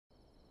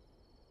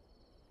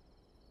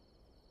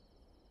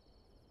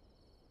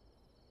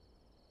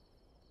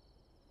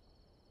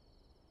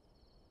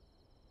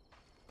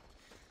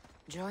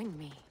Join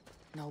me,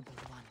 noble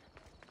one.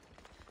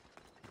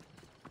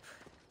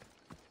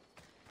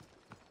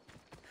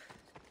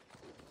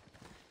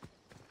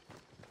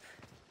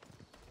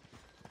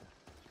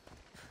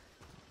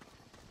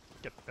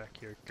 Get back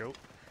here, goat.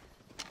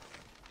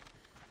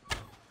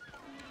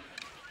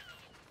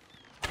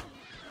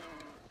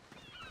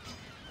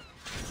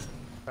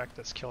 In fact,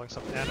 that's killing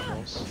some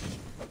animals.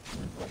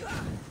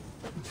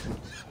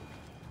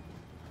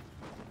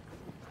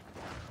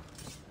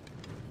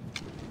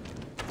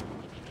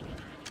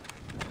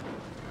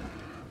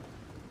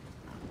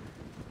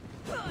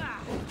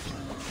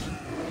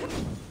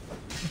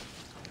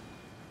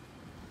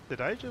 Did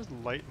I just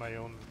light my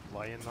own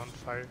lion on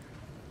fire?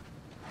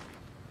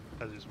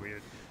 That is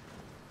weird.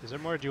 Is there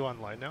more to do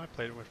online now? I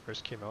played it when it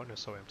first came out and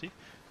it's so empty.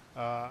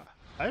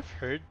 I've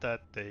heard that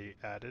they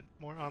added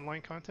more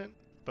online content,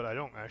 but I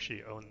don't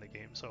actually own the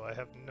game, so I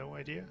have no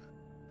idea.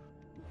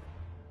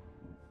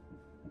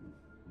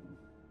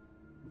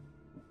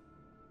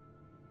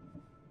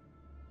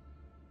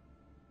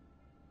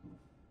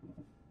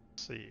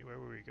 Let's see, where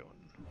were we going?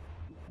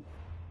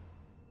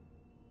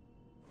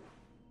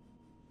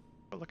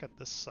 Oh, look at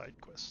this side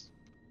quest.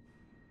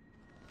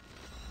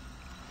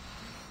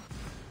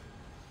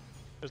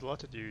 There's a lot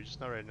to do, just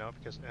not right now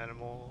because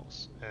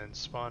animals and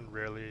spawn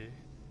rarely,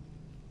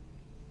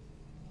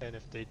 and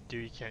if they do,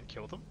 you can't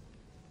kill them.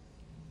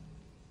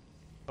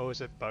 Oh, is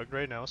it bugged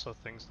right now so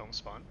things don't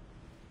spawn?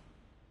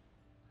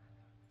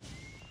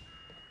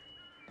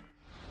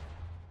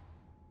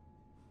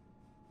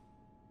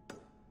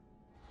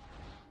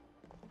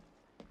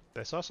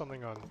 I saw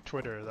something on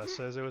Twitter that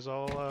says it was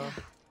all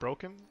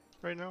broken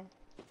right now.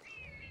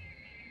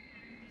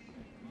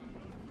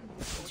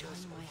 Join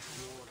my hand.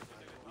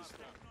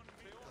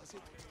 Does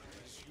it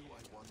please you,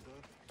 I wonder,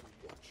 to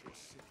watch your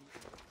city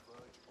on the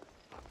verge of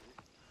battle?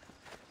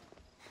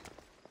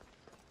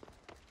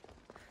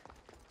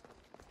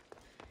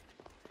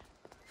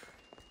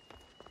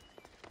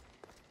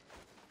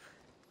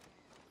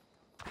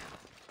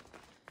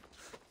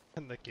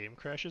 And the game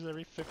crashes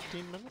every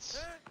 15 minutes?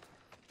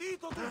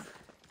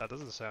 That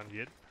doesn't sound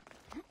good.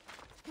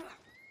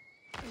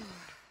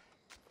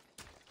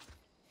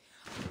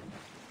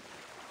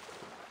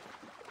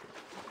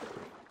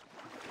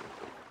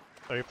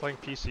 Are you playing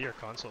PC or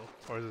console?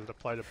 Or does it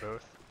apply to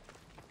both?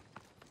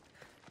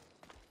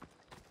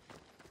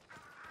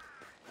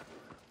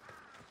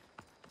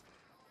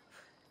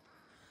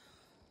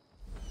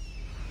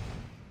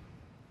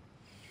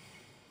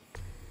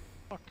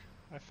 Fuck,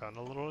 I found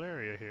a little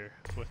area here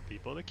with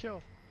people to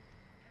kill.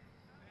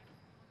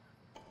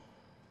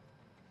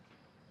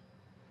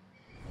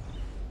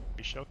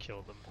 We shall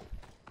kill them.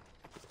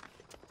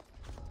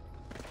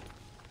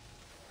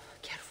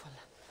 Careful.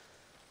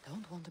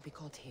 Don't want to be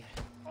caught here.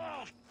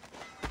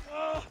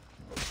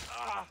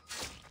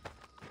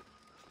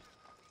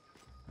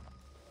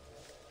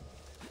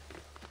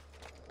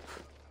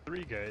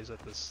 Three guys at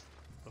this.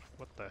 Oh,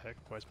 what the heck?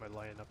 Why is my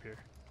lion up here?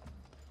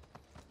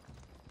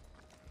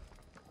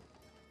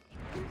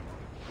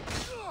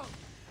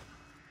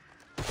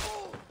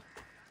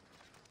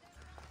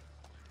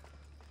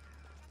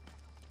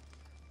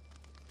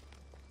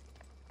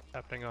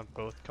 Happening on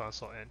both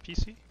console and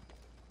PC.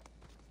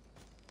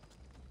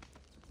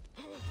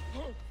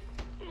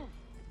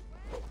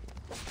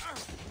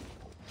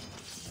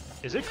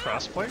 Is it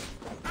crossplay?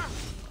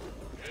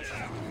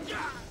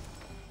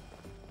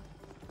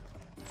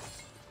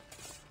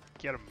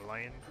 Get him,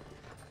 lion.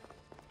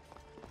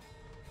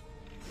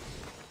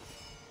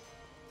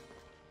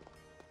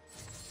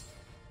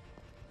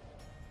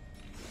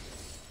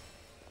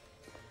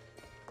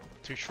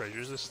 Two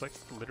treasures is like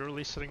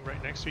literally sitting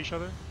right next to each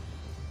other.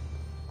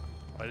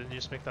 Why didn't you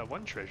just make that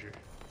one treasure?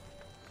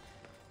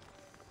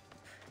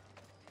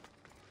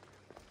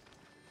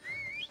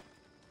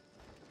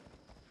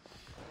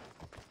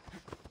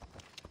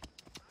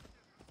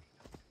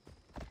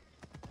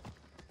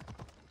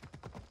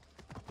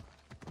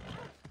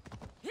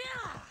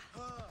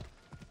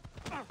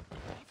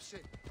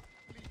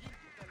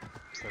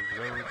 It's the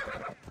road.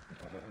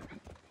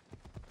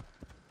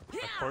 The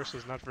course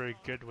is not very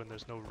good when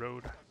there's no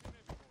road.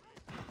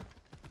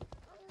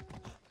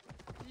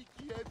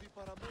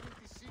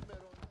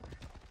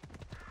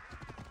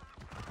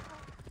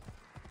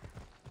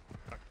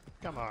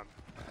 Come on,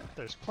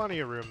 there's plenty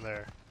of room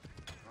there.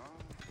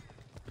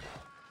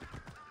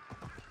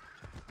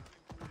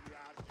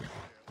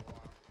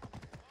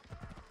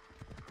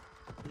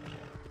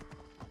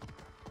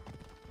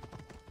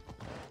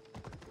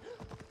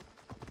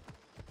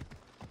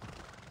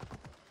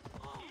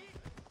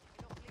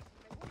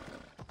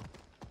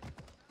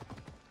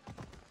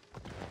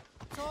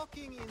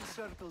 Talking in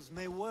circles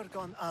may work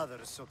on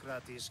others,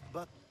 Socrates,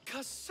 but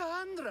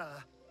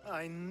Kassandra!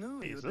 I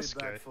knew Hey, you'd this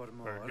be guy, back for or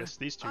more. I guess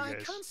these two I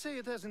guys. can't say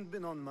it hasn't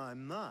been on my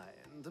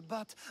mind,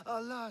 but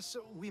alas,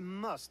 we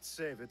must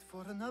save it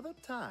for another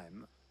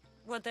time.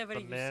 Whatever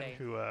The you man say.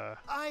 who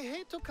I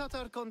hate to cut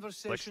our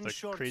conversation the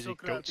short, crazy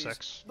goat Socrates,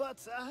 sex.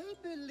 but I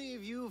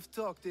believe you've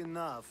talked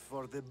enough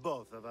for the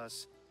both of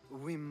us.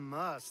 We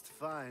must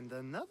find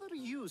another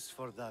use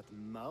for that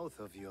mouth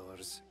of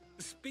yours.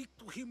 Speak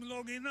to him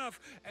long enough,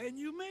 and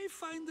you may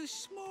find the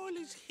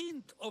smallest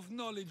hint of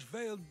knowledge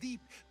veiled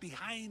deep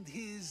behind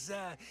his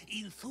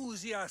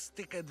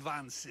enthusiastic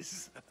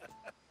advances.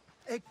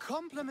 A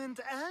compliment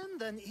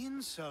and an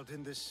insult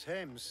in the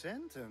same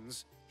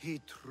sentence.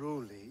 He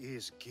truly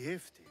is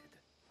gifted.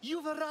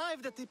 You've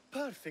arrived at the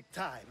perfect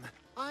time.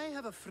 I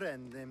have a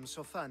friend named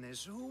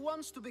Sophanes who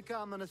wants to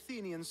become an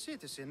Athenian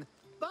citizen,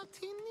 but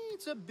he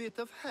needs a bit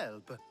of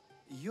help.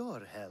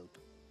 Your help.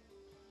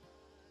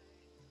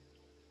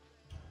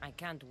 I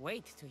can't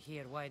wait to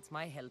hear why it's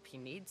my help he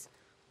needs.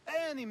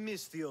 Any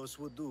Mystios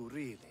would do,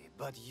 really,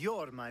 but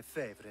you're my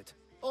favorite.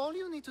 All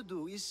you need to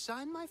do is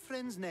sign my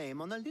friend's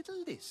name on a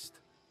little list.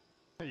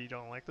 You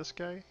don't like this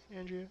guy,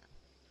 Andrea?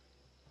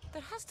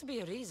 There has to be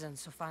a reason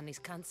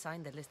Sophanes can't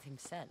sign the list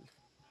himself.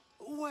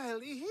 Well,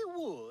 he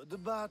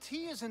would, but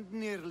he isn't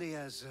nearly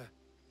as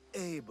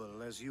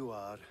able as you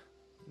are.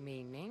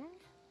 Meaning?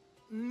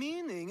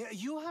 Meaning,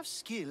 you have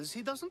skills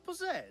he doesn't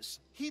possess.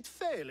 He'd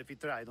fail if he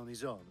tried on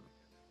his own.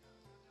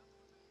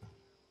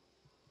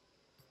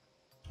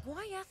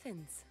 Why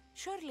Athens?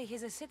 Surely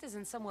he's a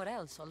citizen somewhere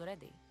else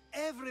already.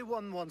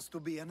 Everyone wants to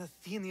be an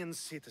Athenian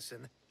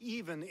citizen,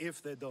 even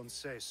if they don't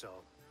say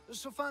so.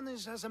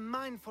 Sophanes has a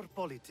mind for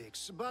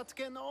politics, but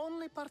can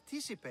only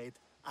participate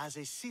as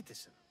a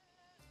citizen.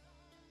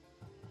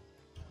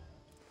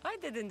 I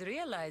didn't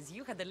realize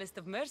you had a list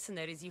of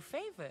mercenaries you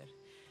favor.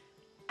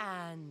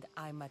 And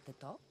I'm at the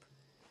top?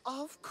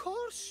 Of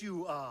course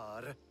you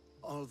are.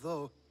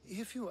 Although,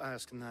 if you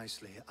ask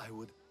nicely, I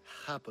would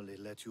happily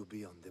let you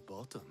be on the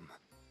bottom.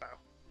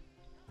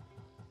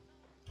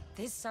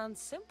 This sounds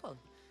simple.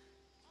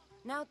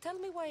 Now tell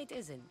me why it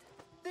isn't.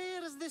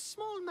 There's this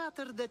small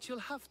matter that you'll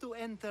have to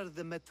enter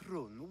the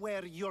Metroon,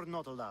 where you're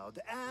not allowed,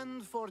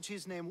 and forge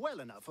his name well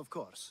enough, of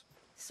course.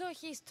 So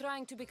he's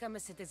trying to become a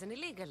citizen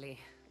illegally.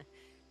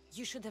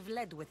 You should have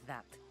led with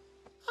that.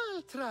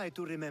 I'll try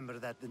to remember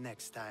that the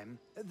next time.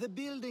 The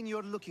building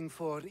you're looking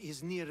for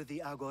is near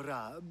the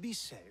Agora. Be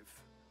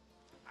safe.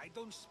 I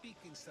don't speak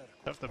in circles.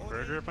 Have to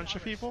murder a bunch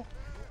of people?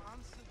 You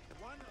answered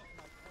one of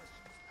my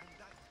questions, and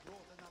that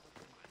brought another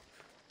to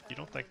mind. You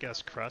don't think it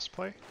has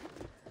crossplay?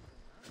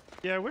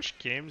 Yeah, I wish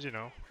games, you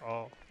know,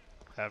 all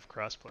have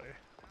crossplay.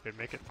 It'd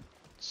make it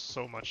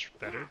so much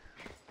better.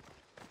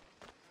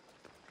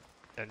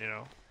 And, you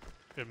know,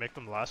 it'd make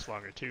them last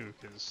longer too,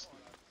 because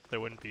there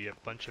wouldn't be a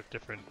bunch of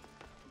different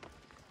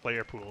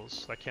player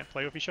pools that can't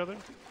play with each other.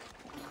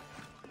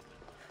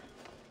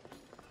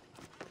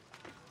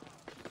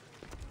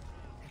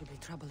 There'll be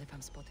trouble if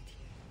I'm spotted here.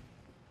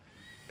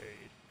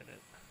 Wait a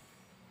minute.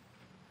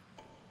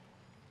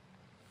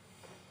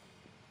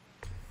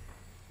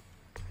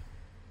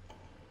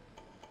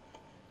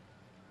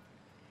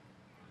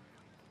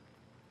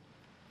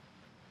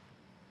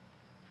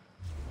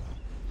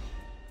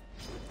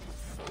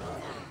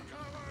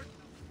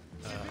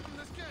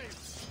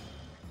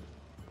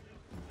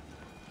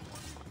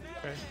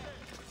 Okay.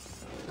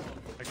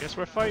 I guess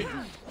we're fighting.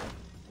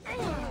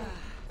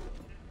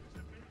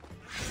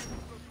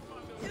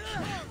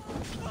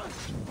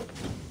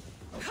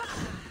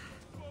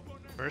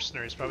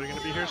 Mercenary's probably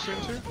gonna be here soon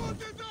too.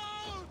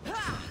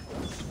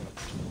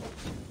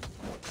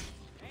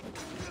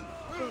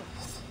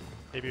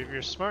 Maybe if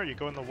you're smart, you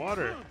go in the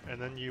water,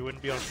 and then you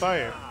wouldn't be on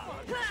fire.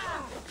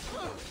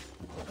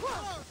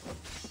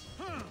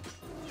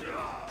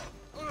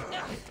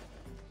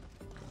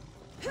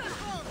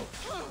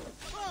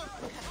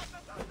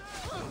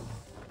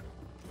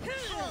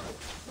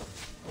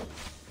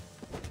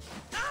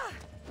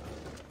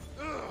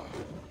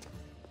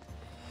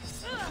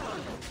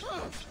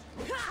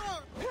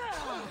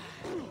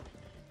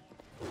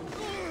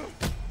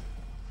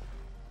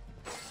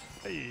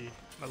 Hey,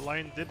 my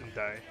lion didn't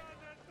die.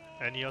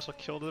 And he also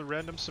killed a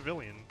random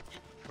civilian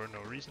for no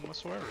reason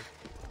whatsoever.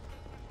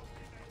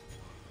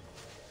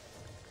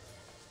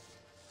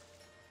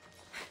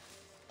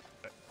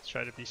 Let's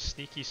try to be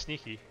sneaky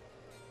sneaky.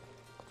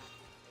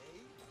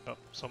 Oh,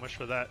 so much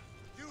for that.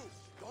 You,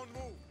 don't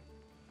move.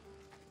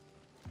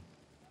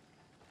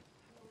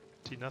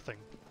 See nothing.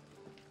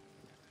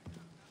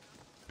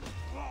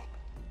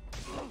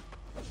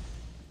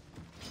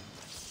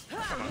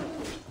 Come on.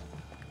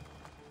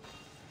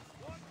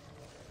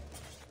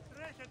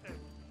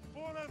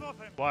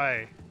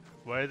 Why?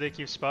 Why do they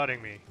keep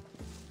spotting me?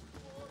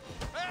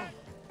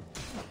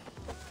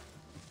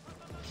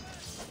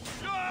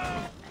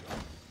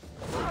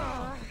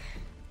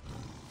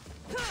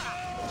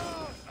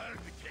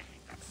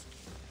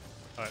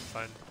 Alright,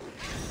 fine.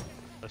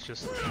 Let's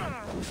just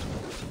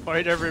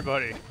fight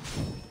everybody.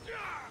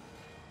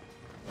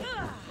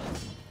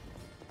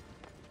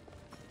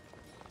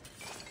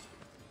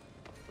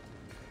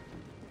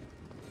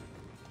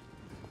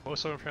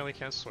 Most of them apparently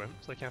can't swim,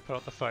 so they can't put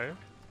out the fire.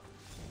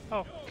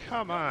 Oh,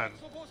 come on!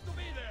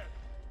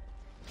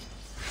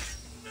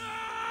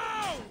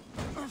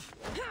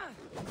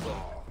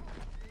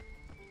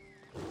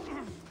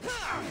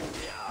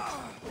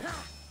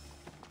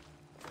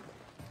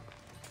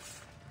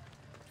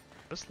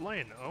 This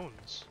lion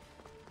owns.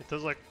 It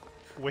does like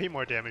way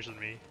more damage than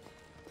me.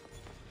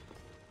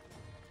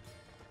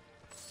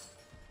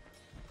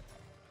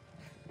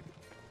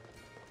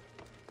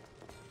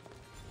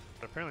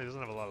 But apparently it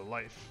doesn't have a lot of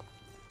life.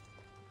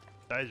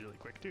 Dies really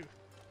quick too.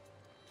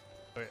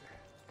 Wait.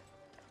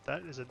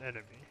 That is an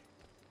enemy.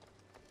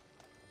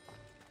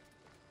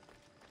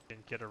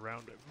 And get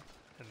around him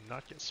and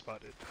not get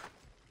spotted.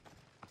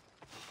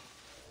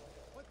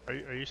 Are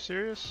you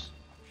serious?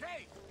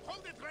 Hey,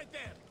 hold it right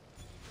there.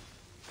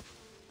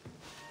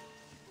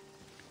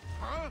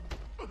 Huh?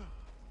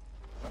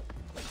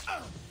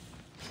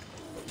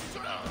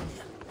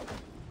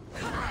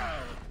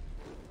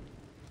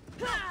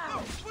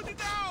 Put it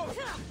down!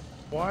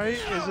 Why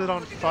is it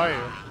on fire?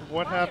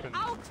 What happened?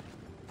 Out!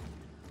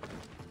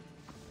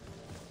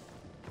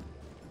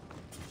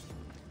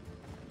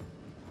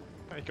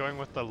 Are you going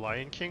with the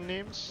Lion King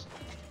names?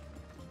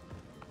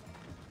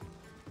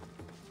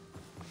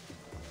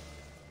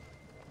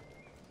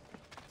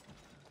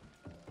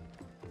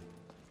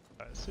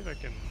 Let's see if I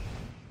can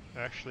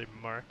actually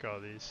mark all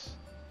these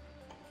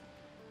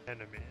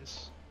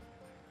enemies.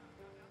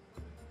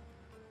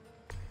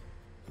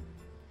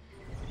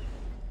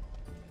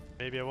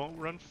 Maybe I won't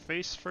run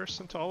face first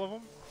into all of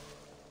them?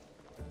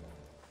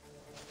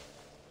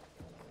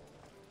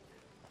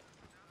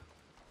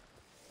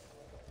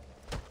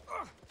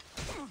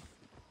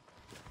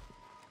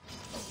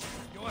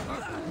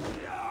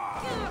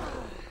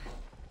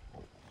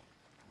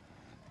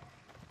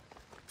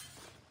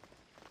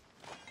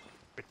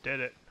 We did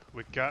it.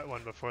 We got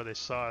one before they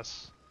saw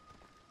us.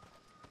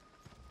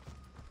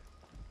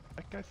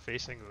 That guy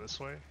facing this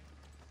way?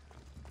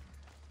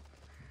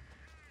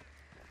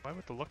 Why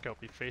would the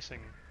lookout be facing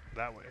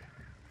that way?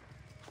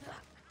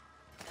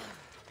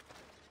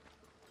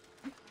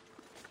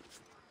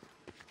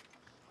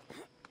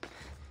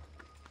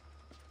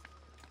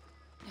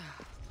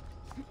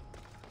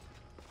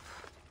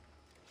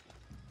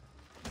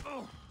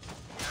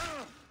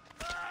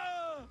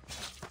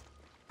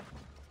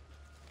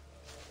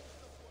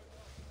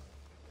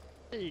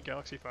 Hey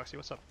Galaxy Foxy,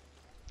 what's up?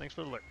 Thanks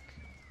for the lurk.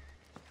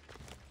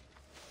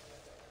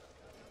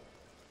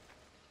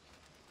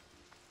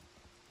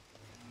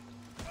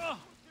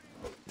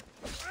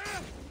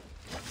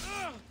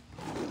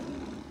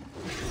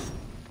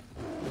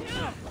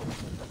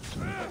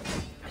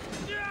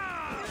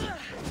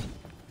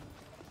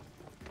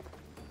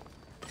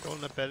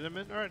 Going to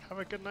Bediment? Alright, have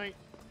a good night.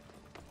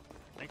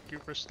 Thank you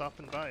for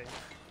stopping by.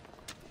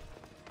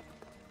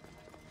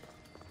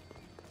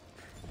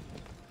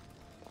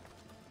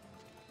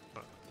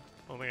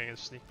 I don't think I can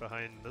sneak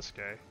behind this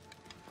guy.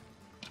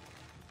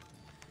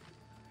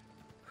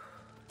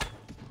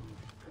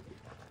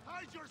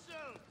 Hide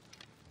yourself!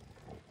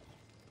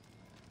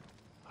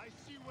 I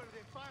see where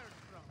they fired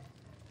from.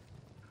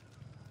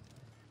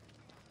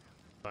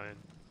 Fine.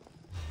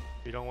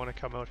 You don't want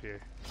to come out here.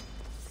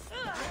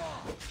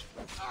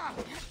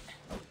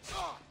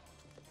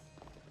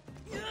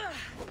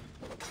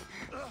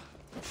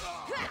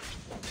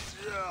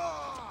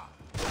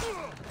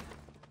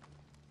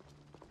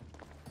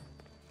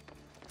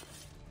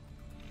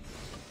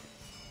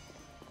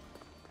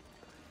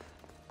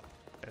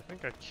 I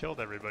think I killed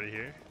everybody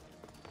here.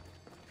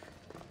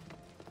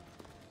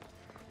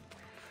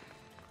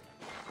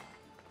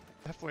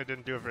 Definitely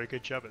didn't do a very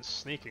good job at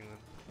sneaking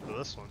for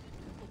this one.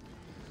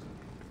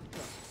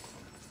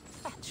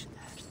 That should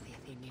hurt the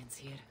Athenians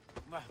here.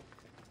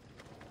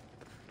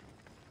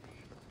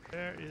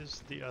 Where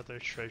is the other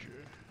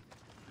treasure?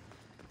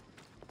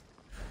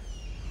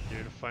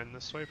 Here to find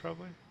this way,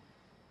 probably?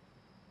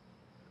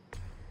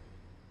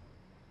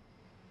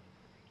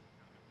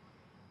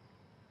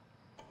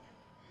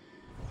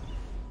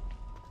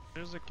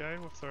 There's a guy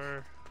with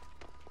our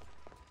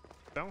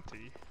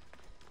bounty.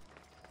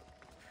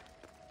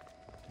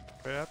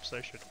 Perhaps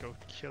I should go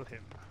kill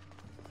him.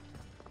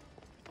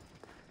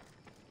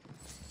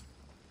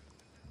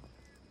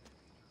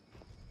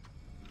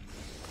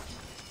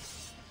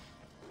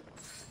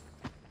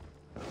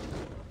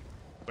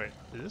 Wait,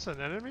 is this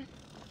an enemy?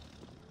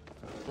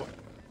 What?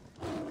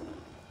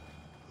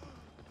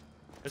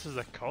 This is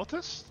a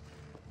cultist?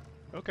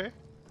 Okay,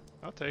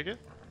 I'll take it.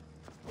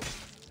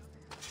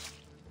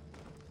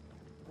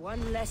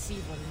 One less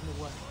evil in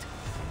the world.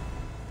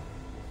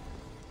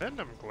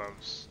 Venom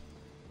gloves.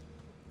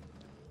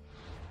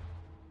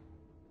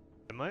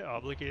 Am I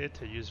obligated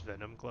to use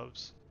venom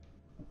gloves?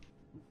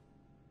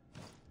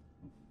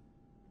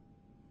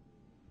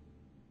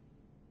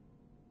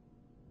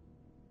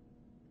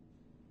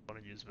 I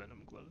want to use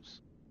venom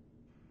gloves.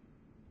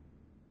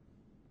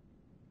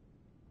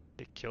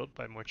 Get killed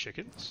by more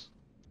chickens?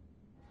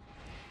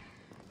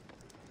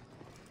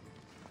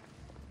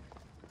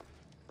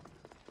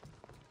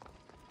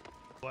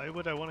 Why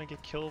would I want to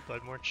get killed by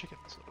more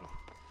chickens though?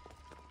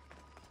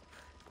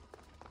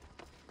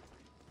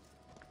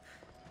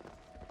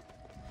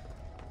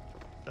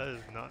 That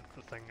is not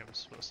the thing I'm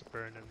supposed to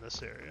burn in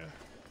this area.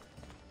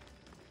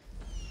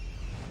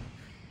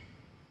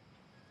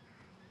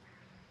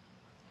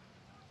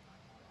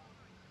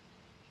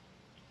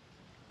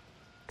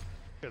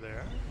 Here they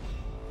are.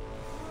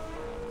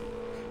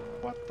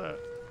 What the?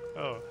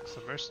 Oh, it's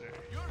a mercenary.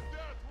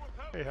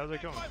 Hey, how's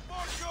it going?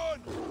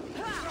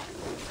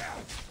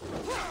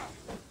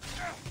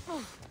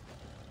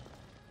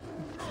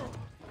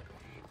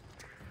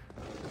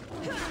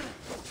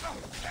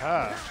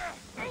 Ah.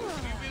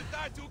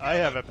 I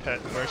have a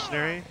pet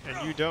mercenary,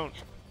 and you don't.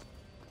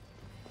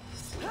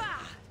 I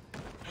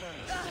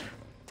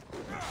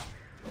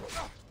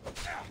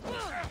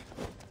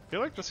feel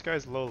like this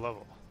guy's low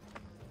level.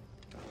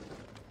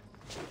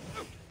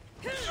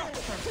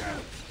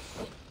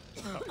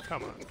 Oh,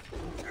 come on.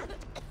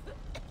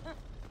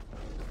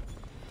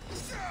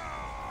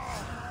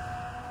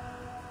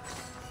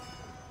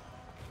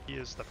 He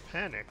is the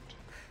panicked.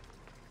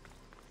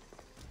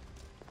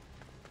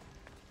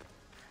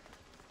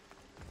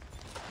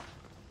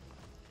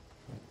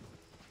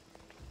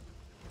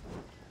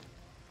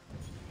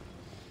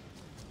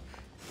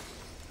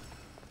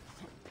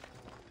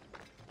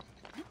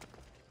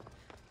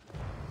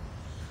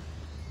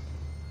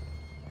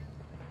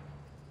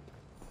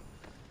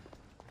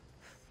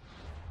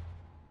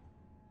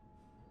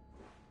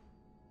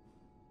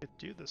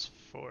 Do this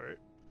fort.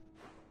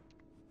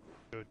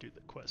 Go do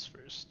the quest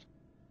first.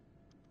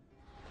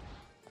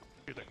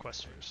 Do the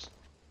quest first.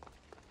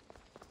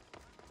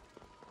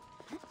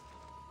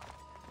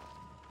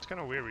 It's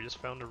kind of weird. We just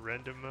found a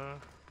random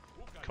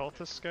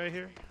cultist guy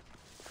here.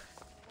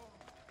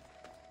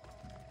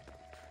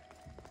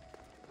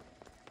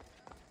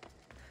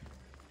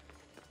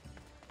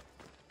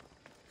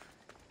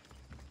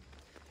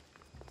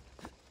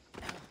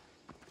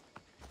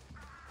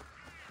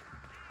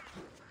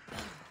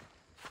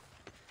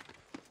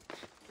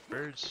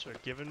 Birds are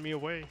giving me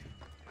away.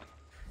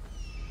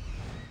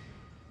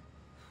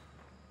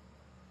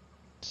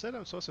 Said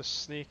I'm supposed to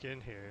sneak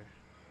in here.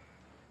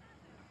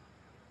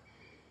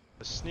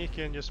 The sneak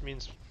in just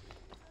means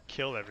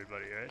kill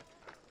everybody, right?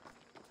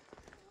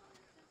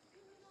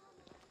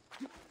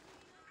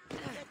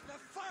 Get the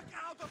fuck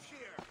out of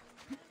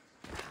here!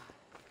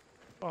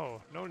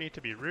 Oh, no need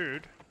to be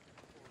rude.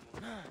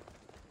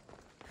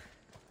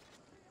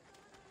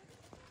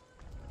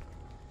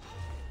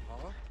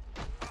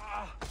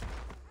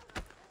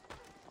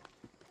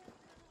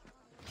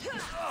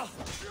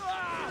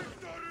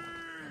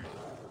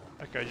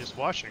 That guy just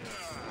watching.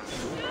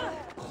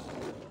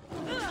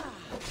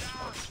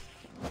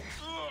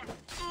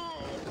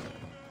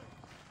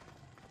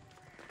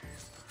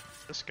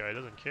 This guy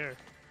doesn't care.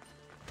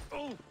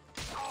 Oh!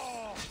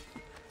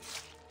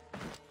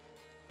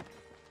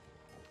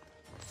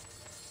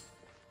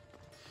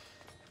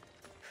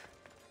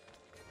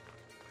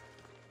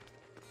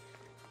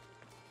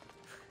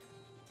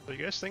 So you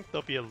guys think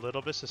they'll be a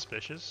little bit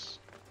suspicious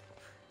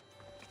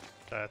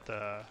that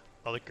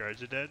all the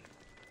guards are dead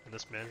and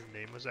this man's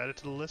name was added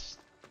to the list?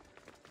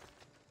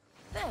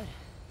 There,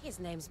 his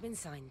name's been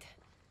signed.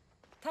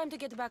 Time to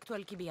get back to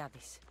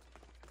Alcibiades.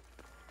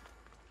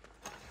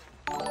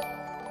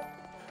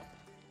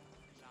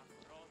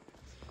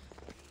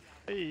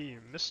 Hey,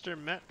 Mr.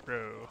 Matt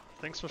Bro,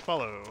 thanks for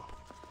follow.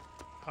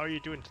 How are you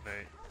doing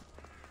tonight?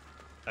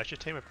 I should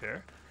tame a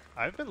bear?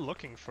 I've been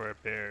looking for a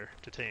bear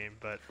to tame,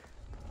 but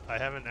I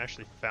haven't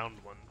actually found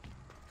one.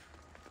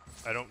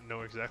 I don't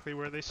know exactly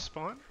where they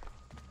spawn.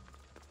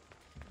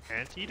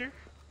 Anteater?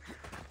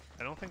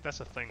 I don't think that's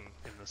a thing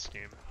in this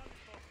game.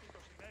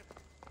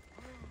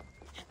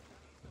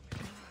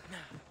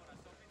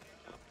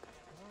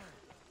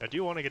 I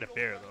do want to get a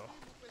bear though.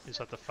 You just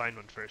have to find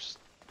one first.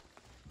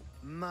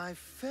 My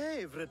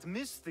favorite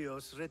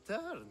Misthios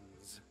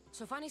returns.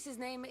 Sophanis'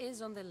 name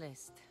is on the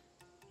list,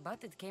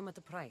 but it came at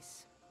a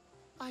price.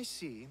 I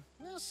see.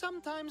 Well,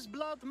 sometimes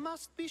blood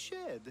must be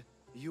shed.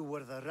 You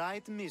were the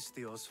right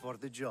Misthios for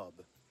the job.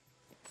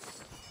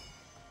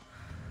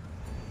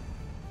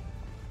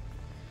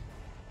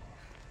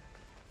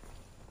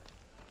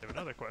 I have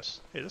another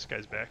quest. Hey, this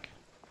guy's back.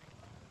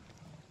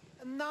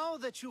 Now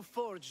that you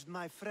forged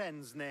my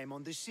friend's name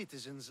on the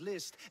citizens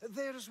list,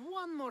 there's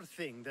one more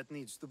thing that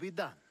needs to be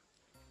done.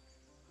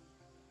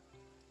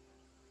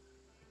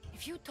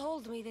 If you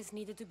told me this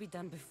needed to be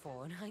done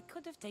before, I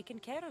could have taken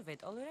care of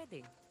it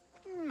already.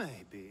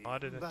 Maybe,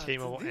 Mod in a but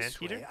tameable this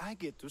anteater? way I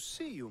get to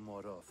see you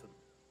more often.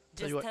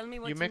 Just tell me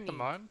what you make the need.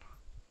 mod?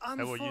 I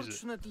will use it.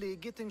 Unfortunately,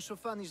 getting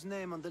Sofani's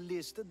name on the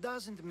list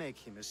doesn't make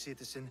him a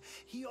citizen.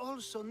 He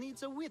also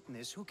needs a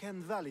witness who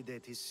can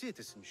validate his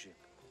citizenship.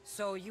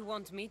 So you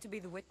want me to be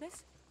the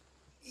witness?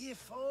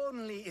 If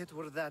only it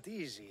were that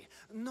easy.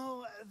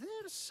 No,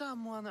 there's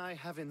someone I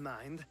have in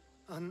mind.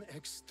 An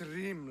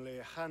extremely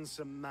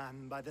handsome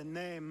man by the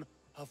name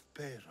of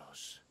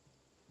Peros.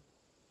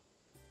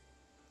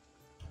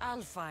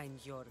 I'll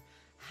find your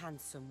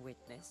handsome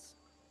witness.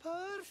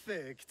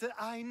 Perfect.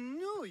 I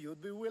knew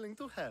you'd be willing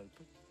to help.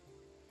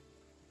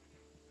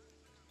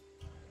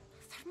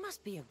 There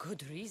must be a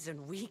good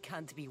reason we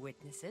can't be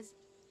witnesses.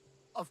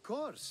 Of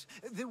course.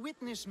 The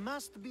witness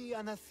must be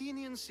an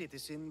Athenian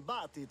citizen,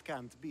 but it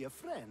can't be a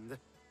friend.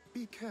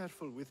 Be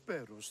careful with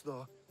Peros,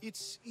 though.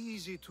 It's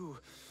easy to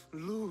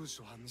lose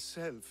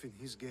oneself in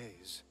his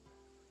gaze.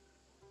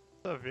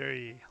 a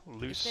very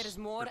loose If there's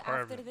more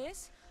requirement. after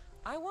this,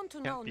 I want to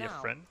Can't know be now.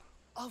 a friend.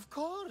 Of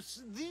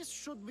course, this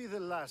should be the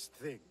last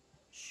thing.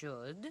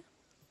 Should?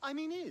 I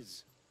mean,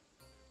 is.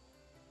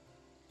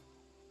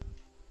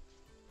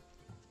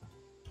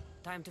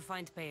 Time to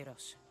find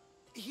Peiros.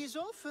 He's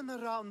often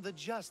around the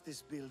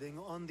Justice Building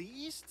on the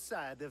east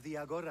side of the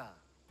Agora.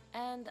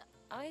 And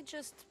I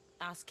just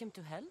ask him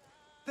to help?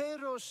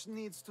 Peros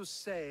needs to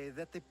say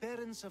that the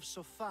parents of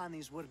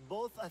Sophanis were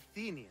both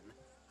Athenian.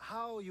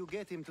 How you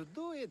get him to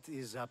do it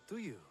is up to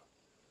you.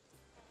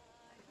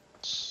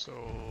 So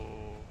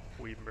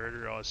we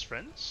murder all his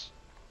friends?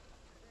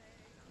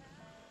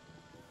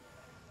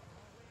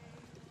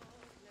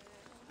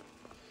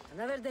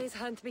 Another day's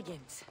hunt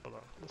begins. Hold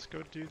on, let's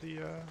go do the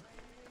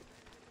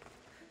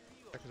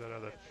check that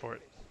other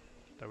fort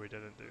that we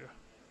didn't do.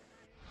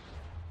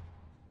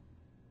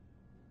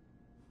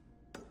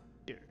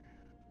 Here.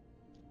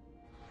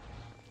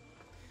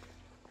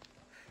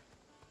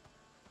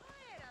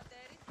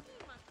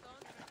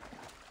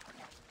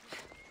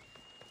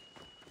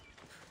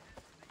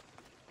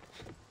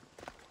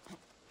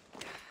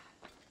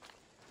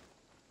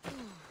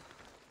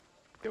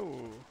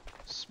 Yo,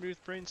 Smooth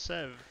Brain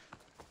Sev.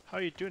 How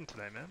are you doing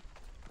today, man?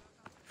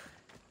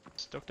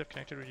 Stoked I've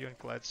connected with you on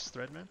Glad's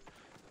thread, man.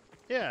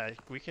 Yeah,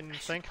 we can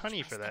thank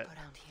Honey for that.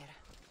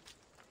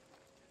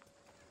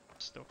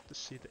 Stoked to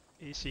see the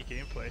AC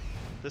gameplay.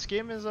 This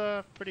game is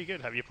pretty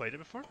good. Have you played it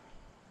before?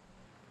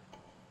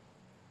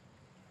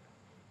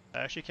 I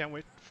actually can't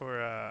wait for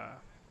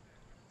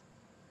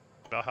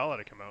Valhalla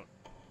to come out.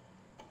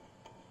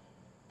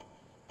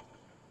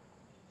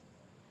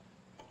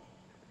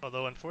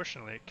 Although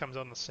unfortunately it comes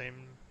on the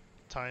same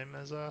time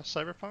as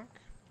Cyberpunk.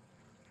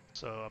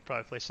 So I'll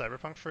probably play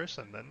Cyberpunk first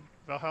and then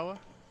Valhalla.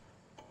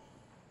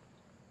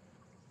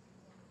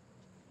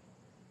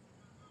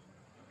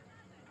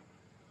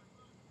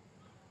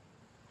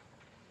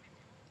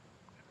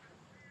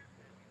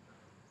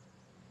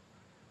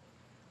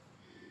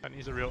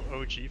 Honey's a real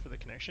OG for the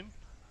connection.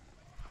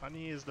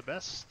 Honey is the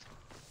best.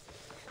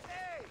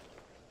 Hey!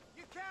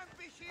 You can't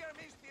be here,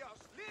 Mistios!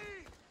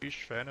 Leave!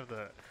 Huge fan of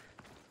the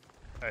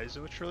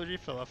Aizo trilogy,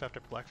 fell off after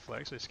Black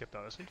Flag, so I skipped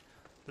Odyssey.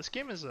 This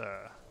game is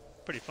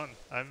pretty fun.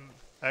 I'm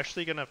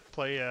actually gonna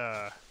play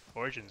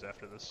Origins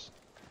after this.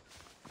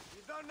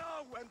 You don't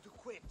know when to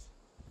quit.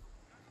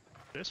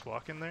 Just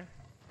walk in there.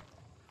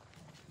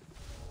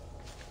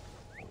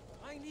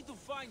 I need to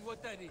find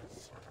what that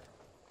is.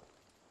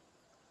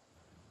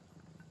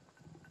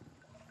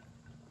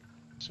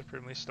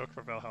 Supremely stoked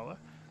for Valhalla.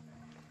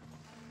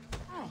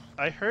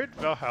 I heard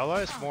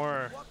Valhalla is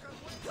more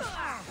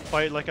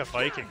fight like a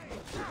Viking,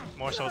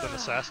 more so than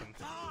Assassin.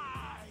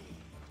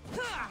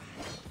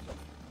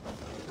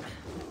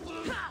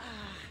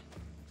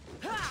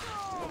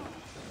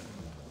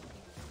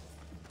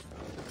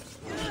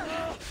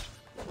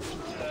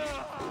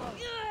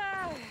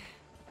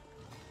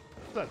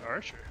 What's that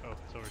archer? Oh,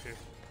 it's over here.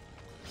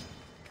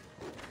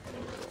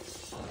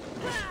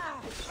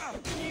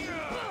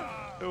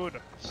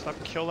 Dude, stop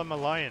killing my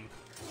lion.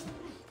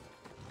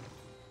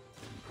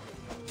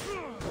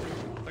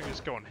 Like he's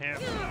going ham.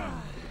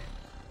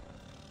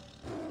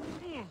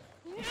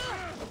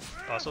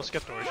 Also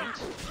skipped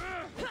Origins.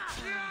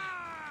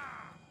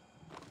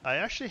 I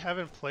actually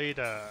haven't played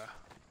a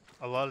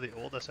lot of the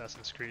old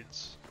Assassin's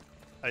Creeds.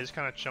 I just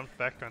kind of jumped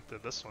back onto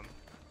this one.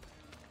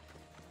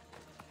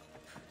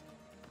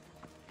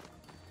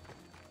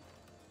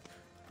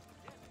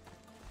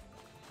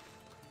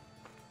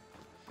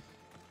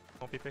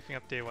 Won't be picking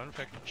up day one, if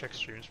I can check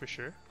streams for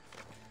sure.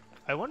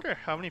 I wonder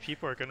how many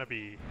people are gonna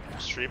be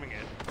streaming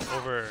it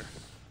over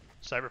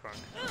Cyberpunk.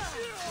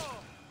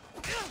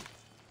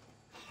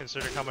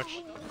 Considering how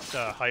much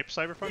hype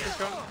Cyberpunk has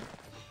gotten.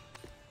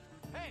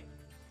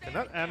 Can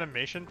that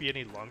animation be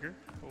any longer?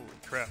 Holy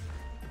crap.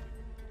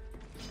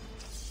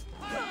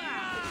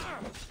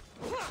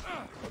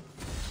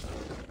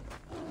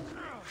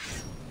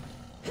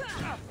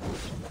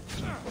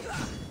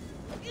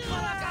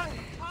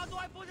 How do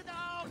I put it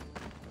out?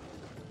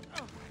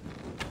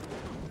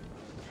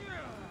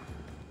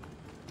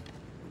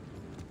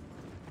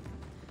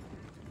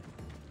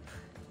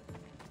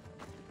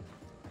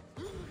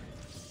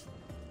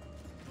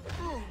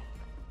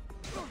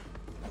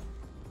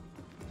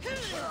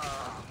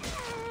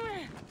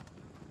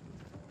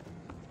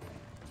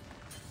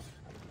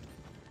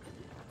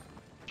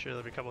 Sure,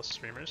 there'll be a couple of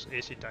streamers,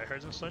 AC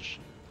diehards and such.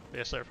 But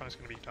yeah, Cyberpunk's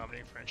gonna be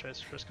dominating franchise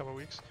for the first couple of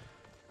weeks.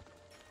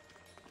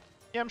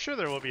 Yeah, I'm sure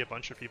there will be a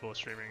bunch of people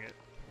streaming it.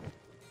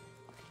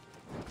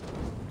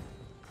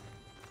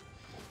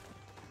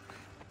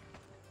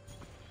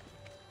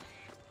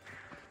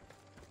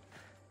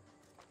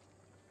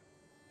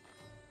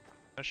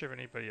 Not sure if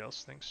anybody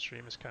else thinks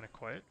stream is kind of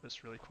quiet, but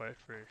it's really quiet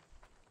for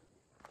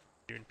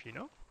you and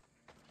Pino.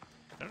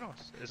 I don't know,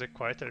 is it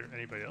quiet to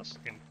anybody else?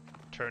 You can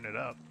turn it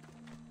up.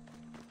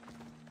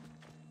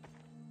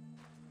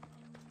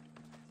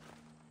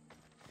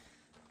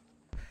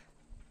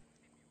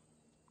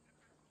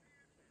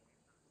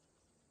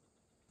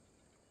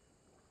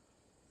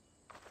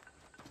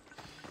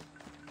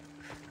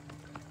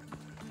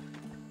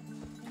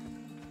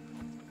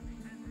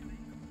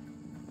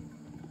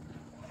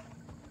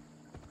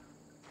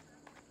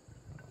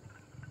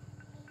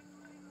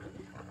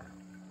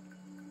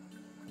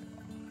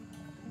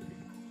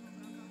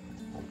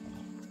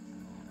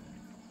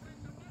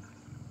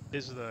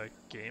 Is the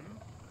game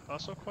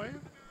also quiet?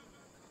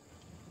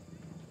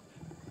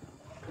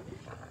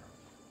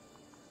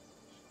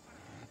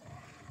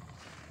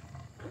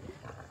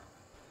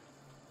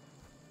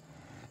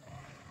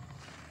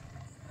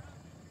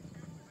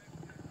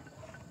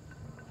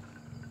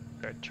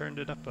 I turned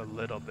it up a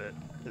little bit.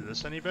 Is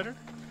this any better?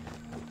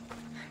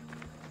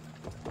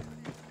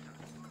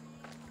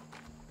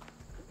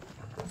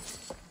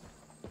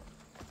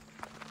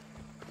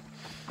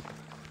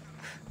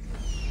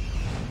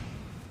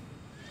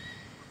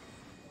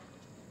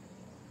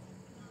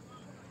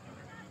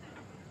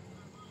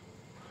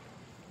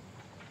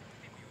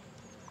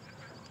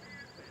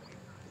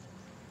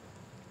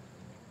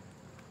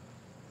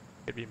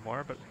 Maybe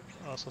more, but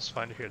also it's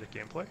fine to hear the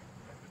gameplay.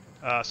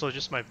 So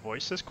just my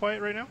voice is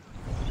quiet right now?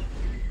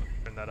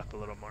 Turn that up a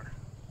little more.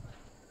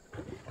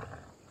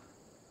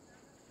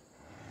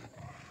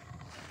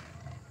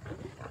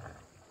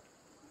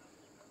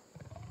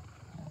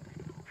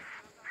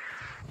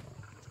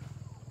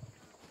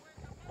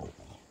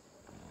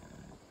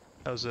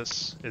 How's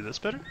this? Is this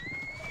better?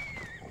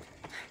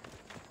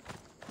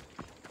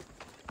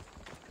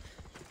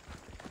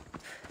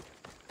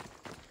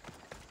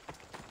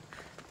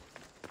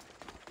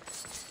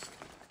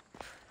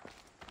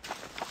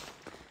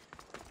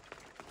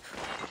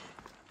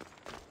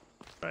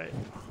 Right.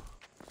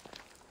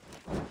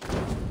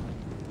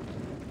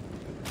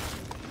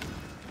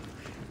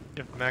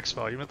 You have max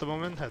volume at the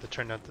moment. Had to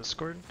turn down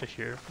Discord to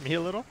hear me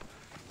a little.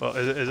 Well,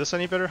 is this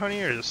any better,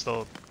 honey, or is it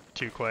still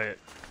too quiet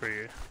for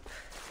you?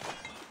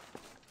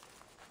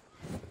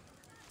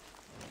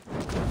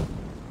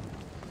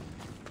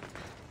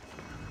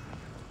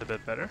 A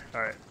bit better?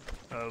 Alright.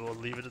 We'll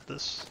leave it at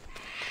this.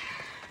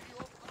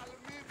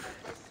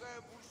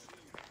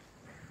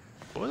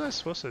 What was I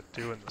supposed to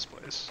do in this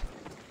place?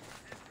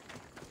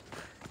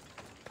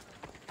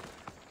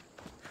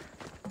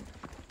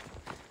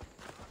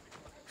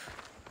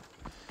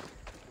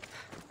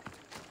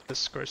 This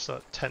score's still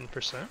at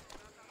 10%.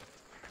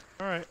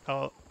 Alright,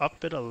 I'll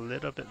up it a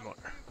little bit more.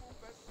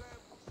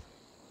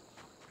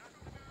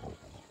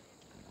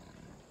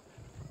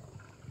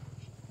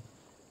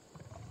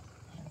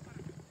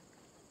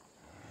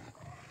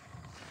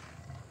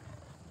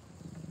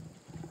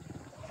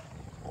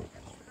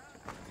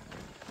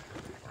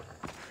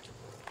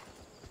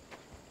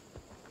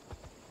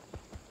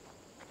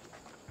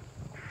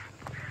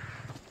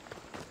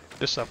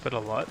 Just up it a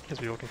lot, because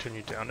we will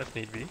continue down if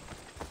need be.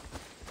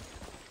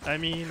 I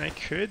mean, I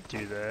could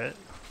do that.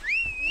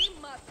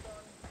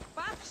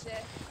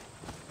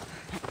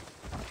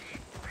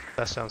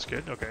 That sounds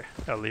good, okay.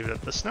 I'll leave it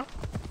at this now.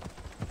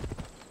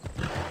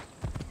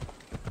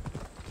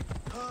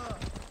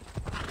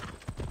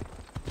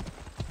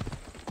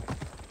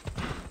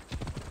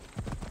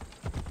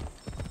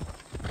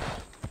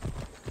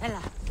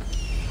 Ella.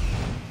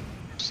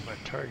 This is my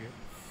target.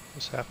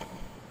 What's happening?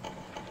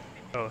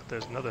 Oh,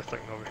 there's another thing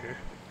over here.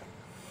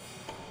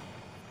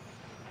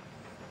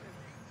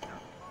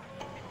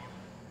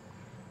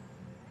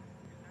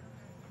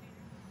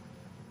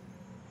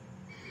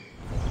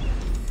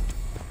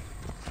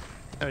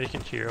 Now you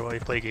can hear while you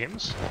play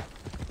games.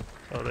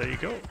 Oh, there you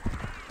go.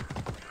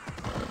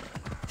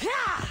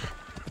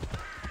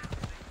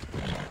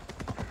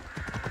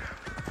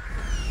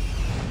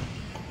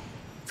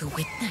 The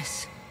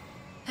witness.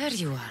 There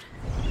you are.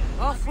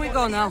 Off we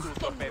go now.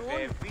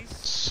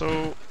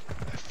 So,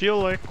 I feel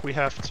like we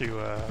have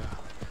to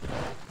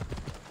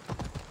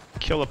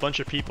kill a bunch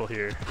of people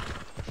here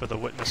for the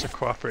witness to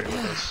cooperate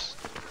with us.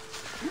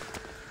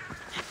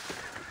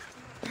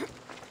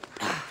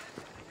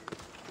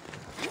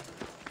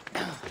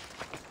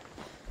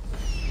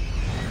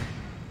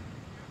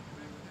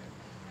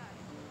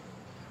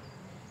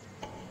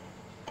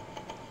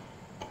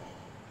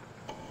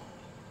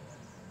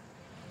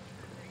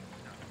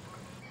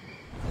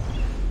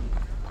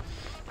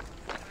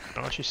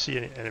 I don't you see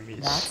any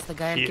enemies. That's the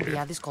guy in here.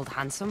 Kibiadis called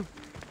handsome.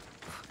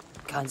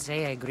 Can't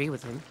say I agree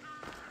with him.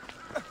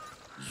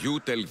 You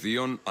tell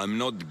Theon I'm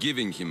not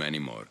giving him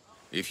anymore.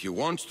 If he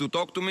wants to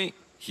talk to me,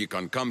 he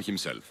can come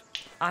himself.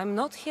 I'm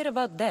not here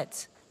about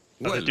debts.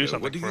 Well, Well, do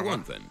something what do for you him.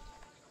 want then?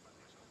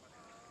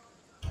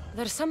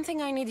 There's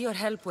something I need your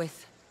help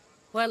with.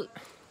 Well,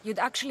 you'd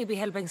actually be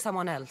helping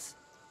someone else.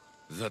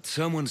 That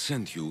someone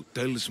sent you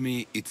tells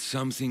me it's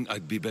something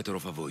I'd be better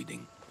off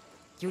avoiding.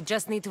 You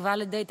just need to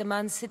validate a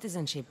man's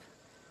citizenship.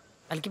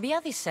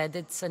 Alcibiades said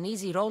it's an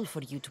easy role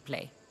for you to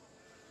play.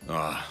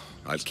 Ah,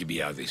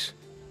 Alcibiades.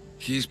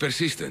 He is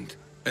persistent.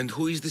 And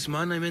who is this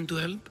man I meant to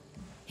help?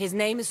 His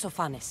name is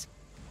Sophanes.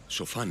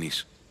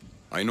 Sophanis.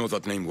 I know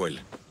that name well.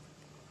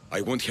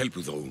 I won't help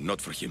you though,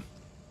 not for him.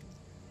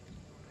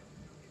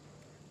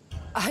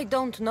 I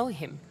don't know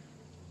him.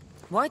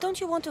 Why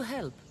don't you want to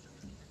help?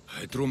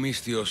 True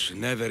Mystios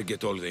never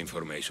get all the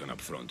information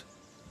up front.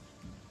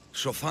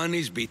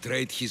 Sophanis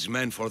betrayed his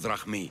men for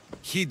Drachmi.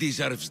 He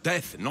deserves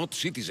death, not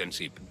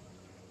citizenship.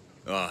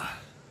 Ah,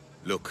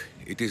 look,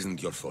 it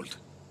isn't your fault.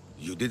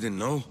 You didn't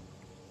know,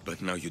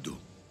 but now you do.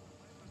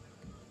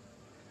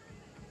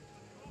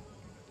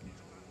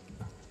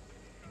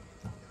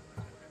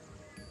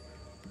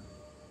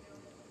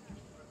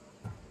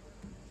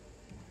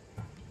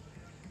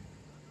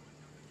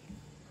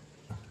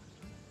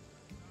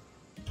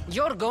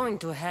 You're going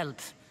to help,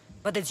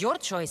 but it's your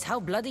choice how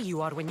bloody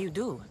you are when you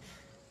do.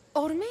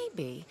 Or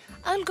maybe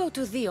I'll go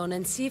to Theon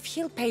and see if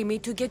he'll pay me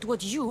to get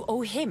what you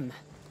owe him.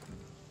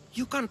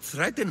 You can't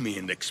threaten me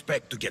and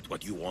expect to get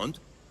what you want.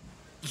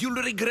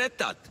 You'll regret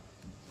that.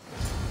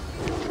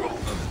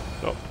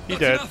 Oh, he That's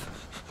dead.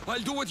 enough. I'll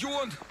do what you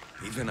want.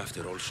 Even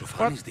after all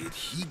Sophanis did,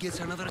 he gets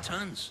another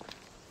chance.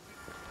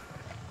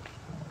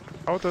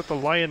 How did the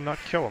lion not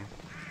kill him?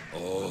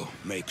 Oh,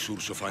 make sure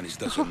Sophanis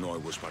doesn't know I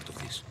was part of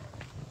this.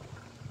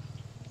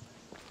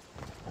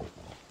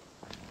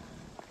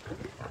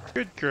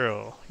 Good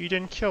girl. You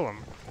didn't kill him.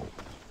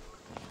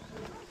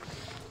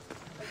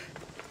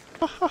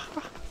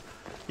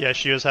 Yeah,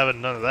 she was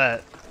having none of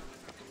that.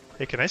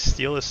 Hey, can I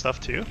steal this stuff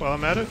too while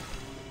I'm at it?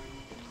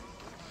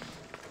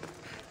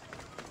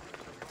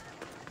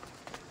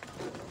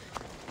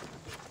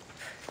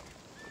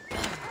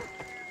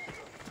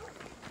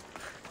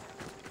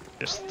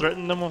 Just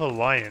threatened him with a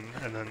lion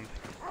and then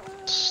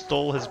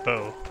stole his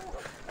bow.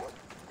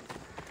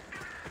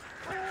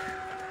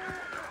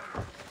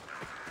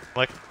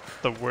 Like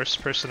the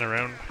worst person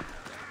around.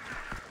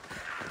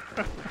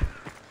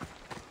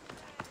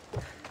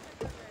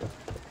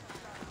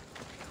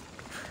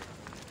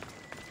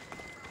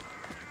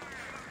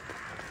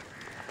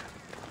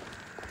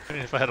 I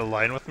mean, if I had a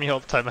lion with me all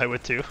the time, I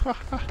would too.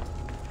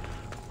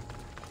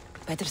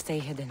 Better stay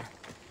hidden.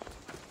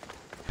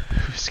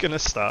 Who's gonna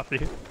stop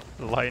you?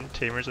 The lion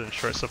tamers in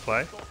short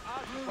supply?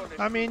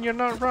 I mean, you're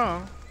not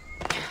wrong.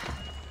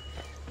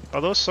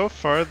 Although so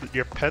far,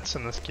 your pets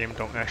in this game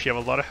don't actually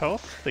have a lot of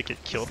health. They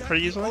get killed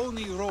pretty easily. The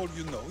only role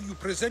you know, you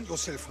present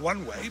yourself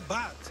one way,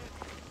 but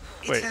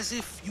it's Wait, as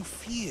if you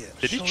fear.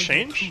 did he showing your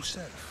change? true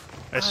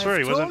self. I swear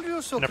he I've wasn't told you, in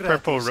a Socrates.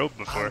 purple robe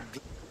before.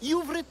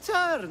 You've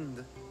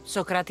returned.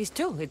 Socrates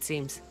too, it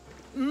seems.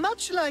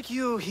 Much like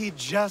you, he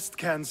just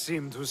can't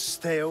seem to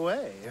stay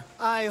away.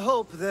 I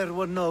hope there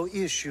were no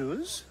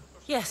issues.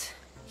 Yes,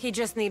 he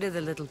just needed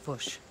a little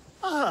push.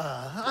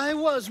 Ah, I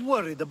was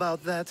worried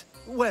about that.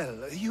 Well,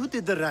 you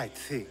did the right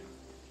thing.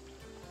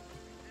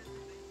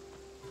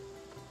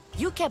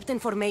 You kept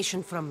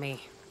information from me.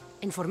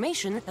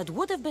 Information that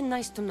would have been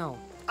nice to know.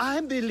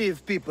 I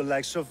believe people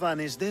like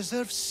Sophanis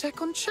deserve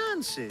second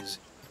chances.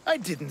 I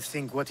didn't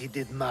think what he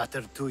did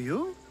mattered to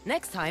you.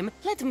 Next time,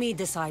 let me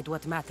decide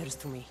what matters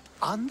to me.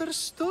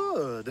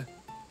 Understood.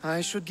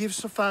 I should give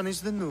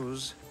Sophanis the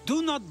news.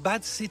 Do not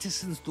bad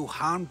citizens do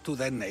harm to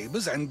their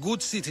neighbors and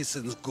good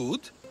citizens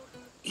good?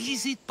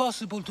 Is it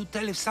possible to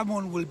tell if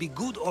someone will be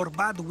good or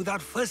bad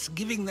without first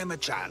giving them a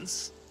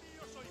chance?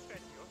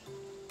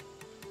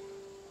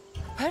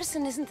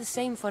 Person isn't the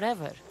same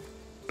forever.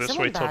 Just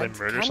Someone wait till they bad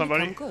murder can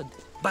somebody, become good.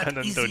 But and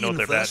then is they'll the know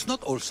they're bad. inverse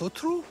not also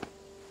true?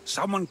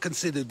 Someone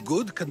considered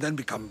good can then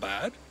become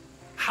bad?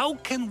 How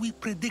can we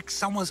predict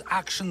someone's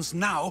actions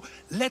now,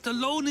 let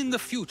alone in the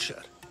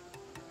future?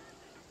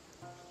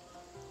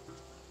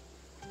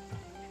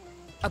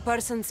 A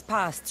person's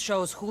past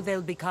shows who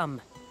they'll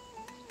become.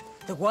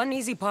 The one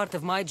easy part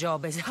of my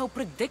job is how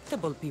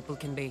predictable people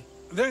can be.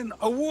 Then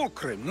a war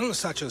criminal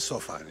such as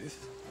Sophanis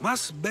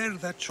must bear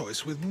that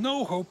choice with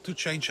no hope to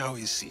change how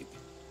he's seen.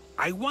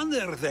 I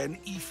wonder then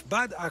if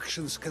bad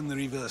actions can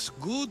reverse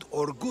good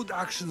or good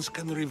actions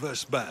can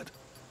reverse bad.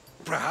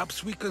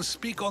 Perhaps we can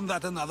speak on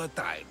that another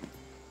time.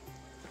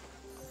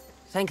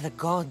 Thank the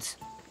gods.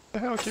 the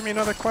hell? Give me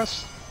another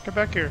quest. Get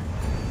back here.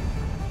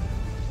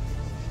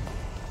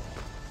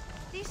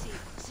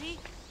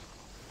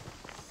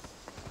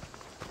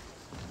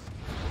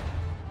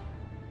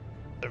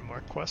 There are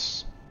more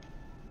quests.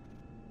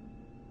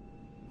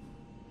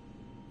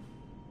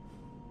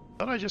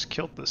 Thought I just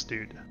killed this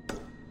dude.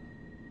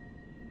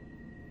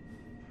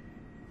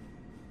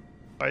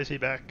 Why is he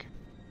back?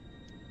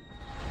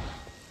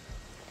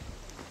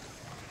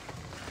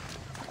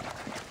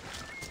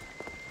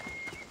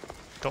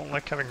 Don't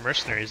like having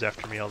mercenaries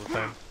after me all the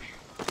time.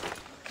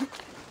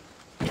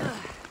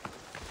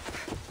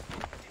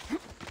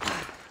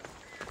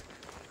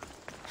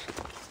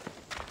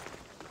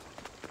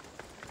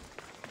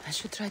 I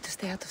should try to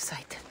stay out of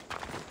sight.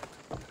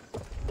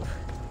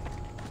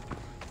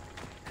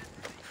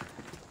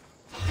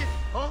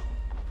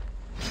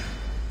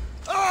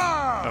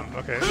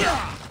 Okay.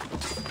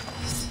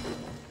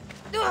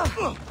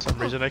 For some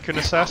reason I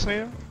couldn't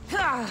assassinate him?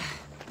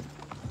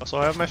 Also,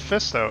 I have my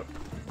fist out.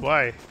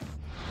 Why?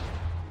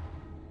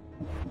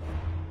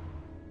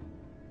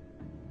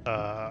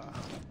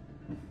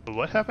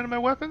 What happened to my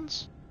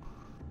weapons?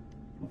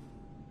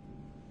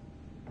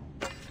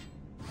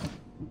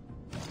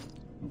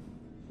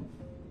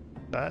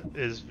 That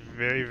is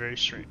very, very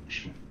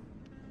strange.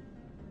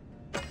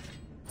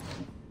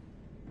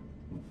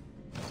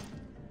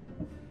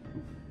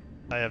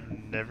 I have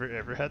never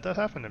ever had that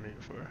happen to me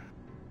before.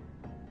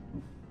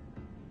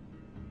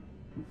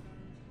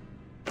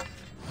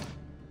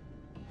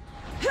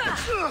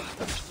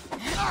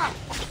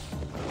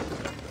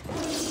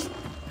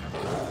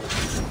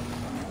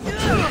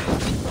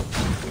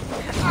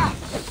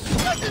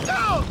 Get it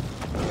down!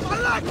 I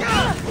like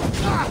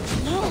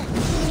it!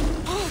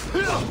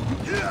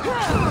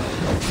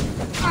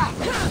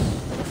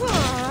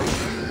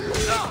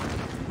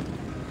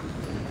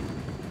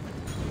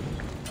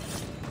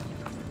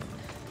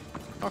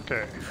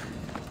 Okay.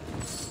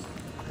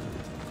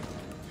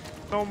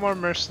 No more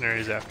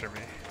mercenaries after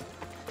me.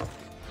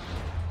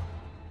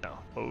 No.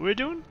 What were we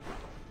doing?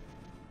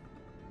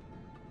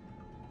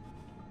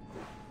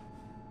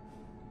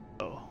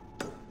 Oh,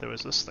 there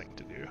was this thing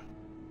to do.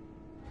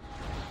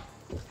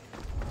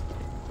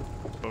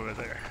 Over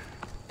there.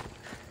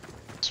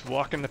 Just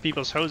walk into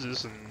people's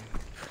houses and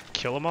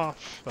kill them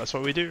off. That's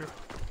what we do.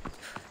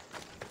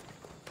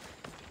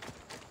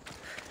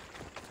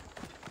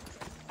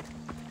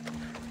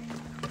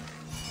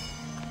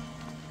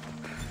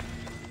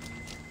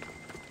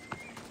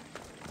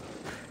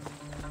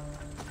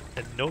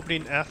 And nobody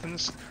in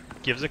Athens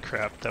gives a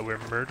crap that we're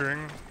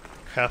murdering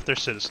half their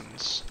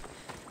citizens.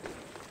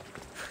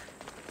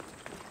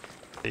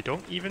 They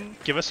don't even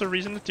give us a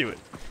reason to do it.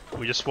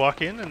 We just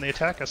walk in and they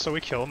attack us, so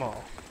we kill them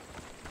all.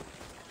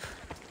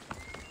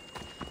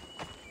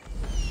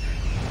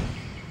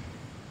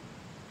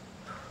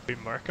 We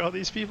mark all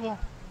these people?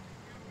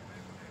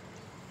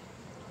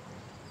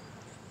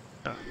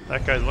 Oh,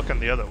 that guy's looking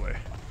the other way.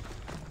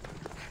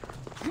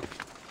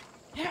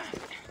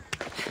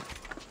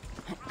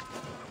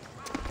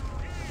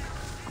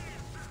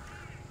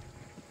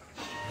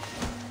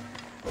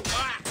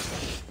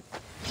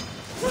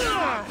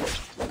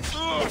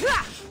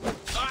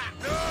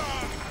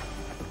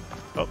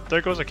 Oh,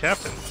 there goes a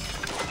captain.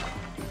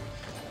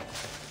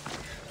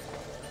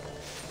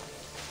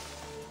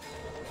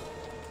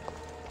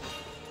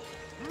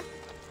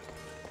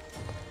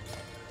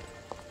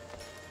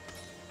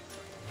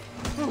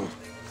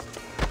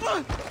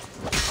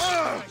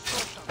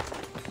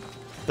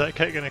 Is that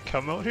guy gonna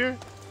come out here?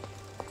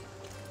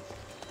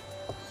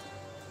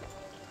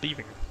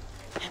 Leaving.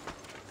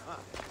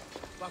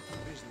 Back to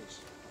business.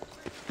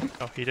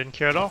 Oh, he didn't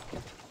care at all?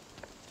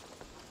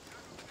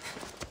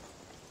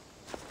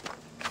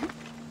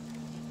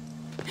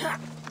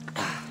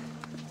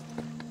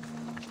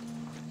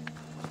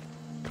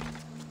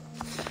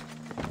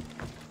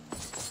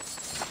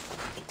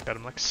 God,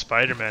 I'm like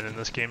Spider-Man in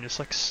this game, just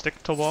like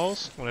stick to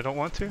walls when I don't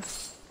want to.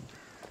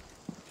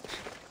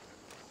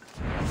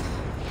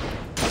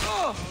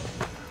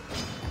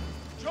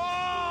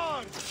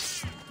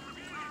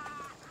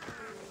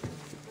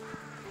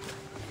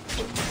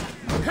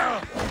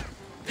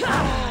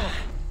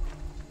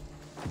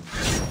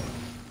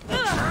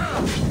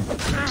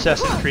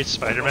 Assassin's Creed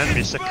Spider-Man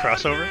basic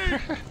crossover.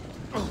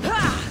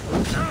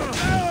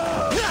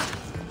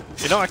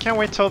 You know, I can't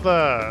wait till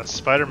the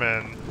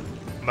Spider-Man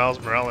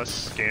Miles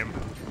Morales game.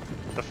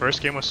 The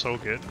first game was so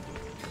good.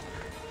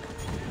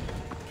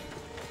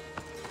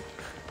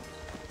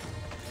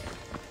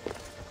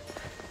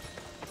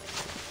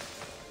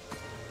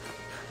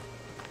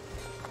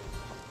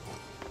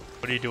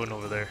 What are you doing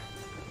over there?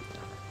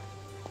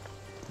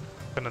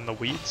 And in the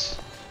weeds?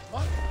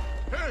 What?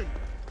 Hey!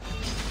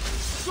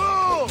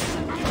 Go!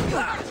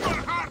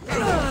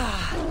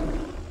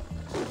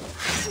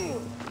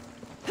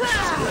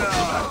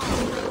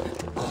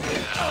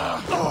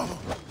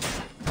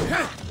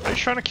 Are you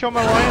trying to kill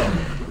my lion?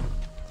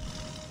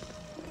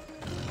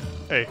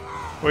 Hey,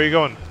 where are you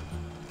going?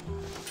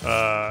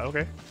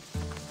 Okay.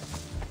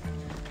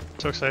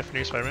 So excited for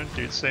new Spider-Man.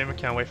 Dude, same. I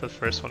can't wait for the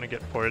first one to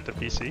get ported to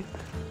PC.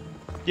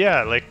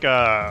 Yeah, like,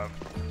 I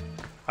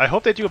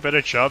hope they do a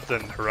better job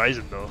than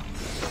Horizon, though.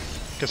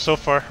 Because so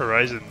far,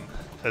 Horizon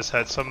has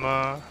had some,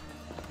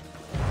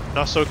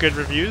 not so good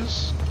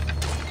reviews.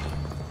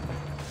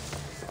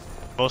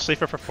 Mostly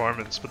for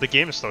performance, but the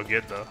game is still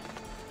good, though.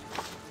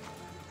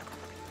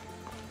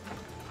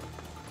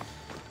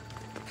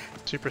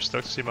 Super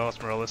stoked to see Miles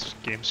Morales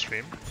game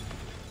stream.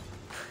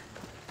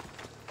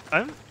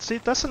 See,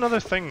 that's another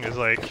thing, is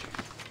like,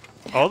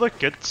 all the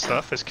good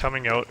stuff is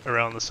coming out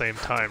around the same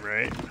time,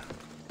 right?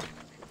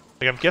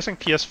 Like, I'm guessing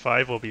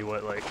PS5 will be,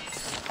 what, like,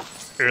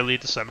 early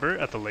December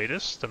at the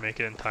latest to make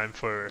it in time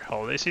for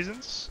holiday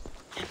seasons?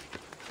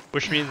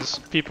 Which means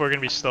people are going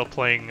to be still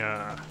playing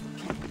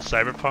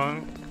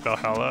Cyberpunk,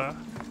 Valhalla.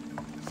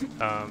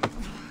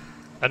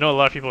 I know a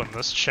lot of people in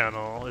this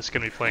channel is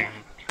going to be playing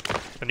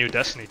the new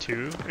Destiny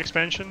 2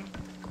 expansion.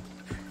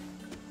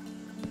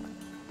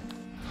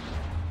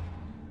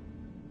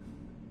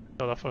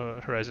 Sold off a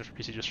Horizon for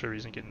PC just for a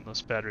reason, getting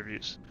those bad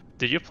reviews.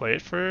 Did you play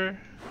it for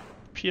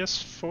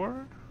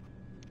PS4?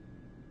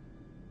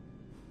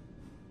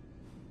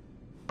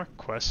 More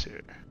quests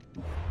here.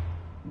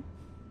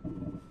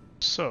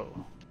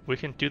 So, we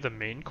can do the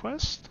main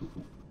quest?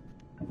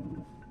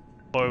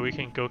 Or we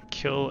can go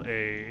kill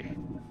a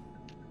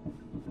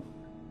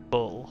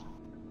bull.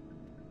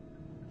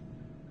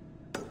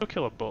 Go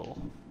kill a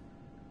bull.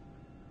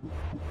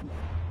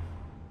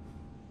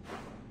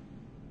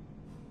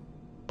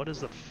 What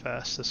is the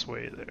fastest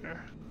way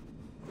there?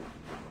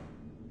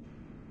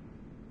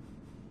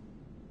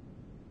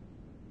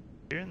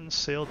 Here and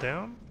sail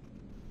down?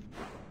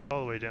 All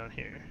the way down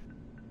here.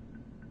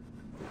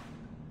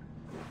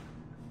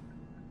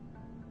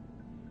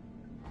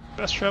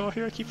 Fast travel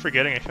here? I keep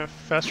forgetting I can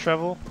fast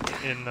travel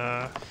in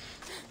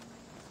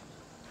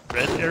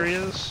red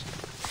areas.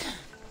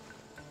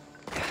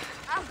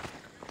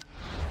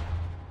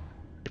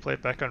 You play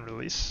it back on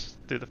release?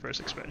 through the first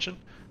expansion.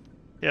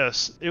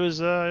 Yes, it was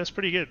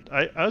pretty good.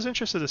 I was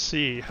interested to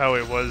see how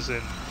it was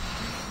in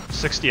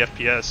 60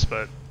 FPS,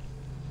 but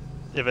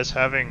if it's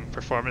having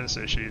performance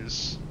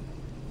issues,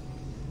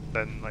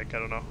 then like I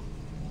don't know.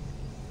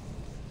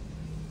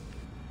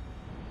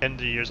 End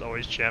of the year is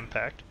always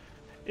jam-packed.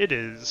 It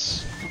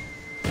is.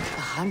 The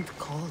hunt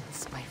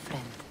calls, my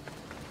friend.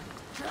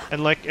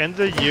 And like end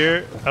of the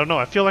year, I don't know,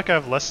 I feel like I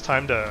have less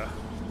time to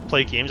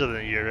play games of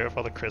the year with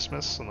all the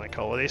Christmas and like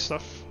holiday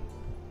stuff.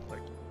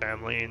 Like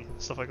family and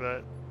stuff like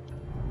that.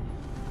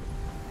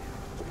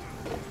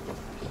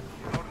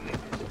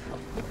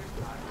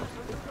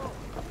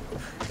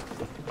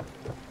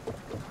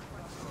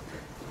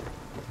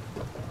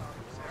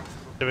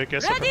 Did we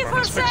get some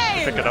performance fix?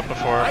 Pick it up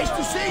before Nice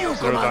to see you,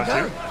 Zero Dawn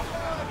Commander. 2?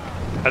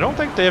 I don't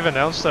think they've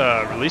announced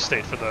a release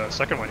date for the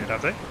second one yet,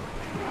 have they?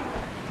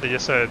 They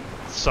just said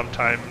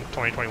sometime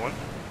 2021.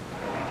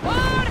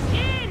 Oars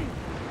in!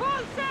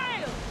 Full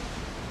sail!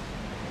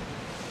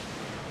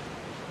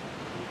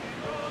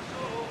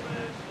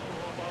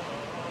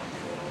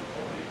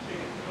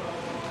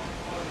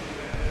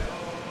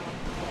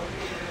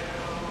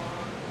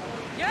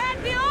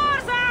 Get the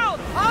oars out!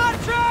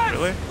 Archers!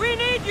 Really? We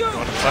need you!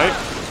 Want to fight?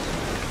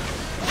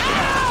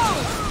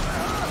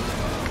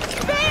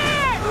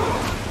 Spear!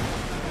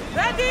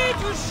 Ready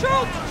to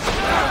shoot!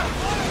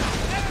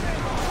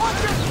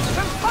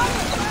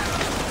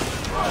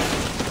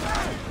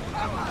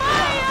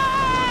 Fire!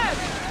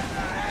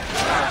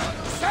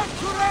 Set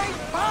to rain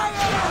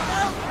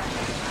fire!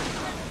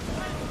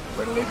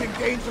 We're living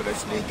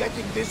dangerously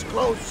getting this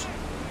close.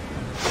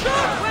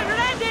 Shoot when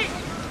ready!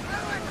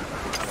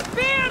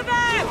 Spear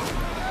them!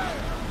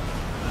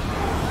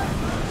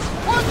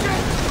 Watch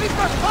it! We've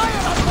got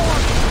fire on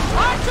board!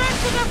 Archers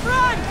to the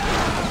front!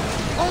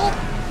 Oh!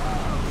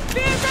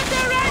 Spears at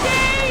the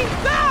ready!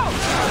 Go!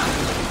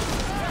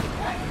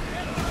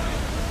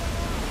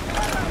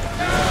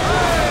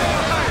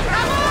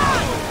 Come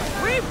on!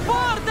 We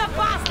board the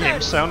bastards!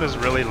 Game sound is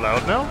really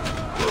loud now.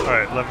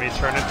 Alright, let me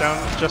turn it down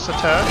just a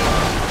tad.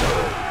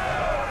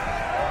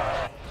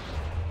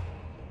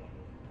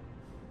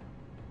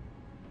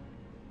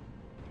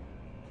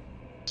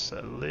 Just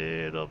a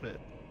little bit.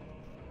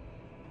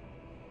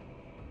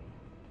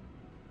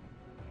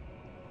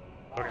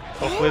 Okay,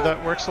 hopefully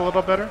that works a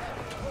little better.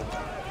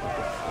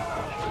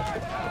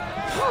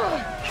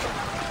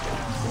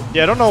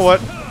 Yeah, I don't know what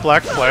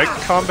Black Flag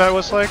combat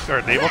was like,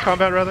 or naval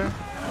combat rather,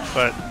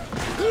 but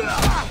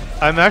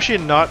I'm actually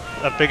not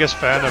a biggest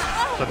fan of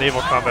the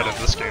naval combat in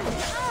this game.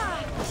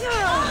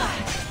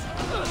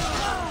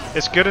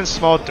 It's good in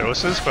small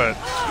doses, but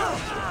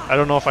I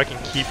don't know if I can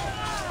keep,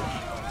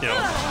 you know,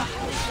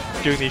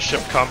 doing these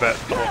ship combat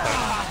the whole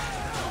time.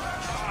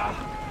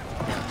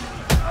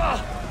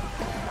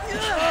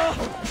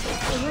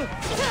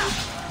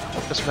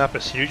 This map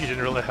is huge. You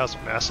didn't realize how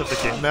massive the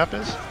game map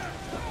is.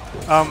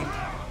 Let's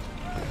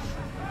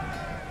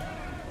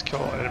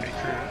kill enemy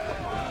crew.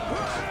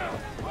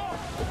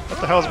 What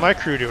the hell is my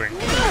crew doing?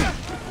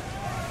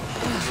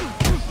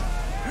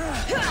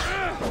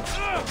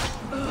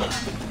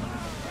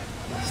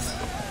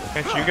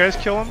 Can't you guys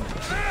kill him?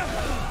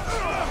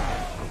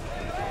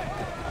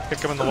 Kick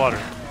him in the water.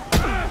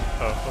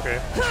 Oh, okay.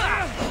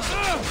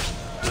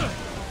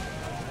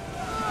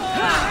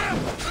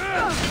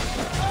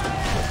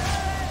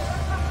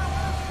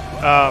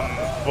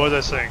 What was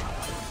I saying?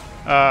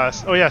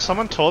 Oh yeah,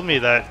 someone told me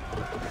that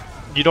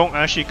you don't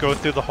actually go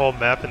through the whole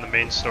map in the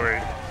main story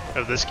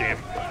of this game.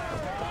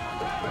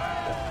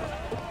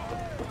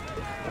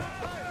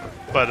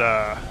 But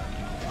I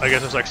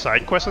guess there's like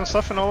side quests and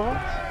stuff in all of them.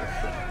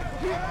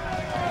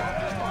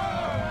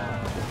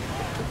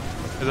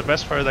 It's the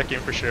best part of that game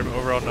for sure, but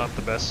overall not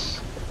the best,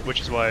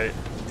 which is why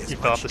you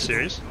fell off the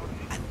series.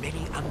 And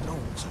many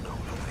unknowns on our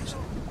horizon.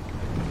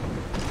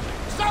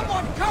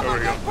 Someone cover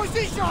their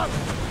position!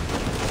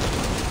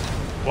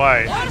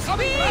 Why?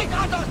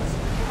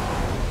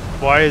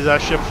 Why is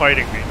that ship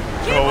fighting me?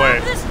 Go away.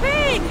 The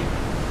speed!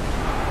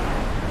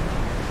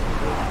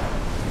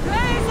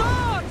 Raise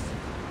oars!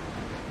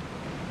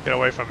 Get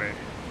away from me.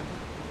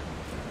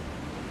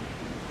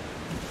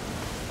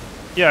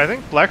 Yeah, I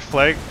think Black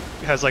Flag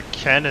has like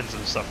cannons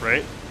and stuff,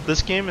 right?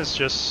 This game is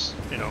just,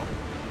 you know,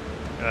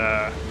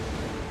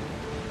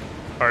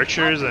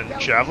 archers and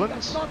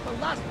javelins.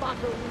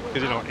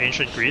 Because, you know,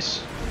 ancient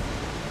Greece.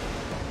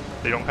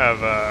 They don't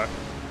have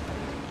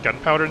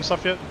gunpowder and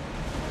stuff yet.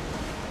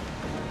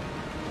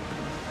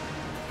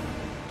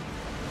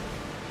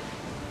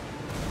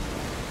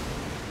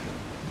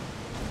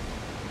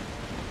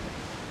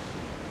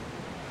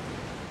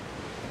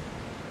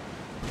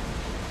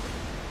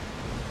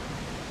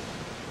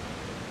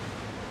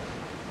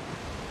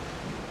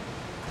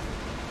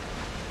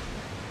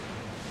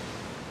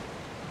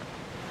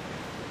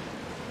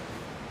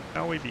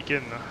 Now we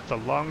begin the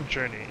long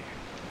journey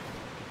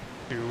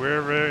to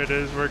wherever it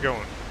is we're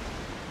going.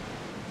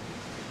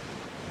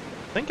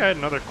 I think I had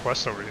another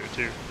quest over here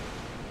too.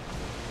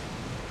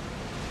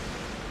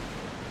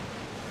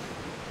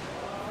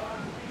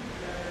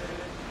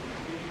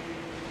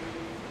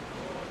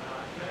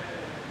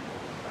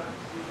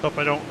 Hope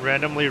I don't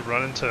randomly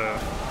run into,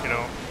 you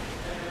know,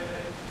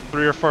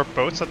 3 or 4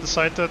 boats that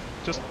decide to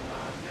just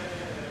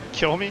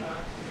kill me.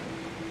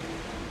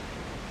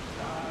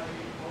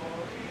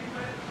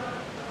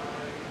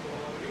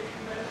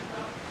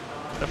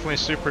 Definitely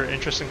super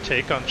interesting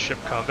take on ship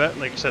combat.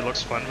 Like you said, it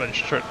looks fun, but in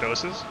short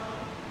doses.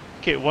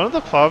 Okay, one of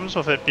the problems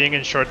with it being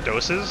in short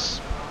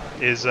doses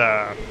is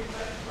I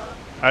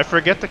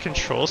forget the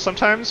controls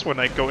sometimes when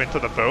I go into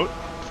the boat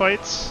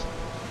fights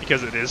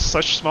because it is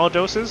such small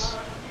doses.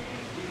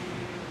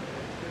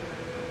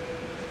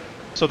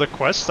 So the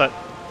quest that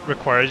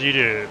requires you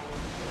to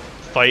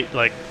fight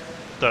like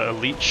the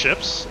elite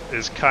ships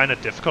is kind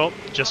of difficult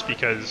just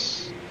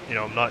because, you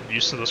know, I'm not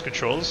used to those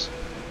controls.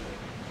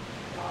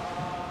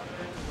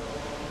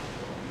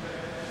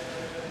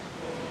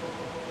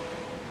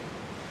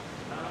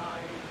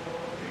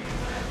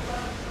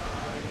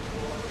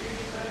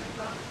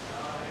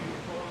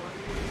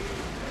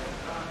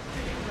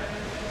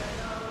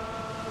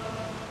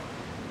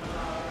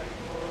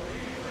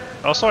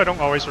 Also, I don't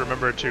always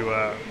remember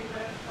to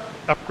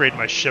upgrade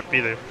my ship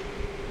either.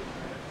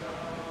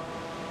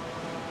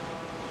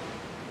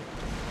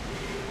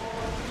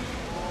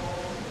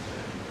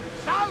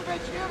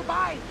 Salvage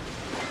nearby!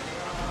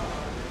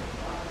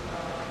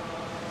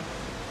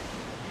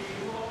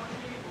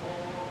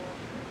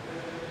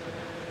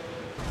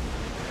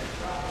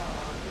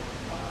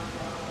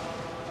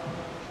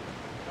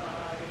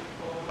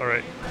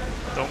 Alright,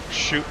 don't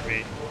shoot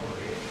me.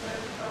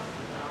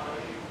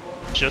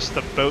 Just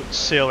the boat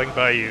sailing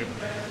by you.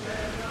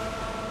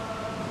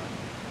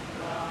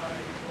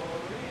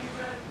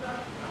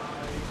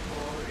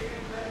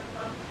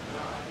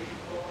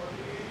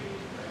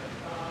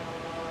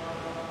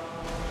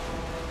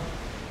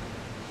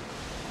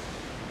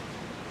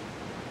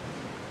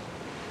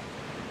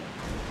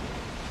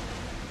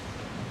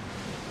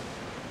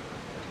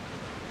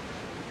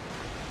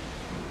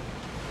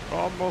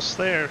 Almost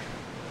there.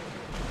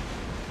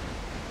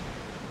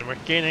 And we're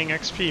gaining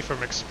XP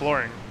from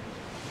exploring.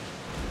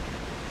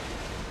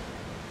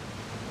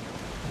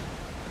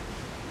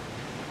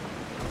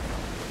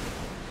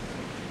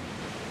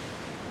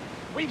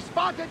 We've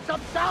spotted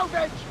some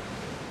salvage!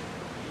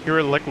 You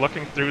were like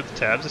looking through the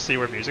tabs to see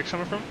where music's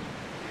coming from?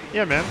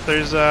 Yeah, man,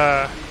 there's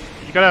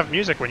you gotta have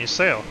music when you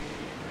sail.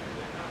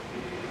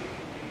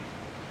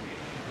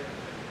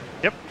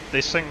 Yep,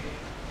 they sing.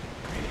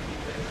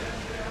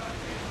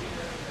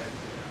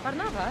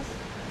 Barnabas?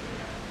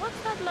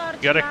 What's that large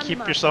You gotta landmark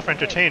keep yourself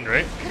ahead? entertained,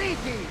 right?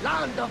 Crete,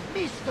 land of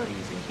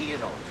mysteries and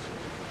heroes.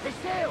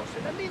 Theseus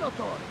and the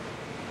Minotaur.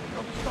 You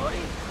know the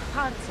story?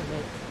 Parts of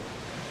it.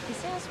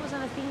 Theseus was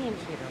an Athenian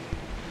hero.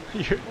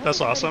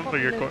 That's awesome,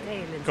 but you're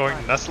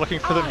going nuts looking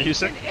for the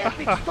music. It's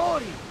an epic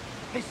story.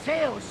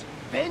 Theseus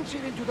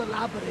ventured into the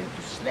labyrinth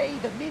to slay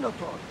the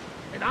Minotaur,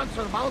 an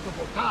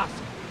unsurmountable task.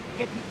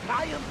 Yet he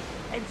triumphed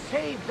and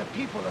saved the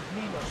people of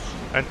Minos.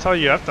 I tell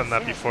you, I've done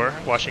that before,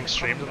 watching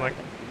streams. I'm like,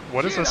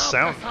 what is Cheer this up,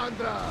 sound?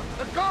 Kassandra.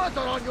 The gods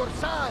are on your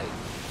side.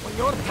 When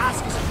your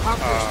task is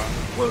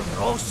accomplished, we'll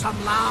roast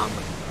some lamb,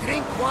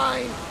 drink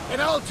wine, and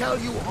I'll tell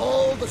you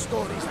all the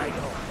stories I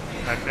know.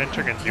 I'm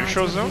entering a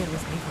neutral zone? Here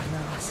with me,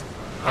 Barnabas.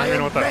 I don't even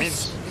know what that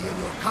blessed means. to be in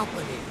your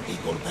company,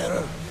 eagle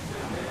bearer.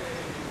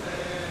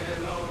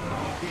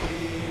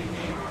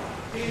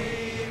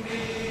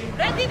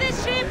 Ready the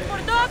ship for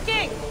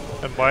docking!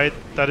 And why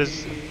that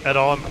is at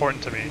all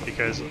important to me,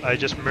 because I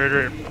just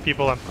murder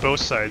people on both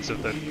sides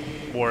of the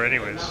war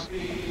anyways.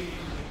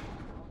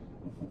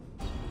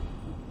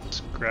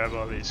 Let's grab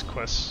all these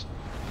quests.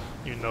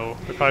 You know,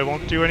 I probably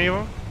won't do any of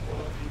them.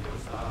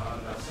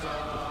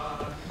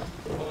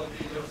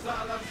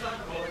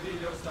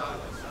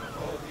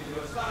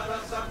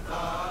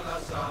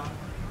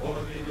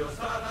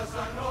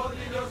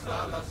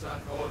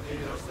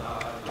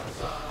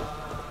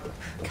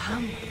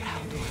 Come,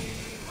 proud one.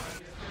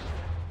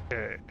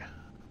 Okay,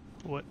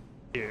 what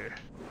here?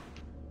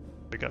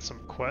 We got some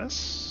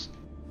quests.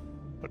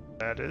 What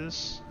that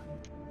is?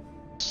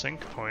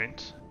 Sync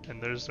point,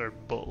 and there's our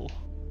bull.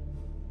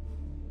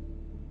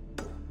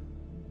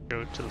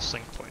 Go to the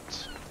sync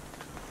point.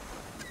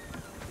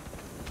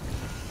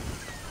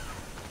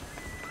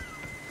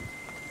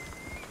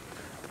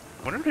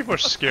 I wonder if people are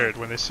scared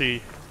when they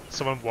see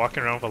someone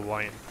walking around with a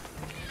lion.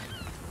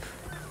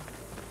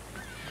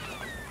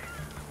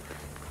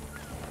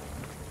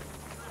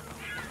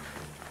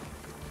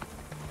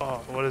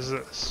 Oh, what is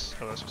this?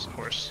 Oh, that's just a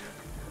horse.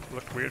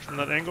 Looked weird from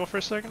that angle for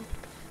a second.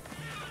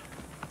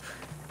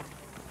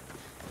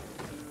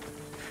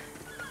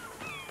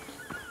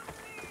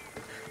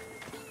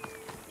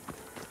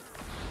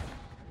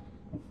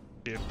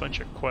 Be a bunch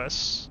of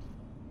quests.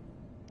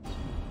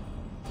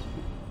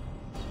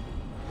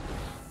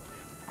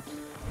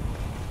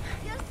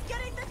 You're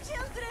scaring the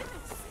children!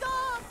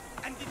 Stop!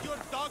 And did your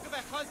dog of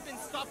a husband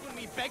stop when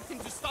we begged him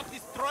to stop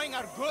destroying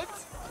our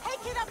goods?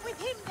 Take it up with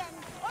him then!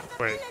 Or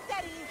the Wait,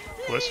 military!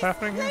 what's Please,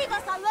 happening here? leave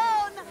us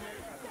alone!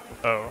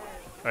 Oh,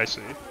 I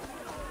see.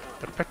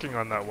 They're picking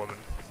on that woman.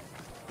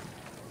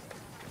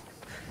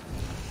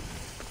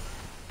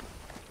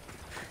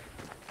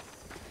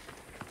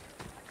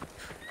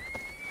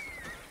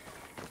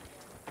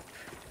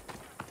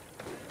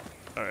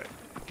 Alright,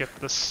 get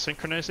the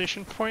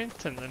synchronization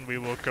point, and then we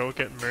will go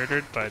get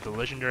murdered by the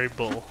legendary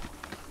bull.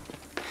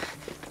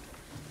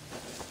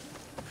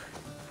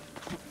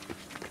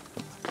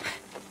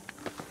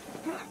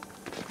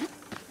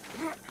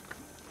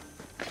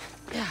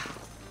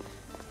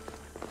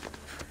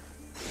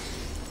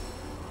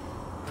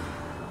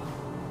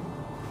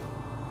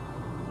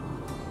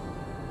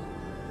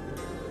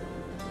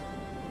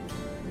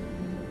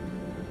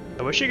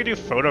 I wish you could do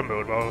photo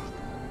mode while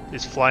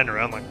he's flying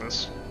around like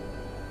this.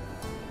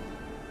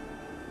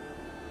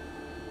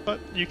 But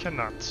you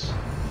cannot.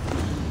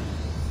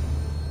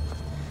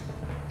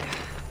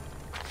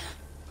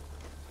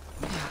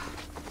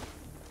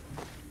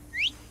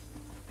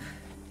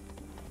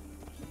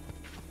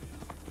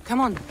 Come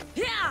on.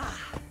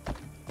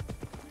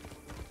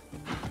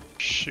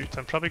 Shoot,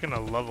 I'm probably gonna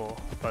level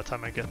by the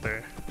time I get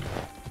there.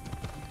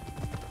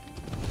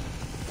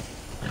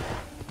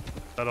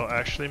 That'll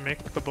actually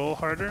make the bull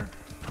harder.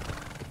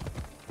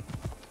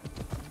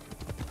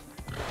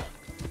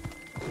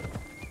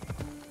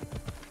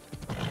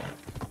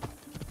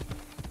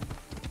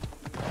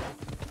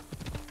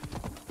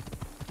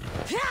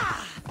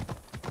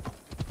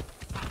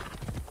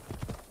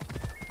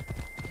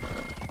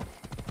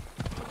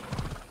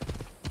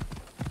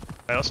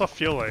 I also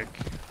feel like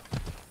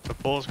the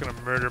bull is gonna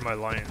murder my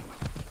lion.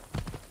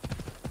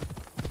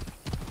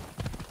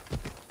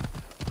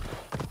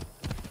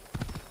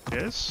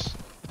 Yes?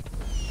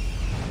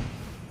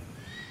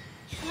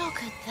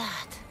 Look at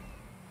that.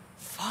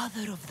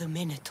 Father of the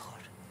Minotaur.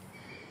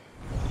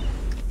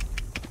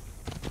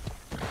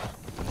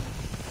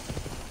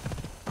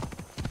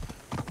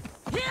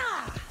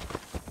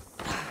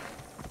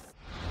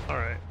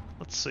 Alright,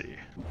 let's see.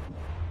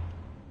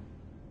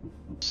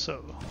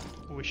 So,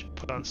 we should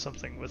put on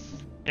something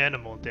with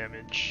animal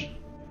damage.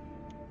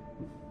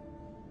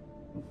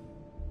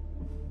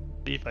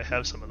 See if I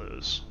have some of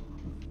those.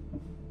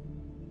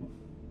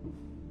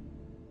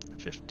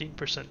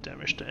 15%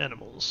 damage to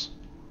animals.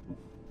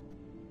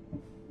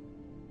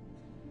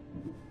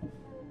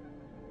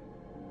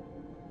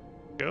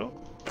 Go.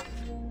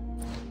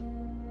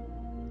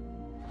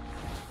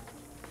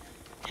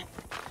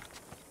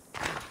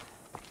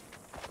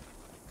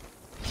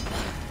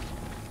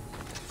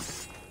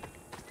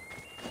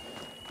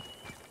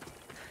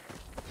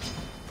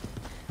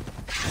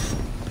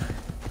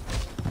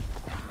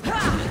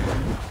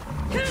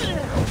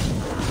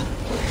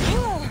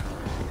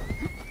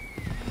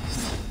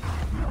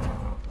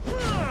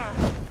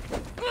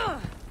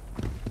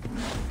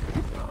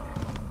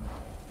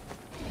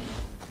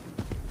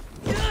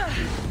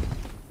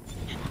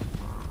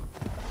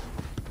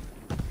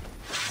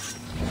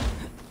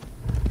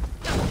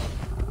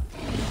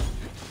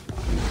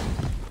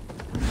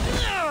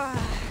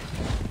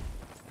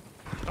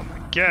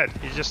 God,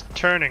 he's just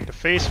turning to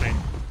face me.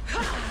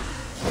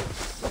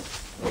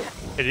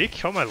 Hey, did he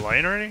kill my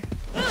lion already?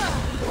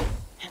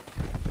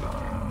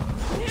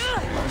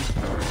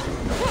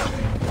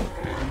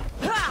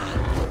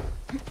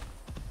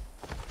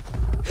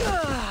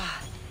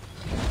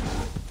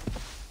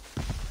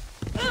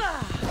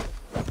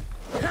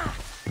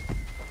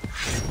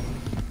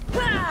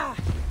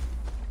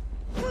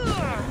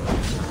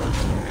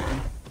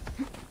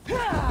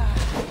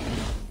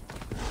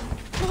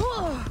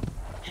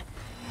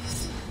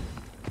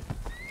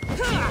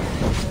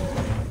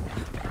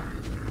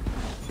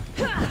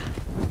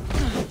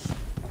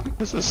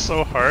 This is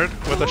so hard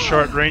with a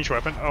short range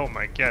weapon. Oh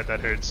my god,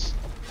 that hurts.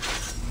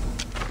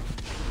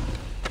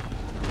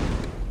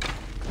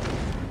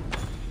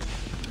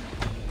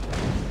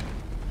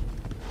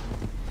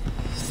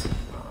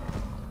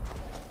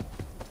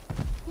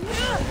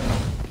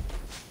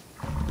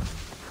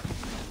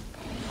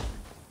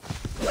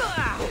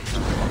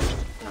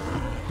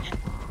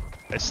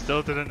 I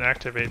still didn't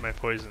activate my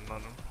poison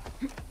on him.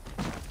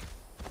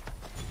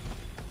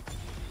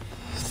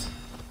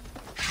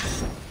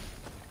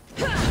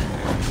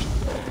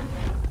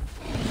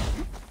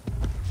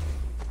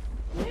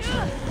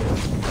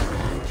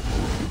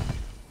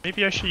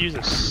 Maybe I should use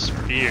a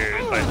spear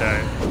if I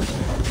die.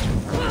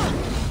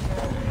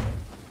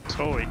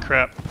 Holy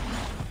crap.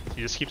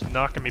 He just keeps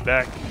knocking me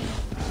back.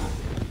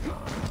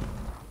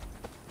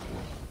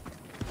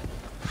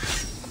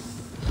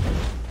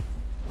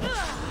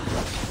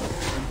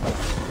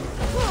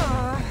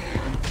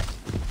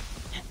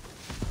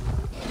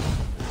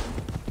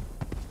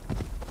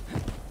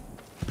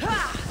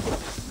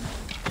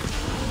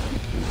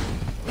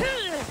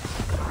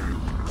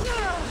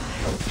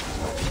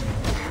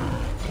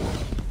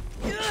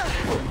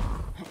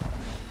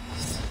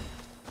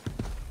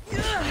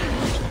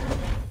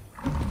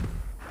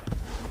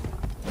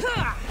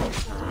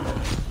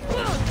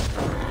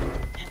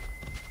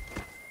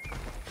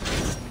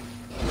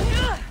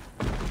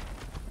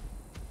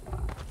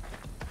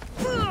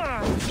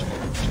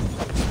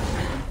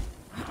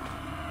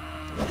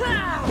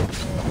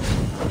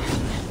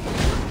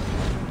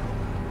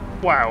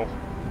 Wow.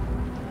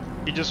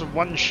 He just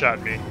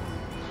one-shot me.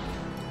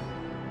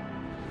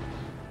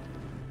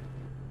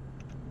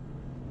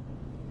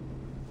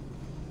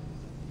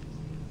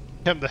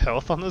 Him the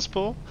health on this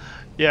bull?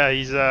 Yeah,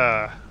 he's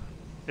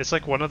it's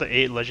like one of the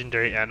 8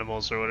 legendary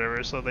animals or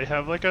whatever, so they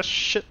have like a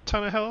shit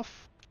ton of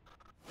health.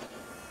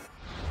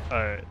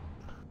 Alright.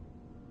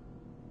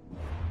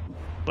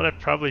 What I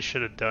probably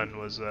should have done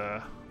was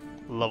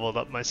leveled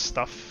up my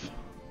stuff.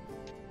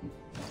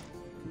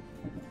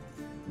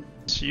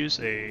 Let's use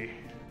a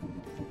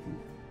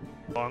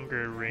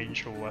longer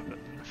range weapon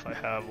if I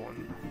have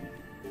one.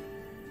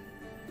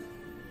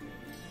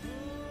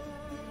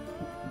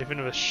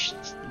 Even with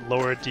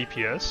lower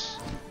DPS.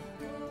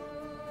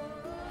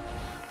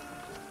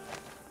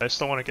 I just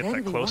don't want to get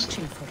that close.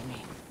 Watching for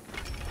me.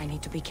 I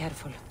need to be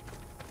careful.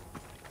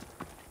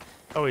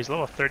 Oh, he's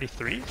level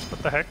 33?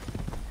 What the heck?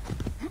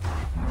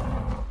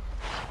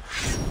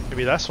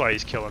 Maybe that's why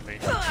he's killing me.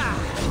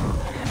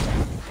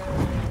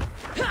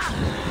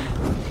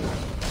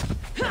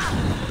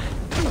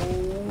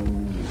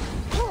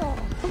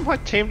 My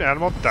tamed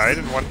animal died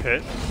in one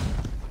hit.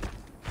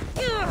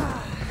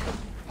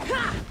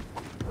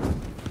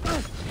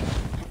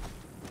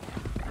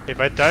 If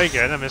I die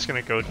again, I'm just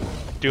gonna go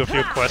do a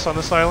few quests on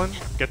this island,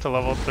 get to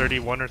level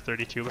 31 or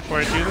 32 before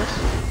I do this.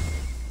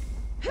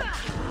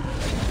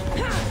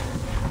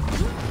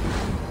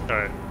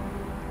 Alright,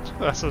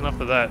 that's enough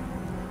of that.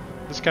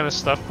 This kind of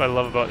stuff I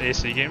love about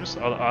AC games,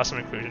 all the awesome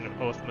inclusion of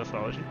both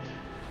mythology.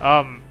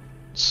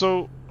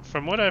 So,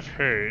 from what I've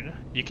heard,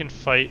 you can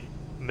fight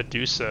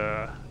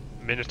Medusa,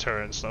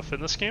 Minotaur and stuff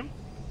in this game.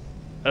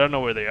 I don't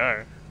know where they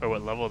are, or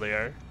what level they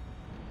are.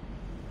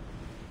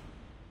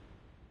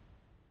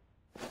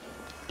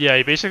 Yeah,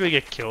 you basically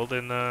get killed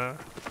in 1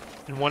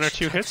 or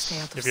 2 hits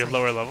if you're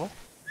lower level.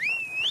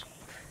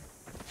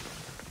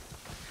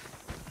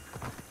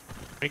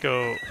 Let me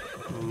go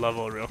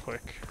level real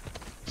quick.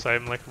 So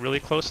I'm like really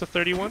close to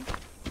 31.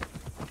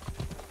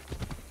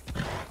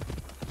 I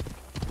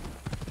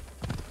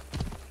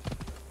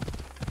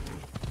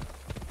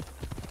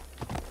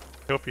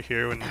hope you're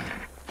here when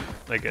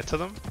I get to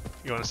them.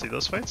 You want to see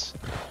those fights?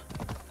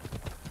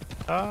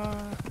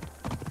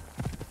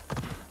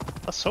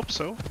 Let's hope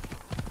so.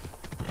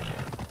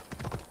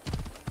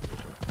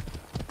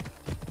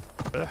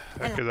 Where the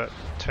heck is that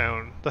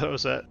town that I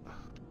was at?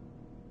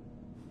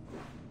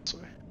 This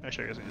way.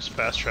 Actually, I guess I can just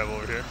fast travel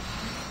over here.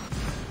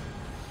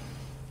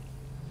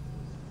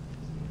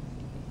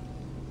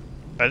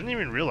 I didn't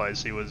even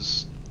realize he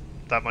was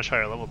that much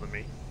higher level than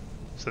me.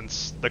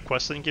 Since the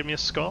quest didn't give me a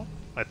skull,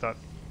 I thought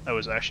that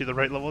was actually the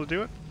right level to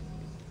do it.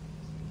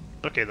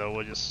 Okay though,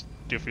 we'll just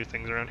do a few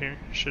things around here.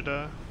 Should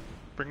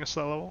bring us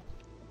to that level.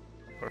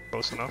 Or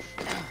close enough.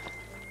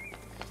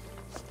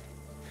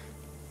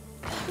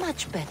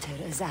 Much better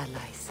as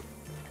allies.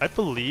 I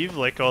believe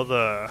like all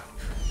the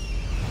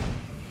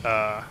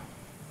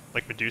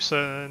like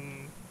Medusa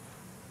and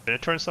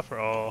Minotaur and stuff are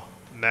all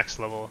max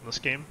level in this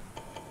game.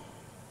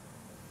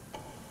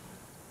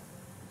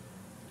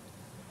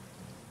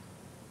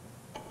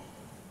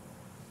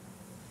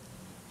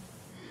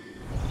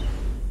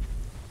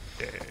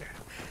 Okay.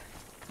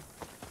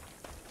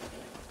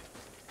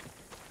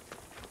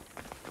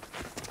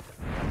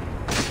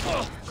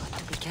 Got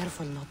to be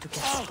careful not to get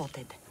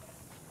spotted.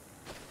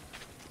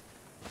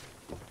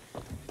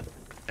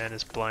 Man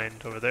is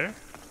blind over there.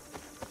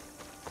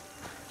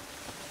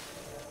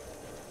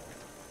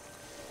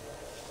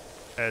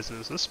 As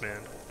is this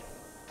man.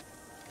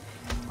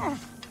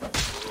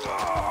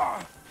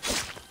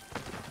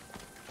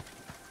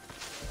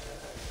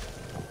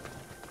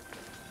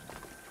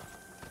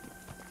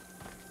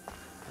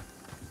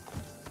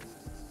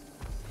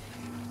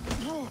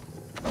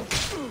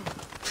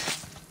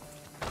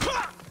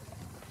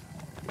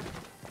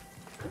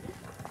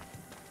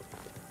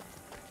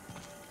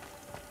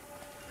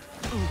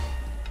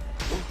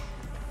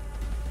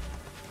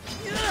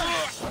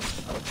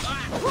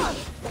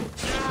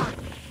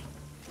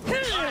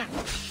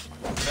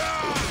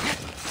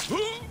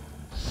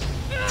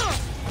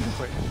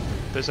 Wait,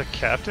 there's a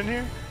captain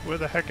here? Where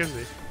the heck is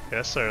he?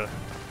 Yes, sir.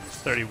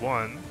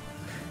 31.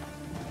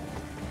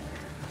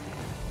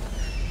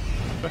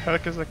 Where the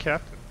heck is the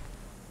captain?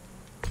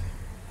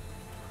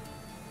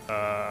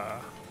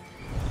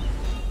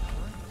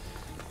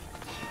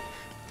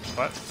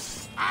 What?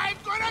 I'm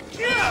gonna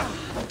kill!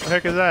 What the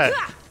heck is that?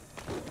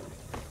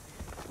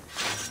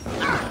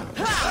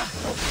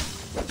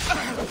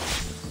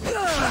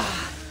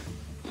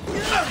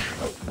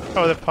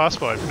 Oh, is it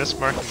possible I'm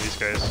mismarking these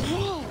guys?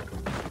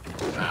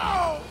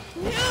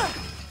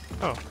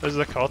 Oh, there's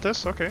the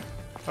cultist? Okay,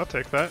 I'll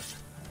take that.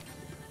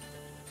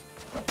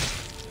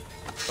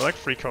 I like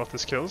free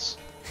cultist kills.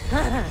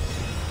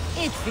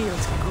 It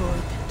feels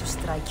good to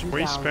strike you down.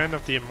 Waistband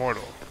of the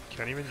Immortal.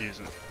 Can't even use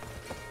it.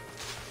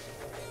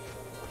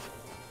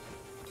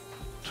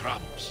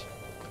 Traps.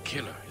 The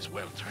killer is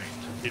well trained.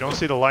 You don't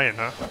see the lion,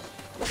 huh?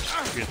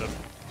 You're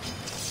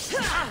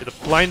the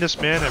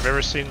blindest man I've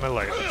ever seen in my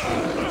life.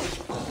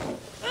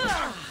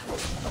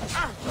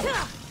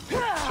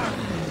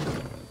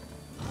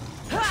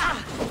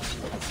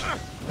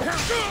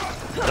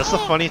 That's the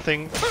funny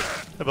thing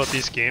about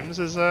these games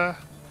is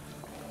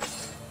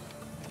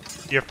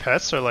your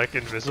pets are like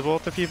invisible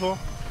to people.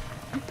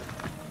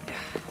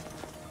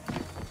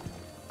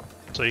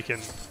 so you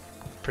can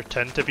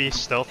pretend to be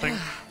stealthing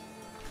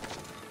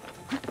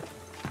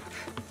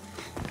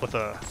with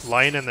a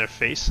line in their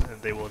face,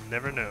 and they will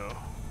never know.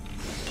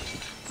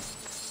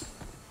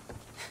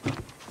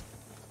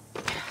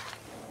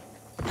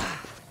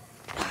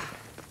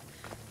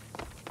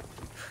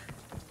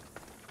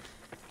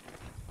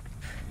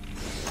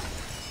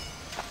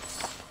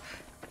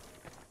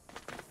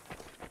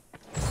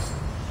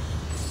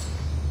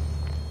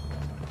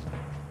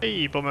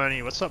 Hey,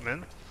 Bomani, what's up,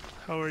 man?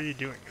 How are you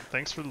doing?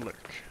 Thanks for the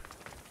lurk.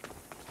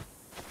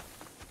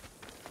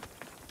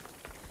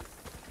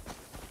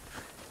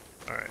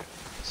 Alright,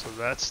 so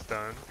that's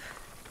done.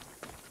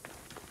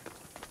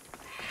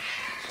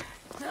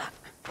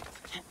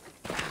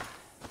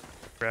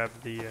 Grab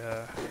the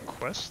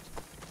quest.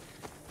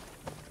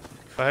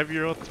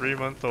 5-year-old,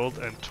 3-month-old,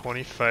 and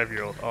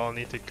 25-year-old all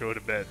need to go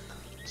to bed,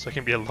 so I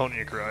can be alone in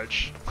your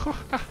garage.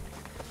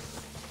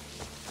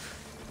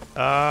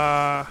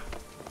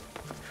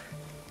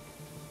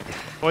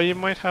 Well, you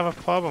might have a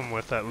problem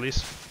with at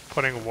least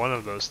putting one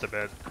of those to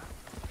bed.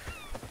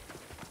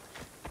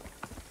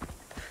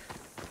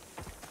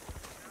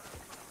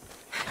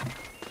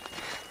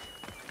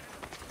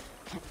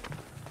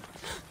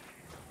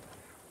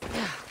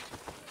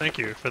 Thank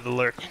you for the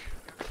lurk.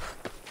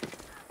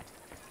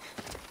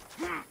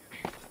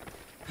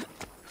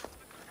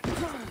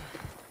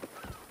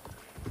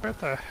 Where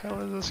the hell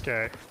is this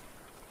guy?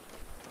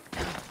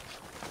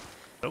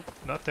 Nope,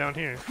 not down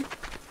here.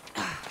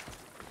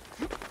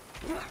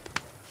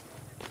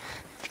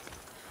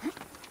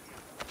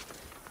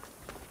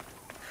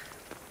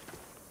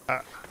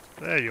 Ah,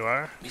 there you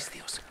are.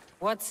 Misthios,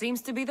 What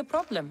seems to be the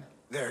problem?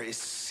 there is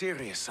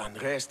serious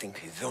unrest in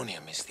Kydonia,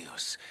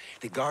 Misthios.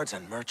 The guards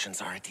and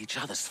merchants are at each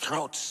other's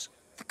throats.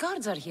 The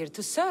guards are here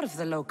to serve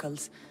the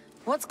locals.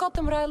 What's got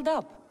them riled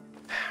up?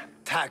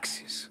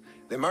 Taxes.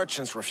 The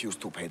merchants refuse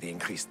to pay the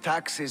increased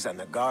taxes, and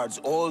the guards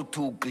all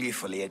too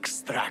gleefully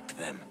extract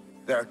them.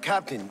 Their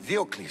captain,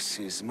 Diocles,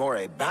 is more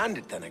a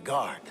bandit than a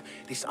guard.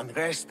 This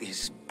unrest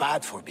is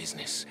bad for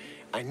business.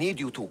 I need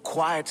you to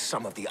quiet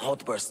some of the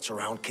outbursts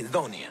around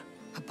Kydonia.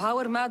 A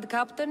power-mad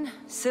captain?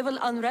 Civil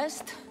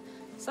unrest?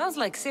 Sounds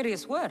like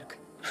serious work.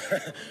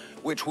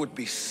 Which would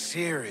be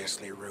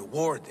seriously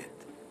rewarded.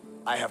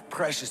 I have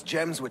precious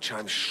gems which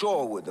I'm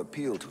sure would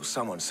appeal to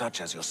someone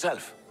such as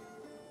yourself.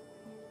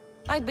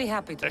 I'd be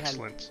happy to help.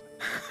 Excellent.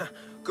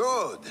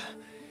 Good.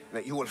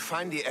 That you will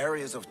find the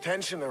areas of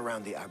tension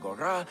around the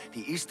Agora,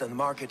 the Eastern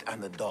Market,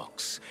 and the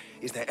docks.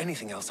 Is there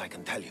anything else I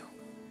can tell you?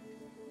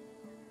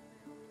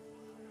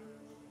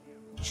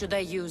 Should I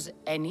use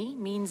any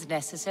means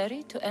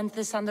necessary to end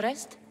this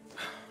unrest?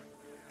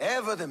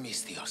 Ever the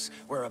Misthios,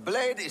 where a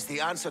blade is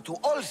the answer to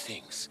all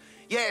things.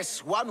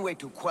 Yes, one way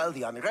to quell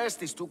the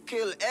unrest is to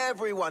kill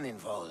everyone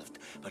involved.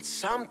 But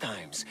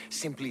sometimes,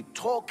 simply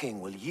talking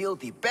will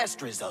yield the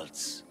best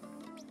results.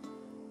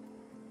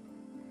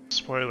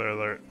 Spoiler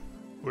alert,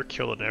 we're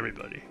killing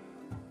everybody.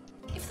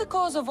 If the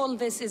cause of all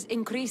this is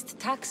increased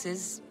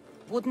taxes,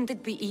 wouldn't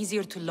it be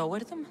easier to lower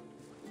them?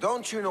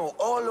 Don't you know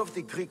all of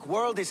the Greek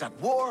world is at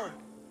war?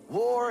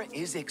 War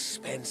is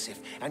expensive,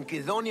 and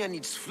Kydonia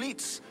needs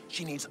fleets.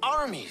 She needs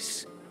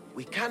armies.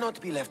 We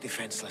cannot be left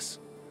defenseless.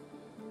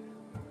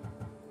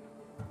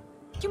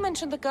 You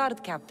mentioned the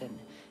guard captain,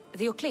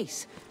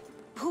 Diocles.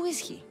 Who is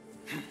he?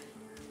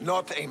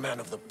 Not a man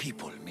of the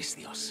people,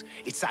 Misthios.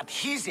 It's at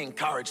his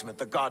encouragement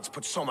the gods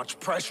put so much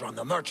pressure on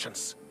the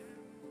merchants.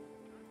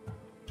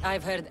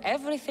 I've heard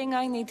everything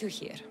I need to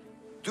hear.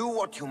 Do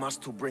what you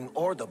must to bring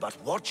order, but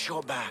watch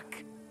your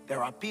back.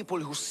 There are people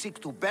who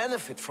seek to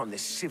benefit from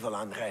this civil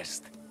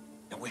unrest.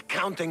 And we're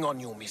counting on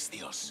you,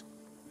 Misthios.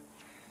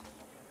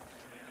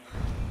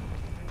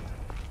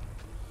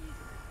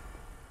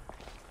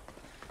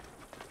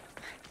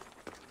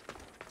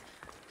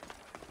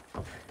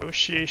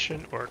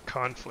 Negotiation or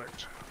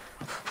conflict?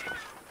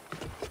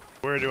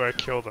 Where do I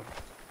kill them?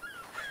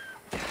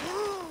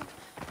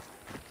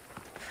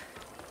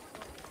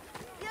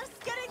 You're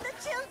scaring the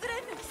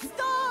children!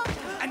 Stop!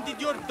 And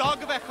did your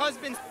dog of a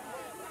husband...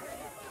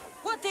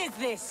 What is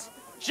this?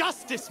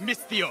 Justice,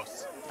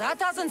 Misthios! That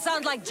doesn't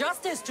sound like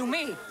justice to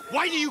me.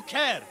 Why do you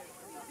care?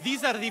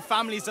 These are the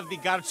families of the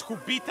guards who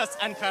beat us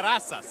and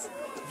harass us.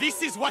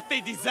 This is what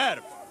they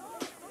deserve.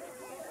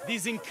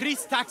 These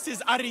increased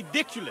taxes are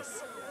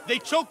ridiculous. They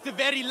choke the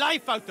very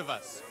life out of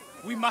us.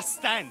 We must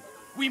stand.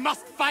 We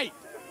must fight.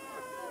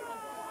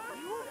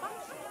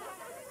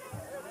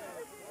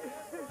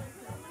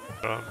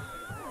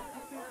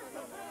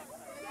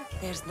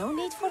 There's no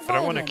need for violence. I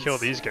don't want to kill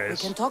these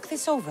guys. We can talk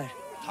this over.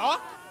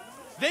 Talk?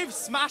 They've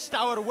smashed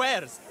our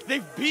wares.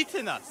 They've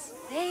beaten us.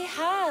 They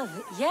have,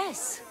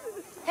 yes.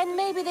 And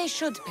maybe they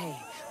should pay.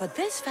 But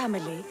this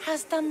family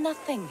has done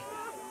nothing.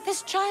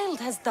 This child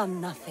has done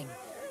nothing.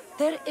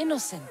 They're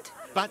innocent.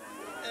 But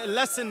a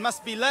lesson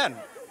must be learned.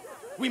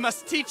 We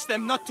must teach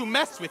them not to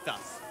mess with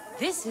us.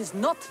 This is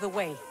not the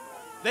way.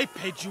 They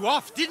paid you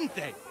off, didn't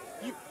they?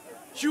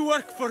 You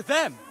work for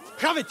them.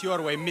 Have it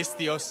your way,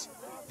 Misthios.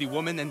 The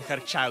woman and her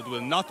child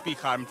will not be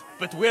harmed,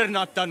 but we're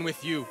not done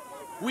with you.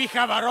 We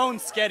have our own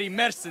scary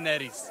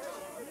mercenaries.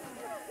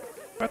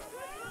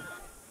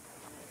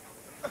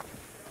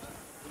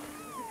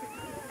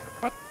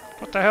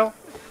 What the hell?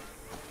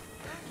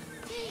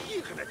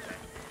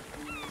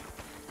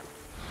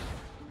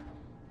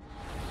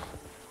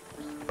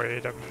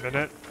 Wait a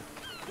minute.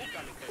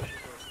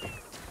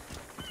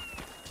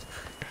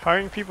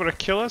 Hiring people to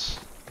kill us?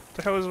 What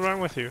the hell is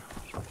wrong with you?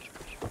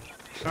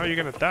 Now you're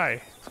gonna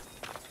die.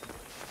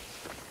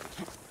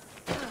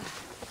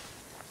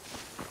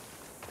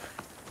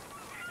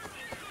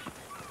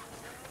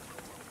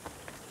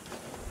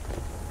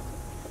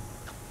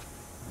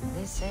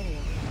 This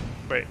area.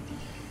 Wait.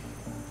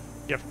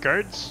 You have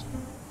guards?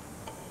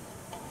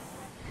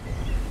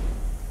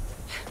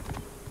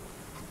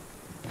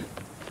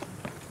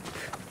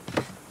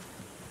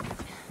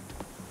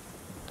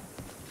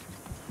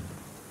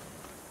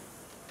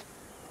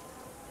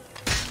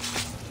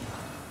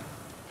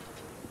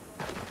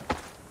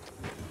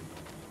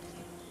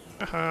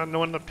 No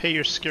one to pay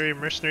your scary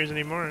mercenaries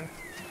anymore.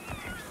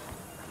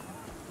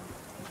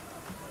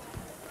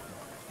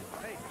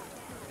 Hey,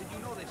 did you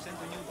know they sent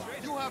a new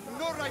train? You have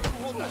no right to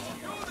hold us.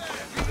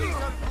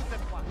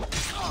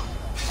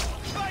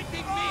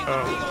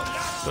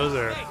 Oh, those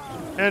are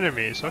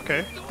enemies,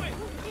 okay.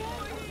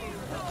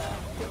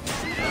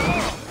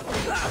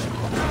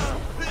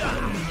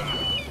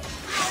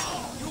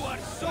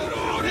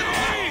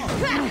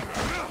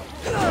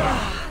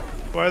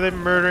 Why are they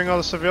murdering all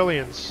the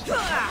civilians?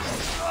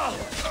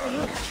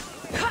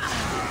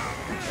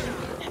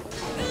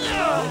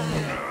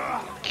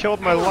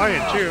 Killed my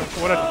lion too.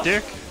 What a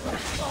dick.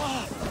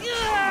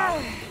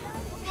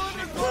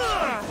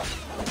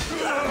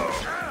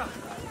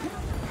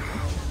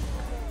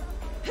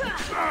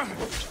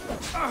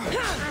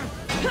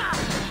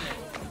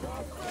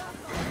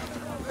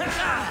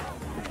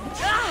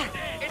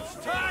 It's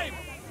time.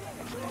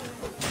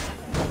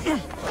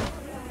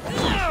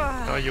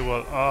 Now you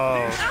will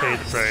all pay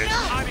the price.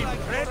 I'm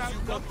impressed you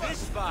got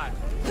this far.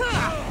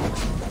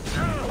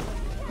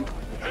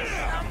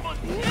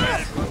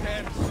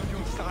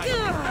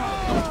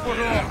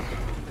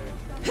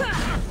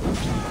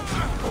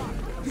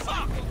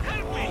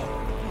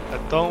 I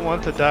don't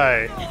want to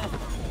die.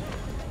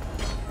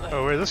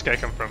 Oh, where did this guy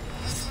come from?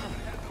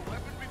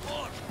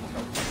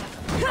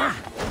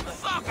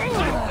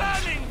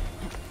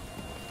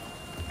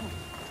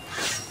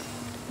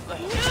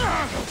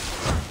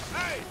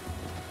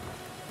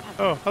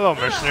 Oh, hello,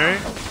 mercenary.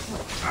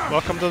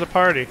 Welcome to the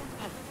party.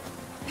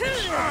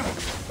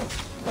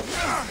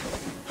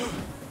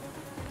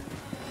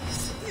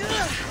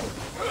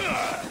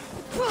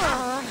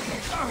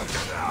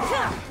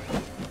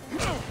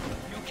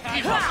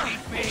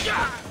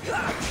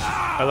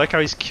 I like how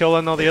he's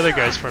killing all the other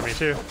guys for me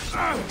too.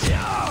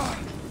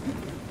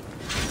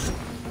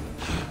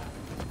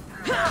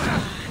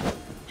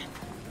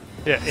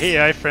 Yeah,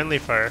 AI friendly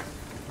fire.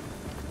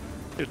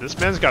 Dude, this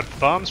man's got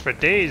bombs for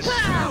days.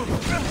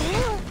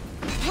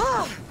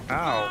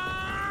 Ow.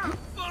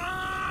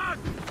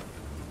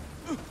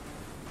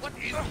 What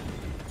is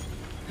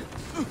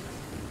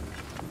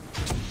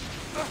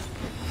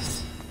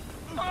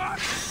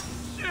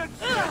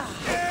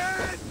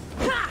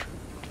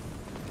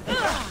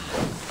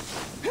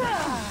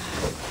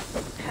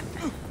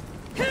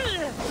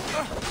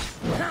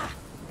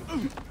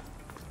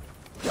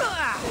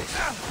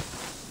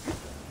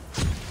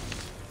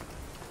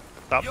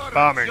Stop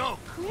bombing.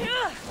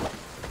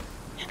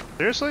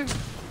 Seriously?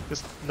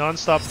 Just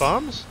non-stop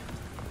bombs?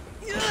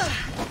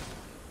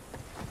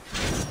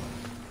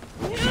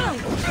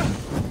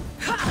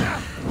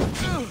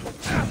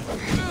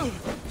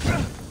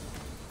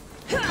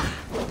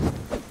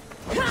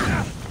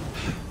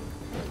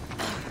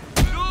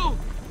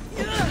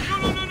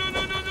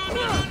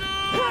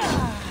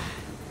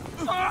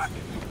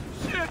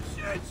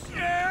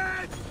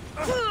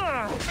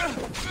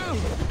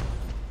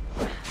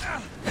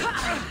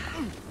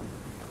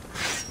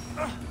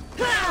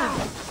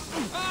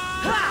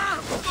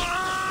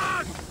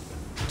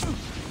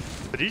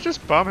 Did he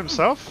just bomb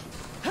himself?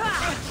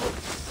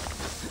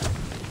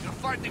 your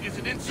fighting is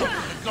an insult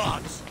to the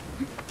gods?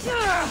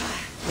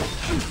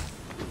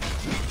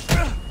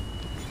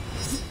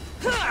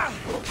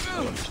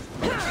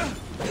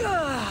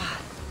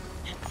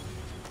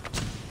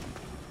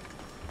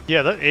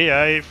 Yeah, that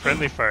AI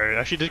friendly fire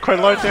actually did quite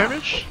a lot of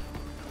damage.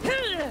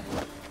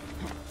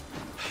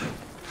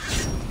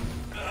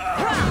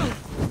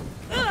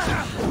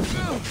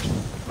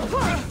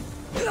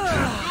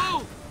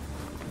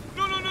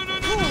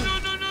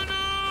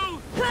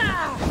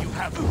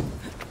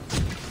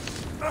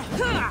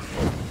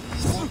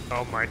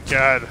 Oh my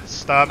god,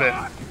 stop it.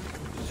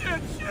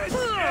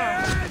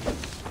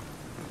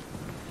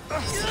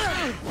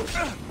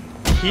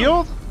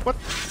 Healed? What?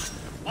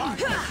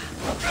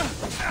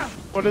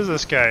 What is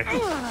this guy?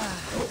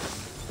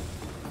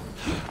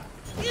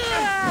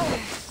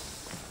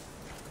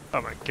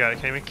 Oh my god, I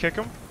can't even kick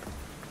him?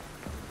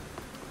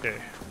 Okay,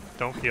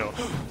 don't heal.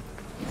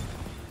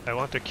 I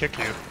want to kick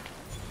you.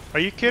 Are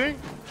you kidding?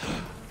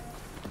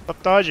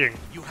 Stop dodging.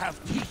 You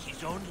have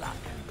Tishi's own luck.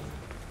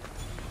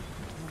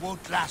 You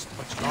won't last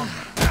much longer.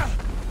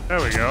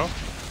 There we go.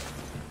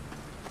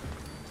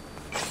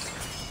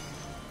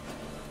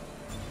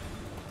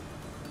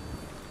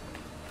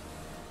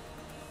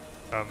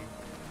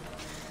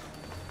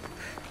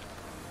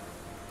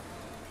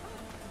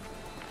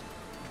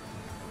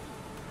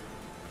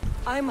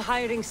 I'm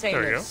hiring we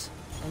sailors,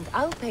 and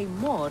I'll pay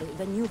more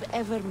than you've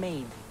ever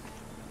made.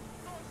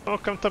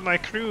 Welcome to my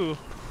crew.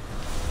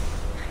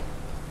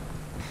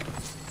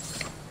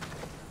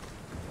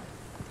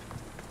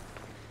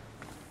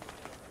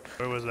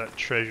 Where was that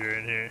treasure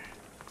in here?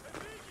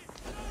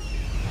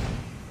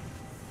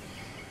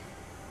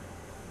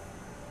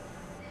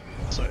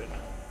 Side.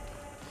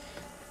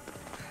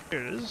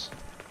 Here it is.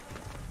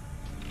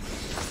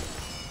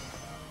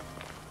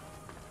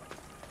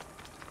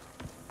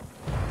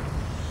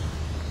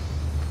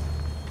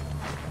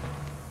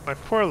 My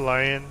poor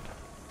lion,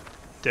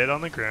 dead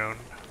on the ground.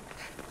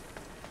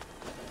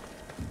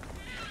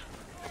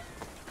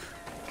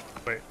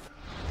 Wait,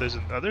 there's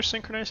another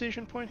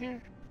synchronization point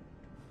here?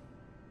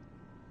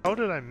 How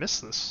did I miss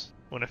this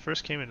when I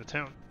first came into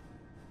town?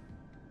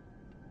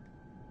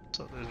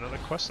 So there's another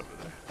quest over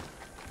there.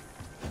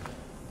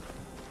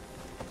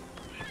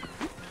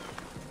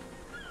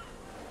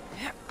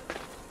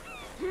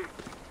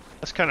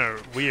 That's kind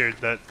of weird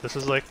that this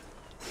is like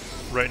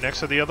right next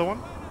to the other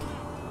one.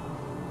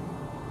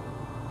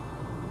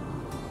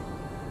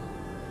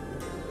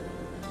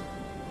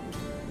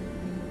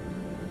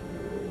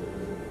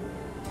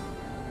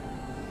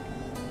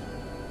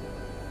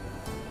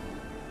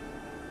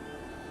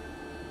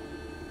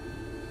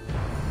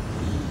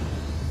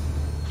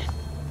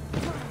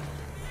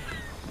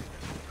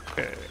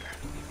 Okay,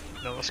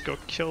 now let's go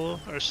kill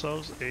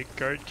ourselves a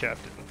guard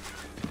captain.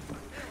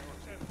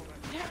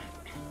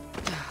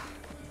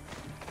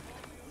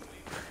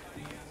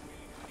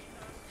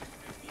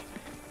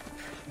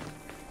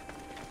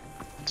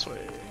 This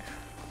way.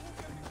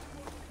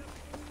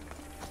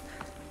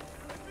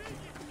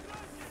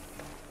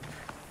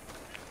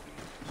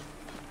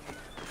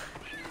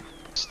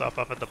 Stop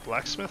off at the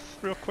blacksmith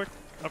real quick,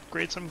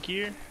 upgrade some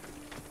gear.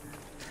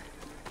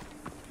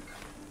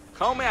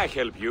 How may I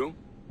help you?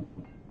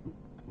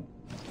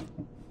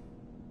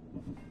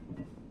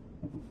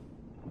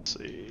 Let's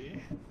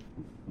see.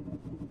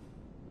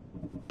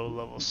 Low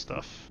level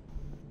stuff.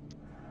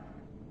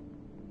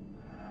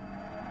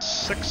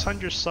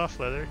 600 soft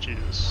leather,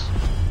 Jesus.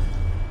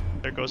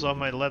 There goes all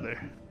my leather.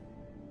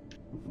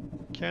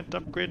 Can't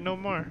upgrade no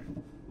more.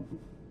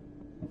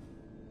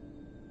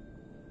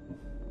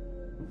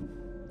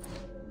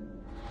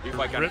 If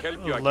I can Rip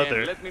help you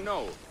leather. again, let me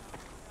know.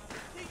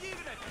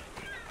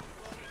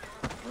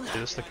 Is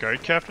this the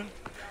guard captain?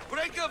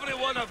 Break every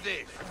one of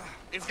these.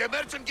 If the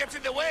merchant gets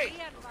in the way,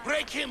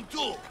 break him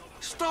too.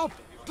 Stop!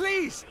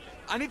 Please!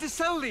 I need to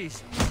sell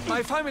these.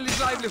 My family's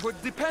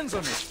livelihood depends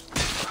on it.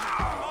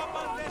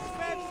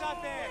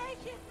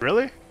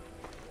 Really?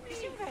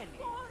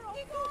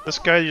 This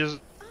guy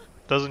just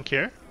doesn't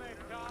care?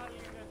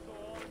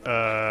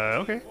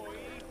 Okay.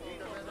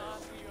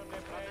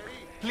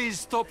 Please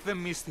stop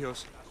them,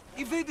 Misthios.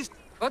 If they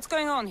What's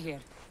going on here?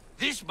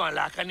 This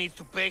Malaka needs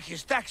to pay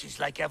his taxes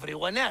like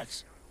everyone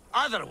else.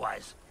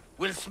 Otherwise,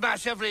 we'll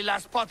smash every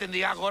last pot in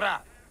the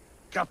Agora.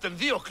 Captain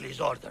Diocles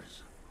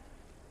orders.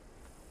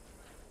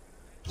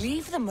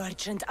 Leave the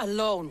merchant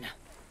alone.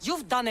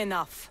 You've done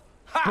enough.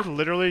 He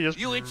literally just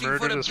You itching for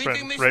murdered a his beating,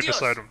 friend Miss right Dios?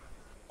 beside him.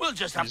 We'll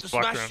just have He's to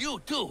walking smash around.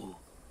 you too.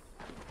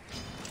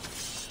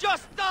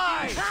 Just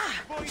die!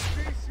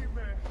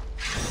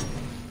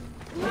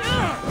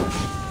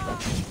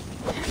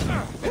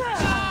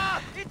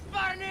 It's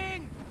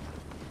burning!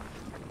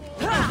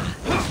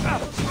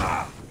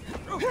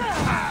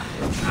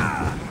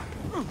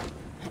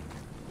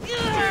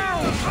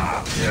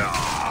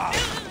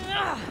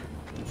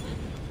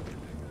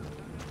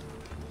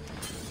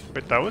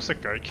 Wait, that was the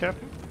guard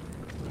captain?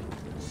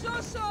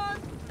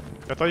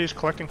 I thought he was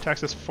collecting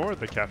taxes for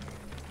the captain.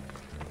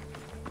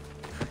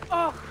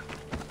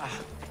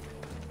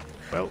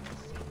 Well,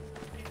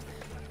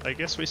 I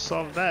guess we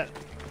solved that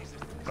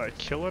by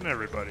killing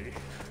everybody.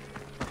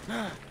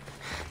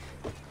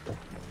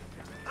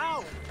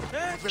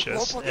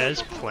 Just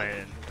as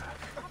planned.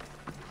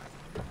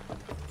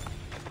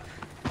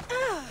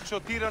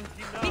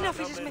 Μην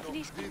αφήσεις με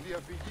θνίσκει.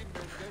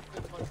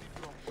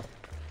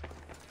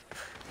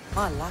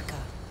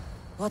 Malaka,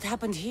 what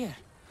happened here?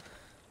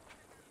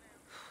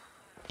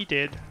 He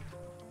did.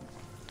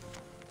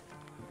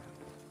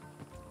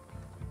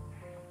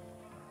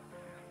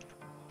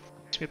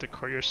 You have to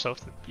call yourself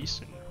the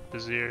beast and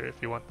Vizier if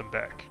you want them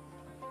back.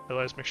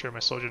 Otherwise, make sure my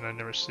soldier and I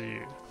never see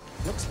you.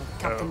 Looks like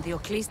Captain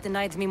Diocles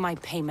denied me my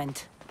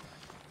payment.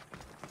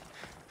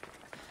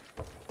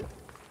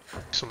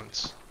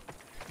 Excellent.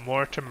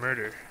 More to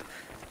murder.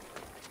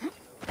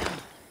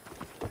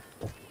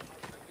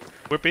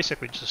 We're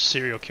basically just a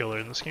serial killer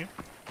in this game.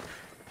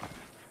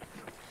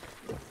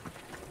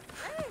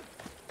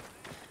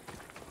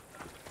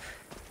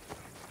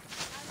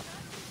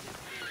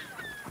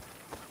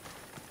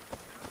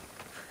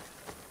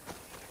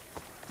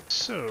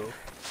 So,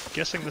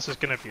 guessing this is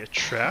gonna be a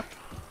trap.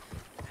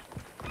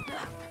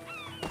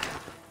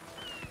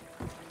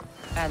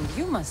 And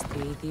you must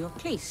be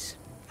Diocles.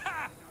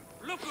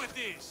 Look at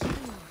this!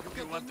 You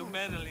you want to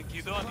meddle in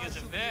Kidonia's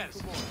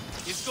affairs.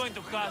 It's going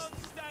to cost...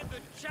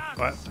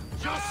 What?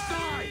 Just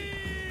die!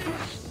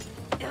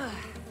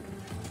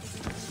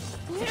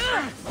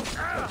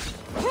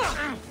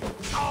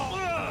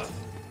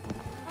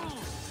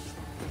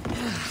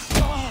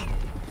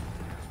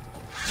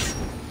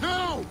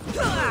 No!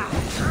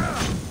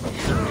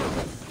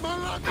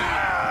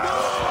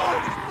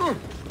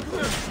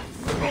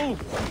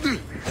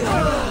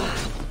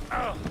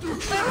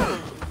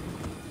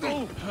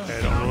 I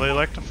don't really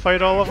like to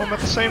fight all of them at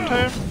the same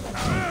time.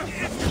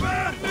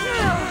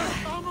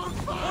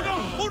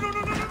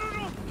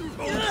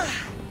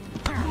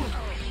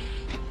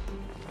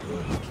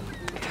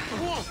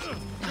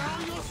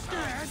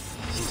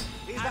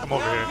 I'm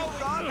over here.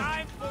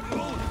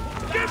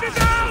 Get it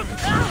down!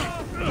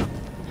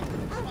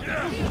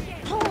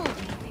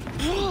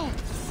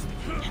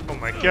 Oh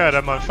my god,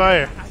 I'm on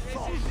fire.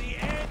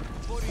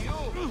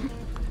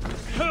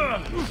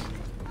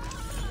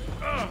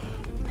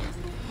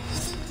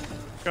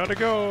 Gotta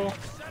go.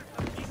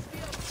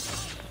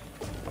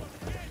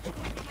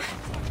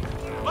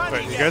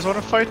 Wait, you guys want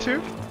to fight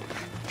too?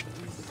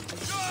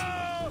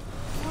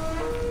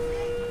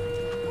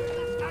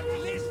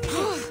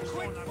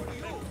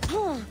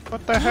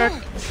 What the heck?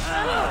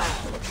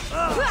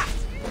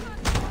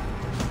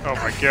 Oh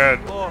my god.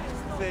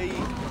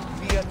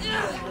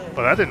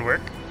 Well, that didn't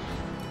work.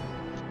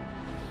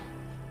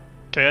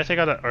 Okay, I take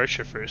out that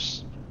archer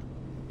first.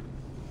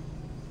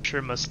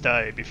 Archer must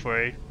die before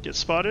I get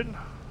spotted.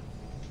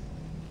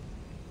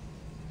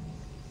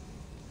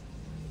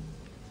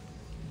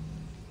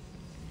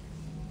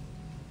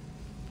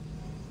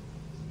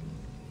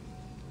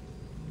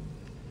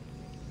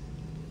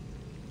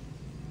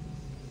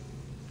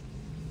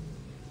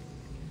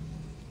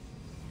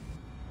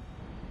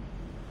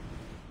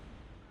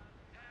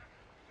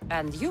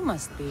 And you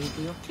must be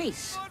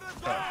Diocles.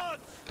 Oh,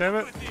 damn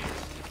it.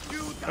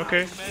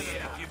 Okay.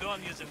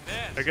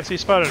 I guess he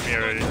spotted me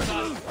already. You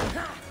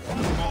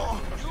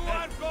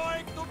are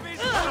going to be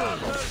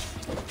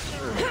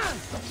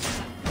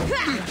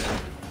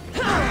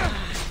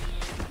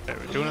Okay,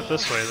 we're doing it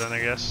this way then, I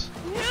guess.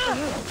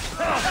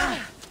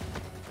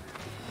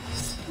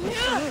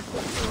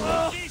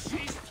 This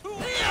is too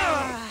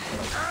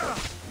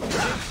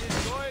This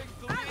is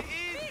going to be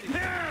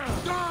easy.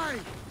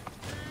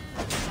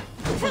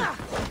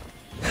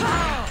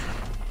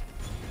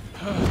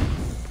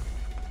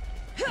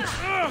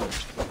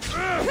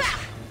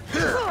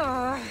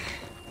 Die!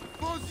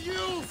 Was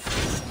you?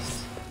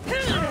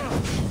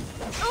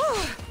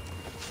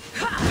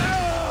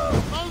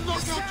 I'll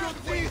knock out your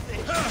teeth!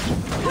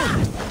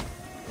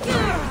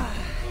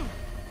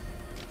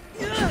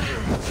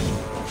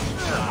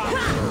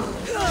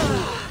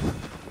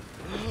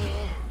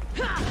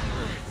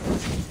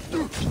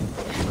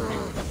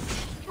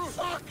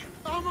 Fuck!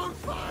 I'm on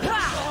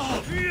fire!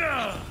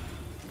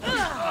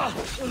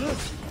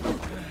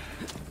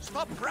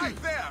 Stop right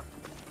there!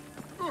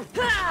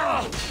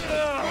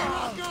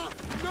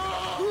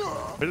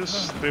 Where's this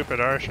stupid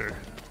archer?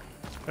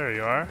 There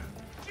you are.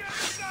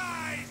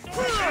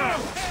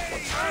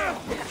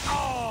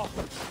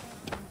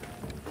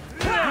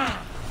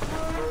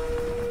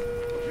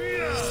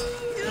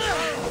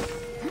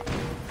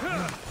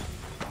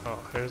 Oh,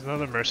 there's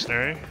another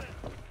mercenary.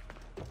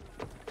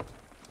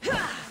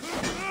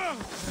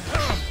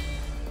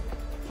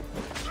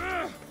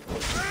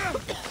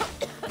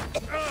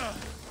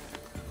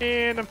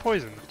 And I'm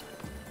poisoned.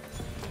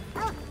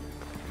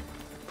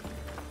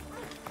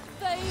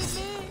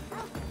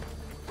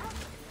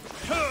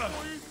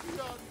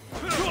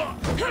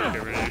 Get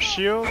rid of your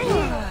shield.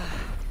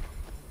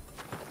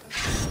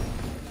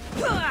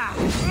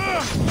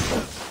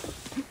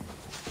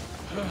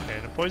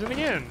 And I'm poisoned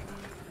again.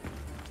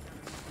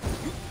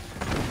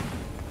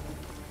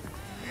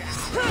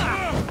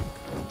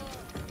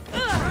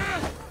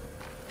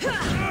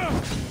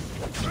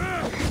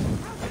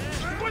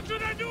 What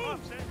should I do?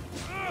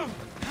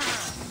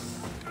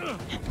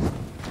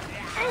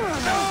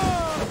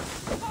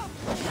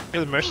 Yeah,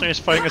 the mercenary is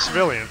fighting a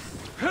civilian.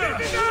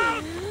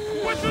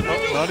 What should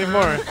I do? Not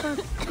anymore.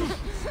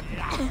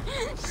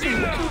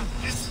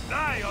 Just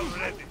die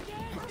already.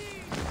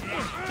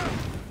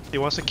 He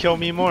wants to kill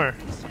me more,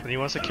 and he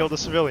wants to kill the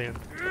civilian.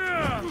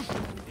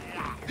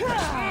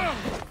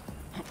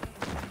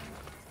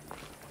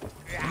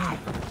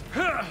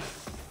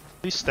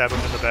 Please stab him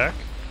in the back.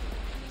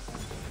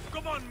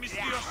 Come on,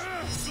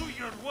 mistress. Do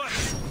your work.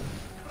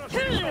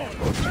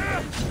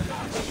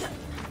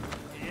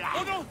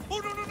 Oh no! Oh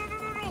no! No! No! No!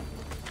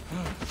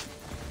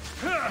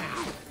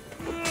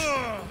 No!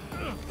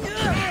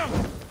 No!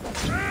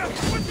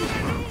 What should I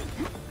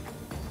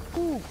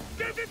do?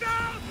 Get it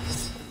down!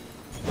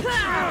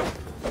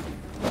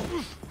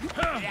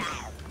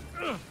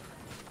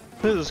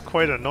 This is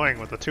quite annoying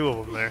with the two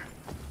of them there.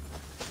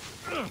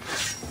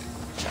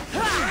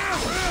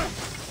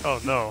 Oh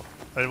no,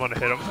 I didn't want to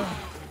hit him.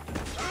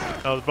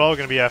 Oh, they're all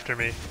gonna be after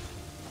me.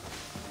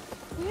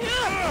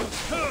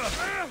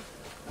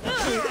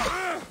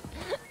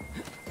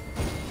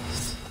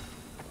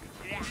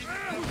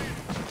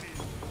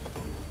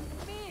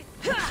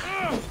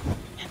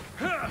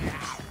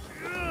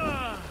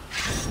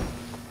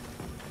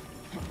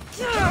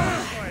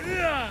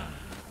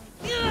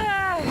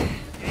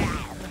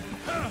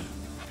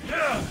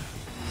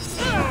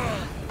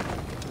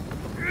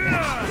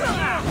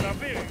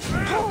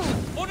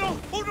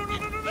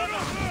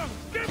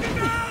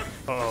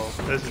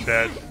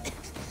 bad.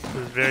 This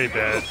is very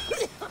bad.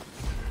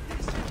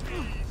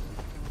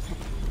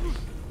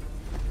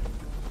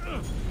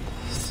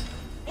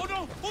 Oh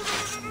no! Oh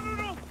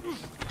no!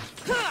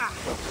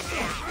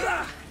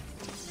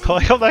 I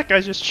like how that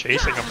guy's just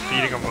chasing him,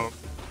 beating him up.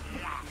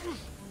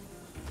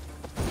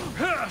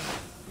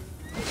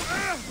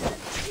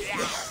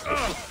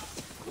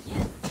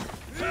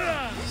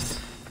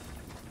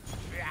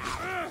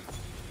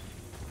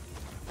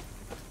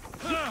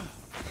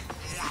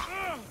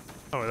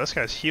 Oh, this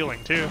guy's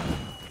healing too.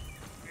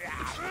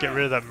 Get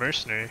rid of that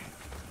mercenary.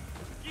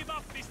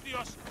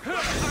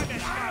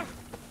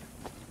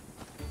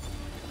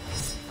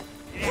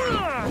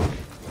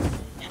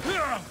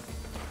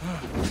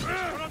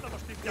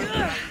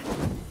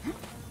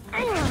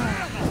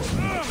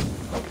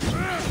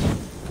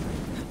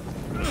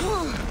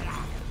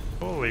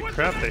 Holy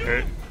crap, they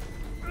hurt.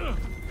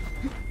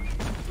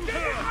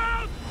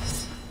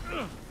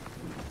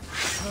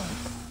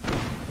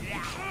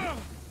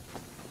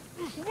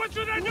 What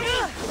should I do?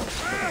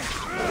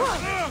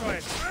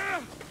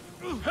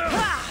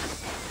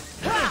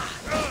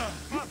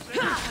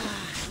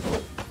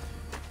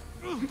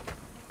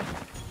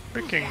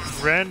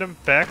 Freaking random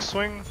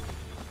backswing.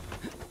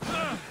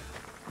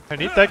 I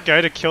need that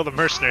guy to kill the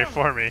mercenary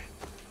for me.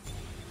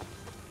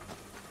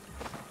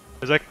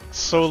 There's like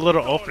so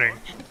little opening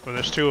when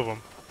there's two of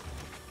them.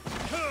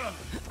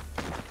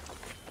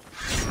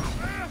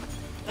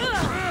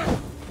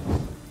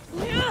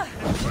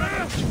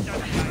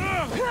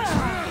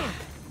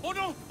 Oh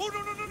no! Oh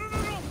no!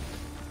 No!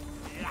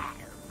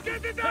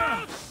 Get it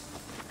out!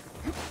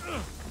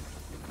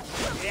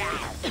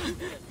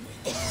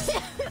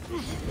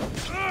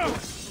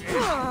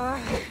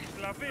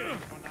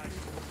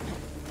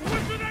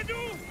 What should I do?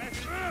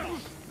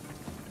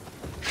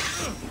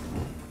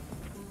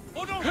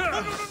 Oh no!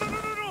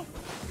 No!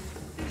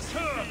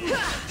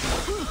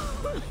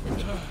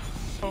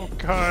 Oh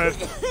god.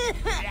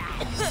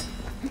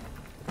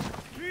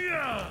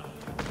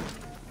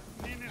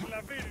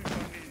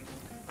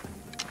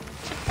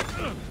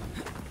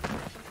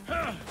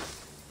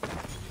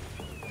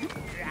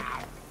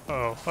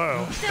 Oh,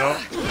 no.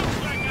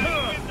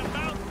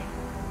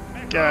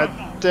 God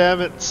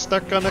damn it,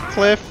 stuck on a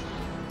cliff.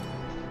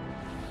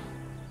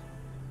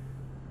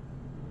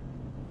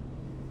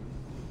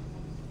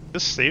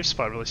 This save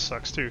spot really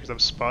sucks too, because I'm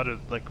spotted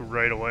like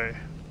right away.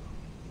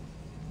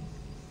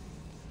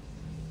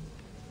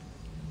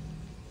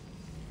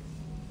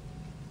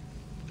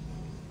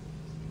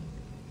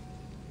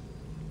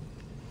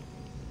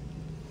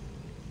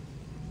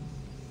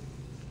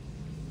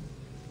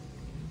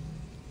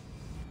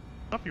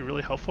 That'd be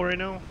really helpful right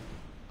now.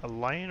 A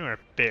lion or a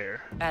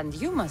bear? And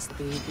you must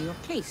be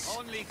Diocles.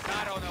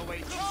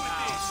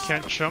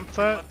 Can't jump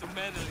that?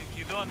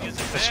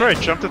 I swear I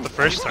jumped it the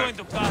first time.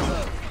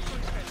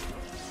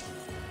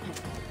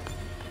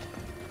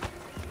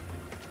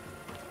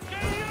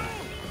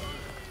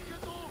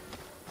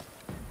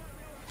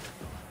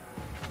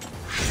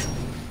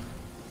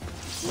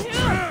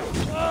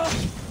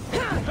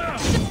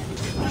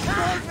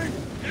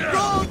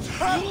 Don't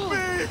help me!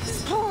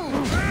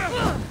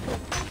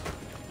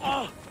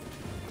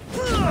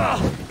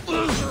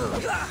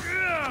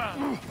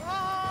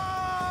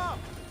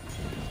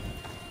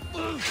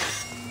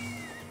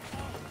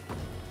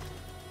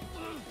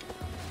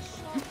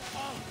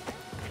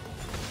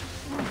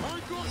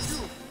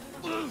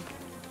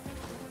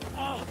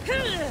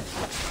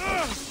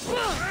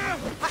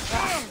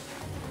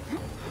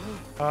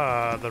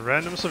 Ah, the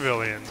random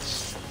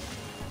civilians.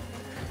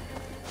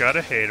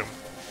 Gotta hate them.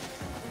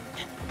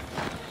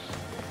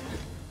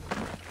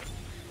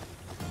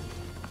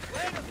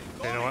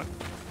 You know what?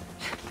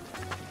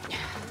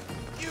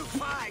 You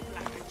fight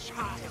like a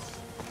child.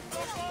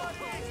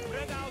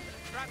 Spread out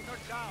and track her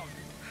down.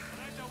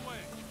 Right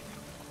away.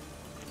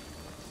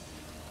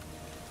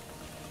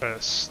 Try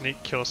to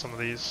sneak kill some of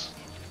these.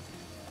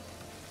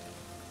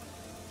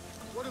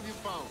 What have you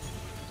found?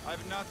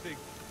 I've nothing.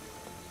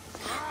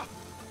 Ah!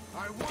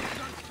 I want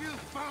that skill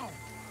found.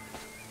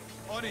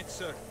 On it,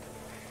 sir.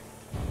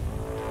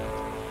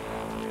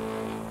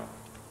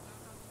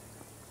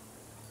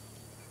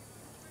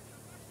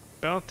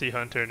 Bounty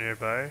hunter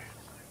nearby.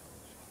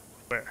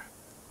 Where?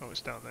 Oh,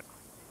 it's down there.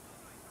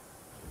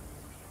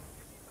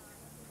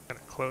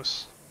 Kinda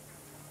close.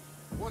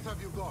 What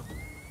have you got?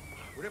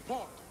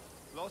 Report.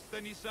 Lost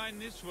any sign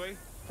this way?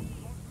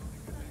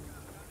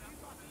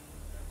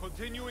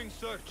 Continuing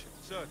search,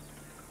 sir.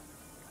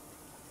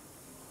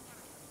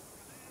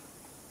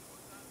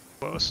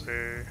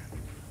 Closer.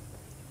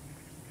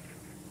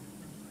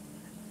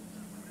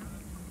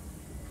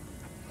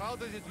 How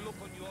does it look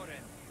on your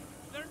end?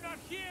 They're not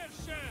here,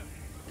 sir.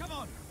 Come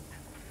on.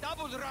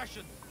 Double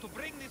Russian to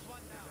bring this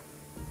one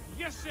down.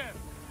 Yes, sir.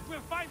 We'll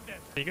find them.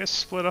 Can you guys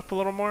split up a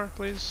little more,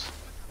 please?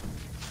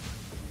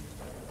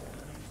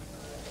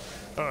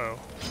 Uh-oh.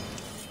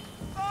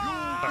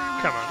 Oh,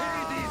 come on.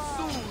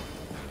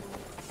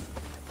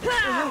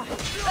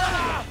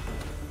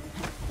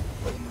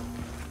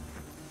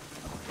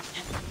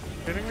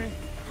 Kidding me?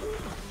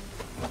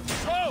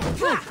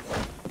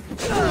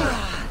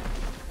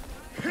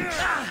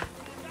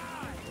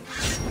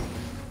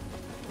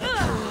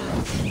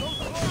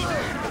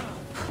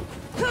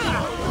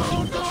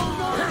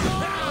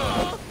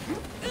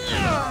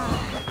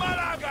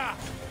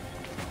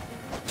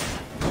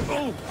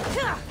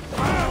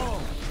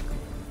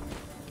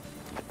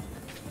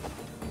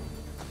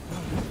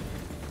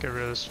 Get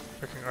rid of this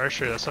freaking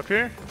archer that's up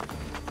here.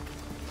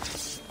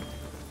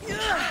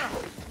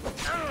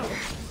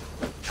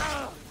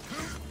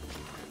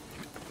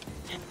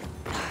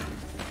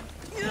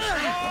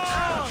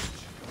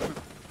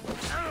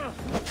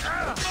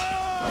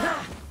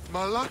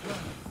 Malaka.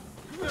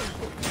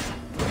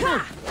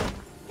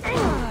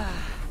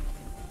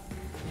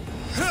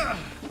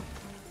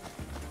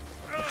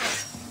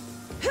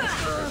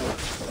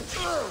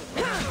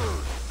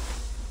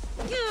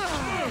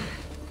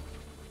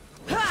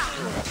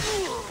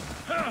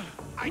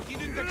 I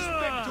didn't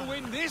expect to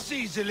win this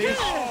easily.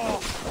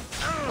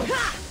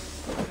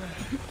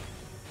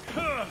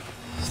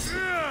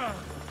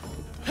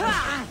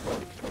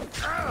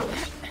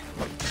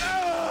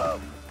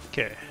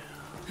 Okay.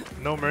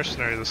 No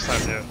mercenary this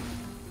time yet.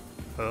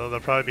 Although they'll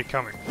probably be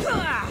coming.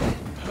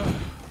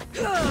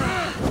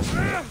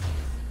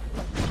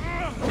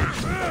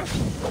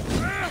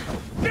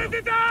 Get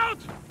it out!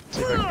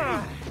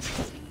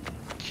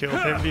 Kill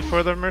him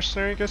before the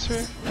mercenary gets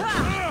here?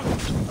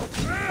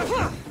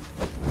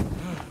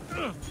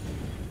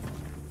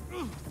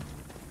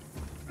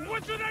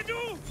 What should I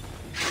do?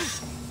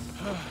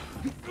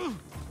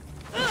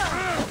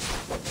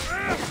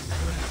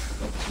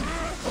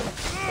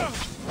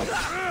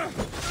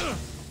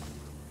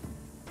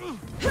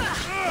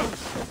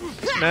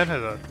 This man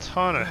has a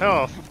ton of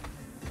health.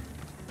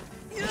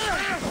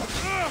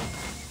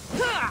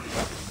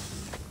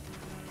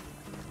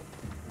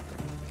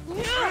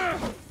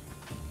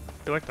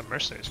 I feel like the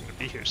mercenary's gonna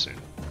be here soon.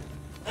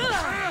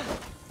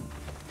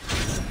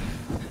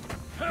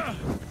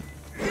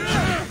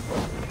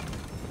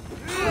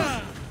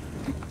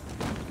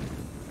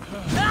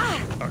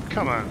 Oh,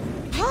 come on.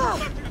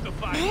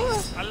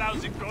 A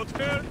lousy goat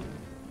herd?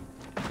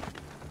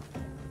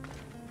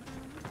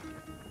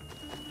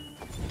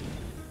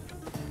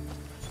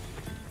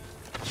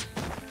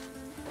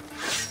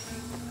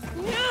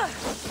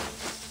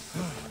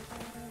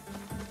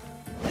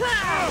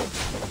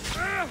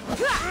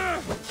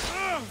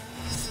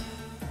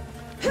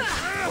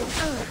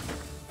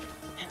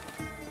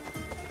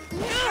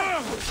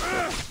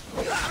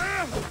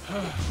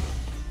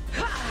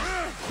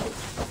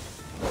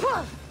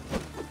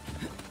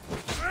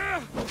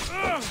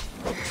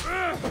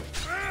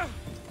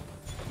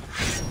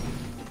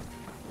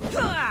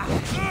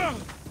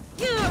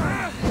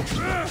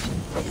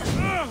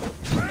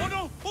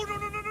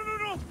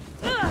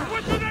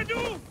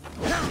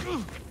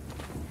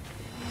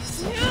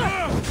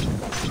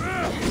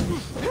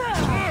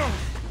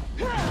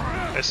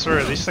 I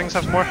swear, these things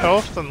have more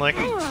health than like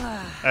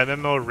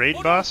MMO raid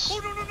boss.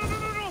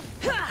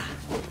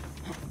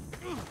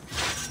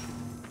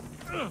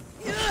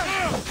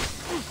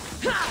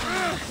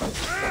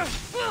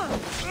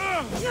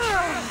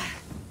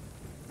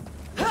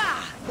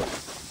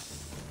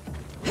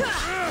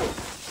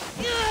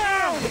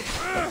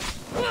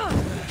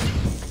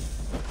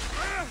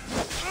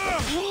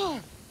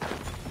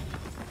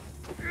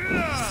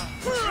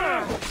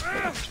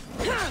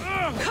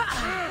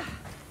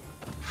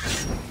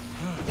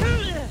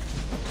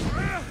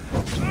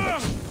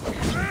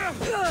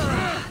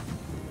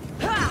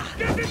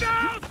 Get it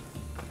out!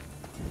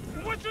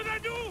 What should I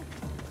do?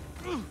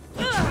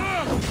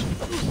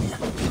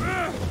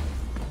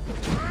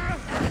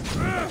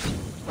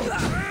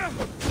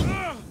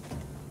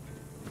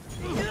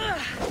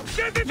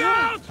 Get it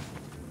out!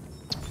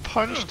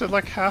 Punched at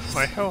like half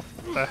my health.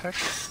 What the heck?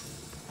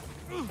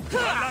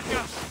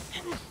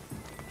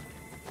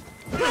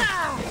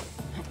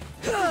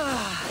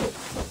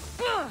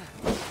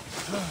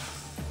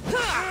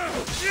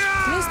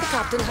 Please, the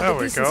captain had There the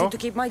we decency go. to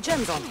keep my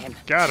gems on him.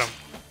 Got him.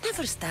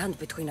 Never stand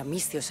between a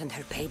Misthios and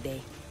her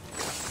payday.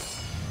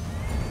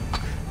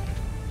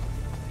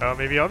 Oh,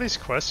 maybe all these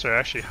quests are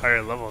actually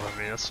higher level than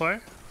me, that's why?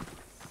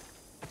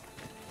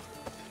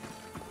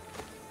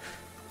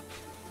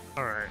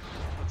 Alright,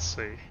 let's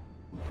see.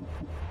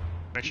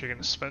 I'm actually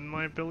gonna spend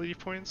my ability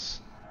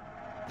points.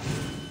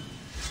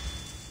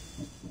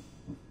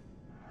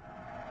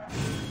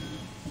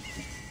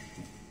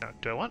 Now,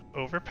 do I want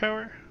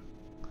overpower?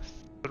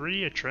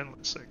 3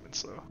 adrenaline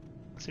segments though.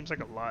 Seems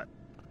like a lot.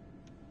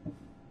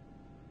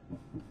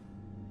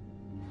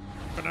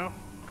 For now.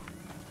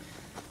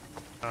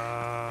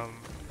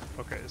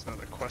 Okay, there's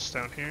another quest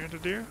down here to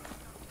do.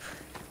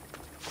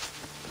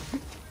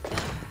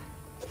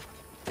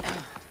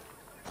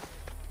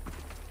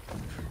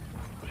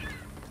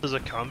 Does a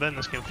combat in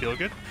this game feel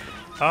good?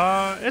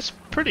 It's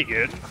pretty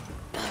good.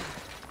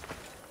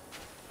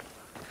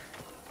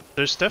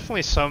 There's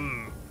definitely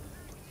some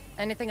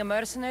Anything a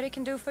mercenary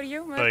can do for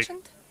you, like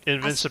merchant?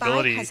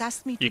 invincibility has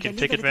asked me to you can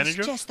deliver take advantage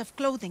this of. chest of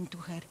clothing to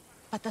her,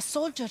 but the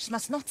soldiers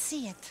must not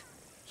see it.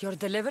 You're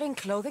delivering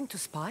clothing to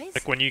spies?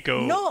 Like when you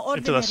go No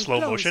into the ordinary slow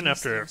clothes, motion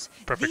after Misthios.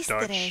 perfect This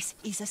dodge, dress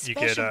is a you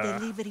special get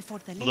delivery for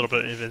the a little bit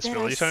of lady.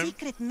 invincibility There are time.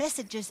 secret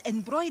messages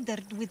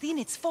embroidered within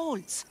its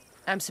folds.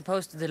 I'm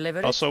supposed to deliver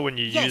it? Also, when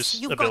you Yes,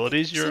 use you got it.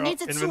 abilities, She you're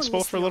needs it soon,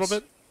 invincible for a little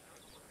Misthios.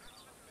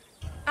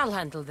 bit. I'll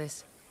handle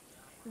this.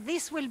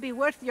 This will be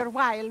worth your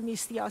while,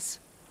 Misthios.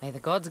 May the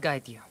gods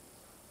guide you.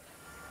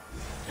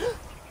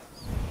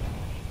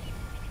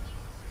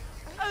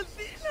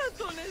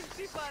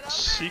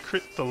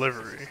 Secret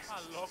delivery.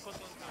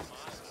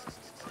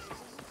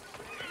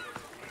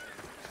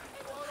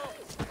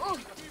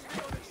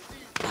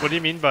 What do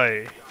you mean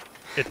by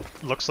it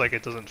looks like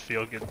it doesn't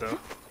feel good though?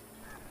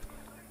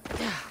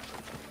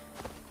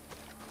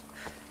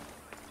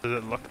 Does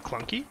it look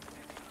clunky?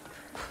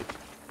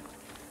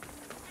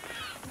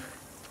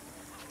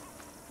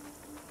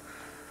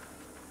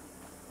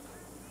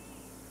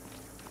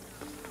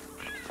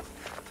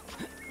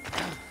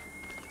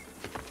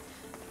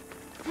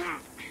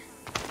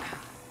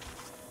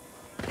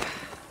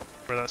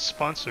 Where that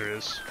sponsor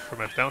is for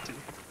my bounty.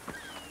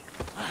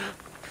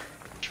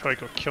 Should probably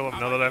go kill him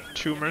now that I have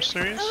 2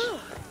 mercenaries.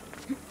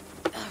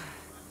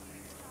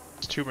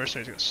 These 2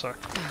 mercenaries are gonna suck.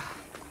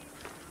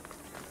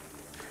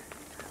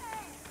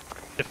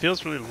 It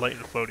feels really light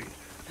and floaty.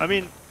 I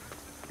mean,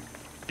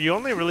 you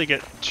only really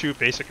get 2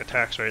 basic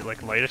attacks, right?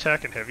 Like light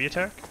attack and heavy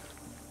attack?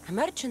 A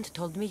merchant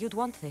told me you'd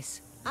want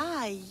this.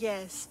 Ah,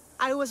 yes.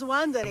 I was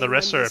wondering And the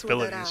rest when are this would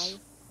abilities. arrive.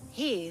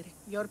 Here,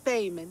 your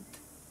payment.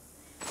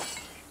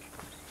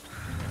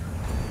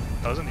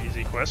 That was an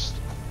easy quest.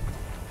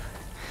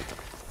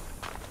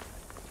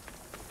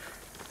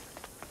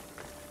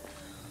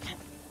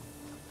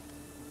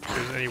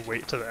 There's any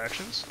weight to the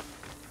actions?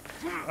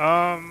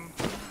 I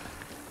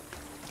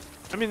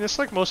mean, it's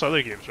like most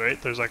other games,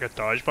 right? There's like a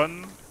dodge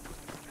button,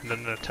 and then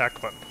an attack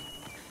button.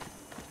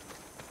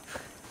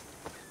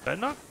 Did I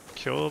not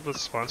kill the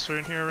sponsor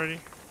in here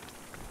already?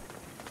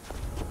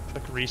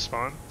 Like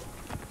respawn?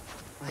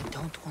 I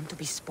don't want to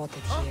be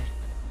spotted here.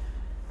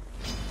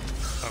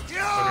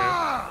 Okay.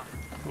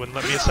 Wouldn't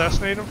let me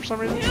assassinate him for some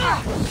reason?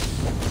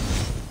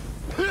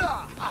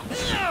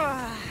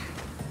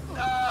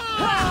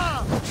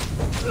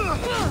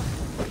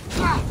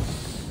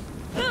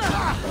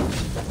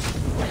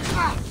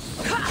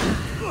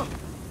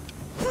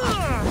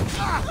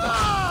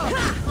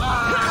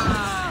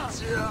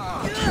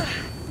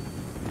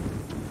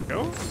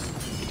 Go?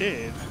 He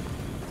did.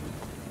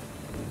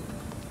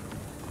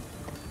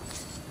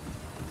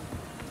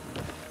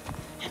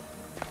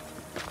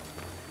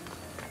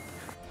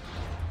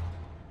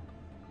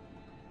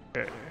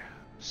 Okay,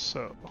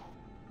 so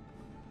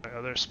my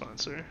other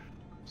sponsor,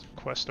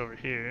 quest over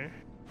here.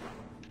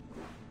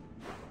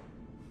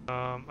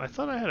 I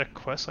thought I had a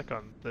quest like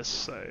on this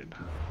side.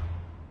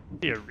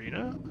 The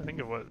arena? I think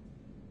it was.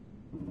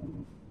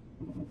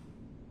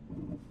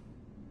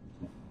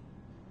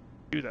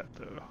 Do that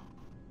though.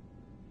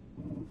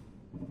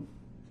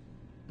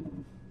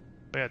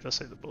 Oh, yeah, it does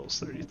say the bull's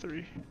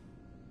 33.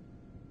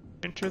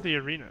 Enter the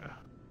arena.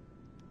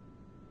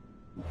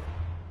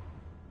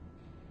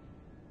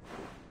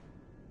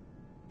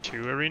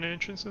 Two arena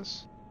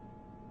entrances?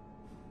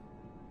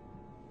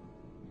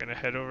 Gonna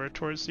head over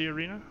towards the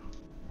arena.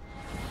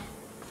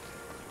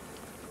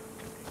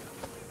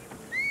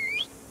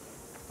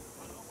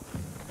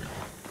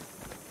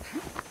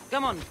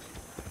 Come on.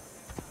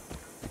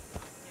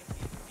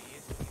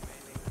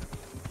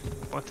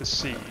 I want to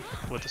see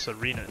what this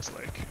arena is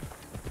like.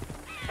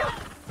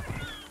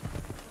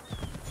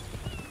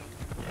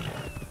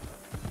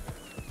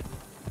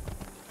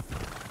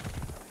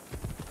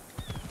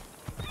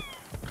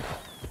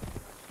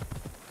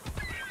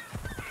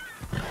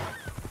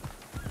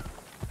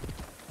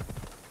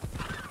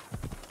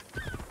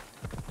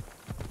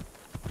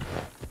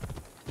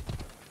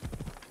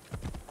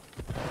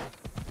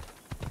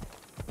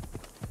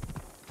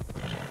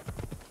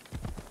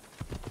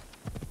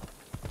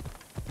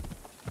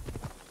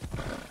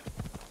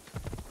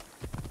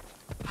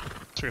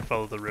 We're gonna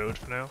follow the road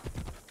for now.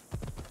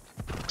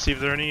 See if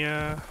there are any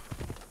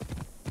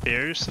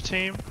bears to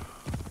tame.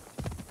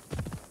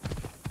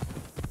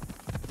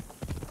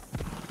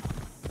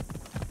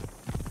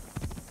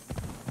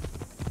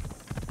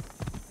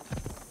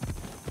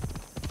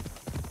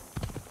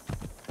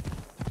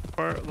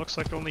 Or it looks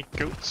like only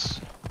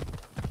goats.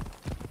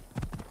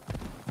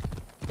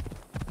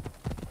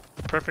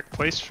 Perfect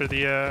place for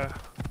the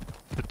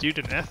dude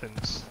in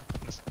Athens.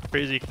 This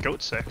crazy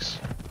goat sex.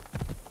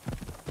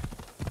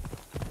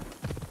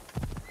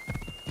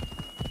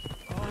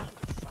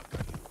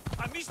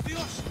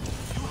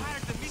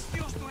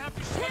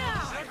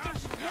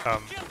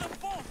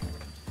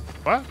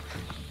 What?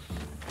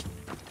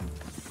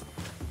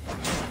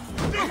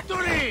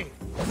 Victory!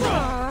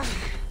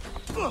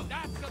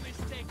 That's a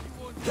mistake you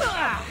won't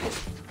die!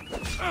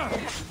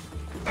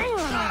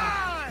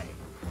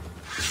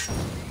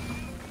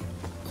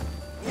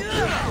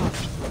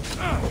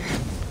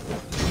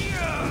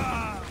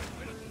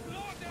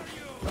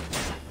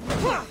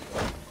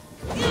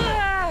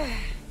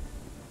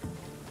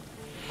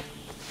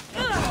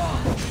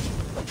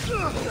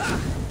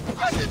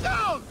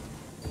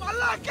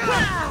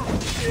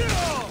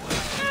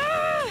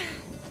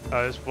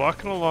 I was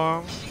walking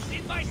along,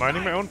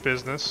 minding my own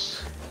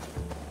business.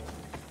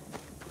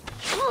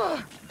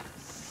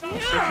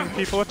 Freaking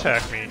people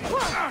attack me.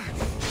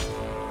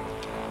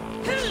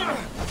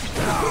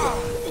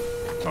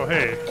 Oh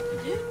hey,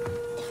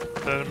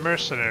 the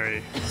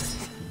mercenary.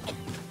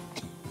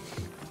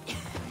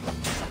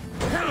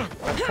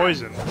 That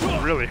poison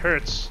really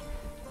hurts.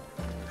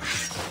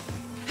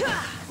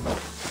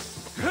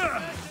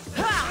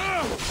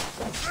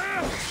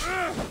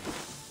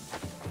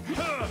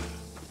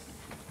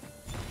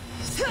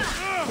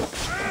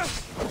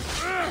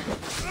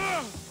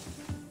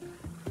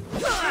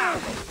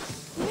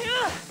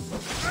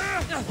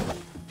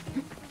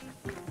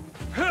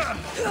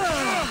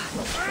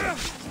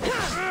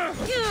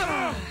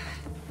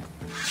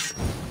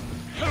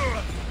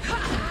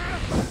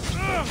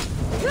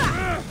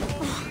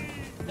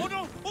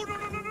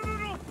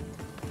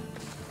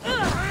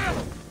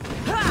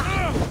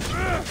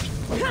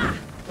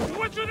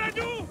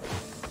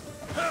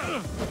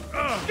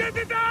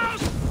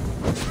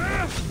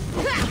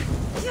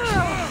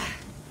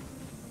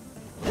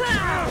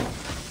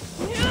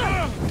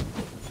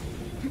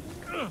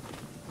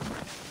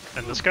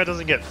 this guy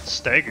doesn't get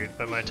staggered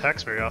by my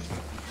attacks very often.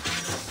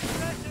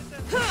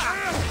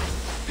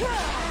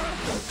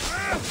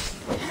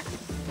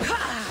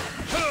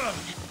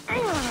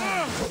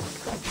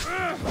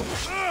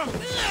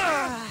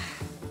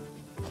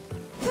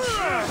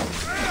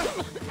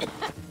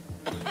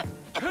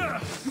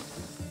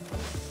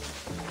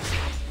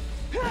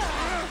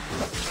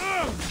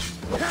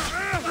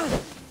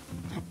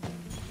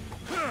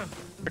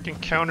 Freaking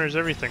counters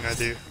everything I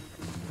do.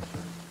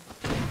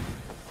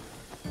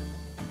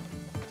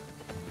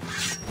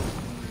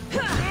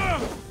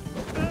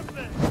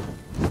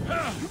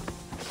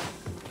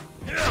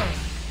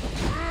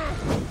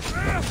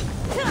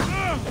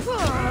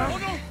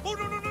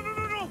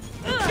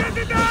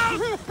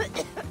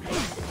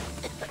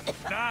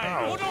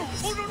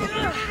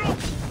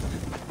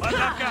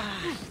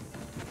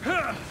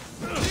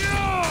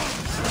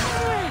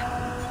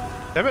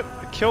 Damn it,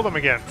 I killed him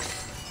again.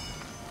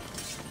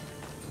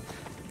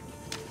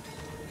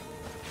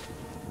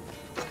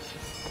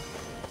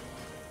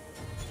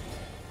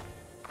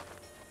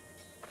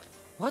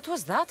 What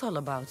was that all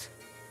about?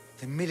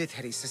 The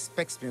military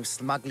suspects me of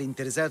smuggling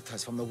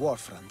deserters from the war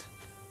front.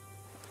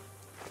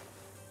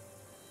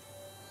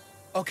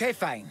 Okay,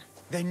 fine.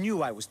 They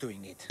knew I was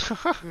doing it.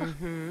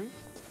 Mm-hmm.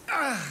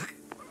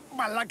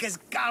 Malaka's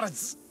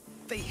guards!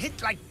 They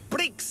hit like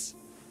bricks!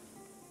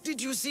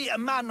 Did you see a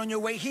man on your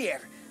way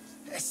here?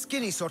 A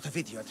skinny sort of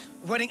idiot,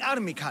 wearing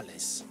army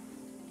colors.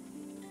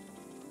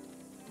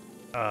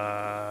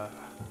 No,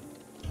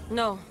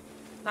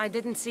 I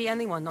didn't see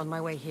anyone on my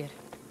way here.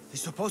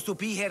 He's supposed to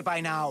be here by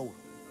now.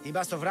 He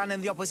must have run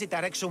in the opposite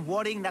direction,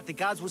 worrying that the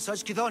guards would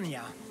search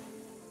Kidonia.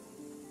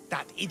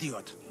 That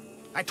idiot.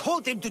 I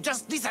told him to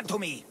just listen to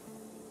me.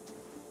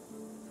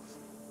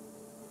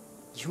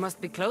 You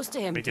must be close to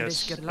him to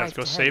risk your life. Let's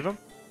go save him.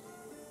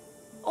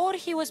 Or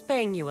he was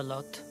paying you a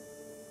lot.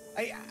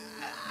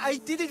 I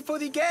did it for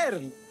the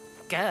girl.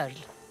 Girl?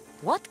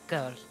 What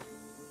girl?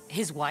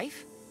 His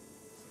wife?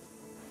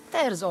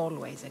 There's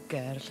always a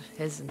girl,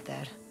 isn't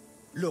there?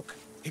 Look,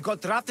 he got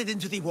drafted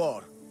into the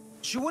war.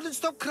 She wouldn't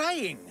stop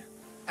crying.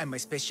 And my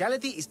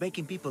specialty is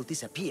making people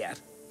disappear.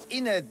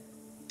 In a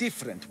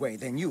different way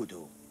than you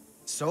do.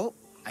 So,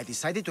 I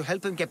decided to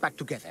help them get back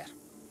together.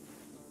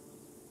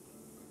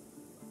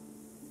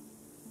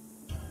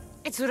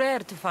 It's rare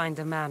to find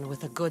a man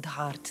with a good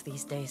heart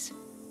these days.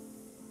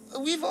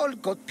 We've all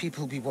got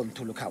people we want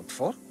to look out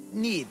for.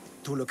 Need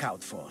to look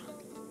out for.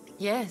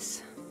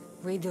 Yes,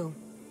 we do.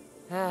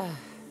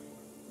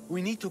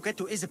 We need to get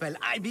to Isabel,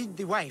 I mean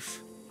the wife.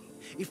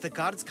 If the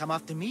guards come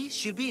after me,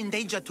 she'll be in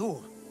danger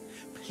too.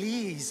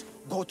 Please,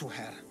 go to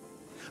her.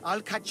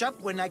 I'll catch up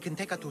when I can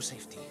take her to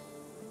safety.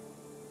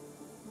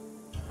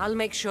 I'll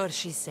make sure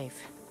she's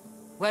safe.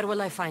 Where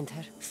will I find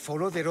her?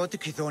 Follow the road to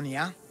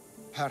Kidonia.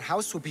 Her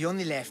house will be on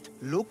the left.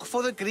 Look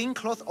for the green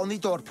cloth on the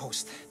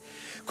doorpost.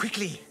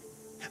 Quickly.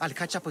 I'll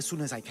catch up as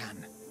soon as I can.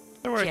 Is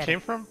that where I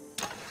came from?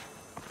 I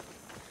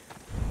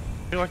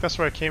feel like that's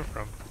where I came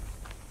from.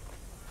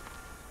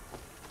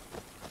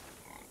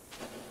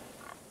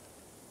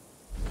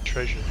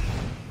 Treasure.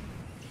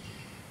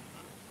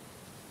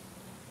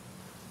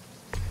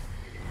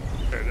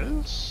 There it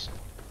is.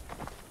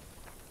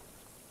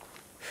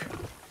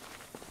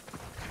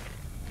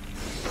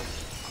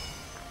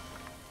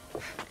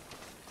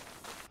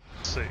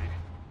 Let's see.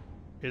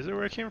 Is it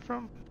where I came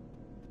from?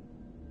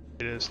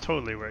 It is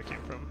totally where I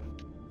came from.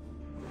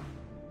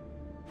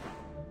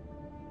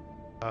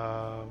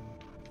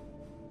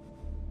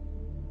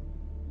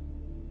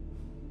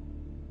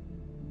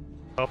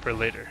 Help her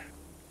later.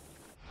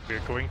 We're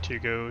going to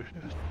go to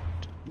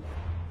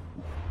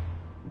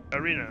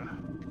arena.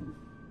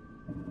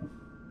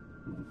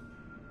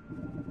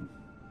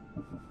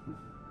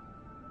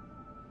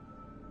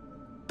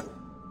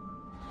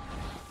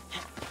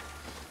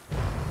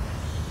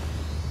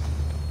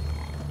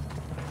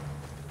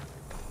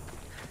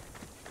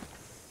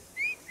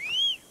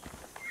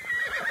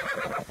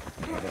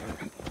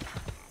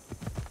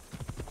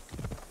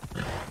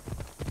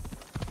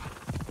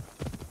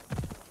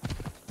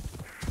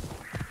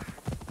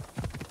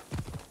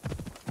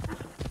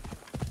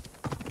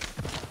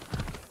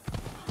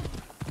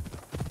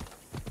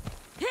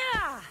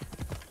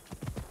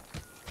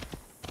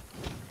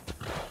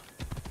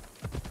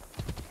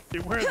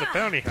 Where are the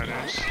bounty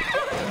hunters?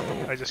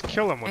 I just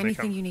kill them when they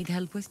come. Anything you need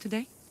help with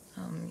today?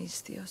 Oh,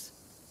 Mistios.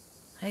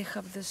 I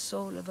have the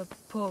soul of a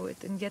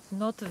poet and yet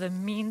not the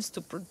means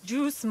to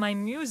produce my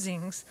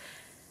musings.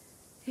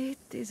 It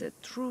is a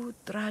true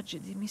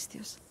tragedy,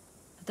 Mistios,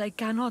 that I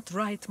cannot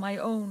write my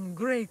own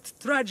great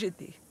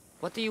tragedy.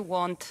 What do you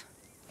want?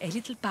 A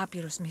little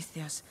papyrus,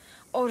 Mistios,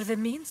 or the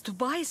means to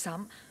buy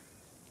some.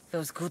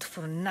 Those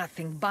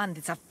good-for-nothing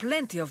bandits have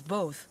plenty of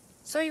both.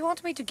 So you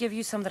want me to give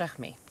you some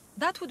drachmi?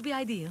 That would be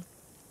ideal.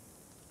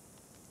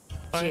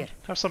 Fine. Here.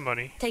 Have some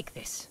money. Take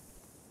this.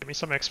 Give me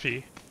some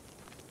XP.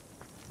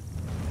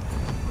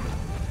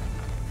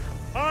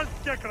 I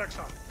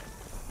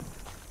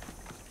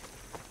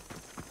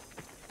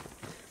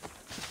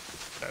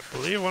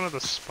believe one of the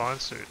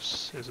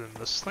sponsors is in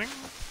this thing.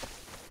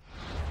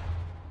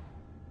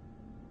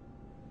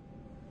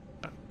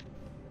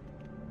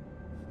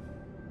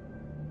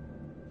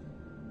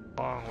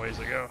 ways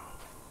to go.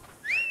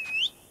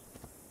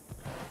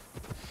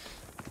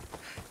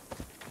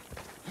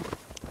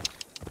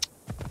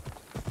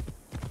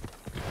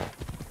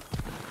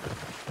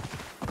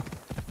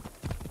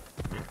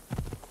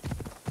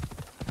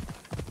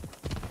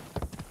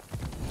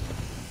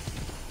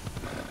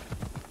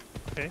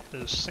 Okay,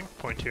 there's a sync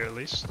point here at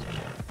least.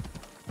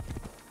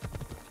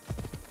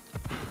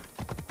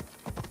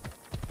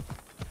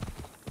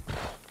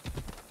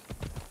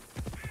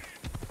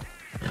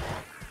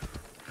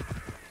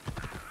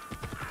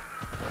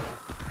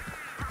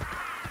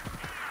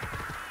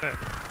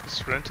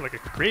 This ran into like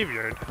a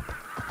graveyard.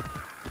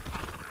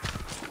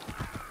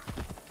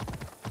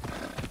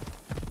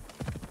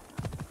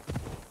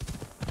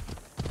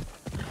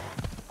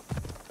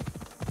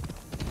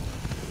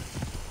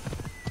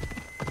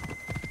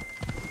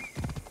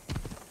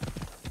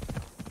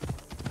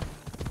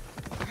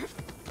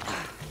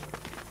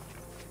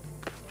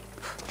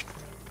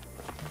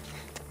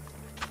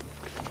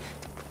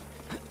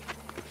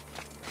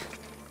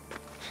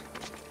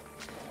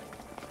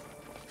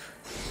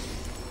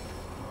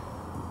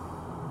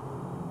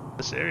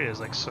 This area is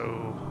like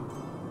so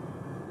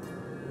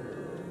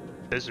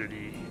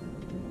deserty.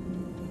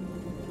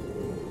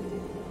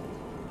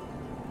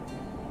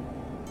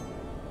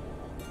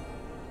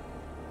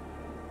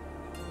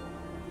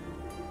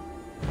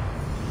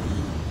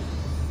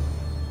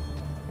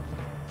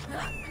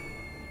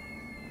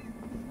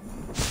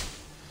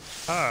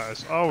 Ah,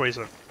 there's always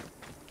a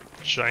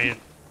giant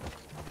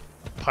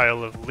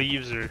pile of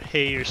leaves or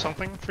hay or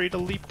something for you to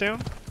leap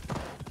down.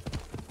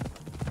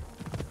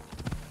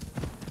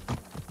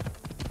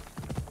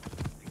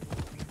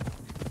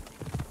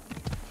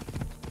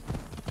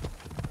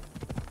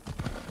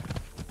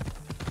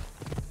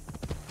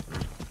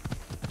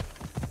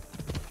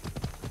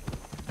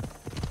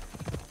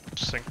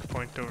 Sync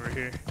point over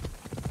here.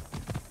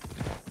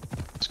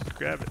 Let's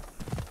grab it.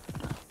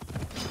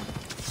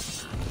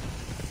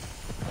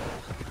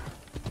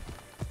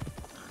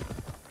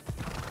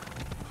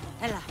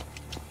 Ella.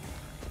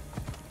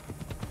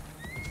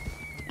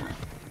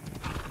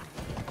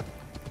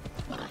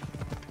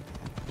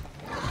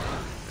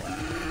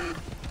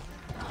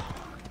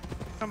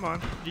 Come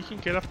on, you can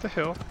get up the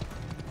hill.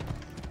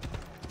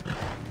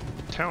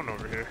 Town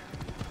over here.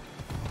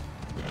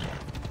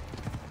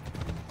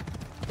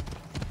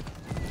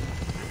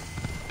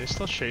 They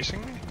still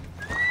chasing me?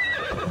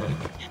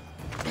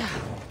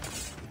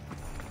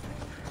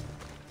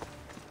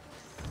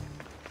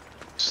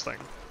 This thing.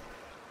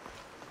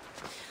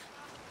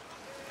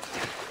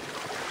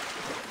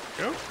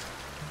 Go.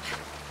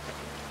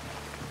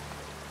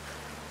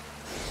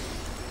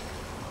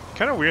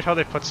 Kind of weird how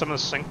they put some of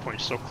the sync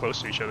points so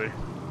close to each other.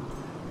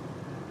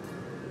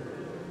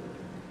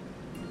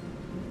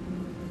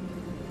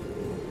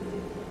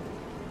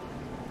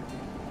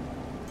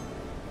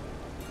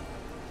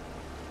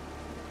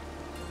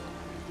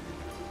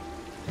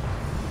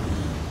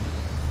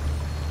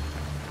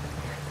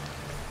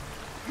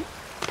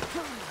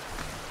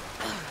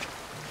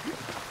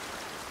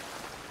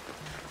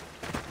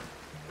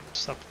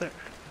 Up there.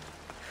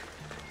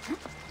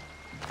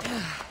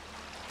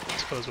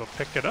 Suppose we'll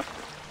pick it up.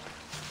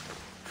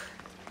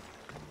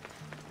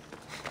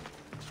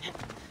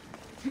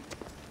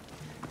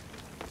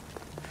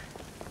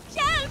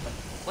 Help!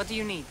 What do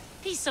you need?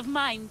 Peace of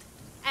mind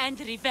and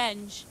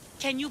revenge.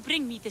 Can you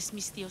bring me this,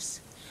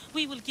 Misthios?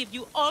 We will give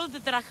you all the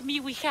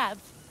drachmi we have.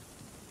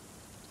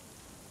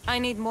 I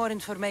need more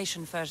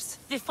information first.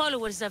 The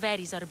followers of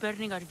Ares are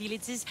burning our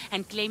villages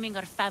and claiming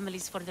our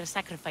families for their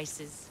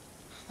sacrifices.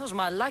 Those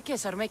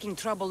Malakes are making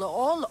trouble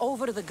all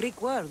over the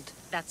Greek world.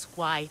 That's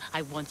why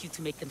I want you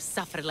to make them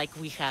suffer like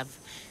we have.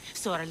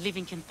 So our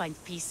living can find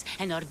peace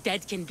and our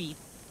dead can be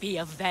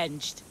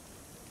avenged.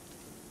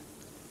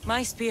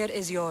 My spear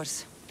is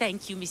yours.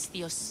 Thank you,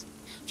 Misthios.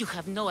 You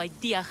have no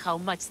idea how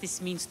much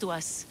this means to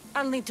us.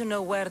 I'll need to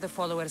know where the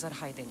followers are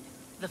hiding.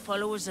 The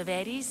followers of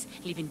Ares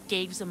live in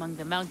caves among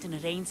the mountain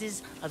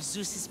ranges of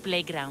Zeus's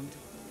playground.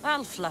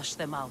 I'll flush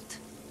them out.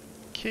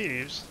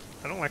 Caves?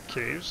 I don't like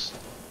caves.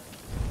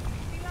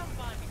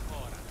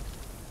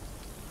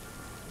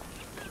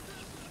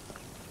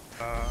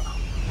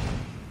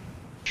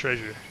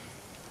 Treasure.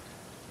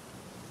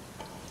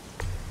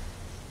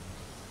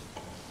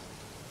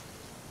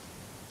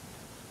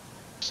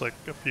 It's like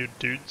a few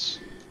dudes.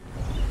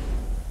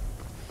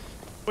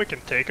 We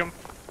can take them.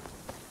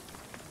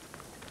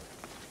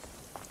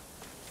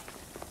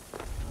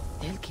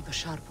 They'll keep a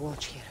sharp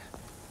watch here.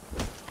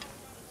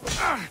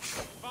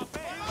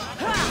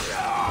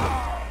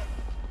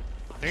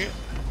 Dang it.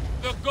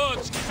 The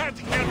gods can't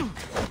help.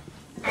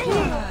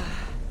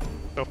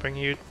 Hoping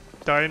you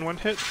die in one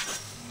hit.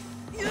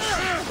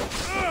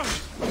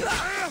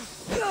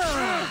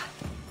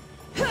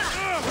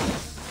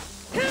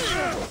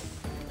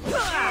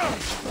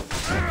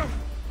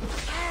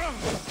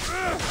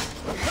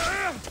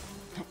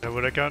 I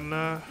would have gotten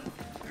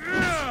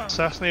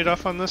assassinated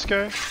off on this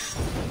guy.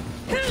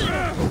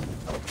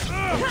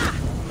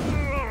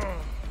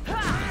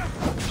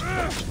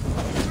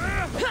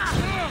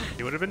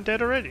 He would have been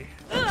dead already.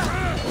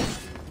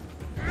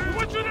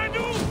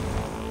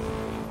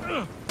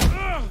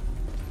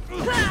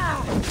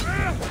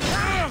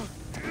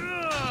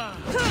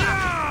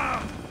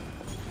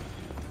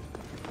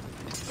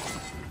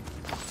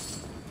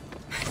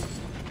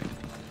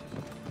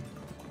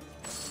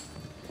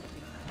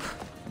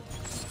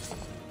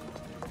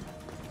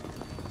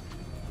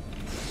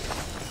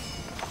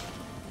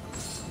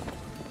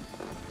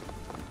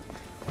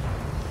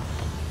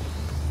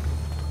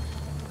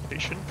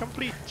 Mission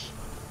complete.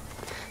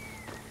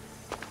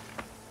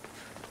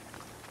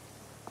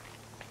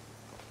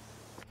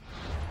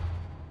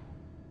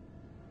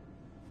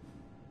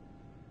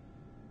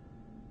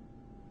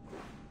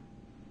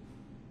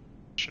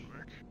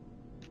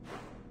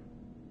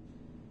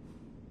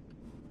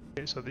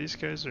 Okay, so these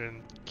guys are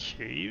in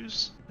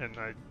caves, and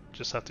I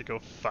just have to go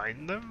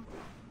find them?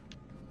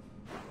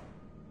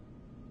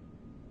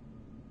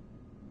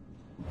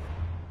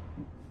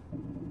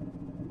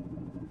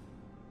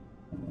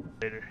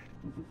 Later.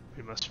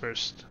 We must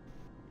first.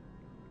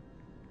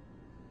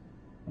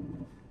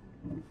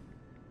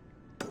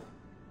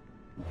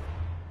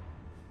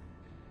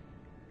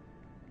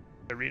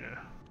 Arena.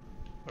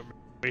 Or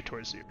way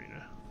towards the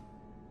arena.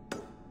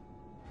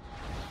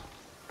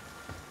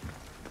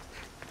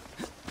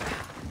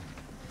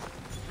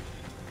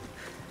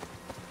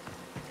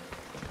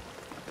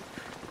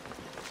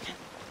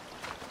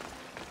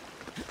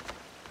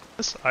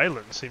 This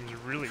island seems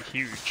really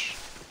huge.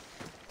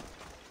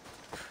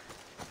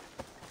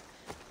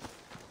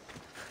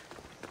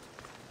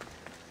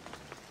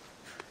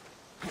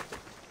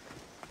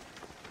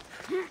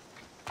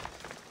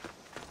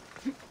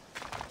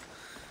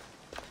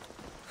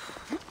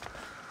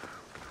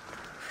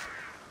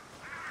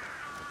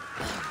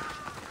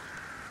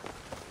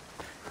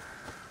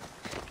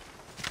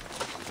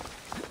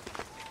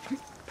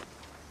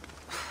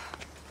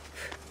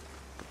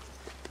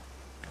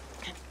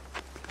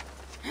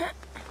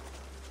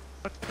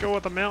 Let's go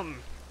with the mountain.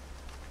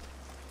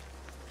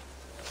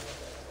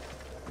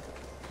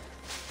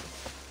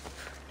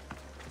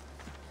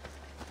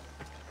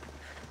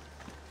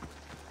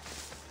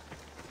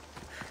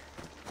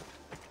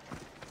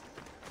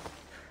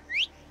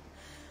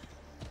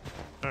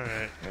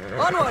 Alright.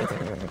 Onward!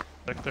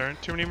 Like there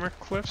aren't too many more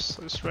cliffs.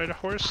 Let's ride a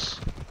horse.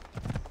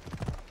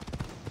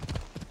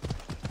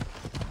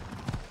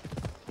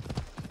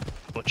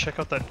 We'll check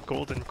out that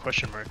golden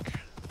question mark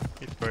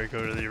before I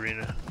go to the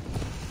arena.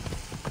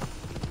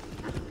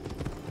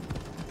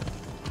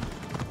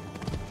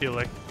 Feel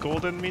like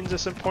golden means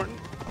it's important.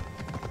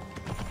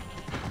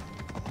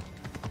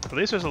 At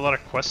least there's a lot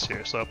of quests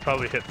here, so I'll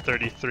probably hit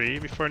 33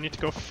 before I need to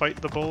go fight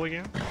the bull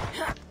again.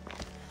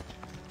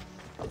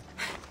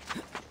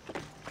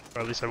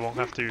 Or at least I won't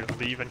have to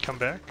leave and come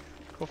back,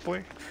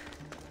 hopefully.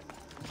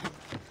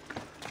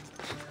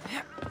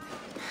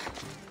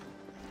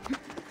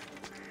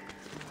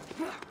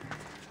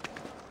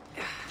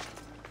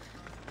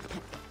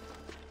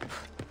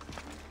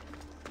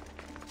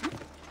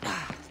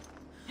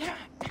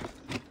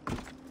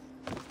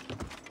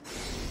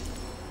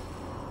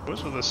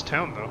 What's with this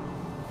town, though?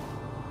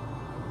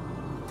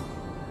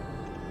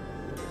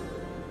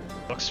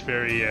 Looks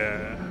very,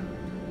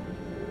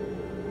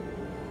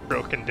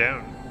 broken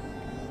down.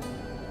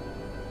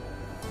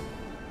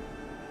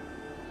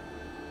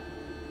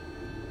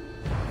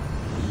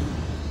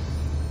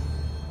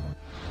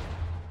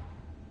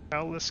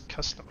 Palace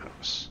Custom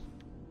House.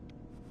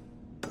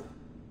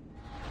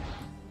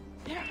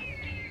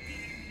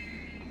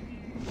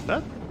 Is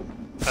that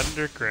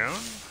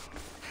underground?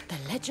 The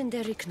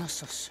legendary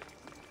Knossos.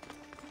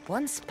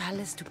 Once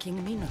palace to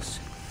King Minos.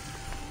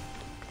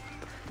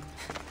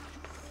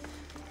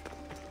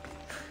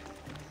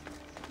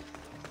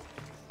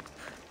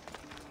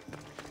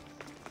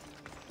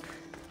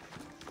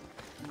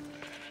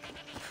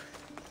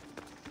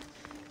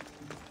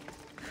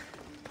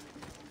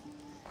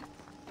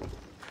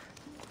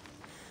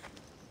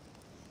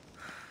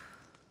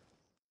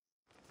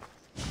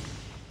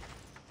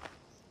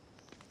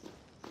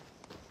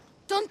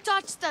 Don't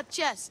touch that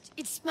chest.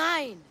 It's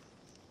mine.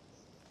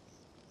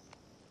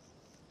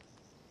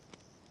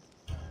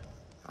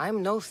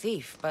 I'm no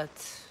thief, but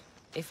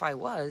if I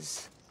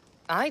was,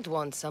 I'd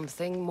want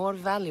something more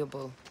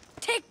valuable.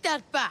 Take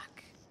that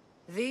back!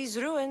 These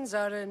ruins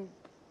are an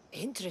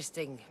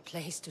interesting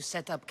place to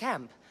set up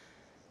camp.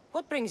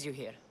 What brings you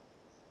here?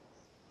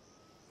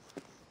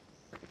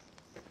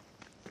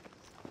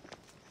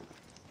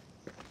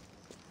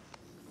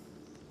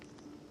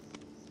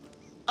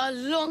 A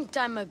long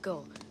time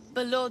ago,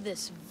 below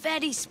this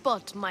very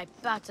spot, my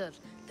pater,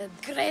 the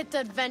great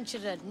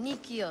adventurer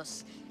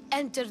Nikios,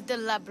 entered the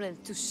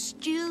labyrinth to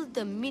steal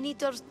the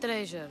Minotaur's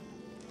treasure.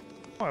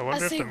 Oh, I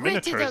wonder As if I the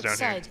waited Minotaur is down here.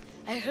 outside,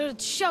 I heard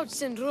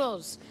shouts and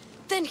roars.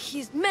 Then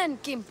his men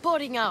came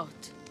pouring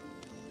out.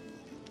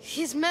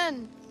 His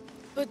men,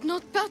 but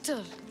not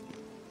Pater.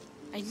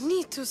 I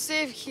need to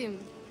save him.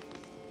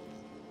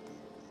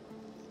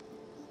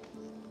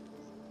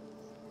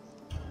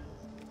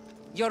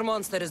 Your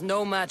monster is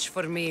no match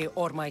for me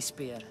or my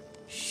spear.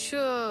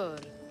 Sure.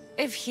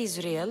 If he's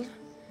real,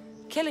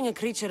 killing a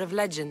creature of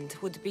legend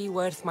would be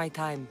worth my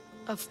time.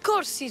 Of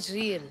course he's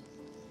real.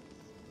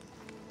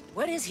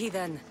 Where is he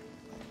then?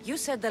 You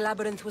said the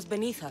labyrinth was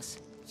beneath us.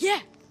 Yeah,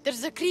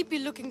 there's a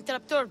creepy-looking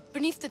trapdoor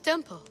beneath the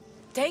temple.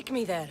 Take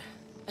me there,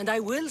 and I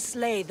will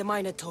slay the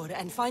Minotaur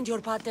and find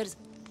your pater's...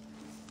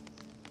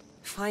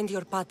 Find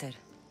your pater.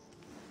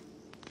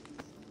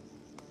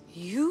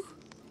 You'll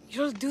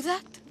do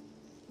that?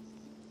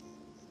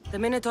 The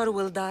Minotaur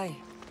will die,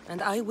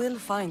 and I will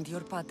find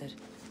your pater.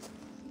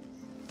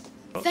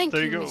 Oh, Thank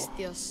there you, you go.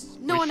 Mistios.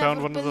 No We one found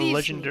ever one of the believes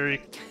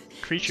legendary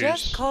creatures.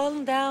 Just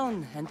calm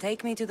down and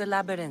take me to the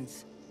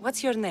labyrinth.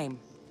 What's your name?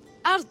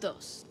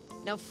 Ardos.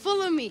 Now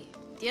follow me.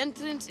 The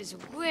entrance is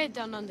way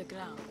down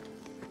underground.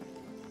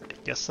 I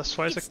guess that's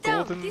why it's a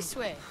down golden... this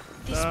way.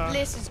 This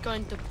place is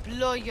going to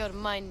blow your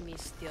mind,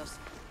 Mistios.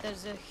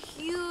 There's a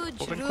huge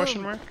Golden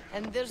question room, mark?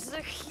 and there's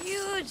a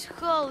huge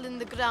hole in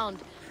the ground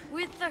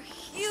with a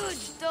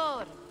huge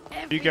door.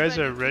 You guys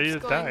are Everybody ready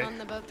keeps to going die.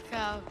 on about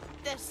how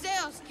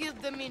Theseus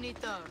killed the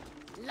Minotaur.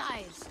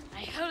 Lies.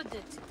 I heard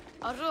it.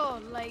 A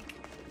roar like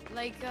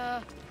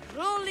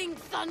rolling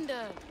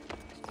thunder.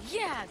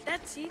 Yeah,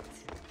 that's it.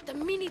 The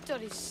Minotaur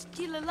is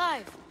still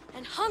alive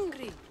and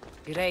hungry.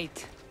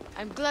 Great.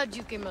 I'm glad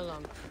you came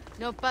along.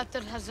 No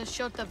pater has a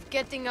shot of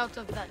getting out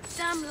of that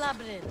damn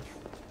labyrinth.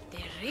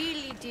 They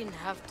really didn't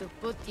have to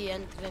put the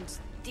entrance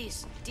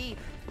this deep.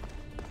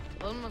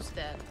 Almost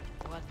there.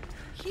 What?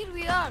 Here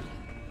we are.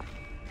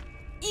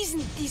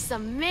 Isn't this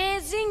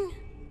amazing?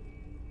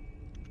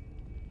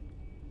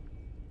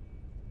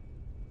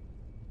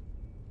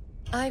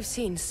 I've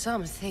seen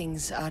some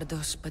things,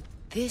 Ardos, but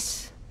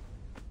this...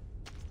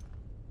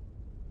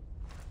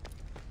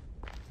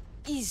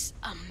 is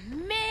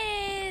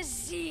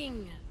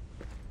amazing!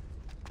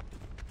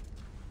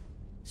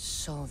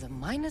 So the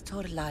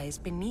Minotaur lies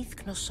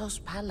beneath Knossos'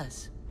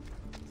 palace.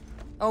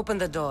 Open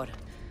the door.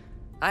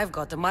 I've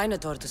got a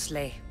Minotaur to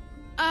slay.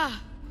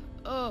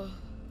 Oh,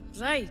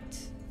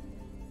 right.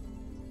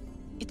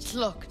 It's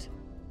locked.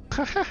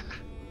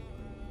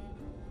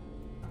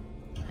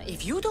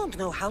 If you don't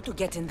know how to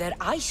get in there,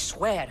 I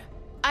swear.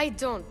 I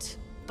don't.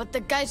 But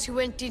the guys who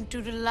went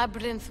into the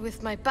labyrinth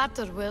with my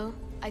pater will.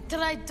 I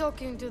tried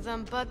talking to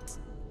them, but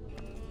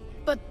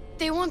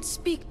they won't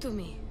speak to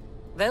me.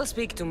 They'll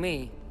speak to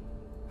me.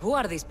 Who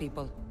are these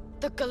people?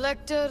 The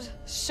Collector,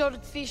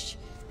 Swordfish,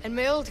 and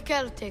my old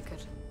caretaker.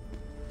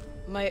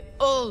 My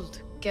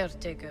old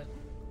caretaker.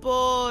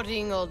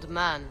 Boring old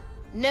man.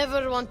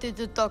 Never wanted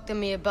to talk to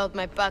me about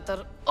my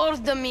pater or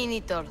the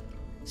Minotaur.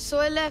 So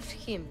I left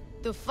him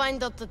to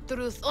find out the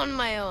truth on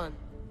my own.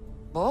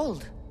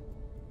 Bold.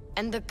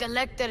 And the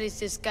Collector is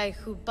this guy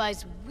who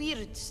buys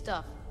weird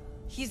stuff.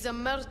 He's a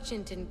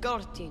merchant in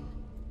Gortin.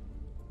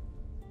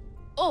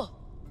 Oh,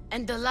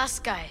 and the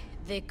last guy,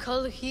 they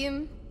call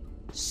him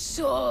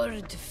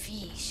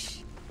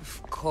Swordfish.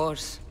 Of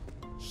course.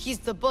 He's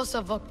the boss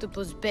of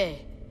Octopus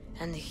Bay,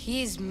 and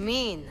he's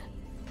mean.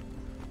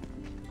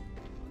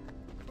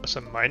 What's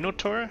a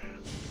Minotaur?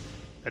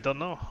 I don't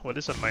know. What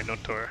is a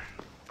Minotaur?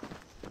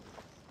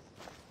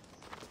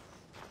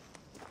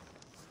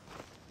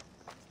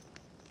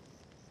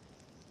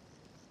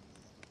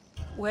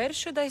 Where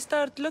should I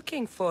start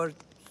looking for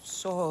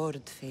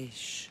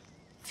Swordfish?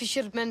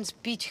 Fisherman's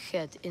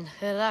Beachhead in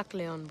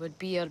Heraklion would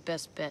be your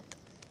best bet.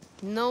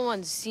 No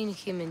one's seen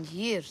him in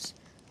years.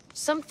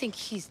 Some think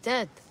he's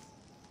dead.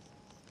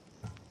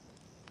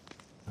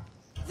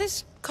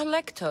 This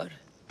Collector,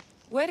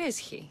 where is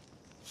he?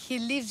 He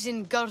lives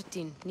in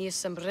Gortin, near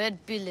some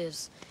red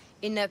pillars,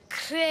 in a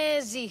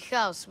crazy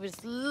house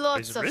with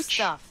lots of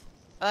stuff.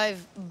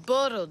 I've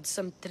borrowed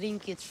some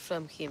trinkets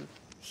from him.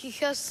 He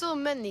has so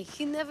many,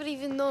 he never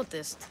even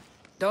noticed.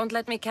 Don't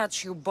let me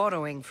catch you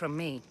borrowing from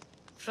me.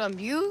 From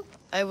you,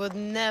 I would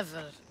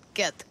never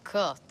get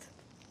caught.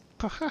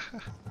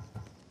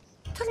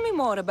 Tell me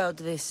more about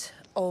this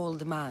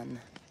old man.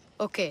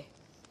 Okay,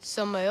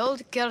 so my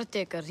old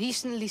caretaker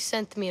recently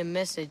sent me a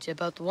message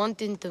about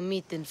wanting to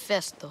meet in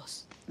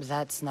Festos.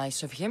 That's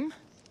nice of him.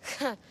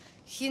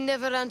 He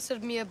never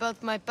answered me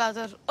about my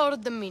pater or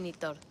the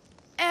Minotaur.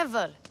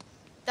 Ever.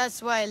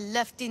 That's why I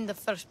left in the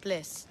first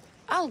place.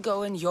 I'll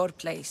go in your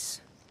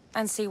place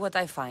and see what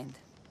I find.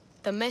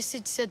 The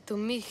message said to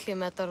meet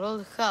him at our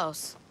old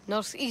house,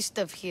 northeast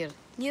of here,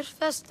 near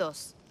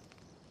Festos.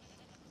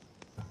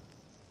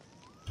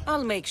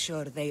 I'll make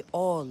sure they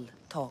all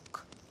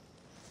talk.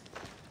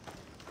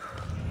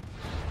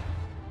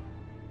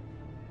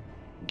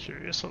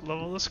 Curious what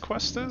level this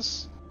quest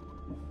is?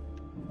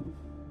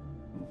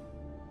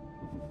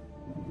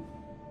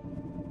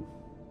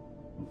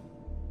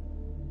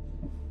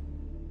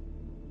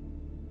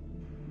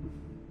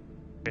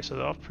 Okay, so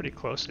they're all pretty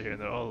close to here.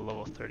 They're all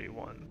level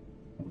 31.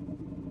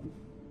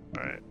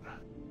 Alright.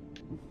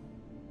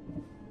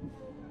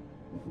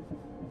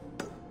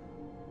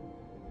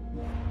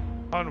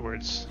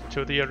 Onwards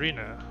to the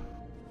arena.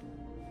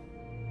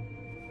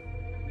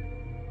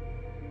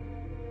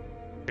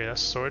 Okay,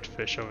 that's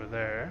Swordfish over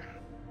there.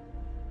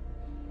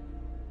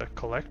 The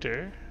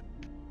Collector.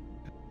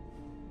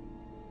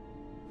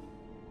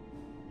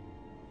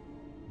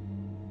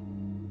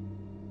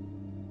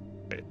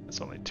 Wait,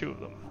 that's only two of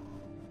them.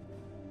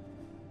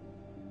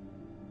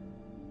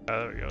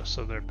 There we go.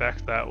 So they're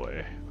back that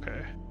way.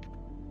 Okay.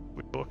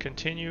 We will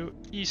continue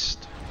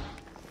east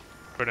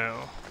for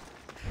now.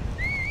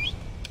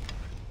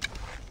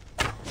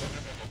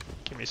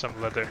 Give me some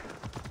leather.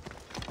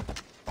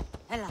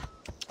 Ella.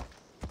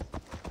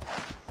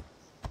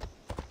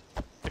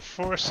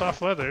 4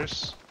 soft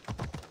leathers.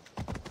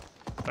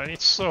 I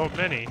need so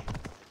many.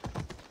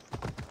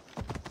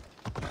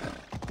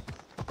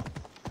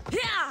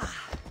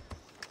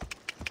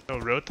 No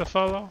road to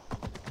follow?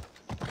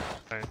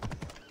 Fine.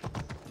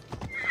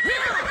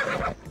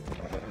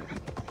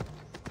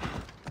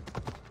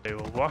 I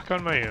will walk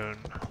on my own.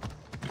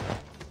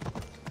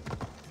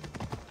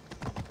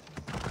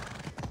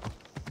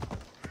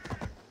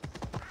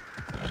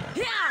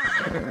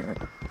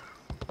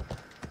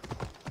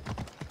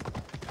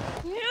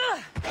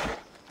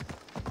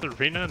 The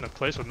arena in a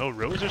place with no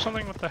roads or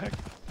something? What the heck?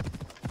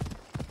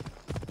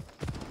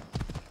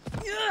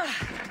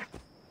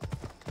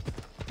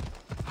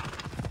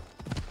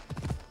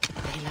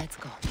 Okay, let's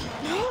go.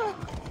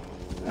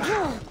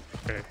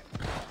 Okay.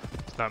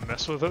 Let's not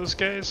mess with those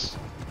guys.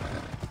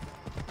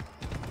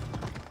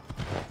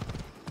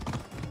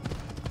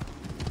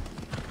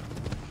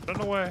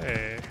 Run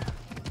away.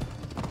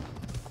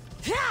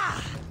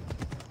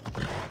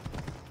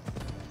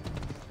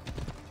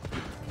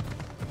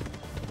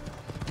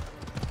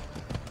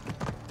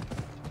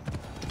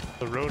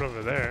 The road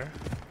over there.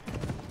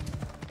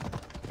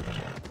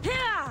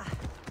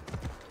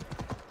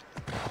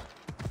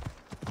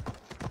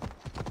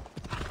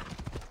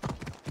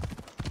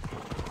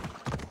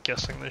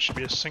 Guessing there should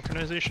be a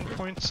synchronization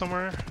point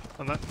somewhere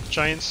on that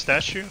giant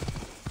statue.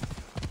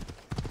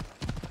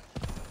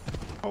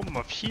 Home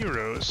of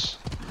Heroes.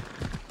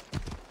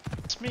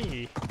 It's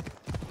me.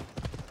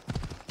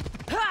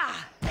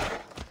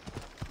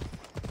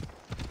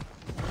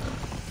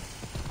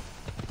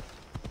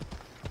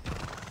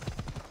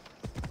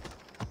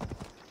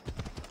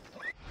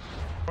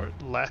 Port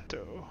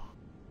Lato.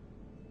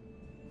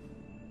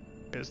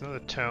 There's another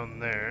town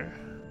there.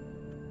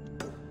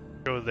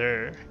 Go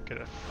there, get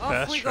a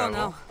fast travel. Go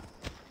now.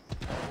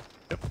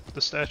 Yep,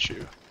 the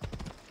statue.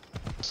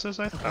 Just as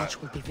I thought. The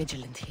watch will be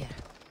vigilant here.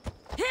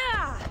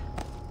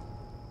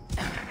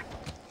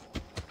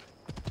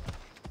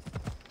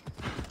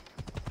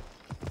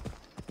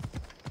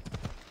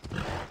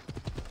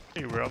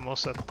 Hey, we're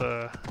almost at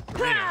the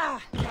arena.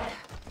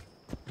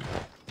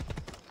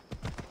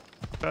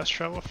 Fast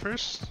travel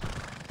first.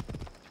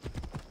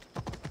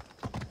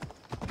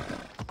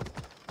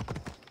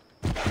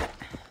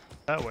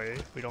 That way,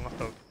 we don't have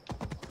to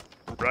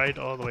ride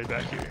all the way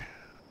back here.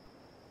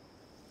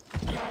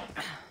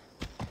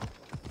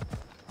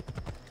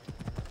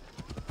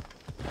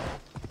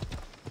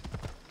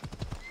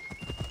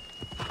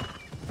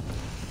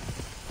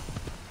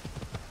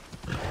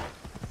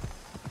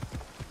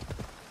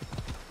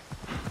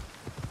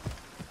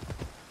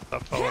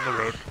 Stop following the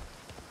road.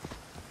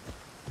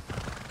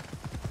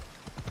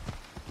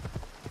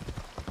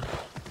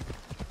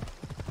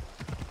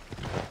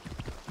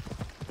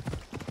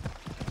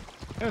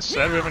 It's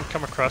sad we haven't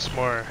come across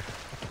more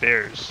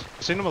bears.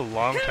 I've seen them a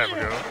long time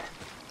ago.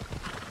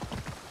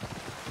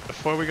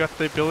 Before we got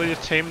the ability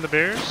to tame the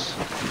bears.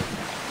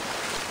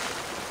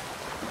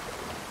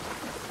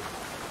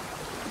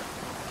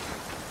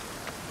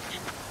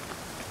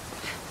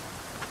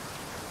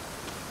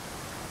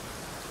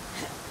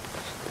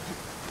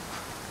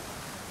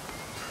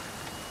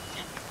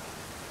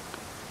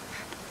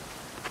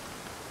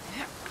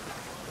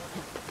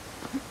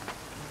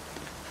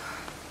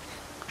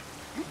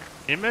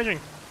 Can you imagine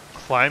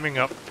climbing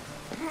up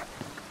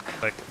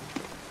like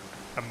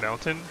a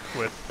mountain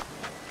with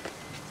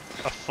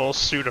a full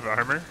suit of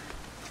armor?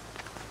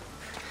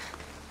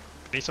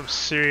 Need some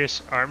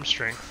serious arm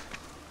strength.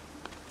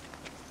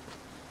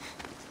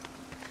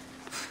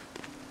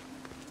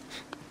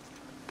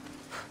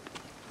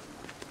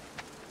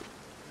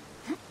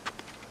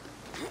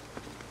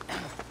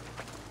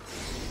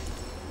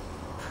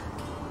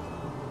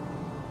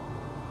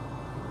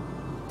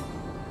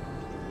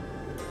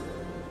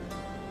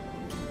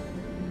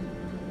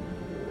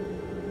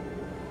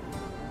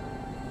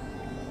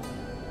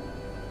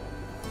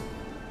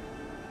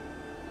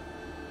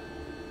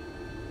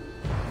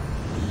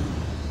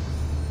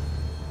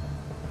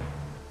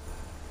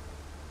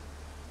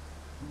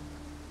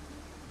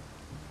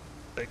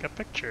 Take a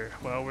picture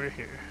while we're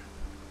here.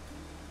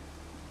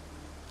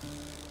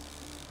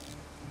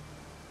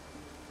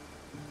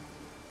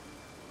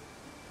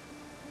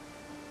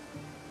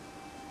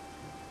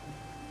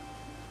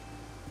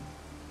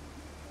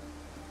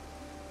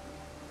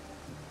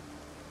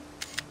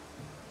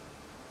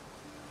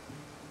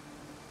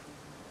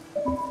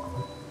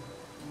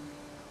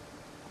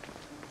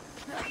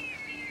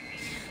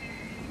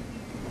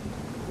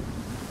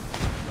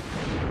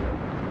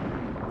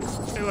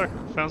 Hey look,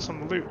 found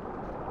some loot.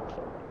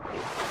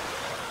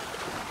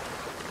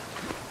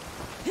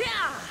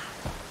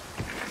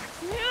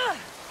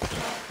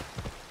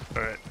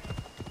 Alright.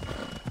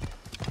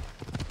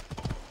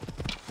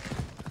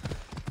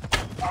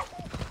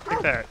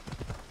 Take that.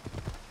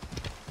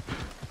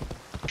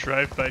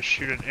 drive by,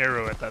 shoot an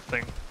arrow at that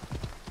thing.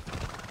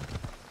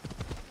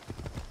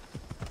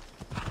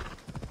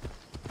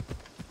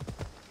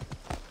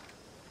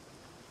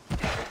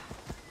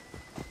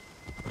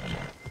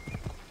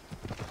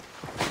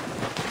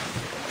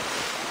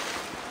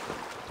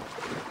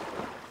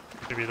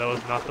 Maybe that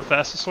was not the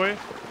fastest way.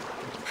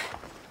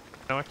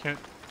 Now I can't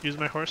use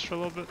my horse for a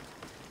little bit.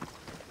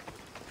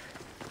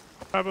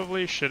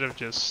 Probably should have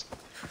just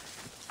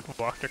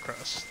walked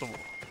across the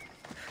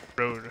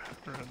road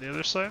around the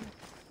other side.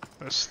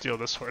 Let's steal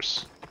this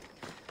horse.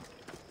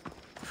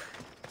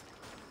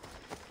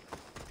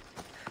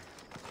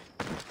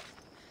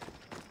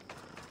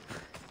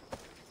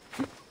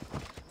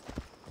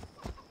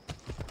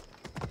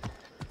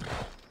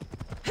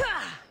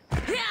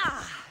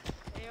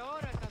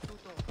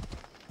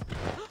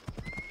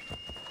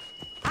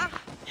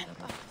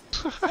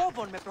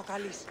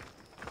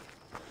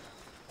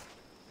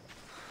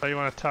 How you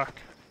want to talk?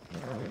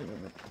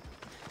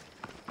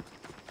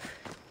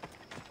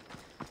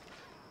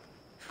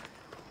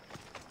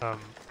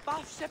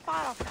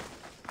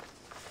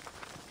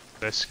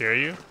 Did I scare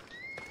you?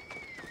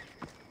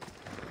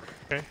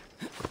 Okay.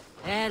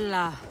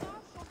 Ella.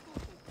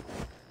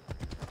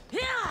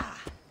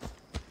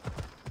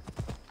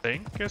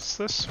 Think it's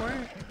this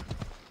way?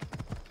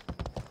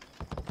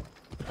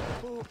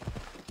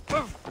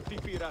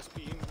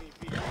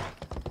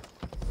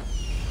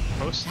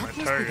 Most of my That must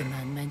be target. the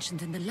man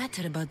mentioned in the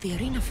letter about the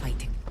arena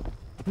fighting.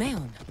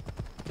 Meon.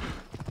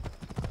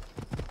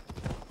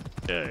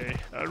 Yay,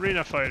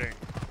 arena fighting.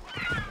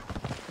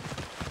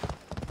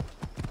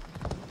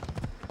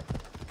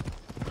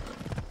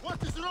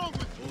 What is wrong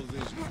with you? All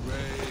these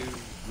brave,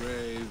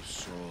 brave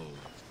souls.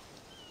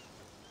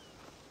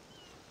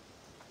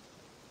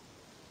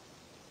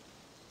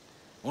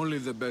 Only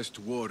the best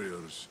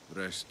warriors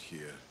rest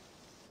here.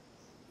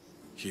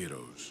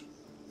 Heroes.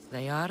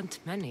 They aren't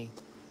many.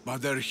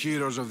 But they're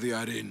heroes of the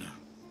arena.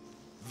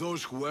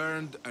 Those who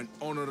earned an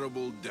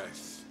honorable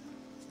death.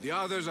 The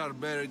others are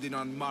buried in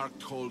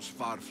unmarked holes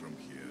far from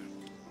here.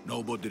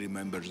 Nobody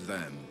remembers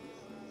them.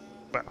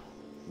 Well.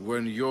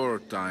 When your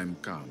time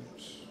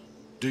comes,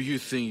 do you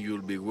think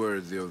you'll be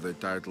worthy of the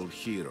title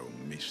hero,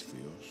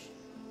 Misthios?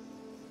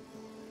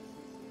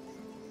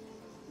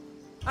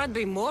 I'd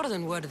be more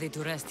than worthy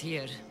to rest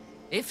here,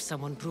 if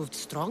someone proved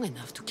strong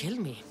enough to kill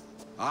me.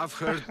 I've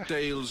heard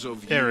tales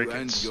of you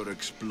Arrogance. and your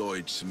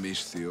exploits,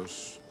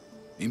 Misthios.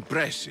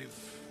 Impressive,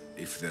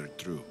 if they're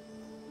true.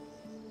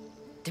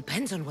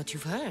 Depends on what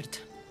you've heard.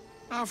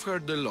 I've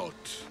heard a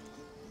lot.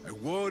 A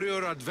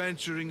warrior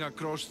adventuring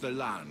across the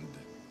land.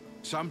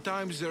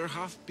 Sometimes they're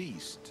half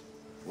beast,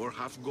 or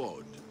half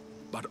god,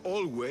 but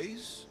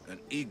always an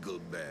eagle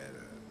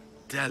bearer.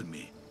 Tell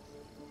me,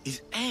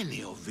 is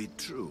any of it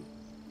true?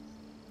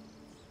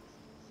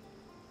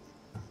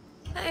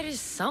 There is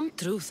some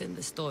truth in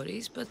the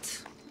stories,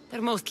 but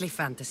they're mostly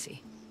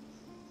fantasy.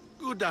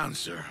 Good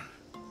answer.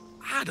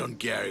 I don't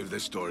care if the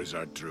stories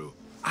are true.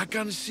 I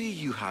can see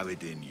you have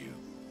it in you.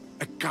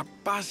 A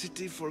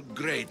capacity for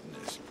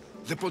greatness.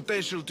 The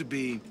potential to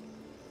be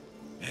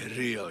a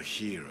real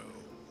hero.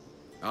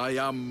 I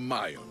am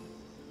Mayon.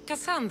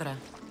 Kassandra.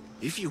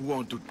 If you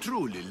want to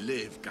truly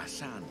live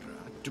Kassandra,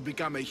 to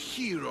become a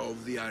hero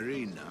of the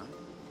arena,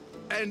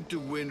 and to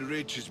win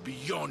riches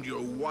beyond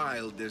your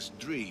wildest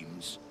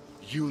dreams,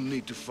 you'll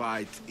need to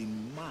fight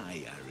in my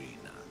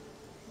arena.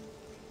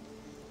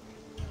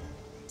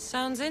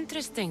 Sounds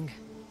interesting.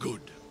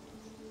 Good.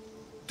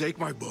 Take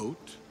my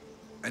boat,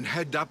 and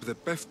head up the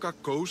Pefka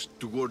coast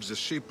towards the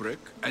shipwreck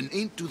and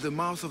into the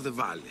mouth of the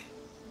valley.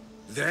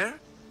 There,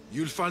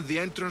 you'll find the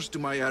entrance to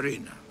my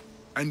arena,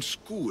 and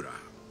Skura,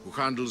 who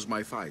handles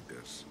my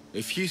fighters.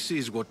 If he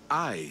sees what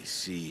I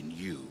see in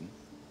you,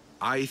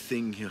 I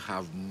think he'll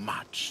have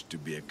much to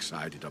be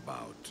excited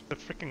about. The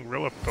freaking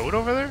row a boat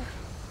over there?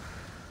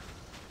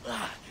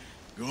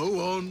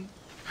 Go on.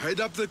 Head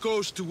up the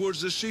coast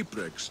towards the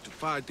shipwrecks to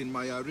fight in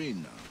my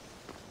arena.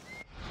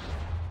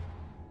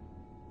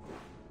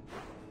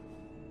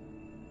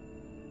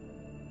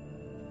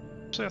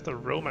 So I have to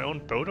row my own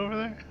boat over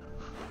there?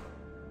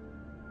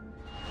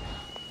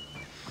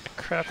 What the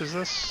crap is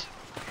this?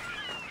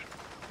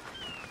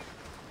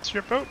 It's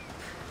your boat?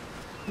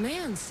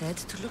 Meon said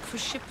to look for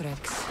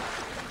shipwrecks.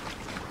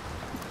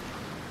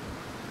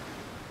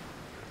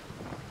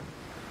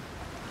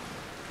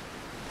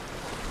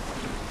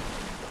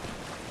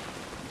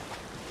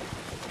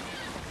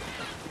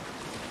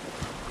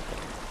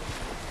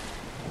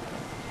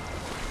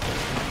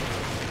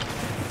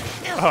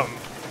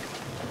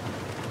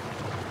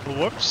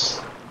 Whoops.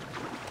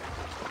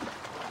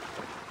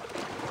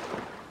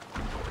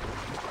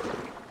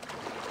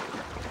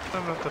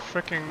 I'm at the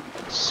frickin'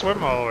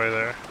 swim all the way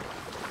there.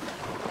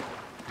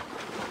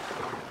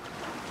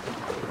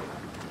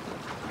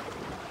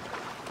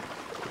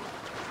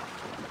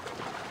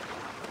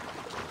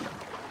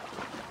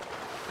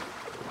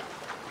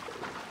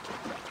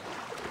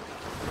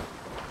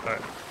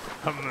 Alright,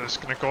 I'm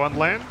just gonna go on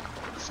land.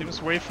 Seems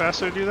way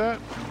faster to do that.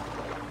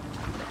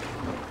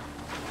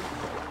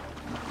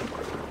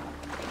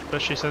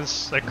 Especially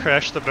since I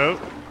crashed the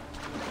boat.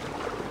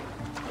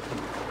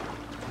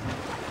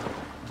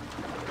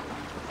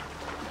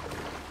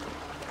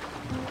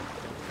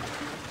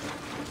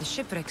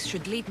 shipwrecks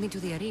should lead me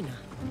to the arena.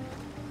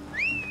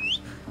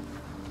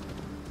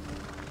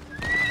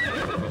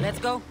 Let's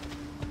go.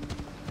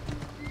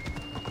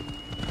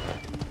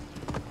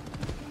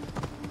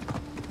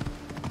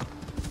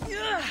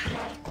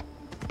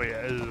 Wait,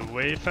 is it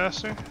way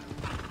faster?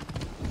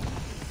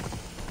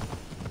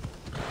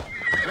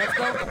 Let's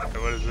go. Okay,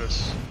 what is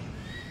this?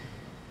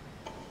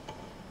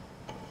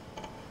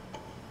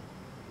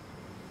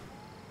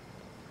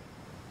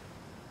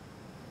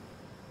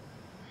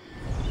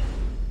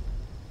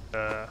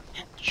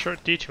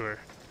 Short detour.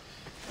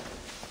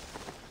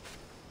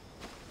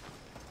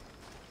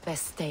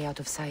 Best stay out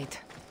of sight.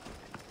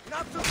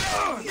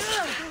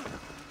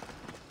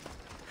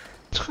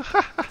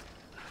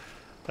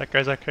 That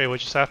guy's okay, what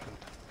just happened?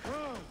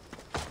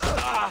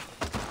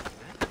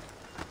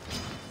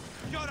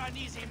 You're an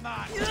easy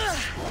man.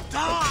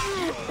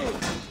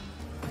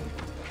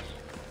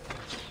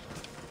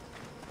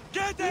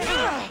 Get it!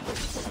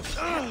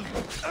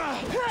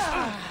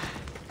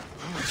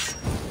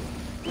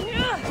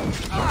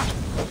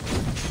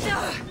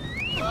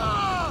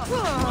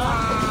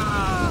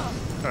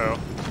 Oh.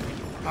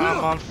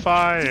 I'm on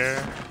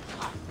fire.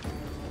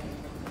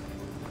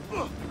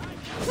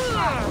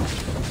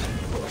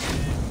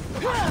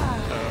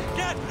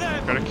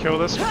 Gotta kill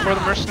this before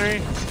the mercenary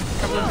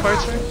comes and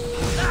fights me.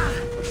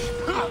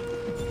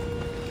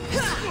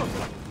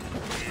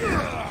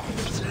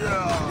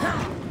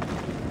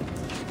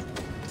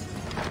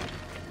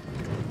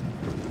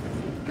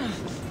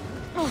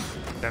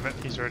 Damn it,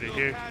 he's already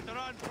here.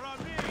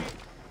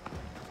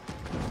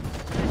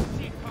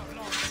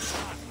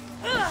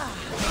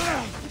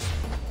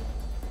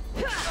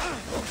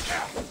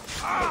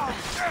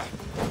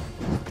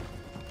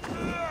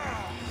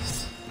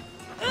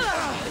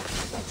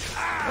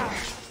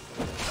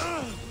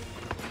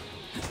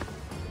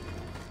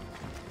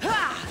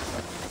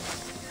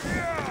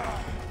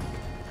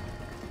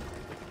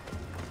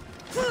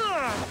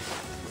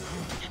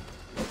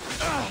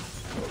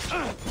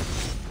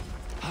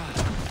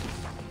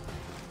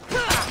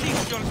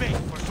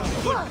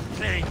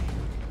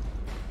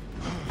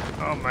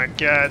 Oh my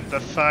god, the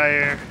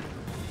fire.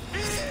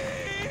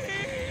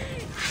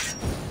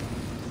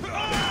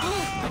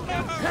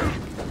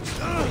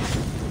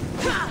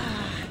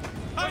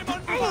 I'm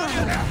on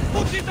fire!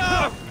 Put it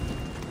out!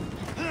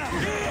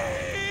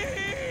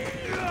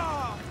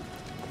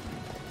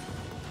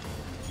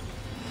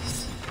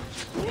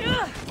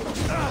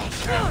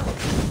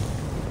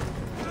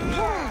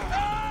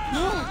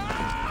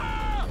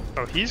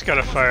 Oh, he's got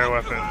a fire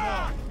weapon.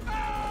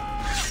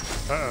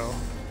 Uh-oh.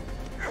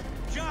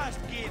 Just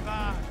give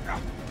up!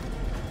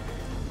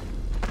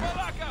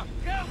 Malaka,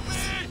 help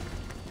me!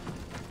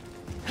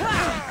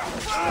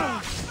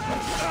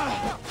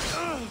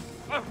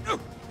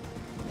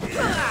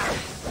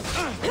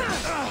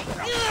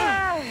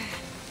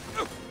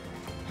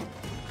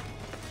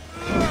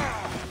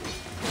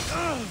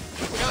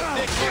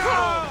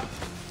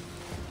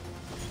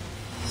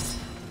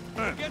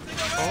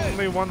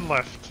 Only one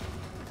left.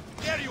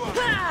 There you are!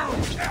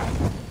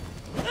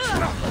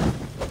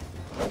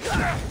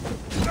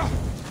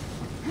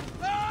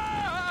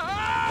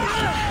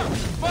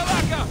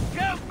 Malaka,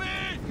 help me!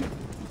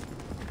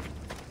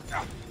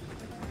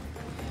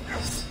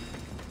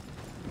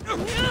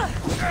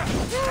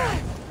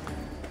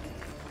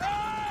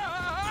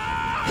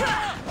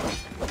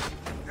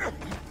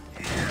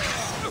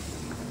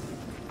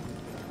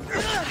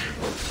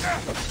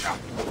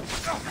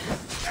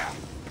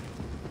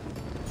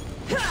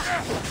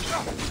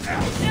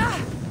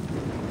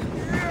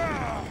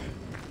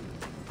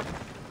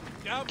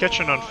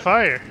 Catching on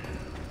fire.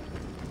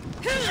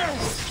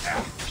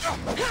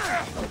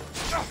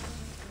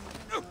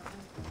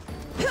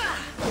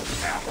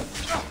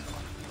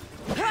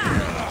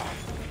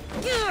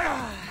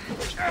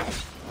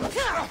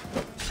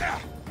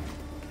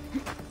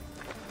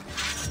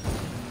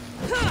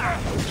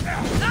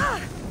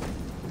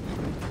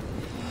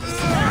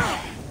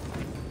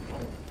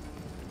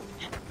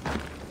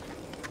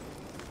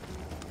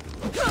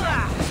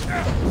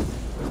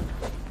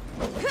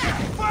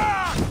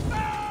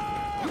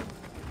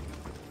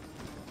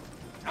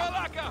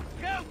 Malaka,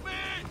 help me!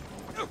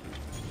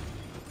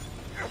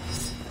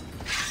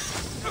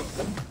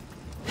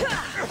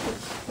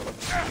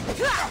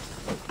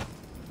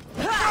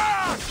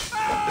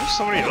 There's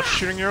somebody else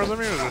shooting arrows at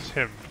me, or is this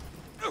him?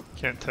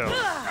 Can't tell.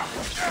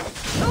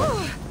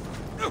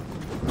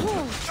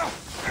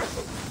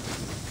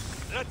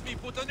 Let me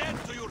put an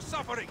end to your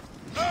suffering!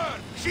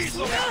 Burn! She's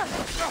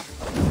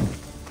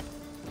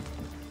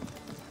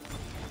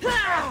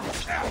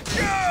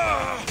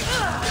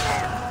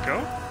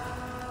Go.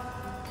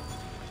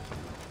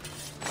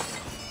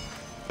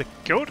 The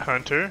goat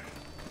hunter?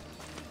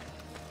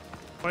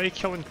 What are you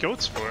killing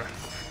goats for?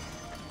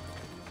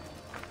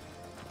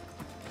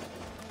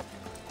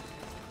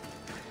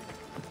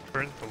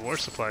 Burned the war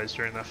supplies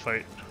during that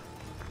fight.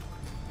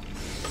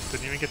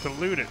 Didn't even get to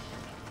loot it.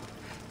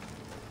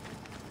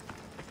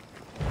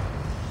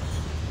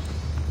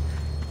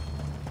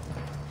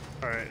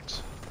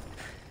 Alright.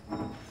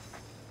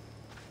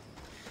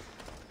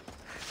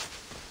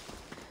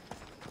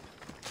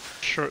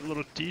 short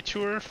little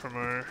detour from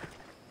our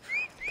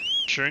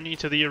journey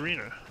to the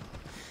arena.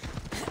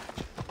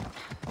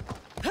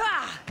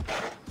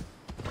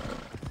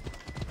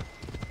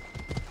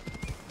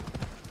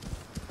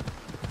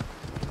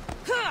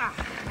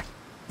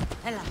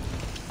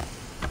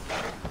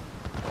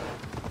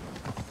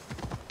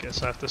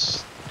 Guess I have to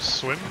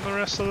swim the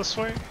rest of this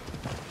way?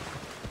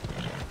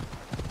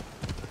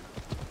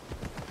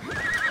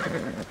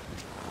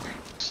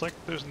 Looks like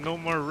there's no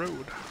more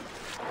road.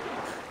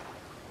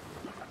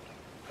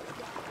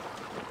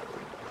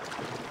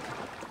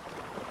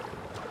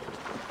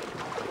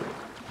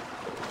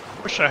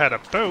 Wish I had a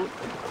boat.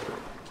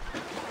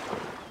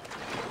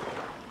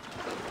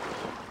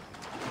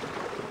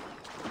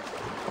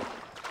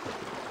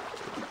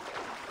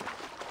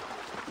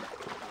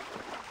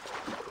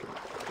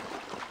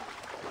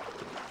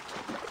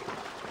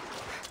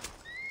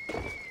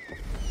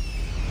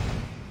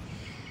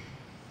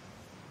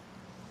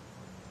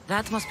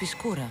 That must be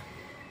Skura.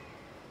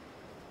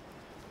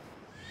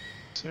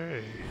 Is there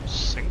a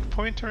sync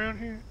point around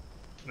here?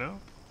 No?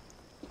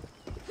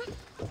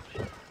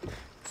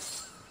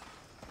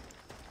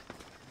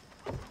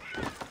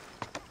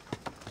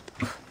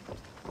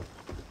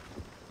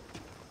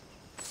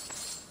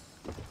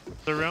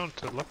 Around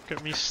to look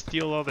at me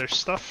steal all their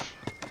stuff.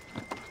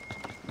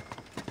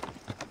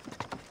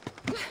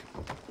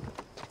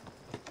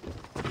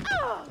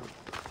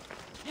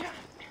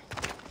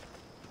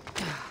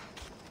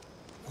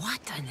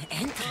 What an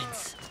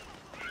entrance!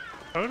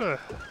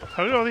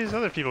 How did all these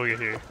other people get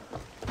here?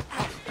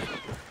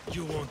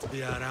 You won't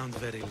be around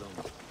very long.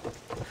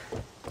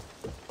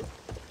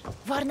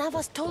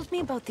 Varnavas told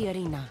me about the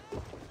arena.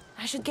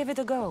 I should give it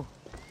a go.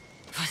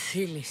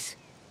 Vasilis,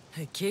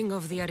 the king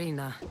of the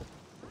arena.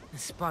 A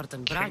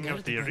Spartan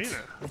braggart,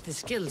 with the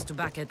skills to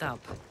back it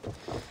up.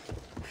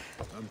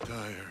 I'm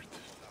tired.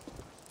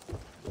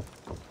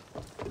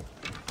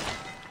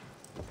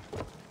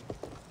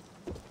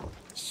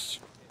 Shh.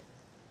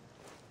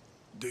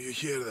 Do you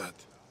hear that?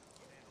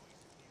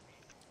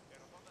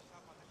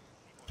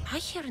 I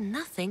hear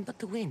nothing but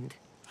the wind.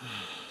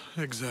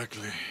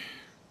 Exactly.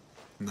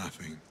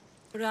 Nothing.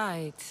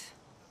 Right.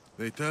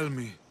 They tell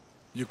me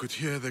you could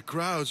hear the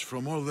crowds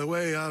from all the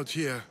way out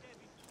here.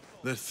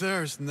 The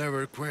thirst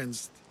never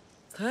quenched.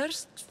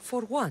 Thirst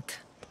for what?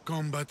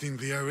 Combat in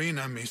the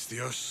arena,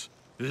 Misthios.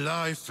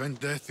 Life and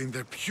death in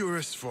their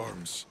purest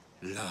forms.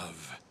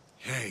 Love,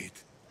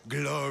 hate,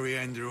 glory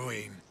and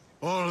ruin.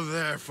 All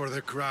there for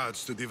the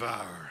crowds to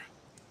devour.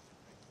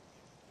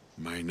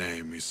 My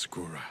name is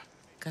Skura.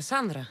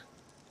 Kassandra,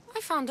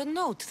 I found a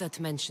note that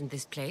mentioned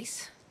this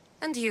place.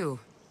 And you.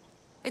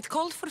 It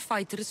called for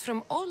fighters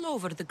from all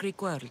over the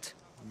Greek world.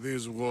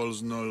 These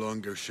walls no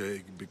longer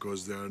shake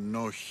because there are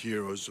no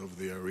heroes of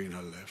the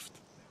arena left.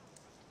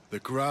 The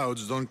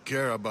crowds don't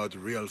care about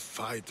real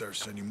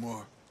fighters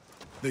anymore.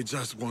 They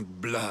just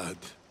want blood.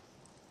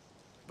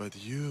 But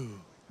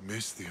you,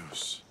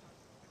 Misthios,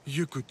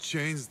 you could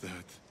change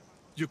that.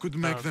 You could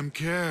make them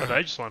care. But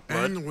I just want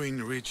blood. And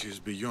win riches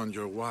beyond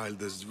your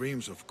wildest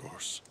dreams, of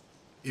course.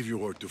 If you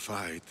were to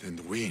fight and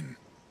win.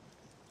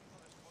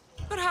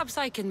 Perhaps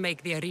I can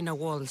make the arena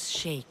walls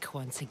shake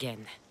once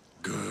again.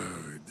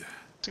 Good.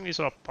 I think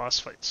these are all boss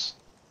fights.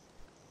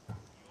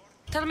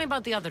 Tell me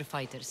about the other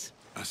fighters.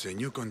 As a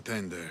new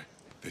contender,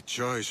 the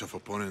choice of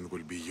opponent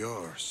will be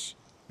yours.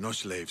 No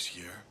slaves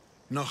here.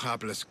 No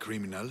hapless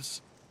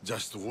criminals.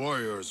 Just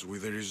warriors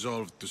with a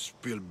resolve to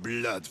spill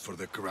blood for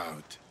the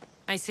crowd.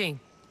 I see.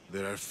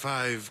 There are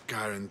 5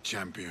 current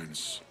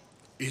champions.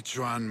 Each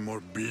one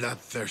more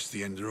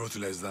bloodthirsty and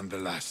ruthless than the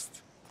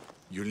last.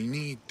 You'll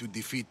need to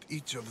defeat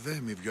each of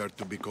them if you are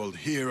to be called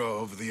hero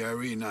of the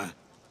arena.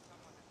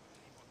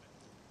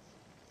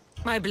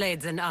 My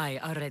blades and I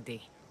are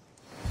ready.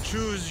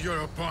 Choose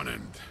your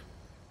opponent.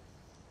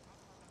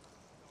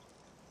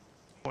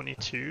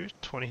 22,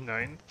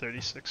 29,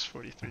 36,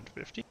 43,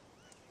 50.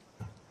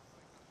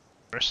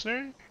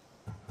 Mercenary?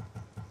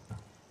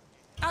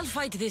 I'll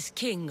fight this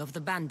king of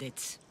the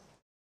bandits.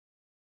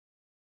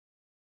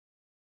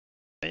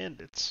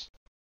 Bandits?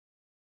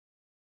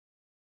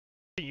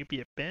 How can you be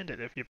a bandit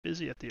if you're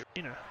busy at the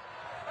arena?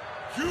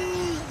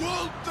 You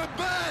want the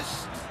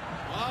best!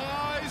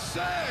 I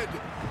said,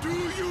 do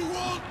you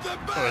want the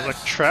best? Oh, there's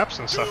like traps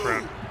and stuff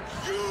around.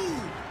 You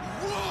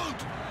want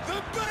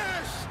the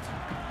best!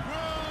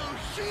 Well,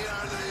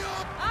 here they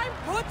are! I'm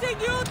putting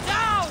you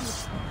down!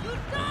 You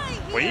die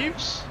here!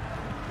 Waves?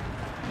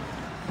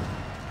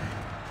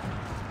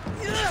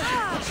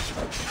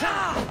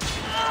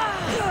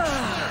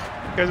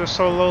 You guys are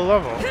so low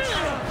level.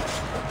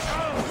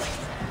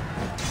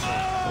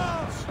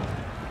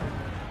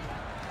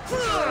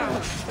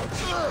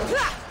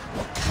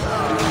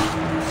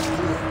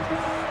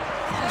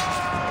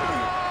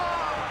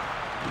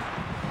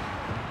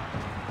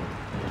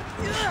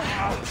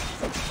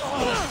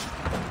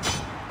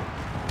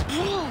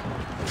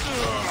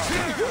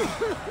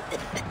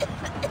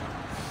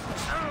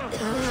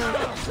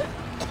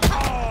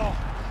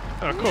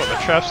 Oh cool, the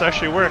traps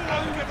actually work.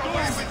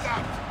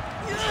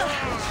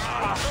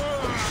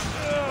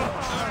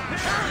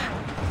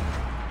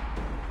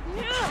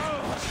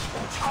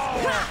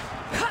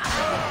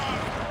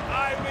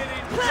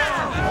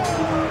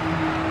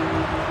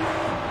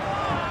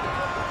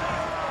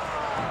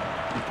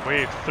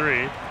 wave 3.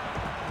 Wait,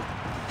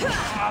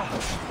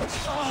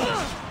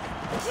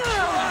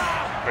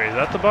 is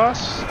that the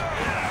boss?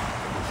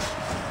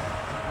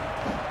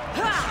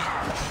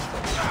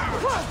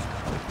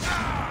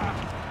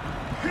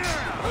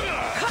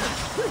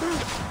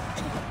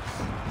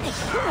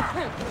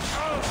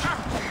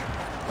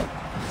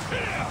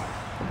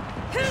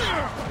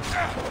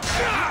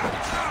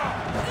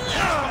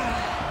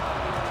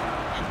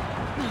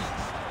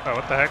 Oh,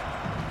 what the heck?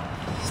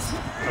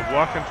 I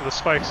walk into the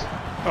spikes.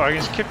 Oh, I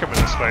can just kick him in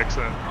the spikes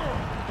then.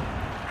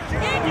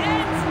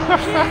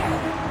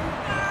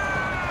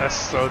 That's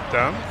so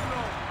dumb.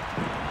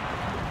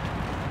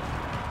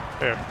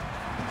 Here.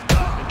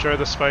 Enjoy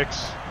the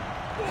spikes.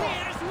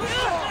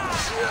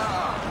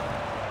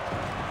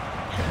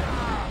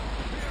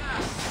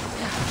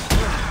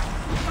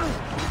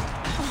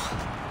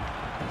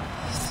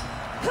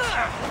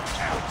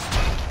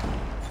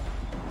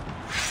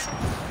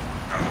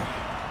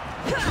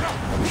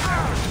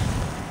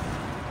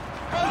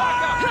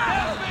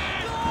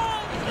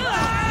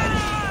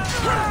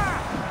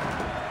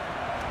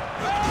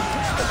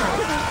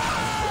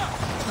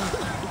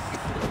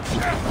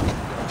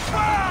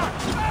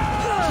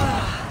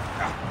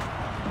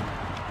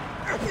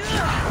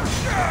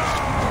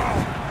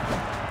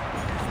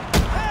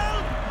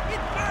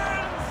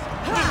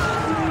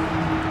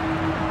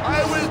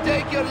 I will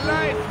take your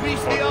life,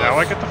 Mr. Oh, now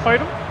I get to fight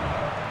him?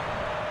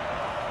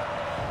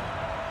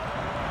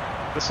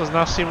 This does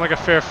not seem like a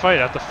fair fight.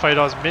 I have to fight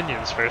all his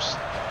minions first.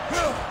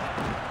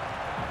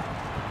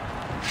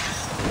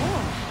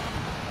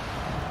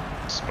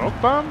 Smoke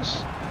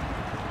bombs?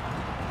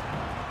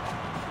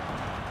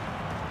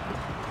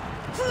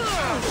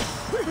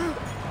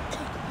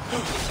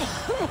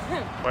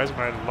 Why is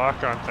my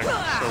lock-on thing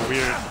so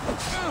weird?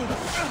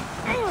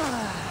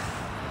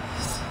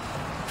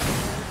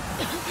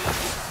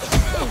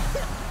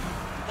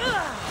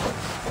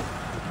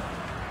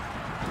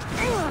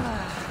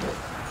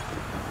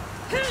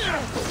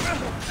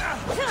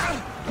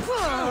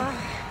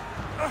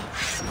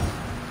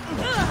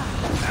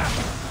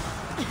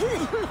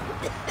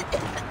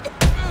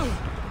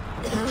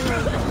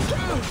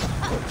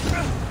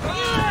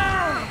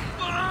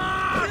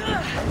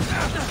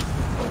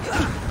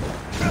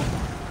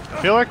 I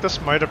feel like this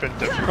might have been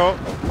difficult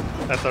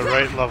at the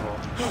right level.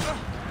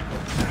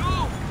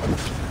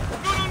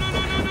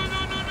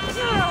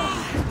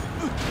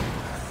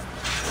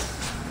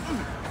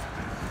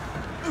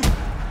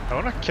 I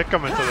want to kick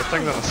him into the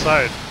things on the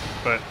side,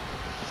 but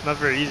it's not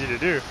very easy to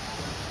do.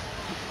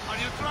 Are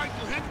you trying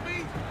to hit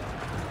me?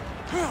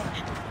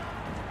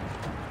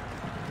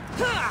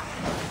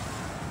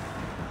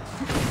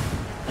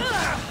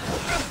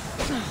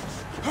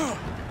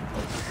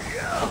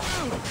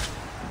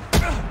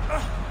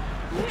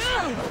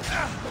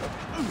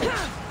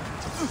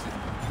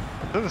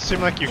 Doesn't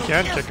seem like you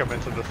can kick him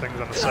into the things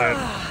on the side.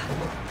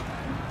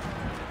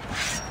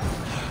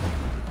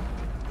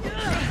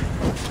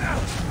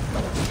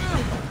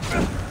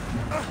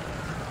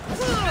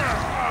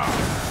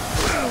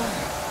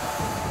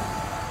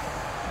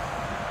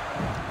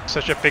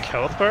 Such a big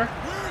health bar?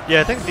 Yeah,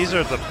 I think these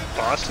are the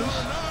bosses.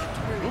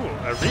 Ooh,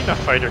 arena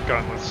fighter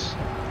gauntlets.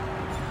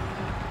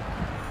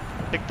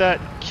 Take that,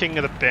 King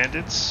of the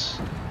Bandits.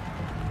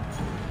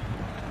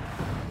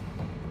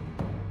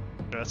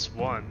 That's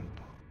one.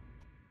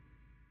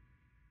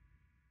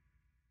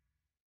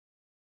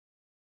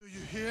 Do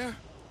you hear?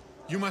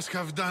 You must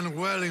have done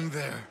well in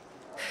there.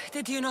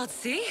 Did you not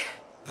see?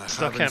 I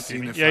Still haven't can't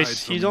seen beat a me. Yeah, fight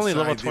he's from only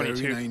level inside the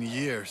 22. arena in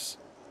years.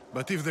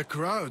 But if the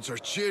crowds are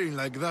cheering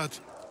like that,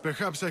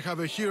 perhaps I have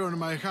a hero on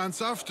my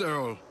hands after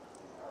all.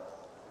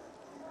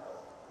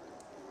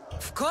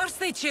 Of course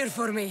they cheer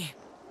for me.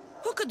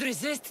 Who could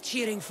resist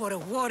cheering for a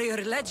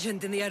warrior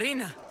legend in the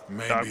arena?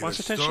 Maybe the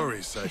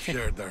stories I've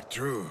heard are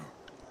true.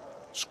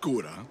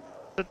 Skura?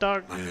 The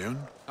dog.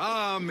 Leon?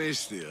 Ah,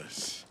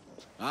 Mistius.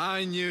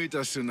 I knew it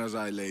as soon as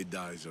I laid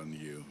eyes on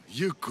you.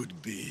 You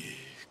could be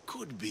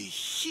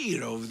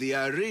hero of the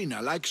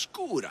arena like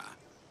Skura.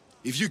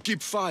 If you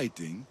keep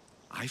fighting,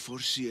 I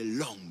foresee a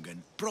long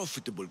and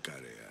profitable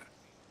career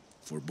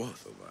for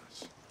both of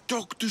us.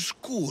 Talk to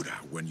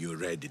Skura when you're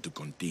ready to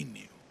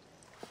continue.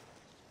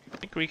 I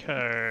think we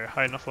are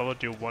high enough level to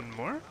do one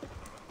more.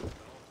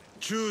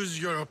 Choose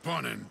your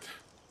opponent.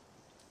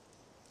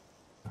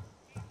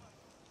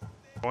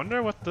 I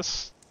wonder what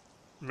this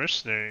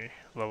mercenary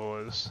level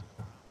is.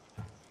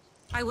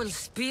 I will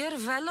spear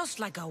Velos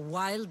like a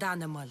wild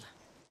animal.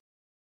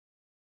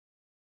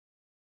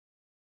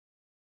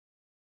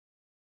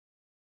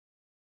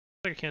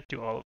 I think I can't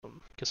do all of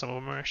them, because some of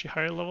them are actually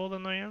higher level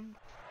than I am.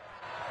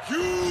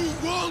 You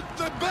want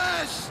the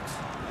best!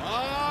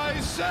 I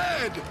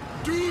said,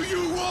 do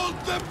you want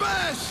the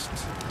best?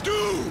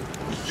 Do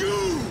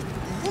you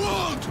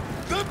want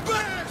the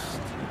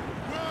best?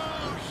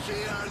 Well,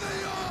 here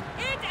they are!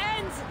 It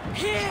ends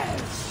here!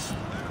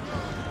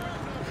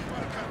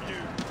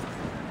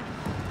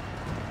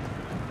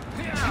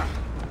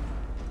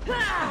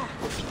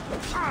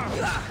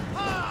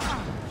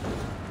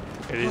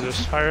 Okay, these are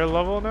higher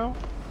level now?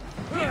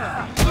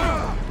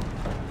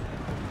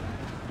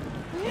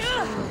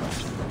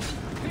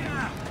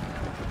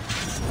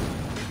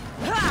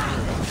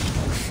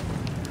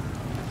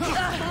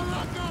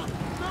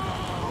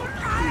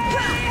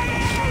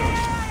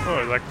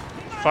 Oh, like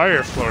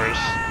fire floors.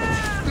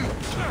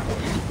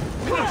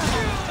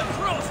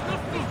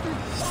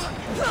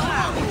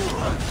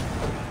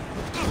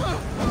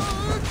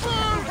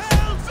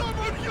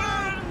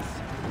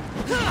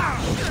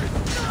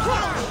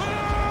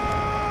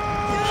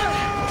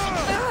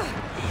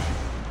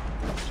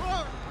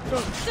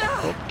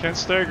 Oh, can't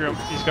stagger him.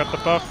 He's got the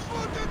buff.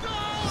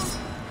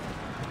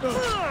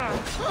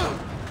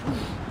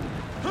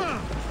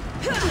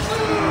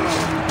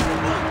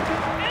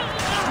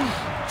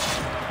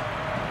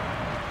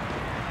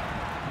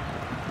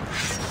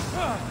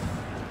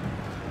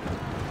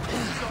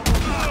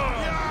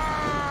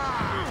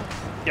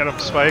 Get him,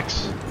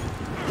 Spikes.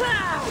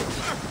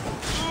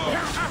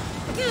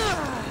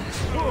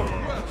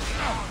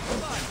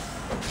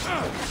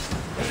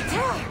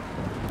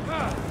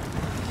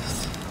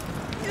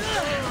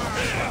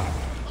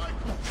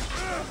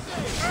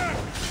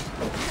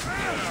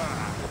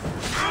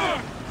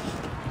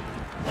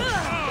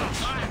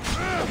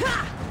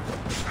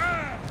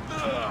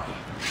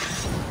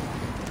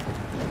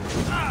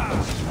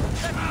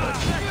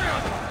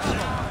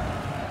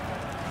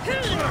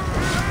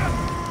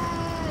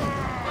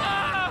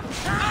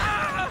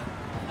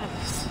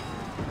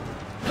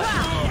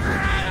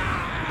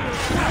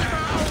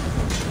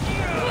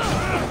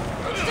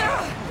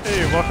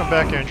 Hey, welcome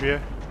back,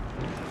 Andrea.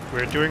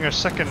 We're doing a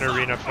second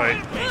arena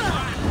fight.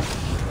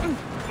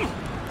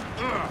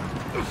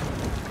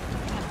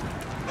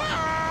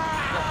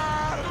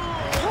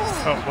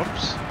 Oh,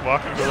 whoops.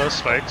 Walk into those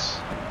spikes.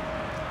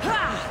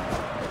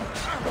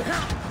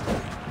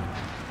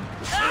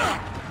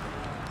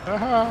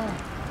 Aha!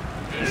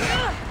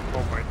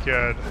 Oh my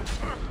god.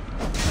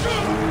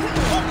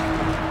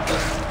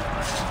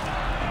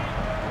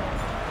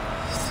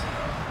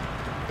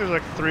 There's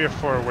like 3 or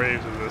 4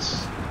 waves of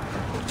this.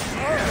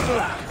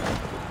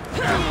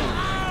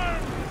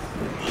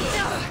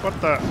 What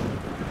the?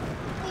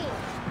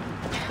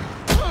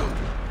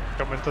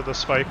 Come into the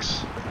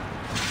spikes.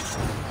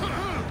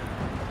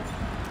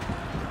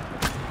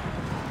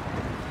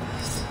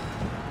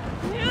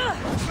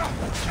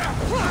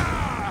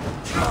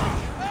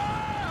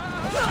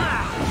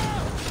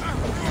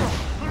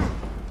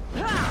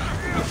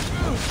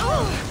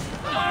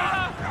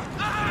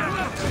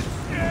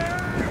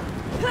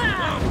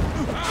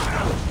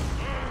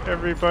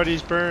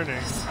 Everybody's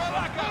burning.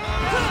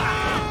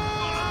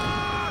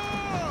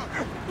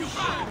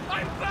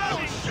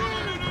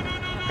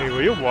 Hey,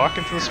 will you walk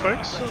into the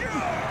spikes?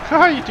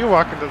 Haha, you do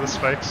walk into the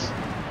spikes.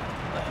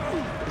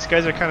 These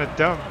guys are kind of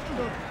dumb.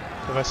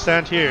 If I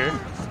stand here...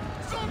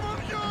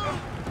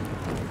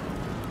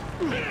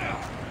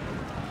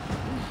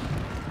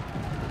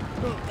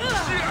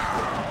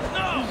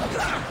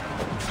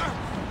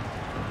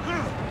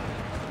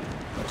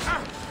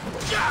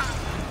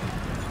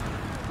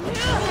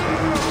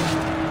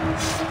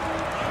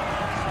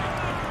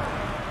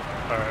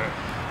 Alright.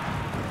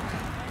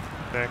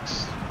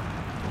 Next.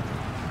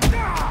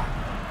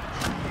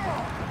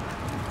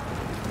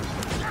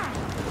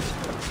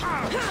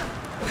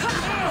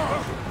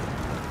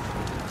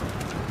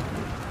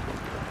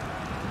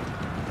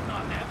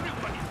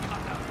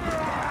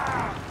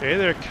 Okay,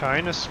 they're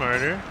kinda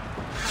smarter.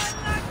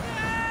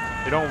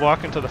 They don't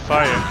walk into the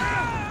fire.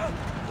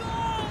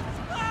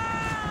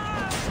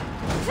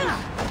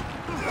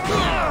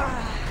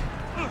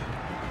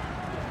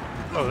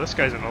 Oh, this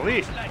guy's an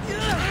elite.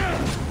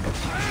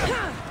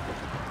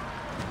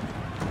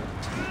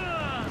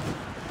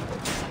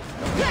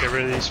 Get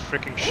rid of these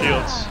freaking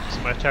shields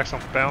so my attacks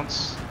don't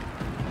bounce.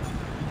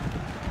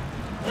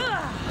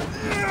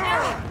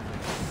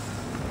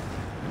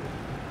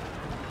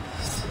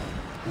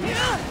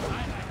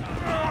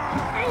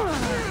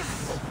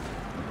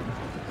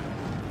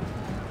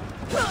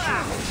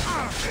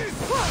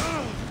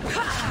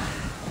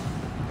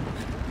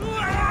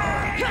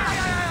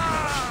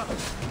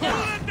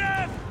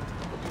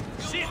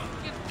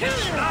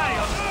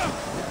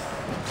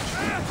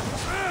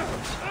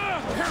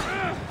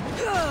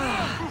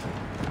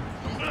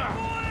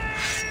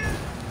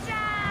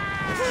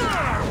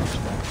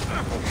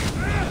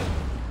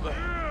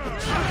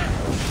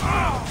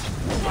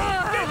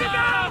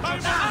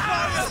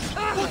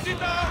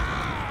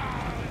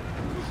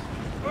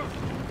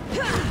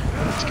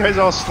 These guys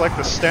all select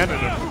to stand in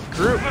a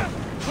group.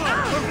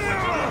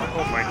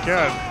 Oh my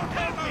god.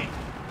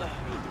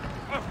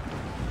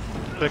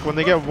 Like when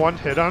they get one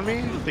hit on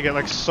me, they get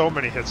like so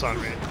many hits on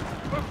me.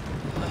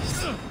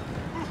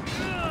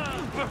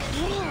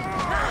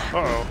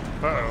 Uh-oh.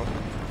 Uh-oh.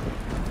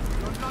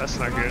 That's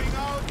not good.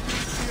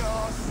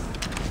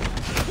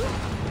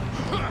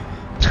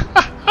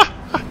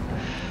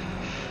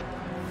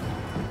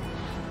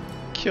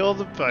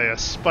 Killed by a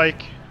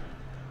spike.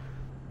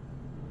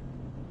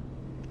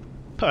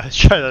 Let's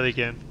try that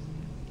again.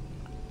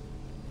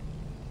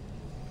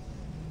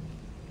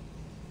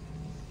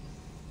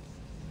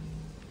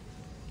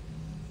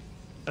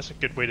 That's a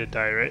good way to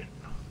die, right?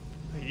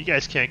 You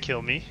guys can't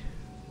kill me.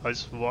 I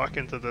just walk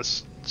into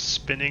this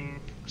spinning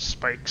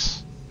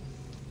spikes.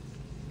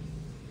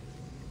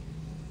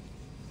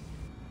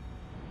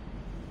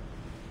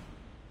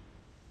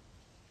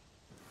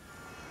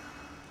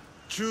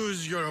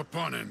 Choose your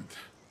opponent.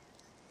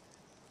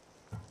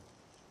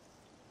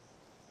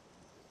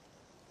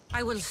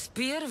 I will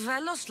spear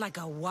Velos like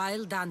a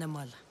wild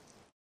animal.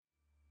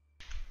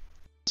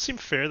 Seem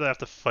fair that I have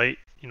to fight,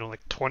 you know,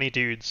 like 20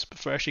 dudes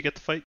before I actually get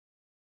to fight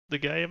the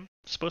guy I'm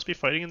supposed to be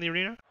fighting in the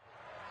arena?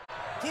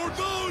 For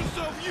those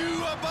of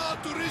you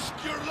about to risk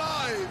your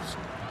lives,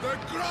 the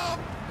crop.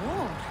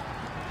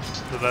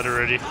 Did that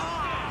already.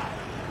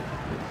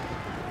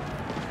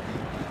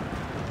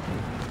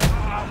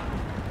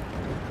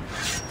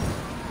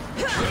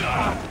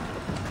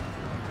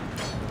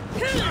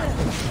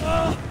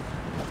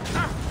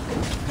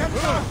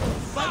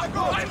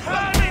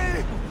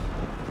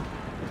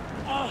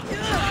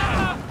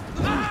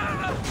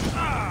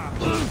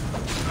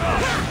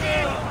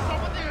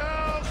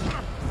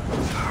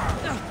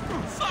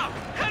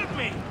 Help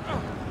me!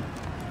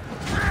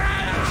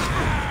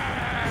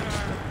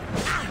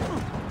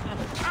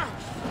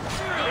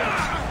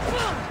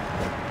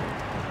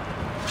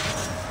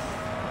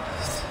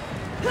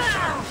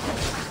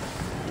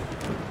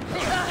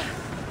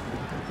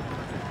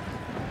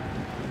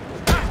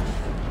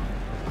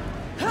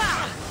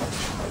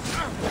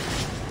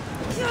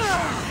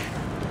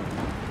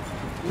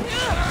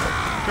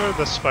 Go to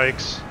the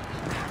spikes.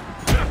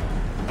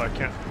 Oh, I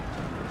can't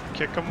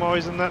kick him while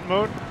he's in that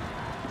mode.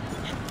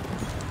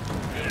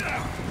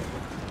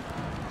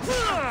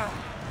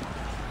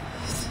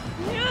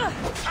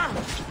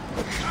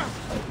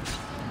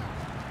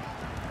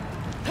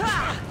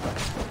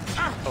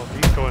 Oh,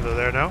 he's going to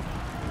there now.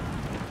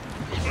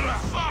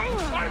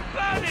 I'm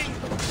burning!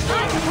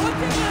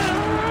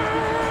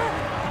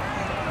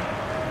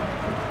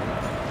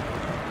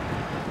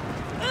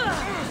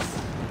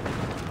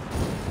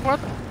 What?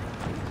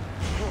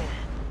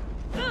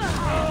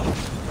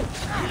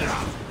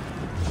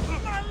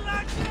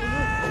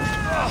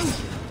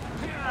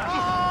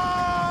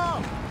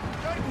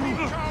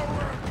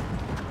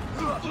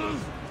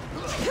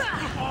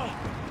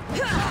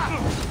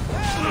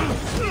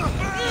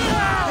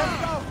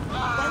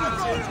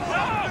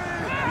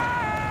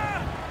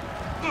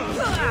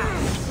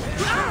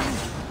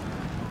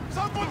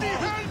 Somebody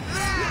help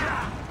me!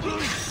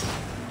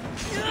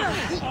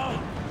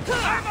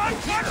 I'm on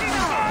fucking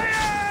fire!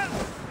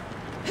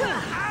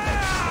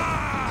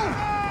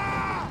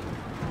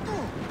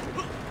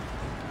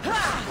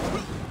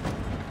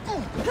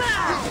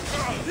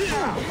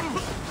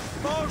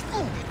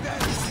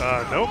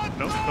 Nope,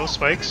 no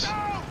spikes.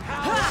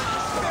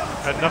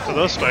 Had enough of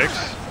those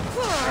spikes.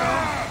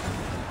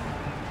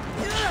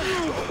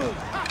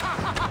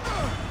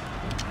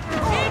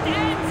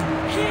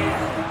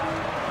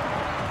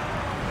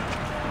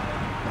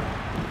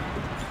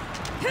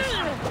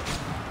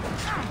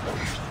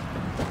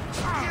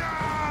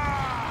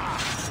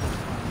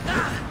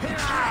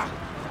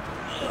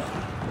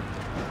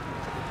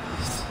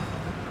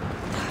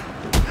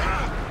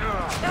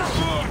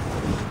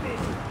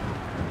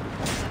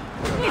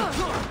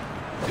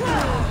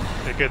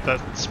 You get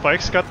that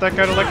spikes got that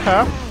guy to like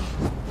half?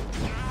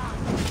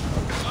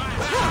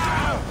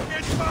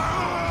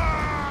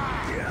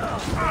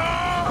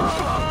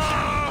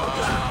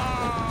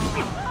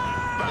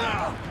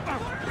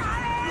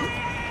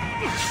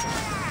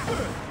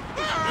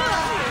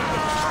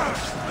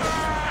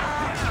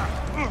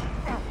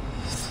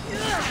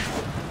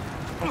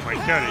 Oh my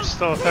god, he's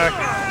still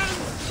attacking.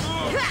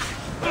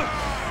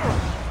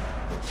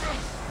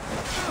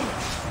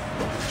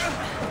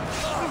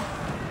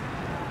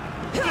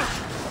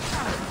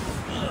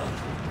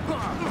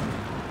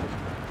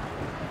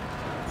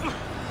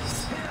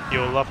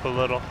 Heal up a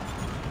little.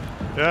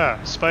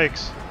 Yeah,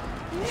 spikes.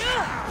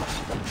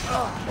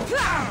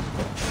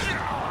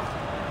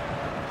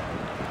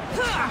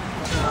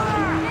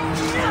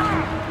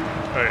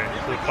 Alright,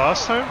 is it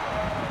boss time?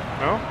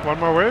 No? One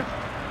more wave?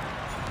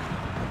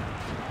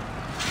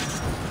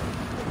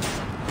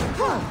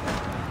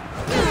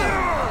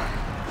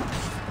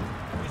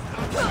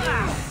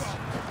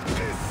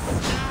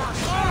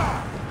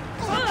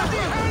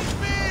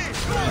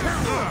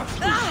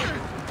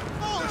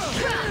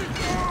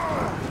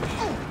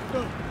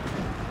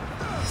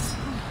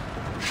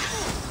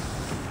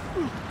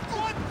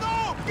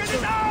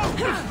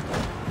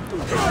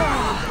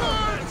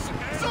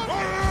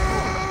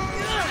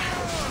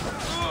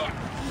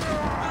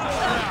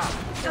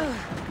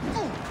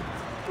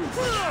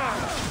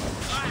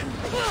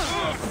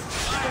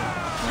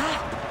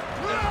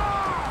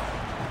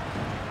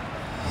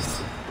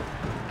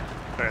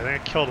 I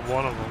think I killed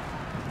one of them.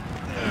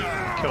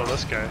 Kill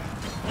this guy.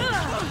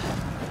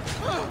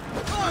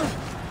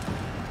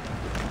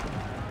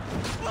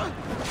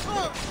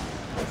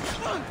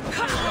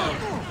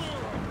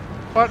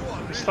 What?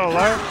 He's still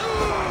alive?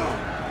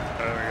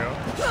 There we go.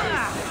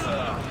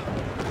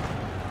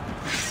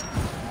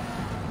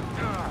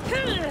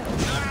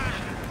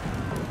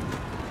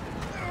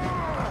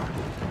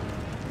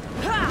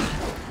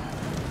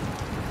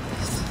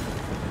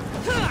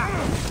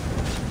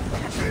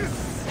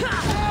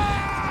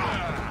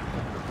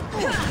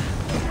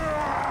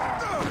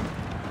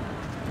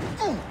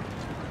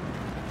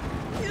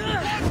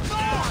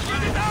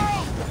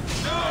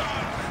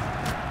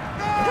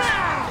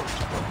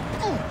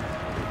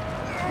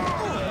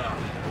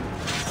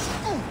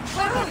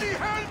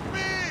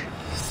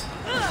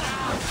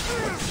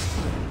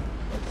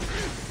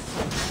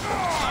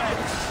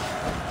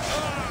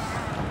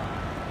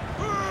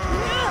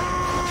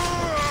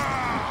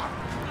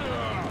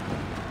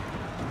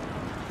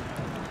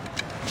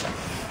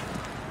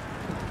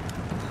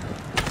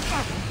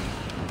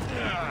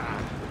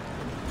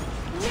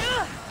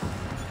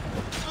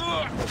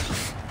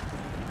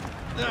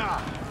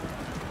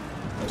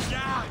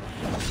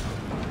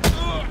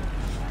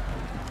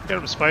 Get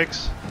him,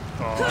 Spikes.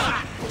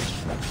 Oh.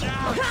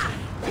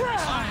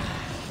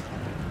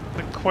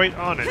 I'm quite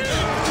on it.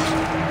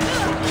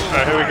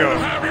 Alright, here we go.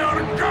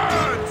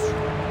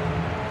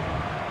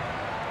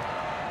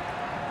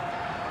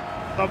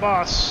 The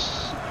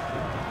boss.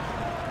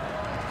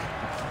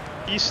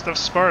 East of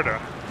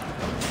Sparta.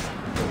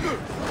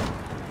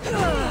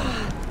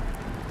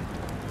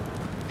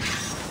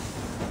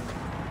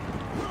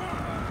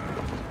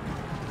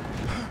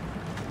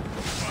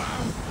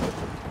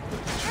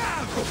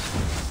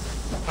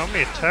 How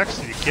many attacks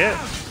did you get?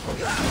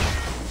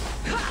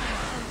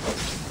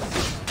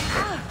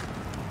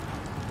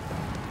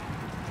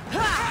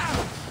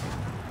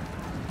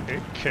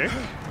 Okay, kick.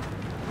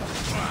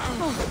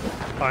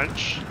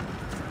 Punch.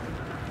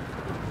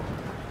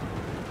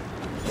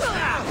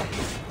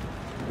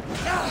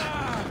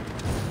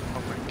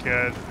 Oh my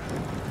god.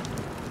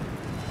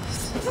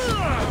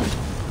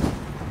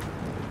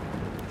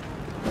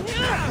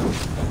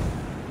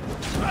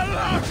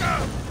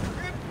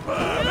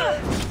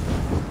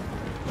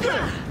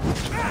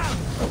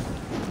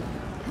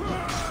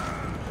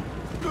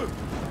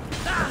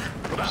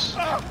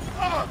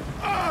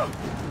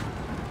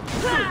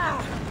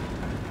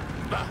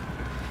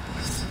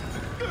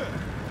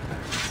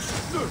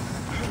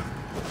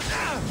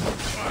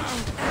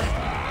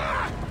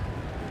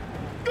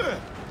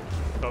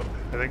 Oh,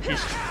 I think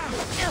he's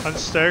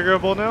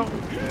unstaggerable now.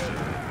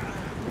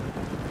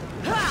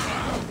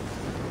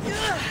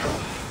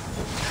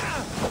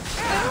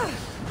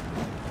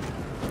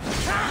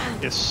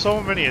 He has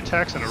so many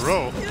attacks in a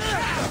row.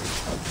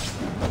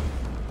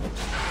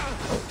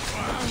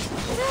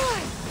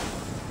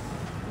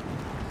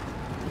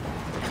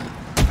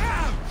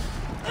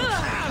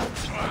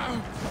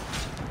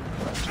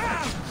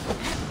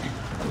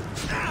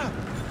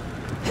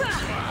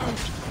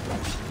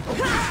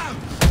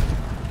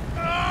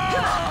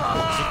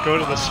 Go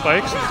to the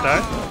spikes and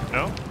die?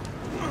 No?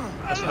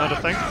 That's not a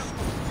thing?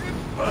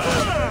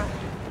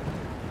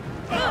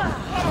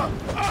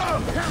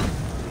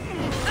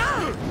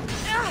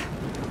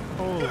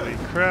 Holy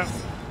crap.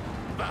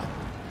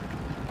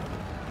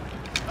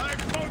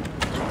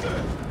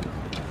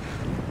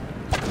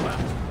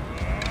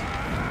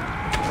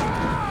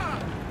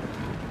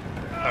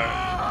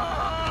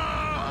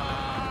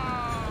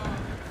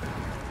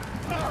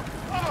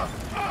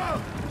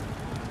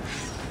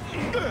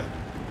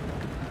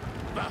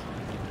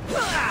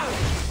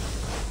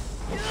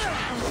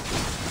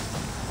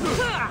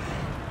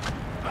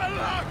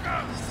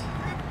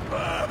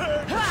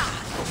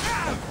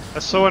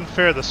 That's so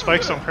unfair, the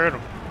spikes don't hurt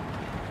him.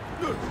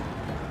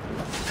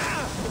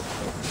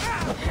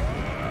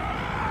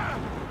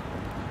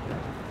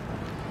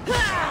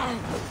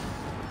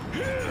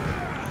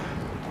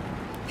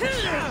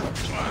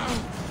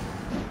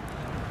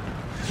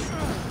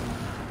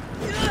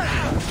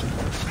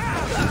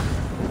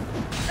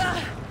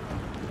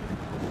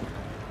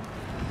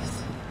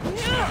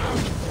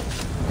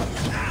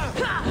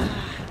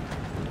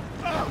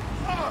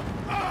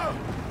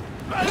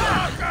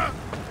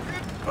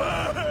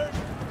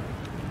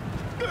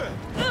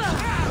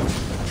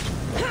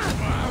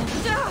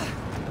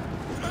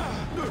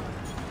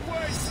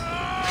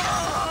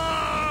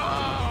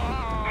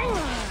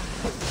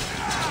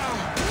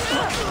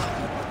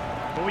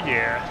 Oh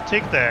yeah,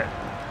 take that.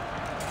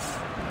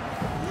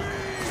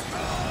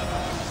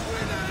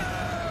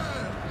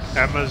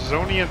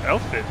 Amazonian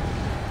outfit.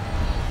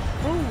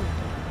 Ooh.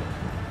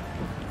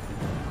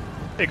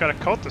 They got a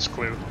cultist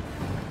clue.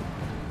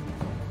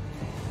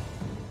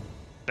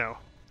 Now,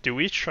 do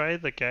we try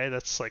the guy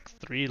that's like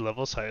 3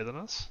 levels higher than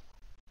us?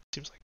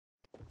 Seems like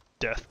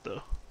death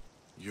though.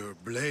 Your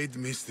blade,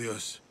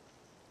 Misthios.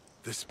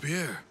 The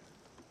spear.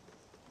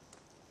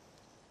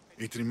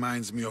 It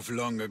reminds me of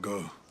long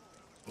ago.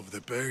 Of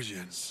the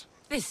Persians.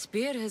 This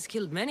spear has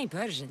killed many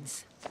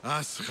Persians.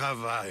 As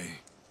have I.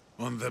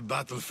 On the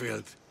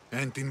battlefield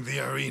and in the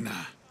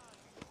arena.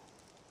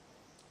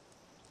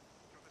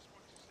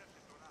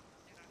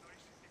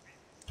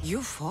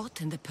 You fought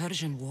in the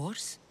Persian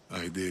wars?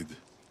 I did.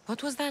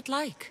 What was that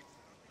like?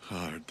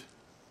 Hard.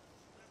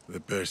 The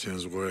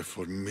Persians were a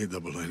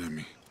formidable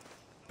enemy.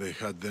 They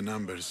had the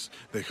numbers.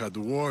 They had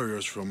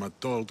warriors from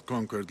Atoll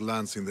conquered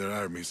lands in their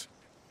armies.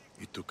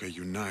 It took a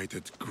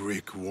united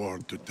Greek war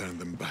to turn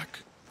them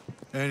back.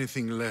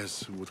 Anything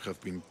less would have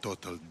been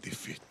total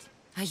defeat.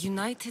 A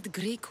united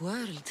Greek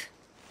world.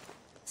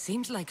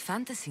 Seems like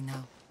fantasy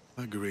now.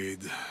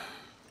 Agreed.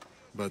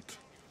 But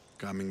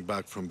coming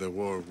back from the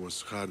war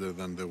was harder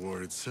than the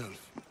war itself.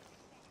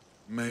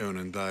 Mayon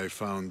and I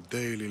found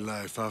daily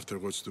life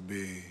afterwards to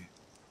be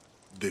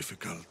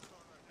difficult.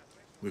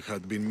 We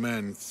had been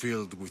men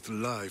filled with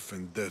life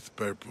and death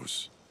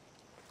purpose.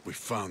 We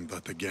found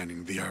that again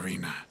in the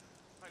arena.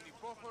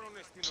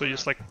 So you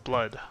just like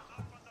blood.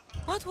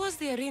 What was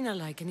the arena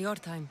like in your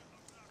time?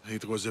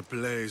 It was a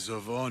place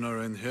of honor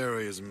and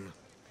heroism.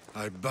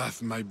 I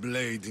bathed my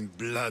blade in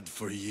blood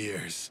for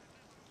years.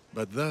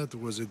 But that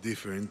was a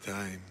different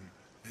time,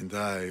 and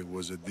I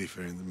was a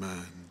different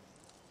man.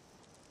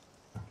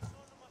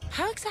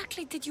 How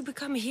exactly did you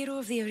become a hero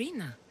of the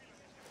arena?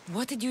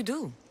 What did you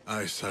do?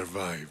 I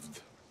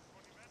survived.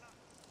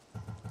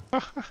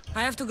 I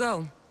have to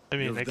go. I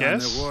mean, You've I done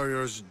guess. a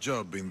warrior's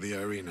job in the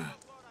arena.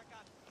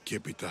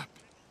 Keep it up.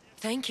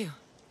 Thank you.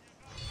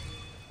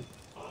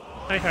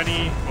 Hi,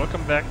 honey.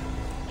 Welcome back.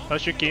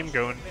 How's your game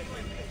going?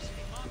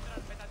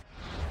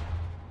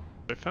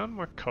 I found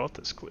more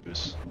cultist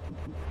clues.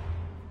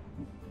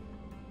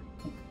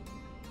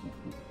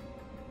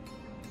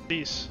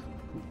 These.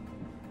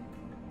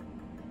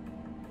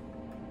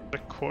 The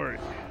quarry.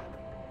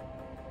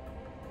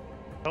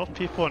 Help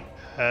people in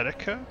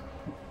Attica?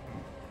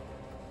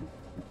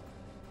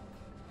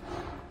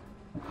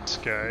 This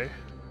guy.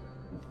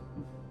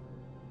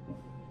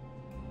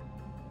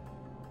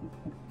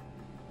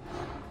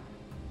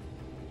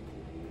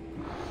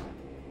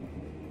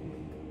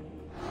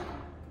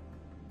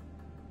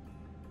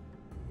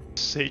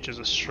 Sage is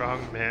a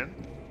strong man.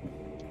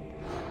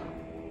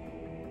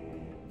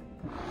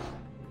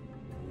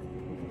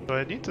 So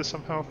I need to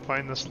somehow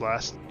find this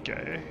last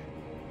guy.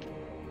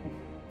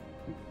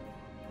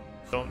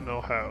 Don't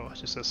know how. It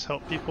just says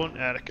help people in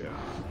Attica.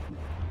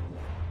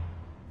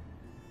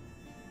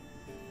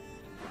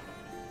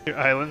 Your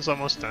island's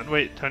almost done.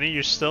 Wait, honey,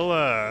 you're still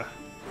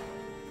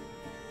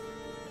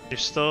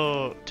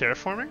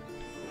terraforming?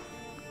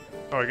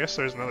 Oh, I guess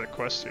there's another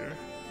quest here.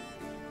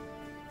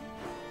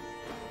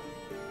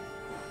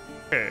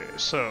 Okay,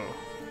 so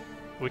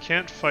we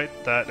can't fight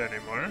that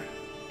anymore.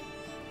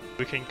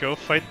 We can go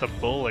fight the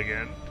bull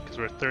again, because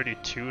we're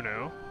 32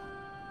 now.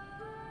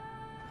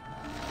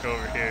 Go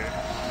over here.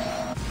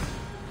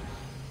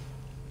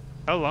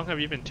 How long have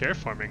you been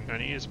terraforming,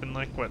 honey? It's been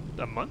like, what,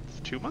 a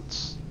month? 2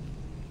 months?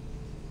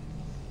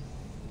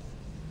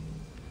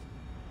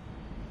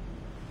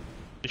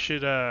 You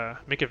should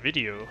make a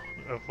video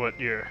of what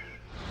your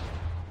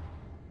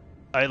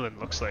island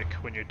looks like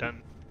when you're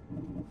done.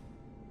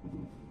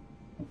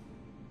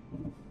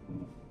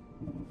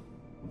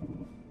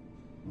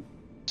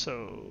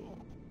 So,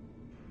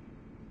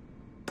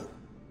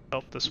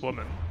 help this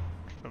woman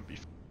from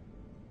before.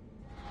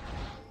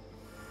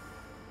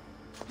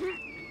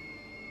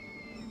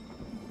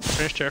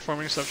 Finish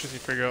terraforming stuff as you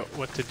figure out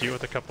what to do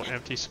with a couple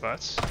empty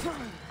spots.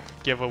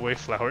 Give away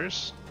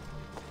flowers.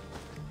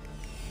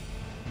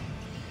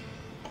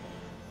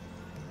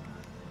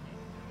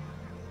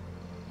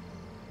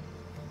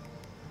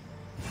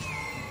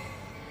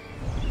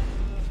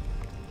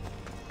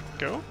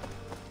 Go.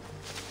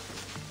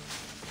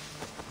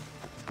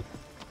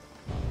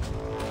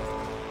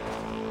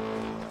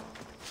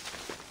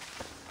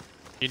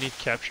 You need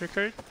capture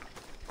card?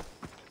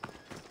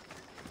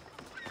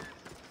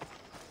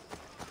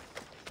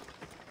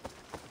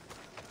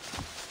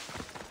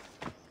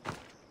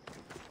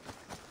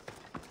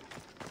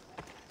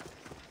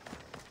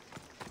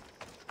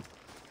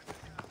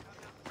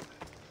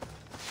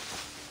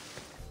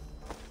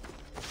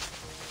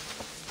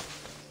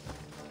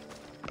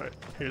 Alright,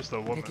 here's the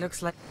woman. It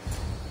looks like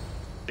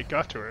They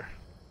got to her.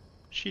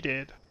 She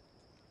did.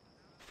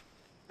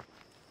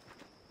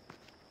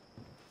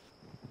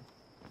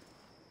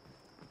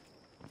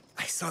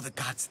 I saw the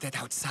gods dead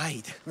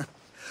outside.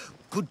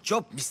 Good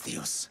job,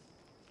 Misthios.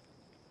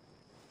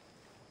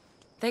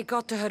 they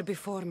got to her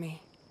before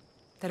me.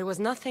 There was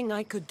nothing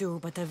I could do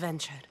but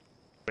avenge her.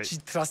 Wait. She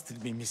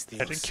trusted me,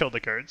 Misthios. I didn't kill the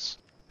guards.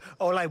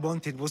 All I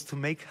wanted was to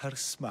make her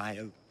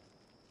smile.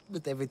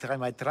 But every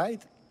time I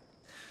tried,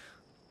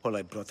 all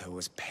I brought her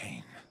was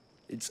pain.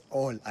 It's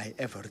all I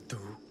ever do.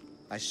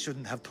 I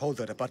shouldn't have told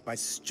her about my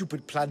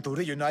stupid plan to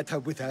reunite her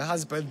with her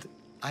husband.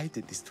 I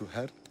did this to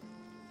her.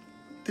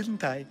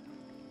 Didn't I?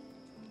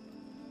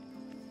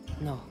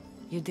 No,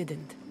 you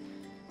didn't.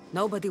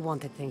 Nobody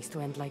wanted things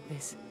to end like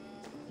this.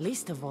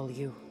 Least of all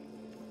you.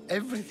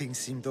 Everything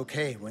seemed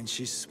okay when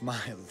she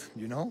smiled,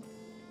 you know?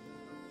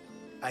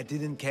 I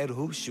didn't care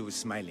who she was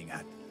smiling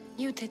at.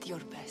 You did your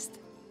best.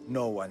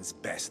 No one's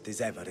best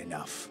is ever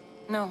enough.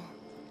 No.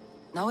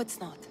 No, it's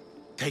not.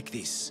 Take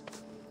this.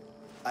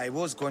 I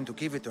was going to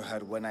give it to her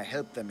when I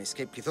helped them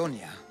escape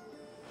Kithonia.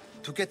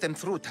 To get them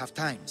through tough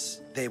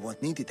times. They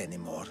won't need it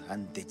anymore,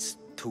 and it's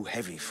too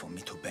heavy for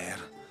me to bear.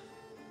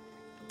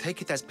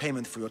 Take it as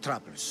payment for your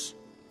troubles.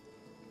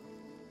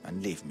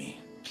 And leave me,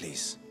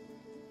 please.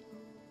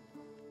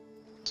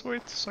 So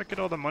wait, so I get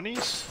all the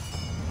monies?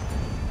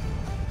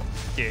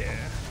 Yeah.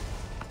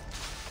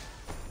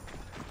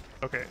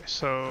 Okay,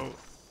 so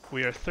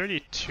we are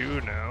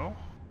 32 now.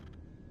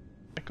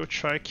 I go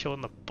try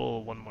killing the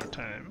bull one more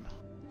time.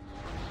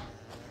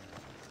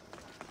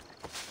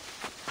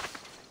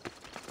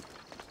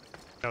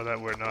 Now that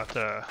we're not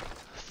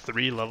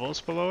 3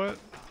 levels below it,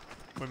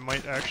 we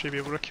might actually be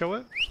able to kill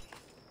it.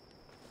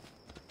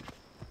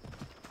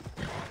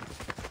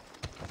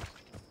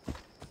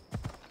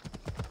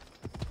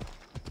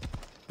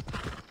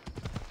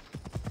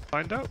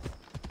 Find out.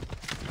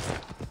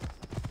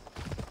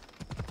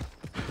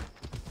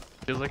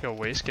 Feels like a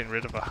waste getting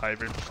rid of a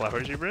hybrid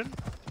flowers you bred.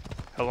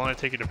 How long did it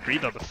take you to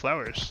breed all the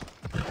flowers?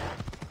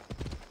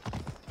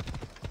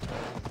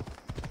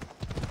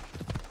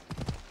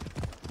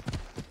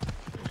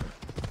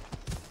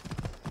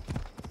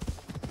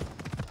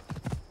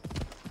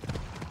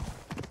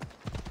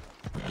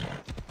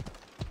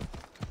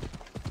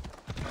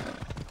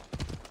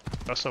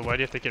 Also, why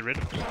do you have to get rid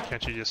of them?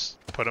 Can't you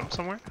just put them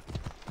somewhere?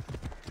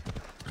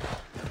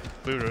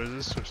 Blue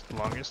roses, which is the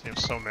longest, you have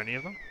so many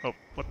of them. Oh,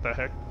 what the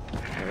heck?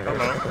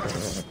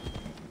 Hello.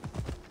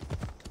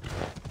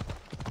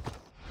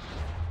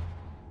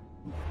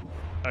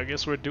 I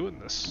guess we're doing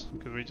this,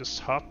 because we just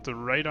hopped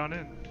right on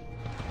in.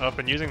 Oh, I've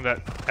been using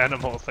that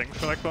animal thing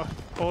for like the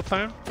whole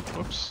time.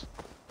 Whoops.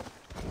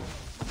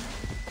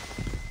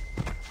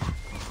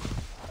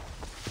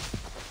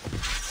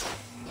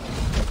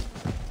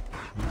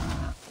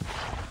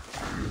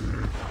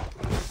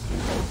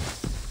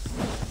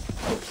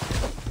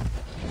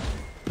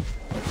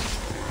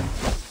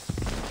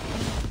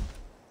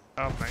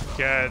 Oh my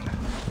god.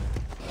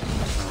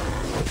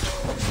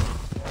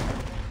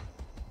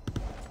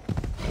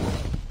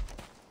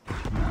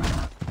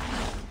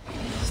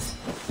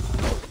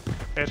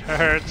 It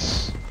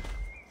hurts.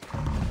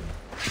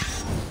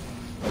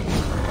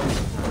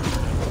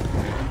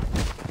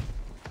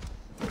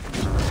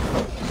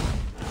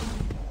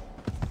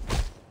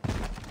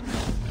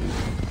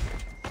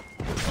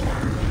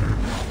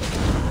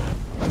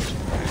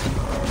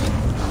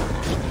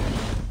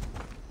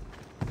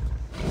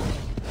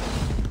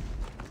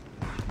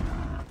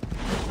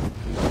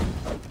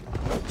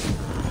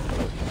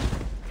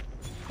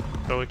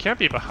 So we can't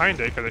be behind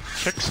it because it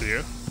kicks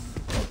you.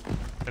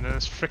 And then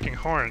it's freaking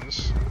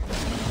horns.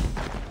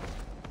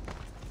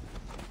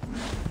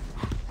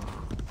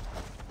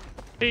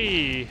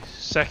 Hey,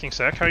 Sacking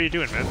Sack, how you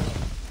doing, man?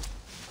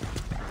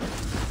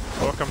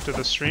 Welcome to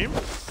the stream.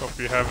 Hope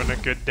you're having a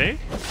good day.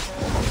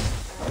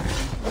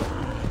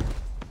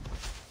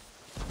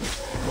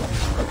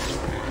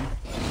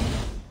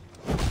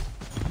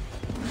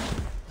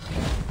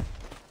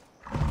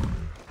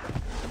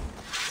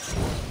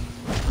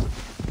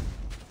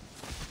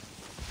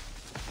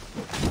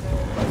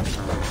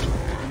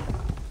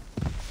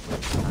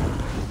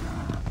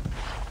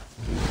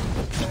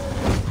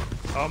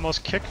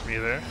 Almost kicked me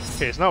there.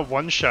 Okay, it's not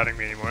one-shotting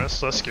me anymore,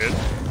 that's good.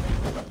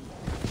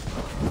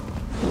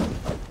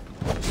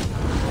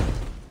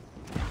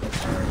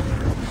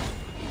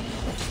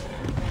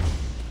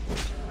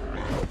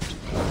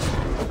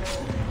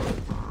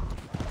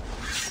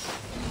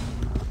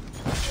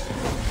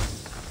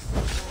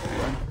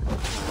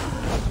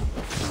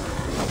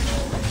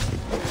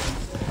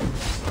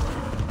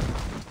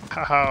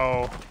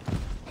 Ow,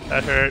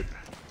 that hurt.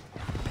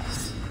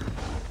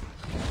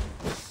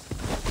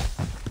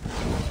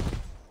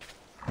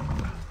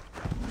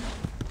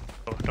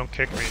 Don't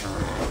kick me.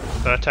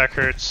 That attack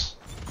hurts.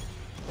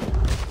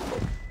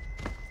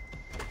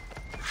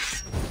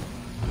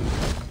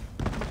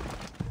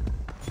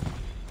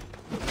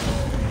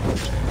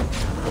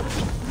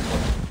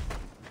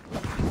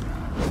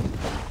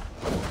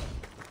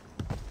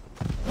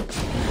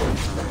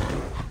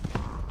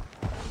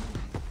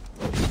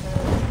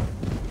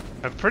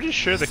 I'm pretty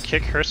sure the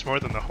kick hurts more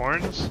than the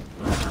horns,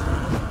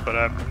 but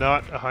I'm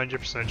not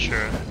 100%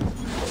 sure.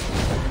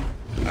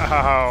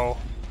 Ow.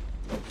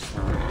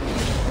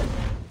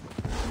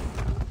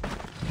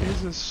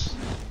 Jesus.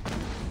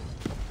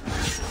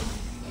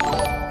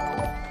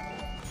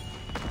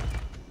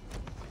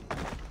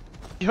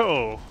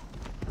 Yo!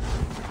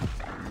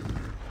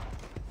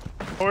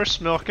 Horse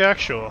Milk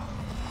Actual.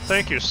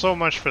 Thank you so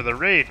much for the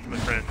raid, my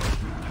friend.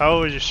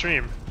 How was your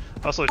stream?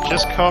 Also,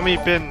 just call me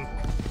Bin.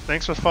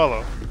 Thanks for the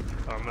follow.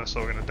 Oh, I'm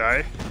still gonna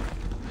die.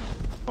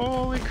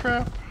 Holy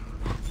crap.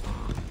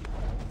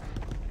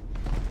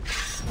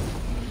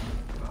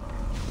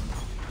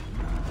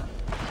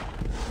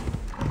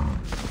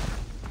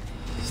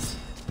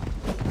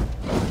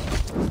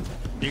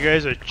 You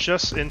guys are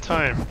just in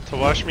time to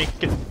watch me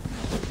get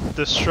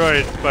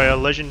destroyed by a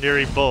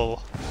legendary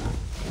bull.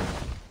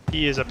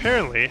 He is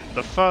apparently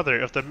the father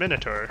of the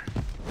Minotaur.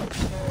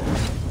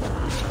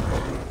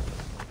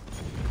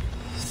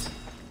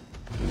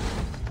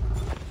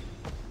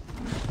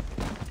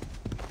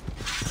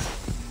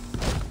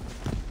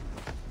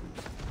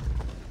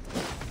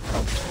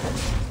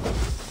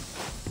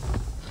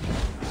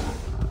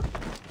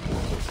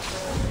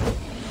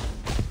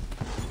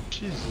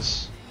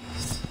 Jesus.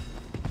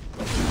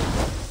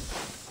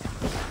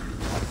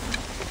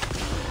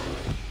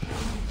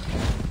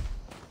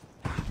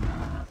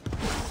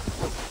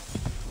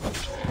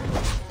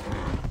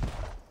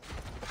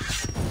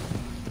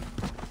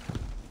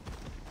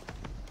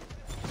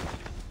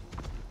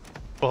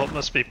 Well, it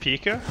must be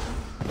Pika.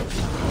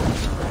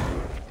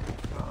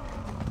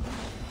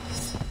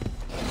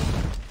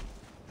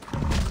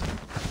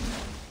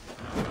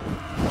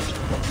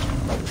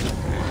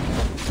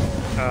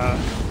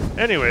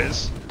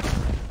 Anyways,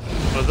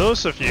 for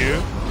those of you,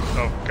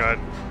 oh god,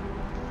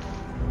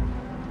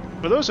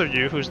 for those of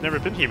you who's never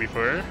been here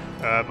before,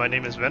 my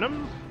name is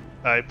Venom.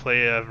 I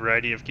play a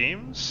variety of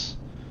games.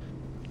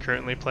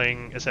 Currently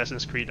playing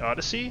Assassin's Creed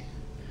Odyssey.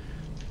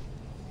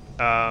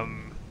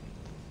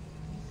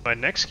 My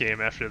next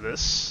game after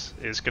this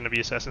is going to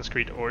be Assassin's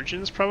Creed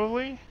Origins,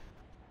 probably.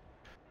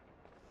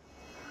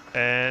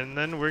 And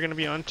then we're going to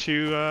be on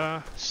to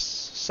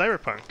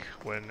Cyberpunk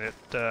when it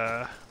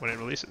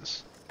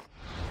releases.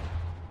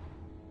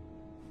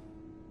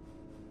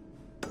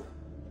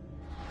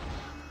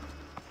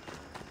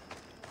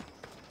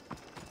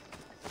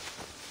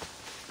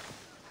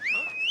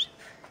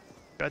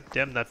 God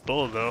damn that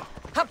bull though.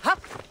 Hop, hop!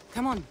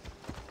 Come on.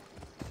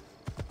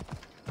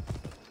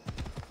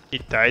 He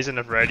dies in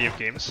a variety of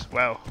games.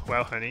 Wow,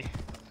 wow, honey.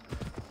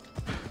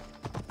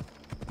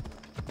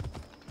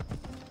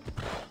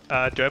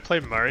 Do I play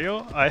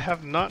Mario? I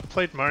have not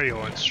played Mario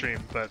on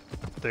stream, but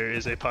there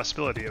is a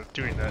possibility of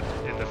doing that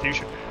in the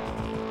future.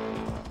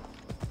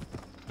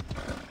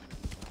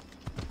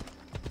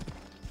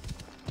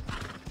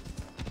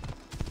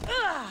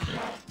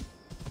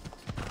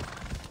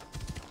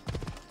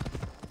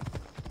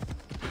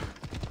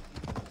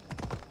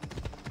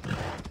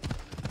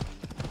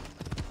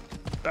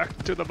 Back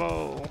to the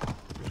bowl.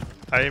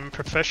 I am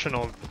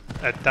professional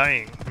at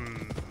dying.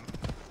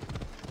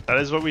 That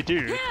is what we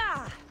do.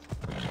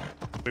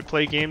 We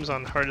play games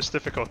on hardest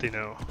difficulty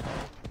now.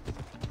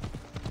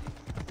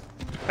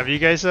 Have you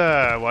guys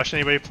watched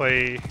anybody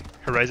play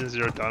Horizon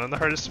Zero Dawn on the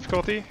hardest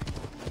difficulty?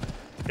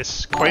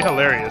 It's quite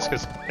hilarious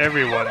because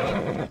everyone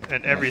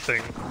and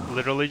everything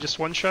literally just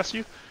one-shots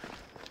you.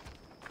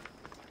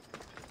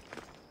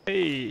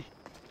 Hey!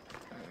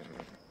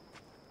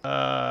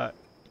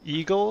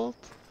 Eagle?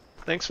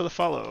 Thanks for the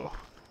follow.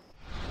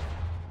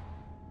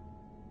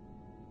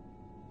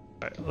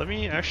 Alright, let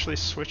me actually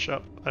switch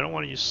up. I don't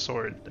want to use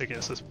sword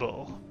against this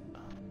bull.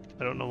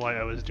 I don't know why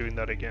I was doing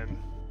that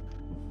again.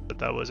 But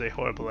that was a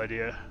horrible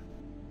idea.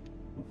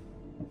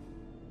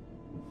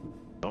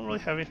 Don't really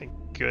have anything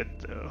good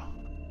though,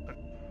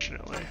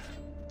 unfortunately.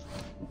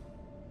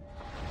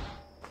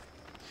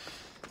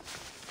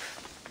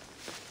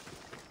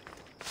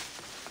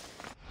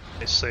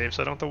 I save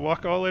so I don't have to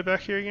walk all the way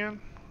back here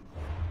again.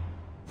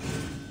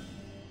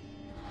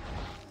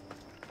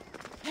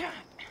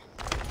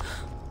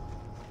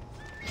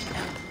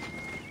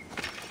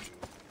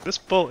 This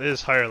bull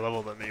is higher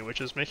level than me, which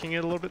is making it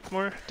a little bit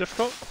more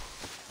difficult.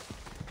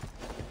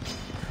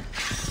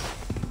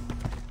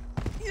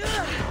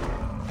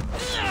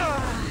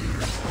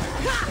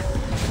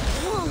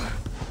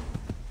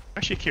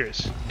 Actually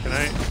curious, can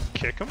I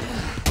kick him?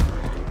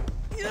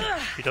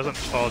 He doesn't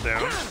fall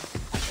down.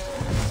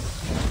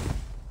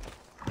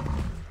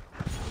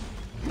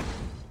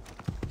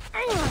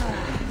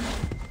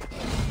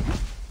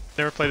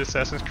 Never played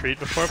Assassin's Creed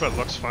before, but it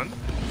looks fun.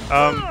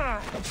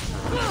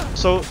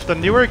 So the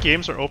newer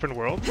games are open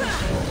world.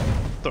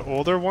 The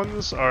older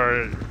ones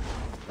are...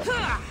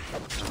 I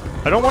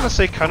don't want to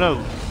say kind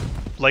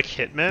of like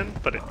Hitman,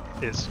 but it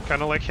is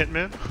kind of like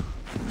Hitman,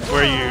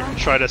 where you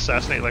try to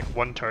assassinate like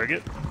one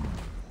target.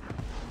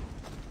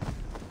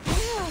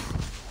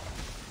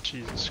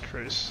 Jesus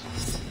Christ.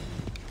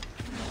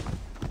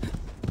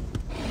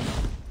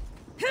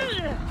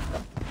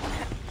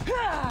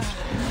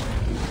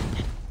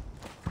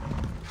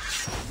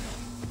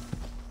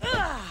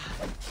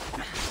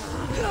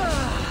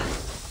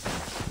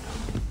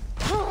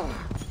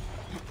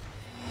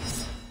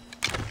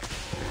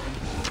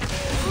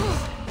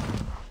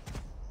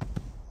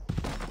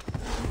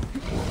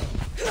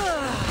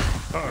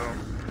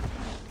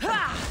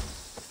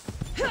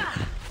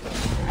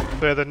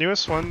 Yeah, the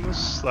newest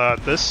ones,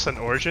 this and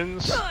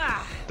Origins,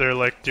 they're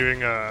like doing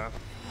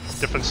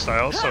different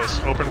styles, so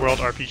it's open world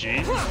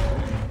RPG.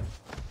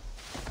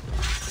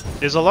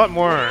 There's a lot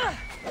more,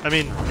 I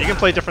mean, you can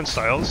play different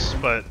styles,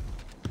 but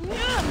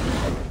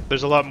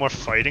there's a lot more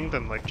fighting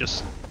than like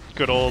just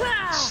good old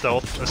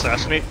stealth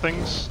assassinate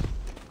things.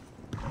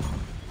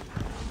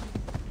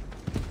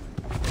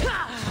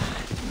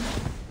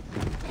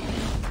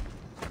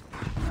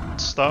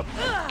 Stop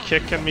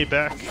kicking me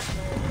back.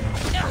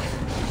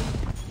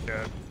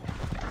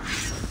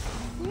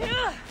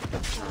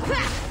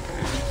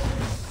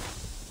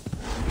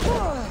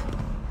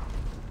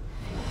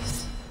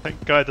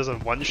 Thank God it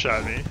doesn't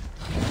one-shot me.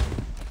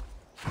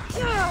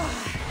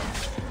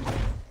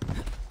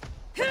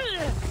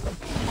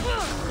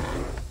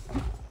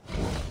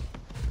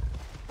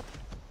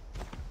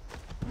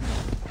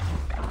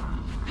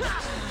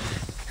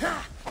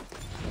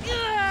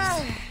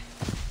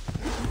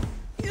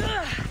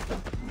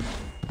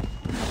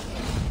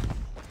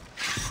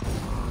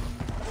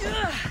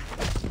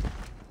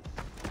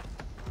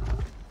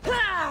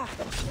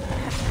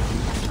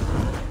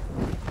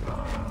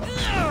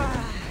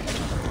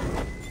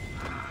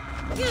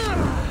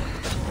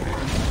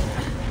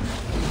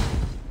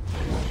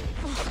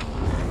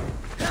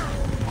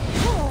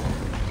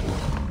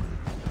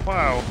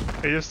 Wow,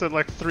 I just did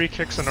like 3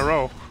 kicks in a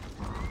row.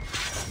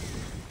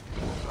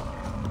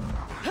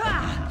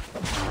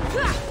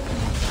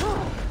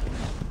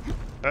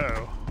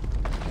 Uh-oh.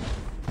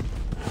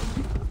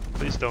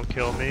 Please don't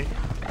kill me.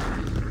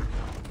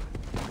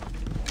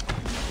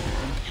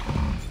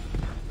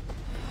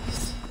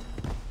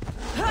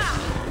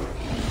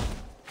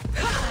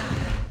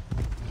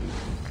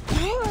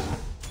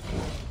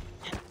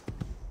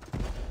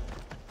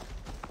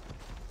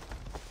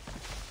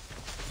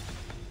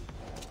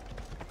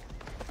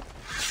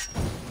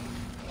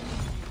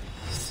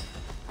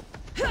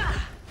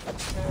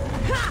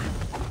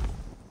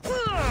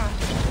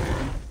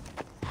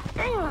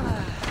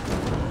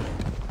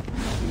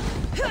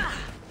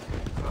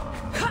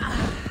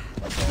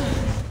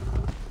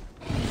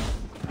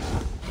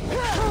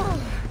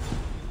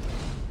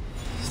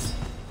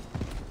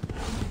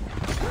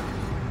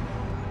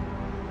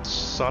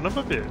 Son of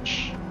a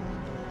bitch.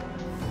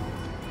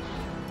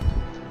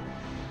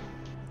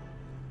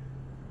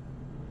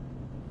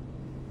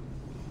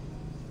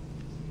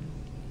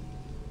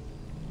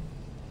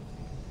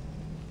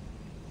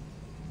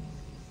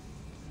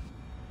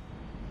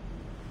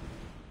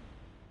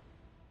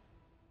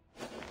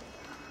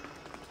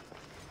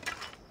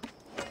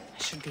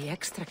 Should be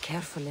extra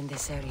careful in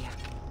this area.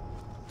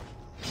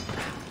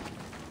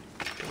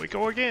 Here we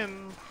go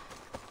again.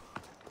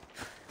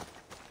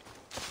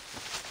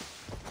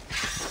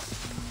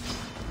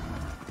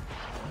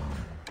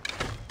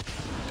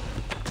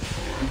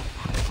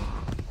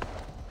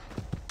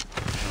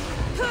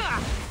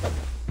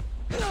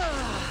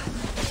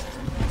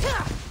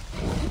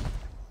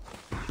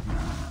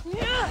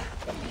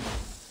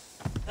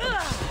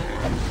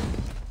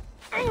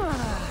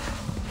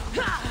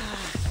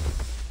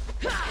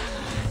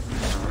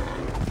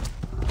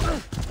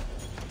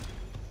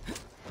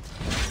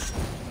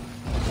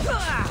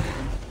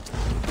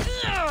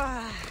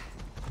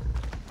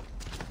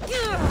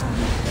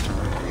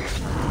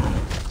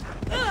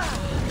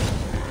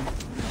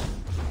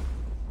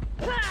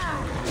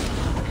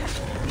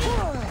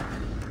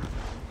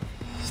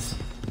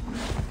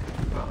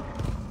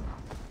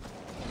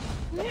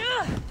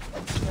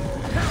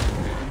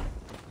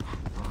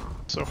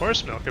 So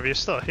horse milk, if you're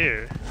still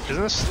here,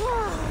 isn't this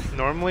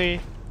normally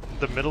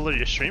the middle of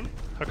your stream?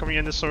 How come you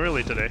ended so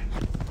early today?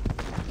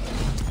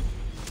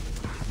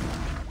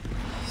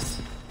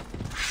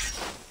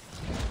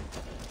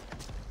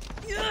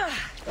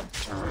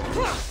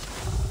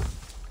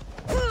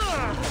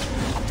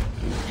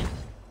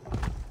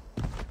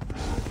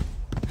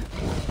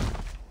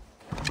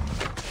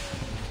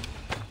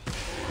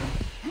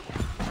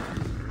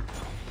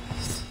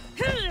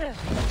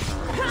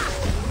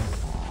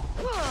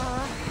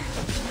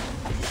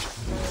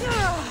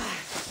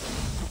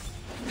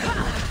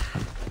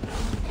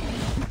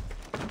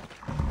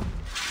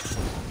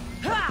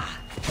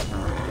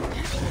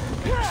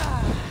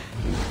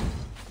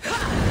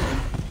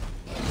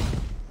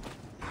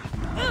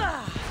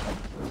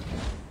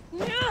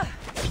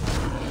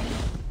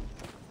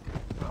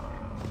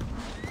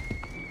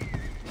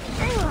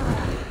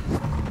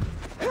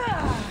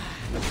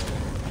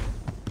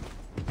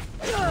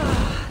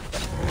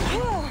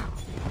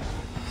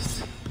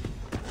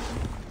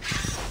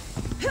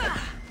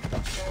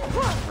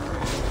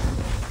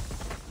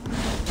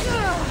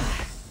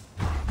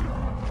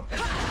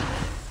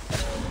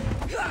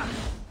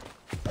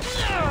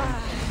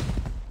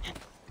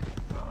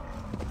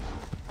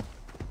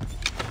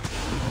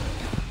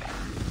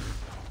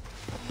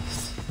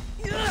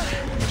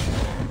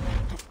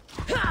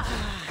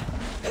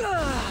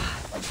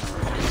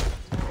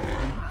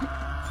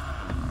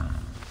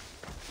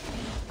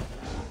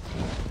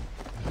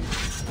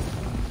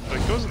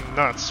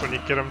 Nuts when you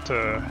get them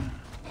to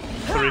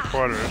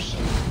 3/4.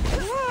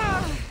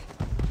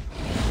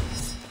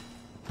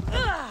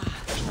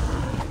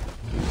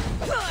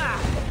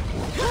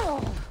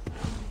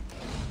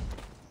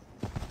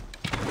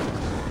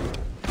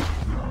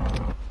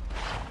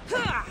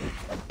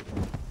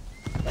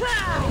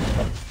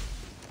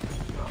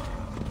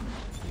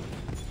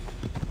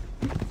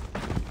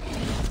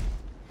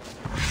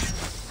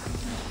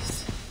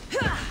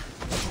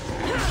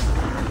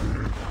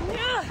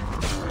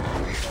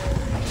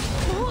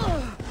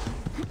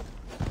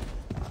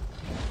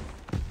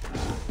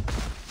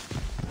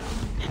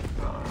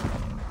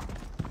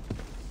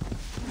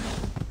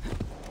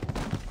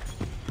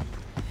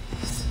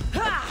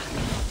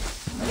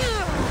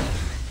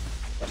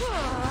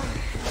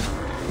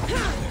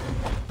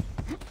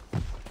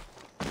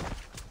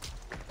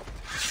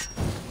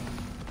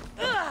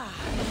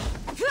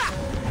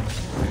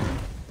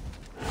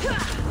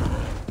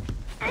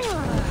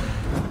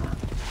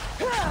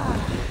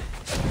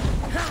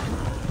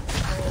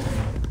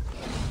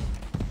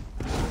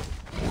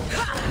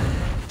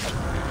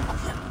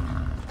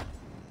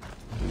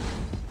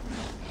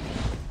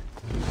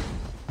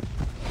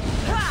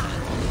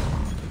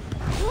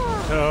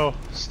 No,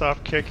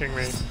 stop kicking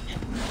me.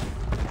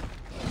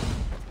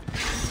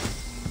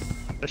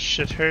 This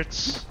shit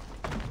hurts.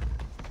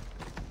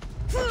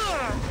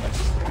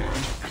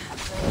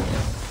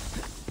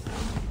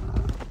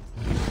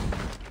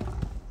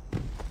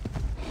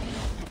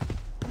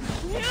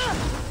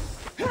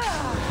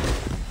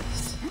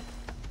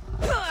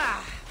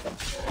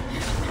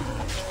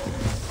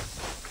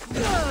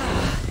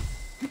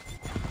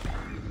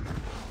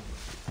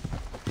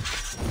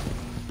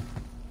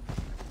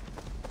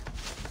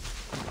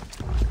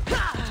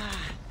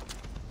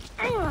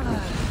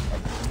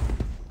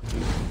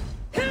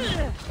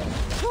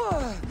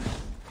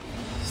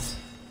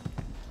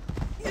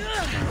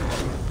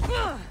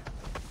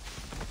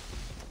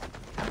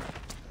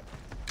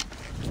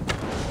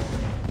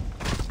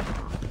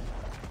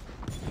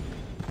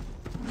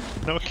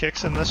 No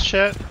kicks in this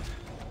shit.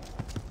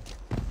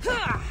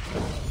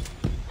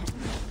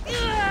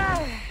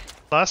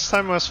 Last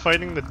time I was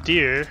fighting the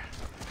deer,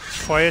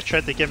 Quiet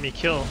tried to get me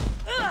killed.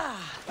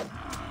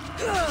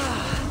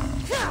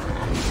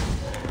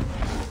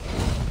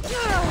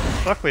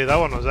 Luckily that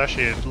one was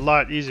actually a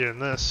lot easier than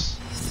this.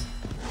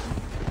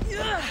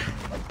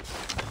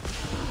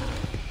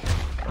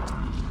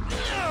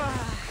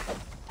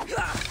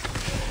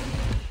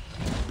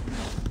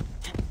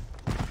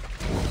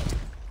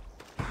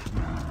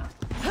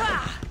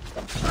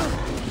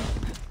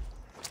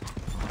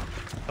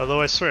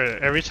 Although I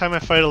swear, every time I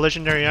fight a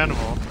legendary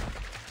animal,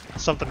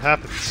 something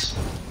happens.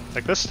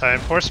 Like this time,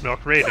 horse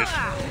milk raided.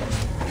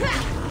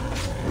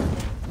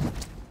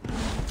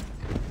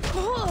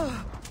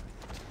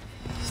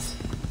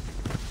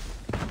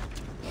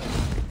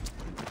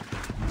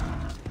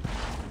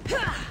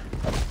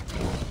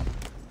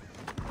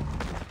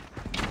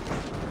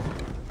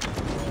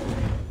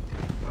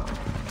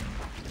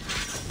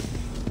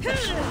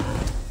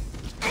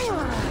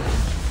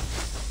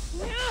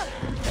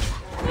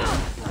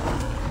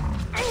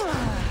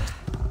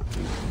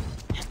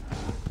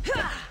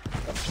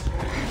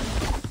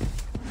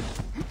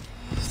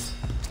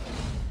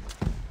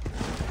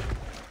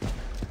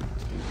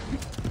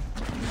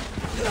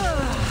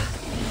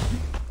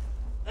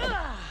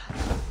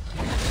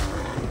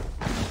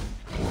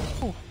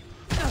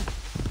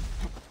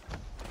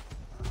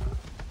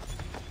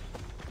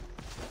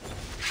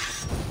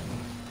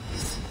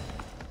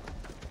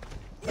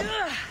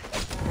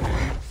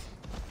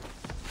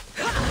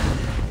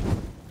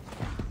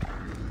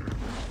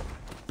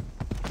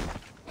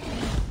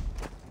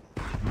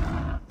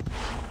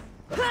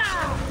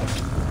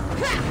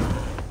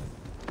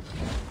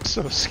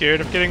 So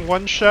scared of getting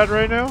one shot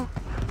right now.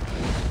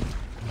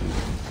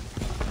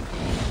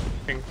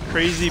 Fucking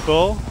crazy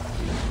bull.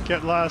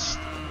 Get lost.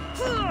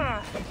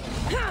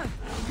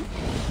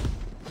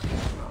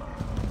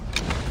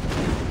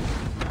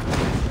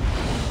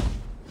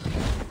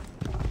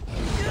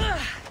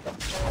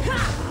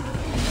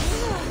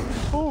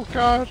 Oh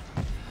god.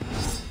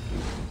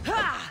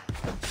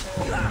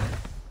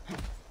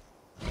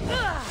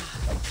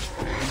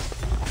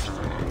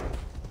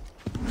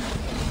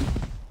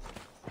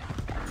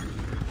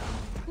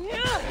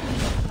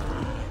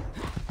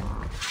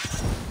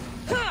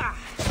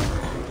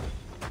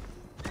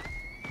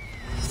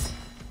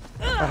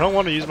 I don't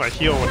want to use my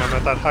heal when I'm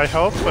at that high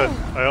health, but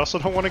I also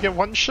don't want to get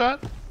one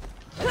shot.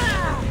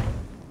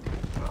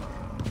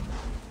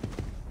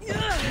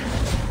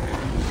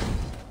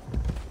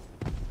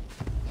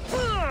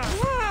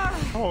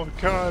 Oh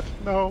god,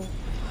 no.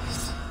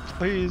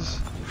 Please.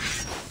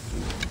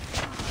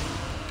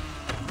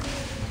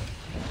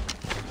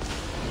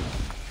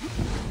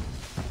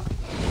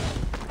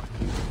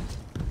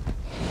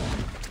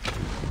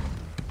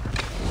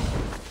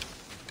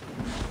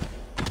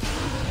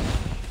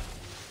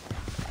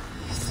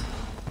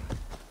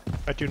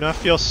 I do not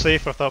feel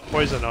safe without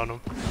poison on him.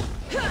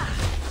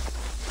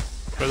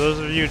 For those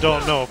of you who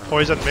don't know,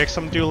 poison makes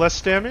him do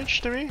less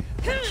damage to me.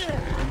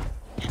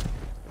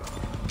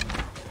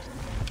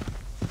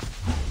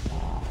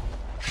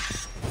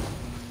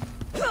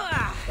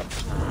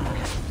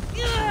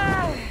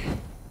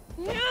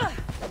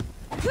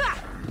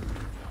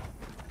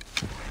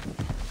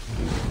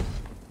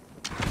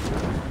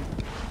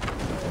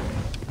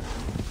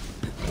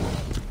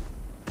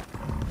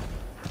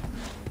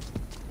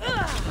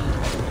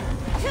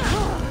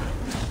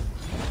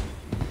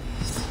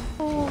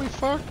 Holy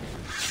fuck.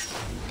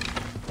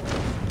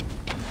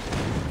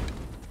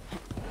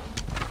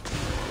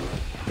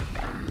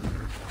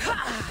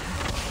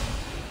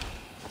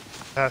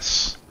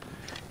 Yes.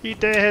 He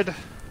did.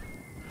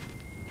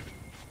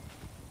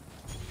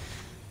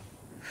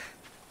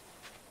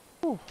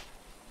 Whew.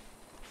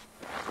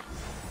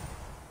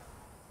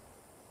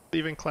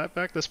 Leaving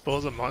clapback, this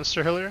bull's a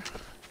monster healer.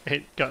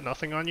 Ain't got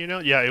nothing on you now?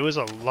 Yeah, it was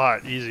a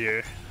lot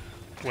easier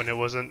when it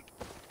wasn't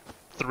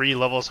 3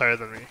 levels higher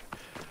than me.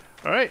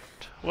 Alright,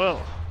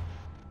 well.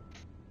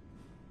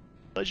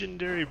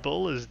 Legendary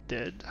bull is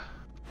dead.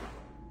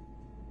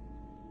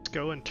 Let's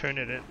go and turn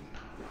it in.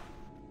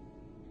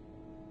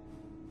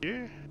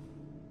 Here?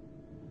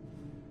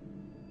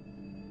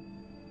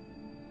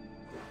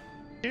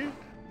 Here?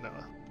 No.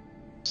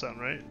 Sound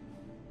right.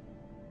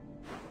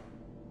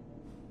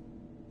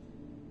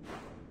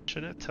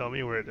 Shouldn't it tell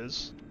me where it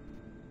is?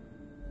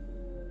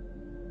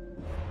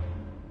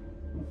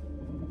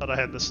 Thought I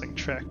had this thing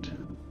tracked.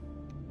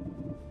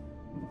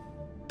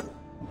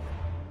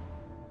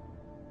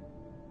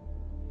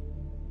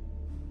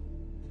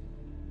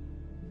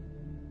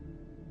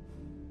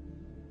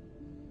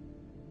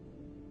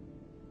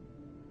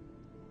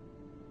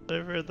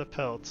 Deliver the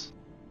pelts.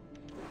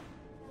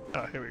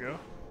 Oh, here we go.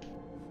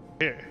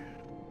 Here.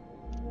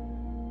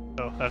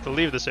 Oh, I have to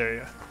leave this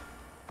area.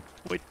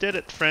 We did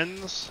it,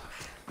 friends.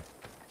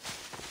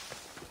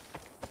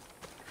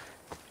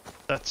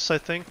 That's, I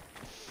think,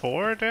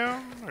 4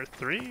 down? Or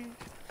 3?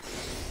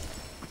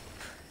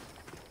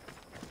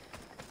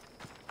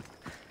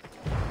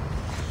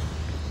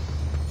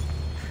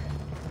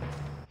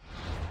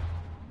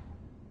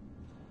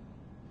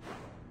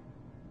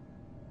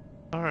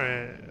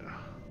 Alright.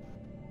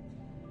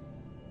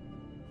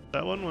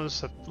 That one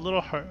was a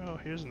little hard. Oh,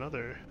 here's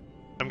another.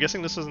 I'm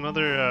guessing this is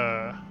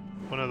another,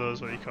 one of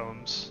those, what do you call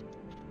them?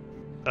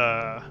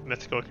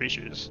 mythical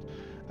creatures.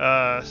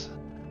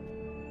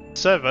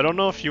 Sev, I don't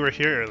know if you were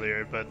here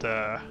earlier, but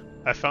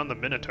I found the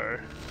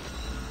Minotaur.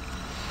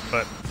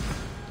 But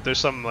there's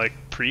some like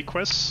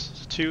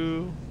pre-quests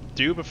to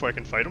do before I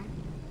can fight him.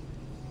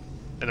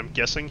 And I'm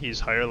guessing he's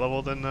higher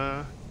level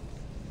than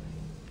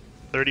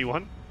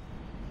 31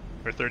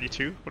 or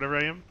 32, whatever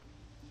I am.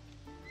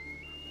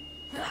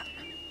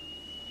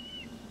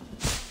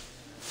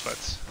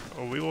 But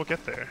we will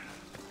get there.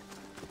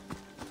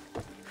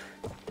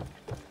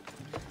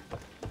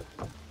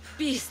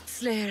 Beast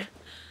Slayer,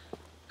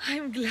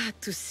 I'm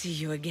glad to see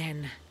you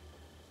again.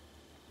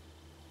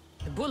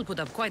 The bull put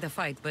up quite a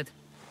fight, but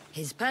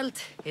his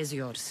pelt is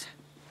yours.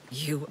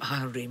 You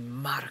are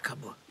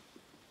remarkable.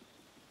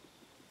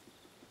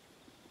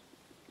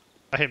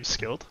 I am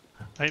skilled.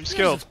 I am Years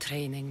skilled. of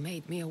training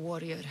made me a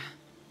warrior.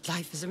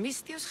 Life as a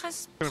Misthios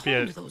has I'm gonna be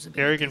honed an those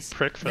arrogant abilities.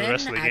 prick for the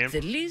rest of the game. At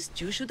the least,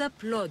 you should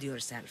applaud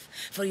yourself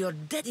for your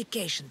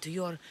dedication to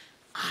your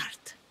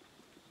art.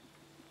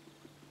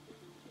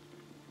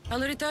 I'll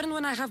return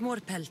when I have more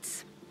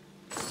pelts.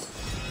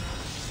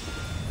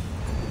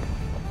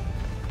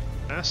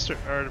 Master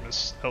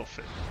Artemis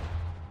outfit.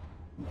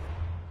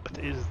 What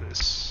is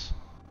this?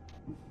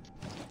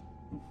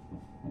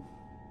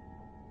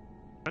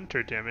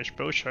 Hunter damage,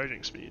 bow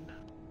charging speed.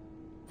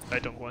 I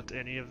don't want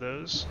any of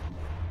those.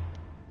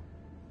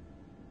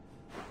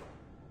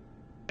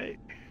 Hey.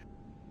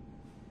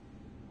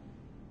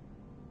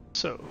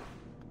 So,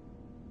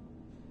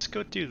 let's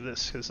go do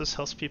this, because this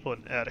helps people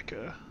in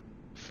Attica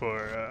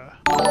for,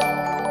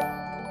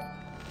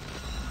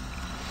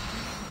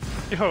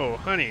 Yo,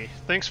 honey,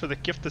 thanks for the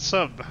gifted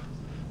sub.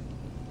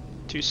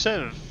 To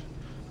Sev.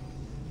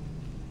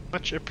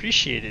 Much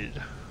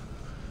appreciated.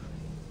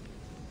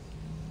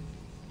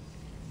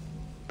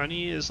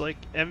 Honey is like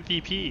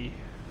MVP.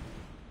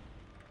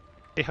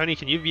 Hey honey,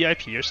 can you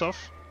VIP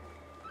yourself?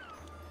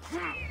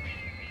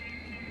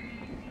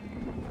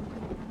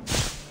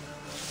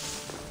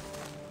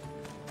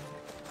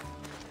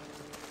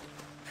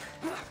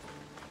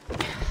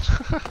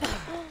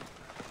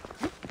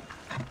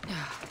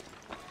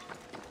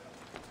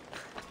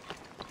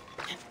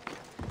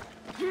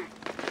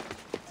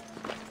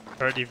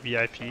 Already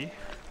VIP.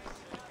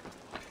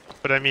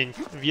 But I mean,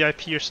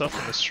 VIP yourself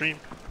on the stream.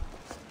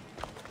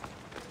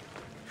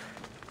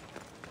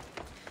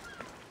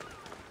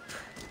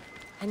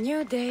 A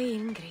new day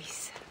in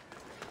Greece.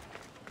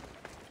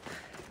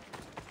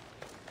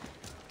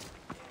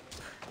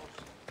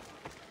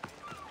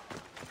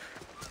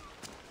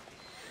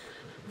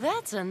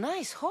 That's a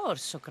nice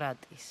horse,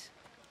 Socrates.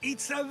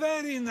 It's a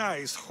very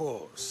nice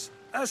horse.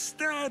 A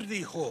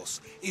sturdy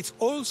horse. It's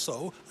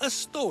also a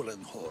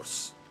stolen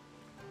horse.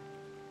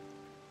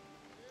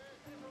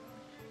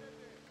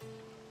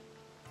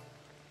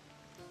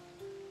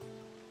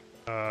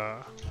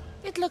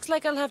 It looks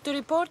like I'll have to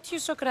report you,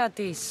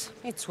 Socrates.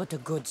 It's what a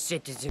good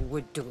citizen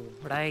would do,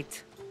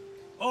 right?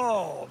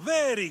 Oh,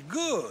 very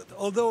good.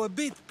 Although a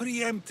bit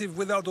preemptive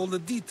without all the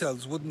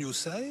details, wouldn't you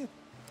say?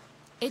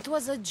 It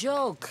was a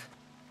joke.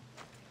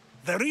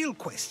 The real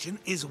question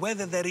is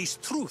whether there is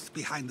truth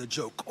behind the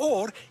joke,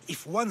 or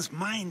if one's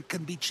mind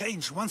can be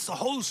changed once the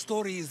whole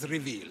story is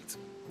revealed.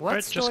 What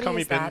Alright, just call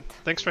me Ben.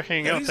 Thanks for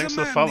hanging out. Thanks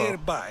for the There is a follow. man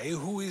nearby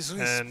who is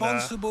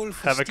responsible And,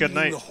 for have a good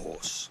stealing night. the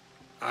horse.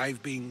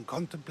 I've been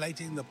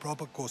contemplating the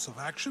proper course of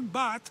action,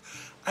 but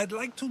I'd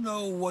like to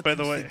know what By you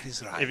the way, think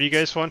is right. if you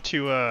guys want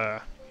to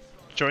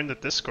join the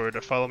Discord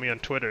or follow me on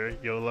Twitter,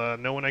 you'll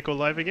know when I go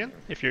live again.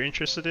 If you're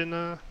interested in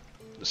the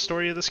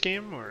story of this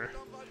game or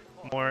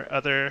more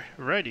other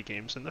variety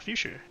games in the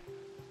future.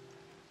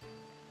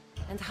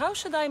 And how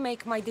should I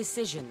make my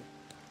decision?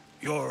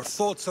 Your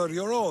thoughts are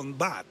your own,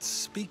 but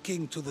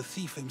speaking to the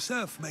thief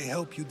himself may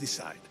help you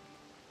decide.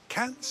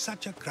 Can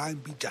such a crime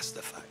be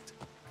justified?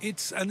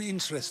 It's an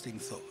interesting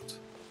thought.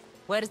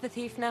 Where's the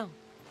thief now?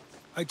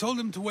 I told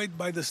him to wait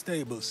by the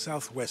stables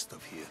southwest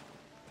of here.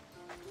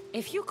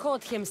 If you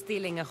caught him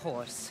stealing a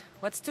horse,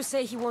 what's to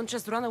say he won't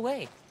just run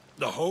away?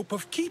 The hope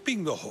of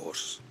keeping the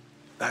horse.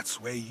 That's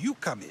where you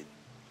come in.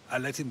 I'll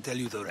let him tell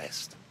you the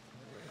rest.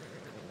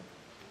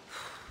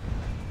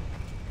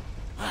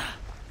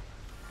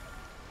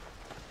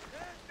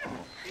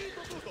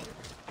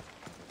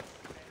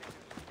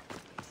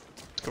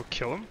 Let's go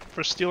kill him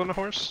for stealing a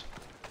horse.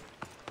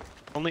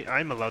 Only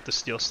I'm allowed to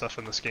steal stuff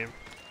in this game.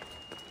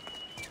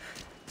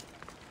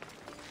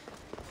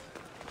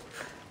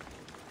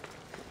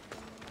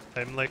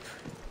 I'm like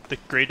the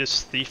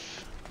greatest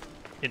thief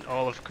in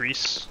all of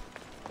Greece.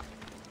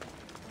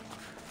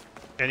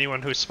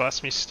 Anyone who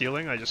spots me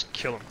stealing, I just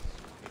kill him.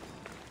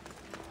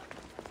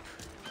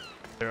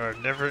 There are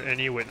never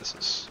any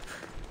witnesses.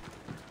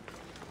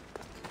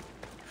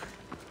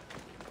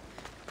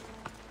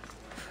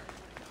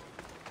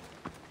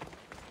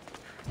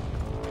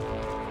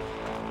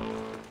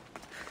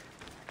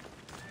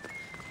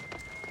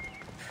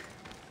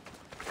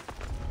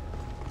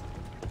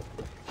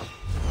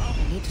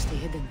 I need to stay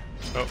hidden.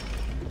 Oh,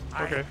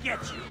 okay. I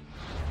get you.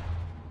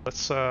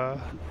 Let's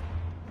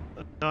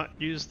not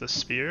use the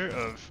spear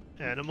of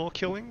animal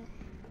killing.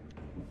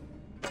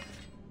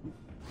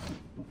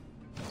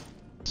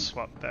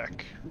 swap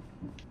back.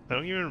 I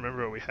don't even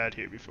remember what we had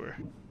here before.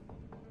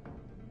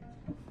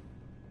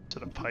 Is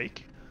it a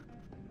pike?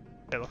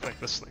 Yeah, it looked like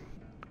this thing.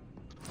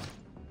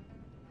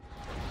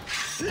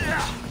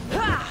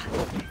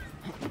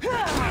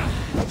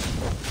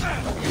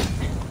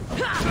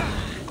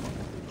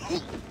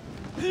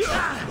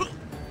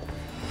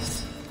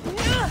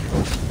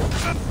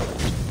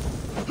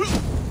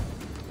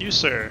 You,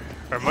 sir,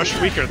 are much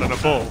weaker than a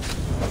bull.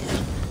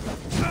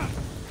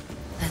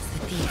 That's the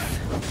thief.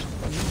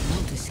 You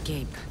won't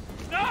escape.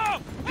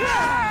 No!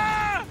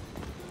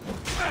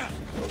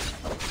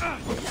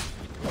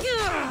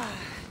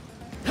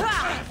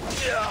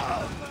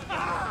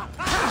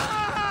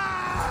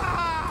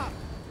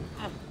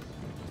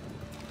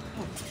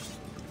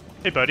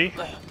 Hey, buddy.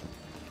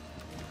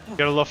 You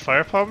got a little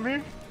fire problem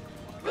here?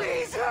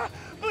 Please,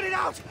 put it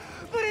out!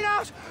 Put it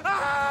out!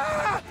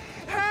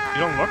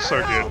 You don't look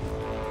so good.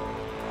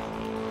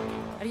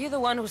 Are you the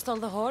one who stole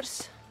the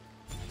horse?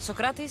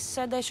 Socrates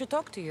said I should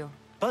talk to you.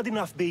 Bad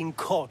enough being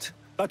caught,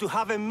 but to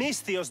have a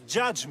Misthios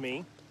judge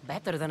me?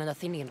 Better than an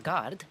Athenian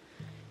guard.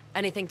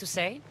 Anything to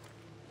say?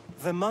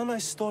 The man I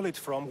stole it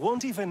from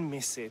won't even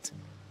miss it.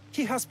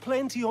 He has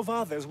plenty of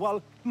others,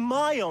 while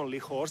my only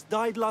horse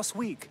died last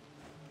week.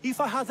 If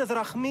I had the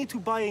drachmi to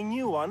buy a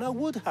new one, I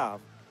would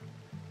have.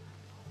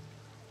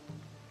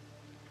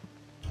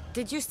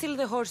 Did you steal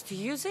the horse to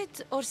use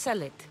it, or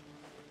sell it?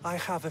 I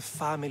have a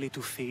family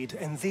to feed,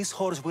 and this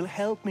horse will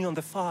help me on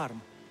the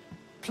farm.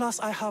 Plus,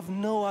 I have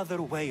no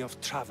other way of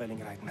traveling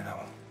right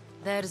now.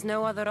 There's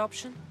no other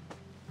option?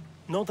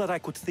 Not that I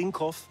could think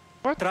of.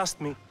 What?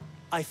 Trust me,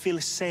 I feel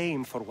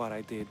shame for what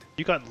I did.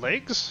 You got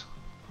legs?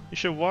 You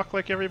should walk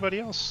like everybody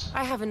else.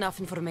 I have enough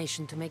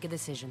information to make a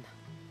decision.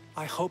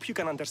 I hope you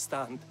can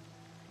understand.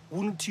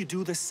 Wouldn't you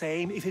do the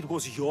same if it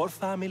was your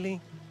family?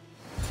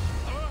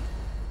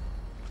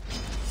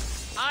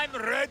 I'm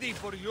ready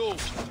for you.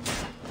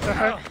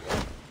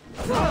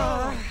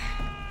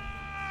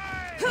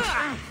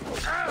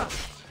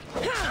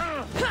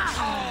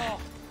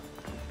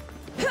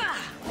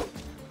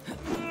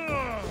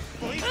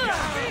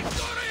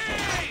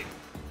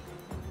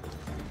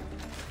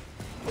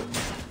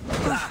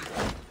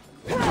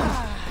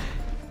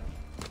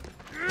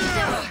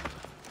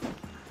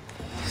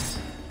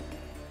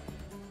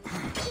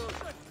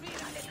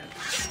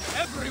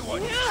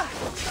 Everyone!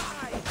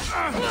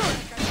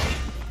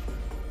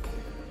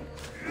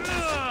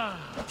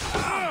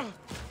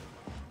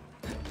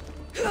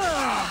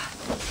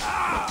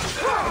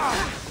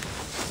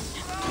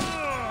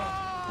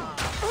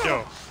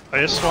 Yo,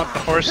 I just want the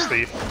horse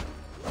thief.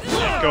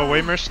 Go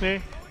away,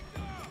 mercenary.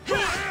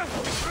 Grab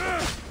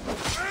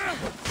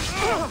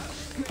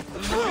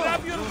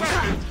your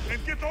weapon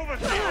and get over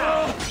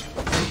here!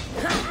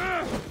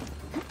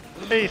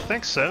 Hey,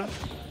 thanks, Sev.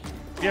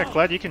 Yeah,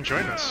 glad you can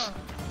join us.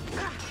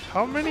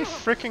 How many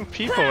freaking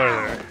people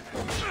are there?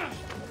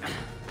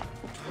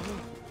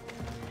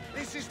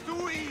 This is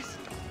too easy.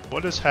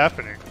 What is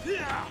happening?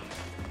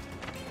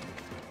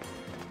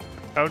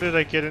 How did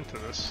I get into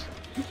this?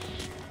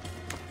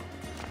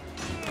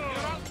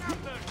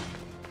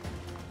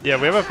 Yeah,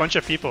 we have a bunch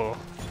of people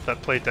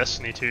that play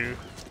Destiny 2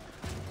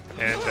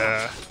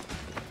 and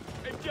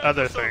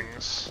other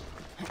things.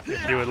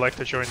 If you would like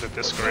to join the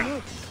Discord.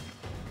 What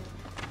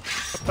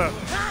the?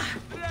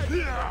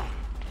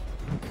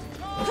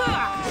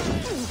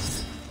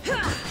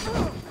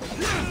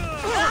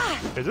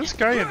 Is this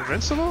guy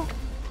invincible?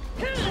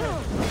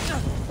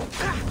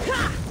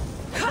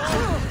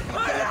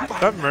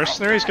 That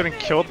mercenary is getting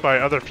killed by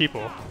other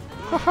people.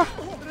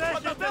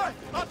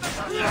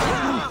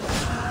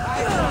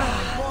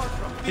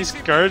 These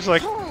guards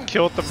like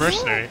killed the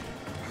mercenary.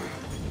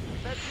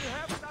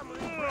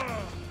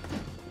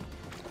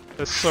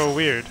 That's so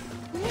weird.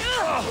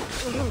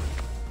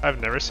 I've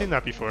never seen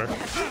that before.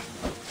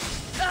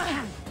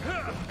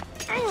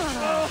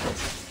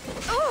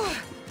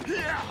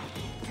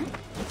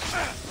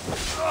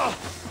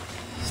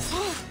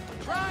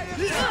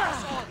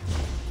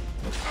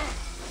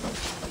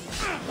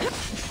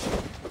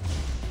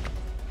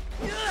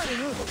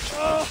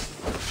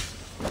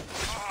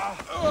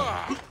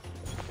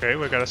 Okay,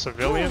 we got a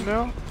civilian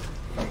now.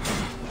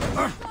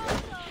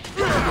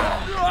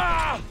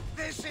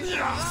 This is your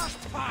last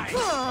fight.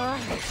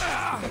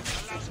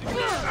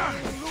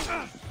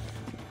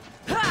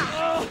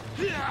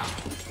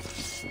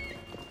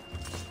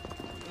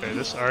 Okay,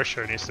 this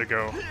archer needs to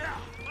go.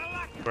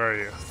 Where are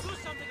you?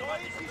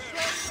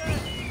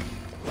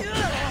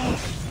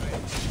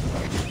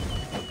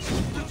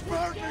 It's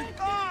burning.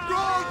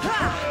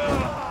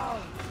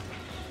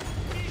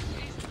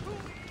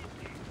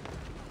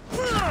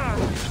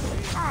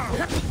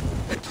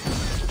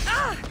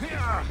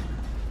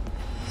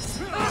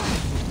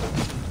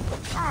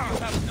 You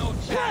have no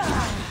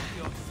chance.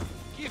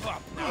 Give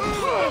up.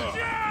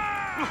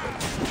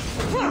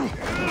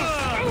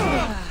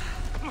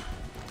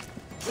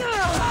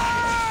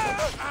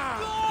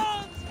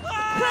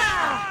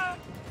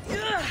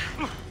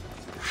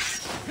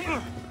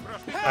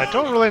 I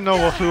don't really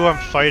know who I'm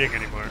fighting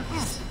anymore.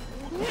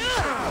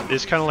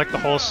 It's kind of like the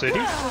whole city.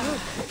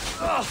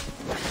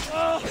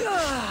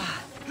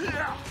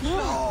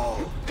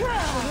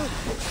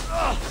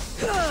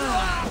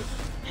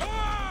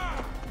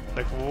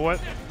 Like,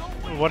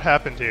 what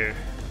happened here?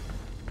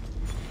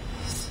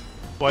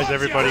 Why is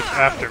everybody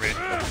after me?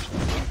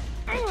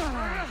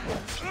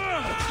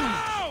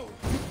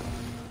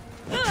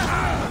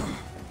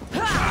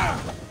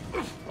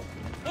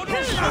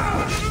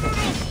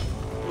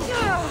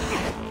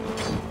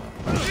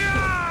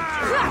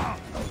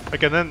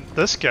 Like, and then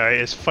this guy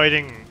is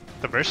fighting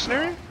the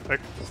mercenary?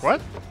 Like,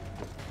 what?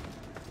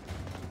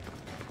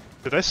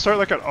 Did I start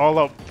like an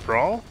all-out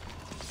brawl?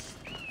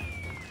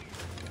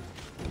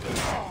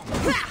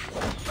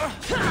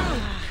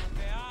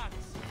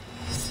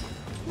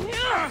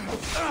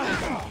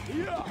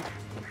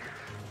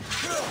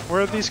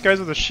 Where did these guys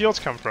with the shields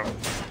come from?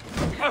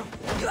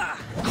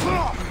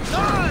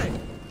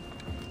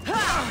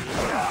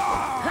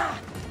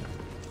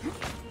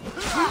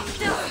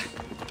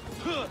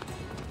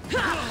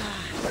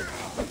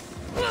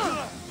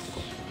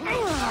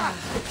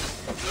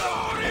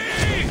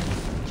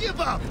 Give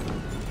up!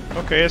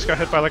 Okay, I just got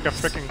hit by like a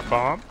freaking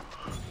bomb.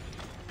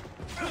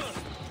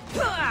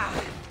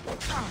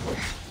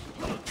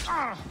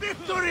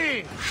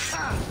 Victory!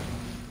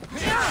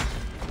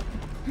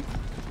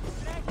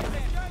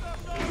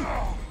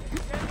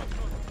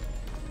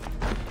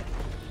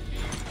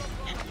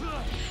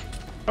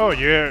 Oh,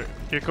 you're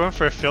going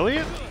for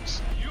affiliate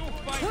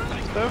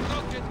stuff?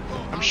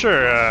 I'm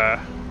sure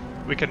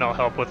we can all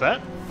help with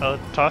that. I'll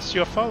toss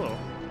you a follow.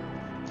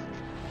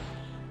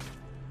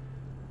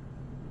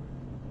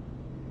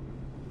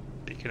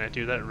 Can I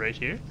do that right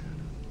here?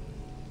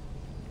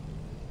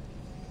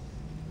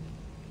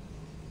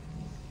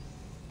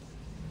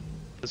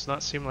 Does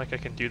not seem like I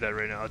can do that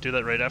right now. I'll do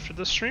that right after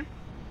this stream.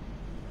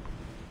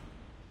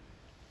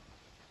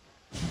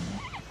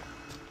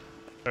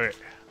 Alright.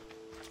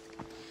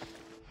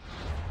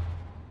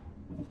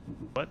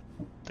 What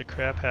the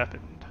crap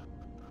happened?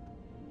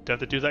 Do I have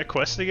to do that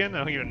quest again? I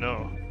don't even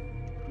know.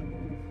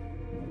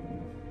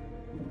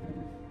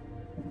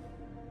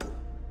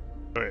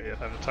 Alright, yeah,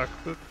 time to talk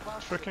to the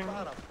fricking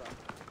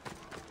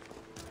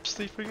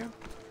sleep again.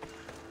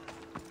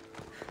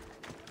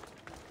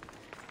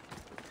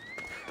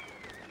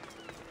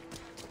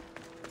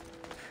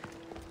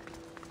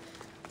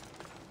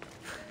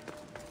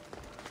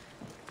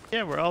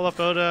 Yeah, we're all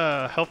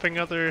about helping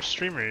other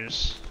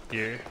streamers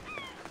here,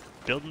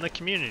 building the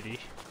community.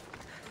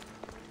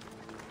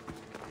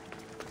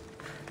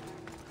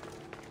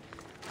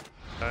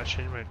 I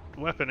changed my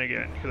weapon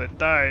again because I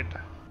died.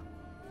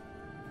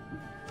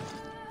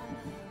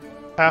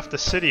 Half the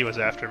city was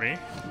after me.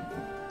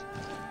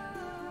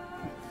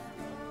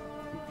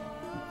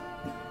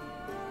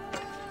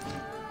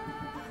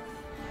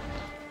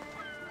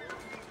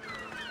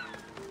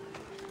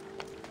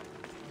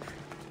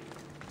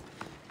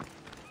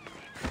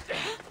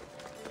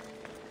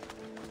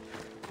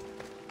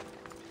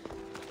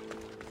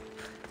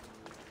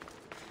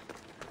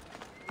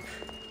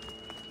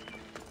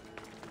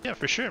 Yeah,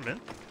 for sure,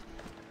 man.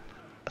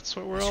 That's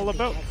what we're all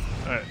about.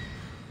 Alright.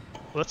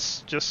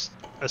 Let's just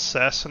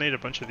assassinate a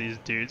bunch of these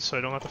dudes so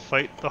I don't have to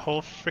fight the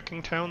whole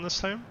freaking town this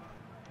time.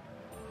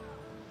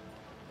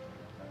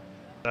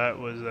 That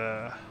was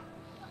a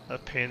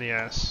pain in the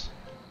ass.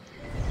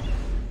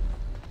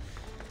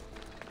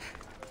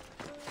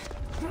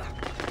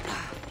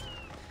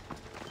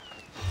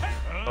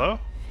 Hello?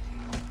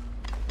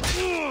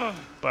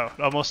 Wow,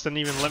 it almost didn't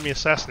even let me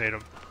assassinate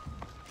him.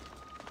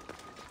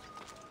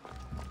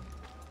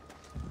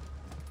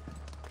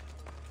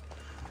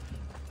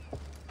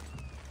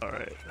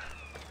 Alright.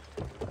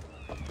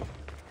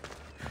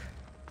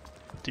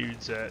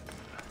 Dude's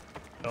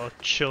all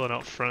chilling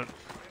out front.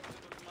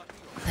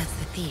 That's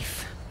the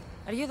thief.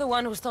 Are you the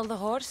one who stole the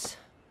horse?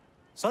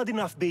 Sad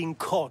enough being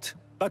caught,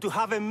 but to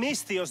have a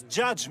Misthios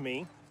judge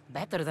me...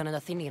 Better than an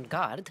Athenian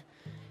guard.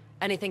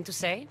 Anything to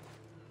say?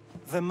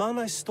 The man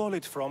I stole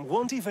it from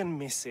won't even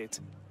miss it.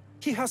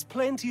 He has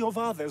plenty of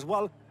others,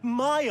 while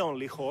my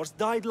only horse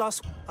died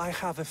last... I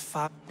have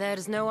a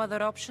There's no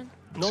other option?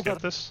 Let's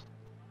get this.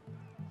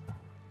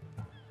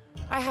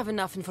 I have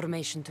enough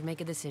information to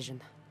make a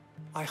decision.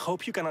 I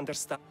hope you can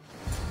understand.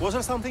 Was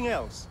there something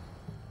else?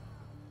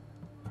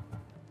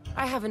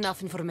 I have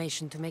enough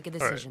information to make a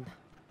decision.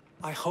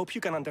 Right. I hope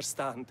you can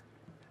understand.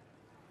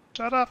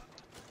 Shut up!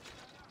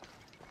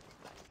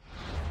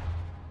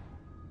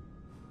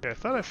 Okay, I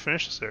thought I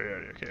finished this area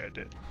already. Okay, I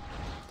did.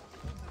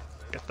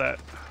 Get that.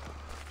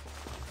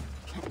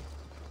 Don't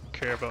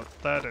care about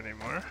that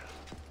anymore.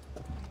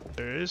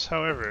 There is,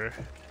 however,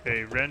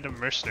 a random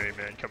mercenary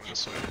man coming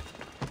this way.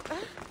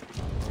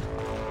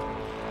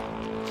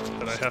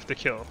 That I have to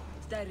kill.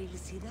 Did I really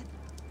see that?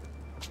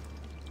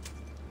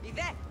 Be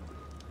there.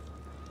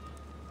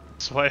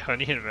 That's why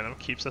Honey and Venom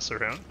keeps us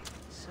around.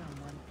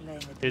 Someone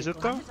playing a Is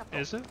it though?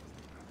 Is it?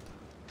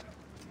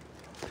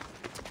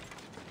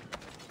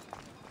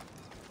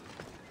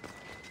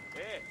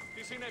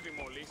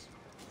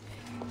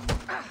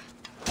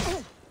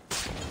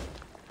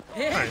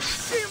 Nice.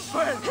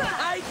 Simple!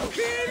 I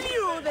kill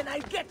you, then I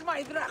get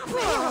my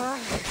drachma!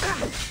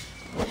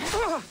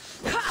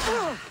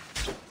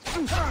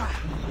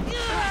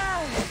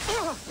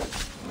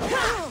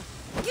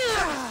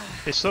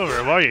 Hey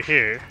Silver, while you're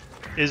here,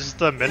 is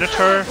the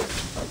Minotaur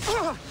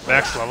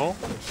max level?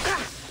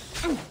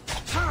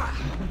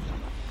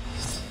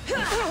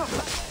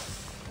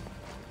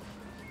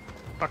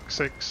 Fuck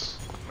sakes,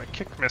 my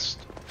kick missed.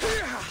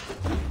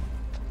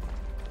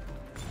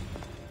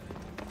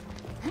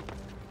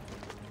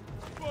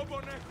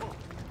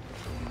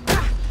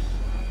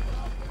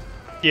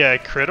 Yeah, I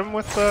crit him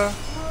with the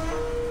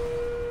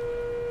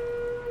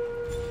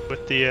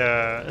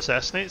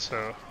assassinate,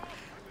 so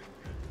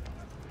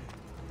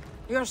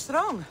you're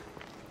strong.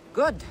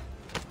 Good.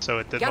 So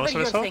it did Gather most of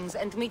your itself? things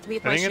and meet me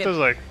at I my think ship. it does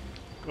like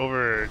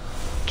over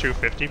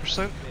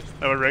 250%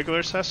 of a regular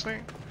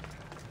assassinate.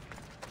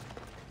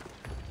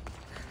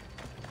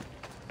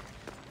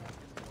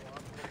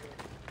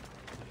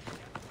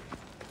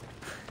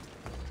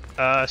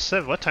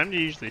 Sev, what time do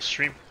you usually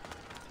stream?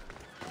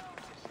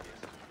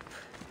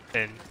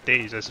 In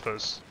days, I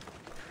suppose.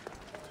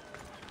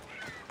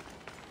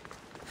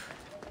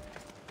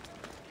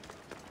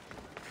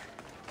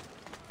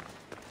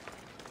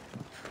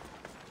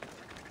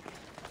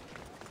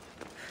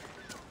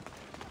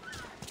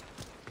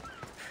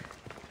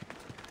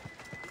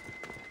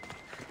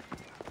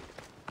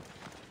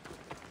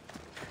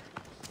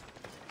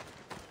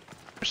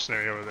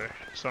 Mercenary over there.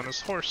 He's on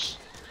his horse.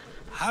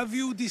 Have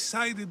you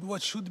decided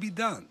what should be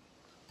done?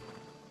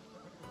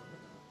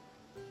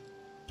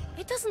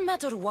 It doesn't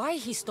matter why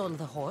he stole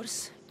the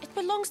horse. It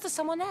belongs to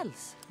someone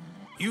else.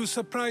 You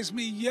surprise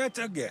me yet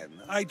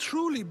again. I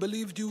truly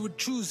believed you would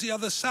choose the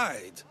other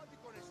side.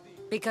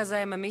 Because I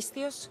am a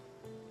Misthios?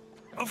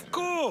 Of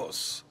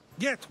course!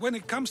 Yet, when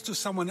it comes to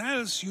someone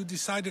else, you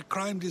decide a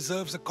crime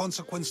deserves a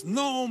consequence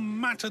no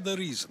matter the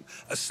reason.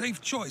 A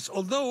safe choice,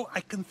 although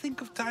I can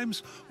think of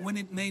times when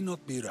it may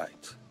not be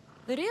right.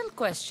 The real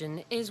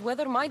question is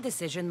whether my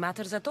decision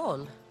matters at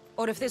all,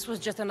 or if this was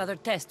just another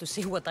test to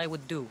see what I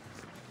would do.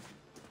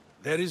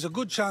 There is a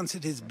good chance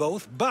it is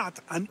both, but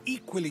an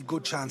equally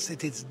good chance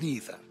it is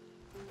neither.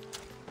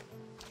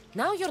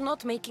 Now you're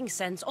not making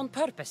sense on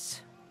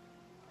purpose.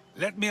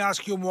 Let me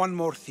ask you one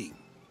more thing.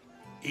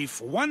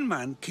 If one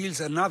man kills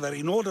another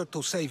in order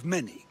to save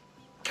many,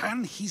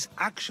 can his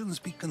actions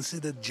be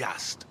considered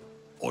just?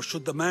 Or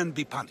should the man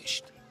be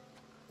punished?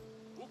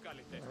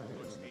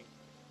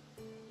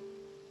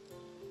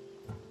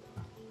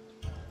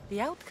 The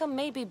outcome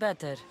may be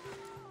better,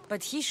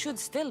 but he should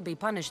still be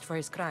punished for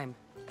his crime.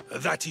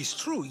 That is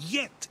true,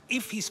 yet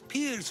if his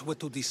peers were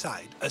to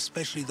decide,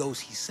 especially those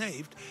he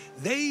saved,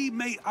 they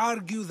may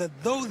argue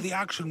that though the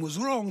action was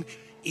wrong,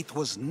 it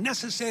was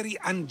necessary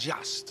and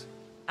just.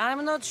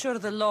 I'm not sure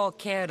the law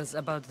cares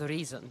about the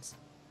reasons.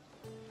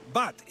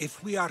 But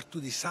if we are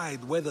to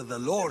decide whether the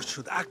Lord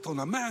should act on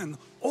a man,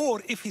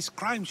 or if his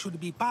crime should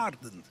be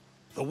pardoned,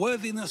 the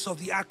worthiness of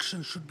the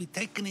action should be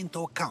taken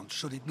into account,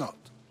 should it not?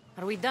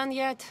 Are we done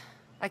yet?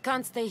 I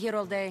can't stay here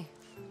all day.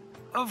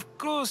 Of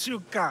course you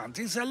can't.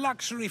 It's a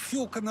luxury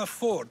few can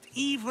afford.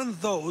 Even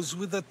those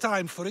with the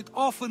time for it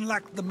often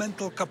lack the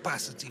mental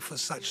capacity for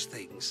such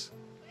things.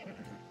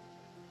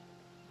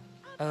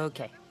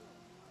 Okay.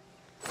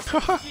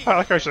 I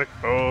like how she's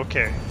like,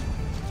 okay.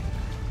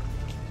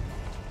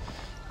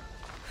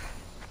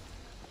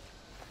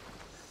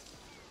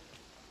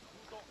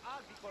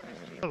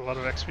 A lot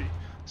of XP.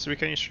 This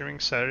weekend you're streaming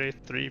Saturday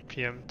 3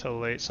 PM till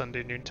late,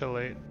 Sunday noon till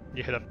late.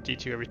 You hit up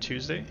D2 every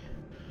Tuesday?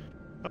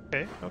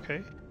 Okay,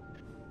 okay.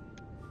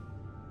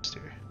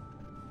 Here.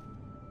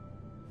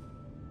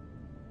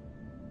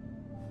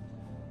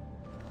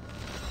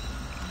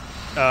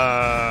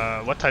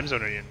 What time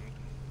zone are you in?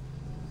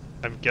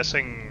 I'm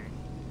guessing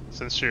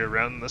since you're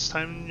around this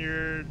time,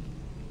 you're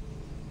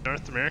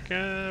North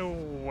America,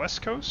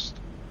 West Coast?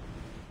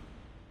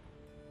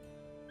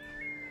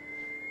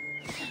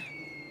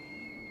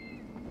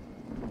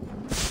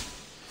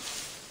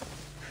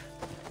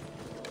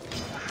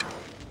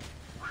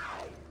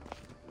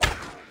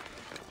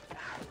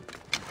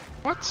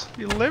 What?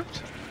 You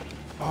lived?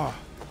 Oh,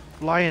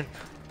 lion.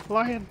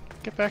 Lion,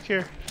 get back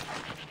here.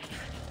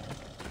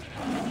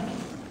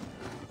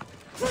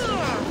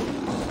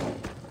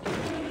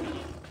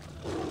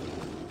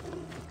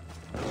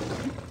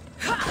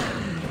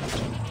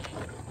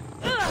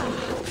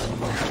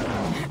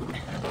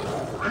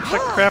 What the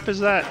crap is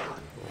that?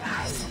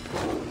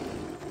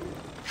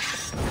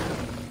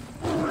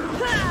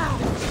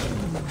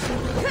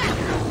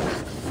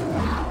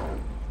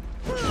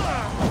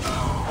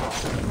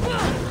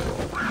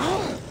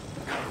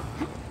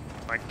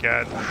 My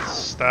god,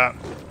 stop.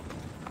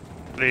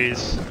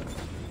 Please.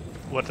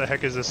 What the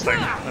heck is this thing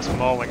that's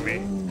mauling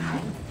me?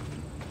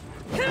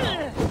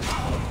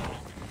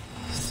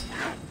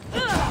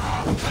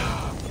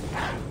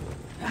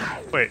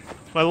 Wait,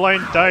 my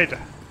lion died!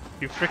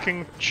 You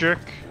freaking jerk!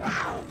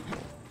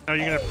 Now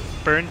you're gonna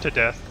burn to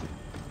death.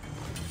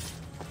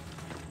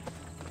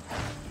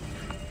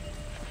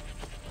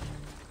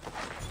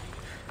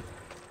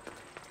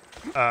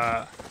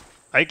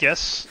 I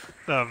guess,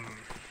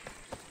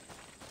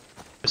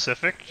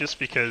 Pacific, just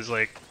because,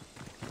 like,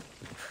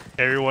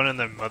 Everyone and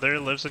their mother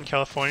lives in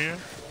California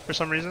for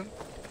some reason.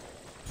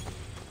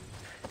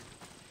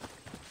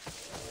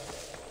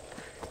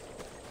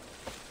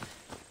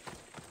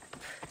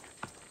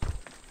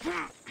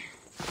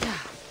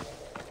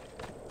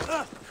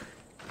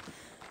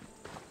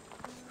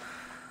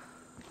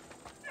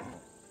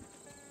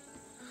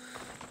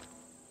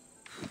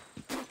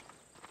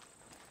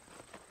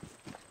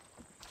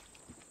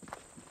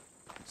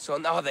 So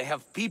now they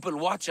have people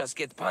watch us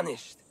get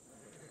punished.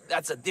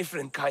 That's a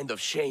different kind of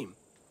shame.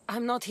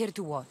 I'm not here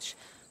to watch.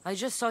 I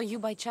just saw you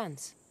by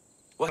chance.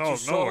 What you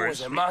saw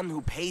was a man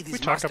who paid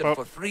his master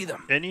for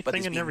freedom, but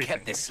is being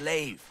kept a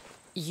slave.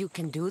 You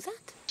can do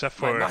that? Except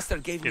for, my master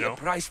gave me a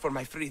price for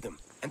my freedom,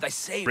 and I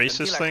saved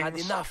racist until I had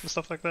things enough. and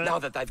stuff like that. Now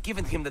that I've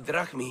given him the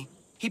drachmi,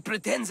 he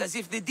pretends as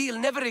if the deal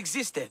never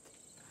existed.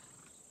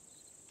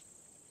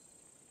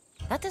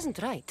 That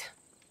isn't right.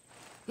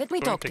 Let me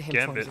talk to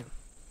him for you.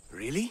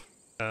 Really?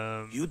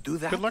 You do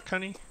that? Good luck,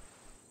 honey.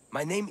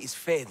 My name is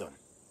Phaedon.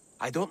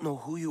 I don't know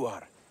who you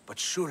are, but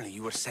surely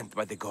you were sent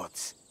by the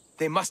gods.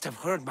 They must have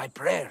heard my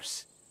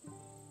prayers.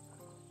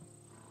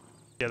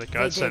 Yeah, the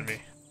gods sent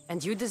me.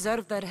 And you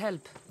deserve their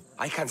help.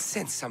 I can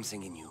sense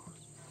something in you.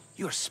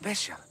 You're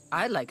special.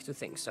 I like to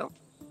think so.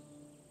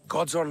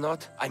 Gods or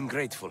not, I'm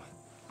grateful.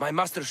 My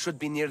master should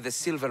be near the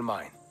silver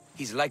mine.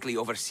 He's likely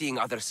overseeing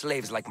other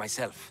slaves like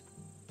myself.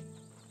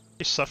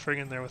 You're suffering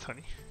in there with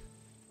honey.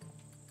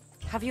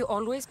 Have you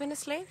always been a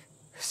slave?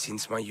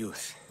 Since my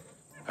youth.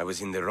 I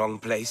was in the wrong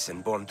place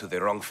and born to the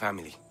wrong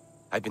family.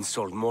 I've been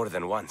sold more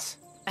than once.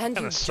 And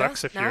you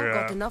sucks just if now you're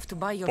got enough to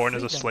buy your born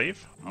freedom. as a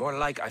slave. More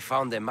like I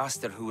found a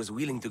master who was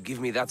willing to give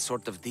me that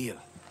sort of deal.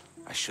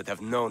 I should have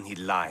known he'd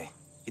lie.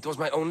 It was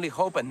my only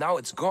hope, and now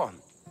it's gone.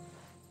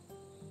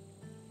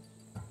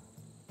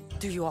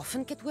 Do you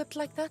often get whipped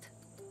like that?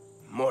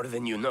 More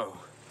than you know.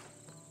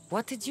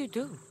 What did you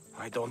do?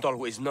 I don't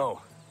always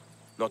know.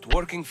 Not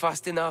working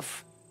fast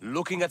enough,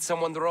 looking at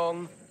someone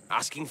wrong,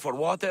 asking for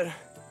water.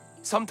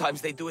 Sometimes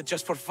they do it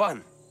just for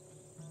fun.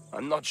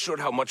 I'm not sure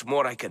how much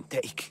more I can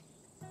take.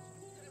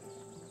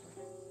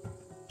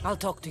 I'll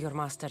talk to your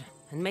master,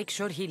 and make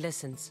sure he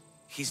listens.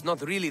 He's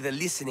not really the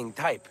listening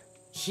type.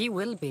 He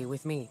will be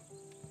with me.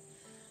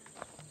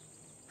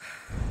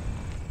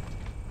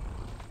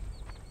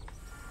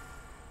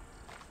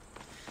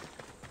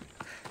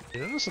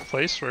 Isn't this a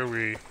place where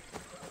we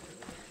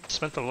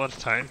spent a lot of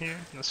time here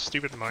in this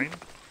stupid mine?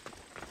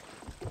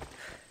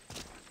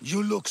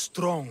 You look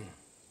strong.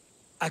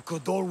 I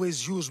could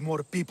always use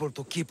more people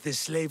to keep the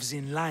slaves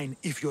in line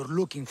if you're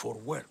looking for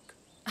work.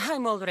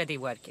 I'm already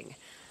working.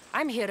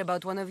 I'm here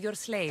about one of your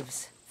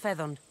slaves,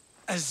 Phaedon.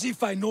 As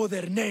if I know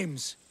their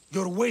names.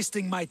 You're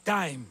wasting my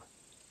time.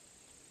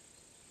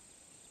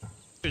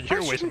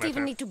 You're I shouldn't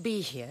even need to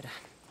be here.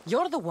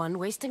 You're the one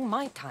wasting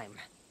my time.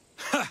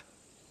 Ha!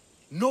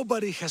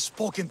 Nobody has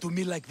spoken to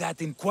me like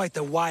that in quite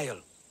a while.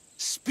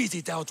 Spit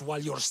it out while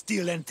you're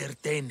still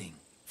entertaining.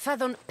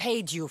 Phaedon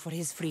paid you for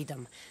his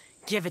freedom.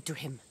 Give it to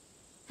him.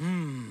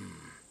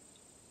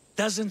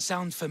 Doesn't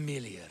sound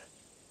familiar.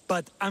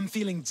 But I'm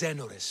feeling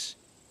generous.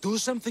 Do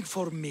something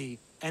for me,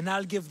 and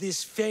I'll give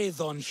this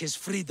Phaedon his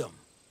freedom.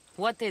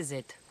 What is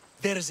it?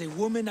 There's a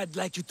woman I'd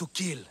like you to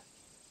kill.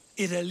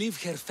 It'll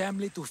leave her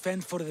family to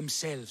fend for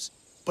themselves.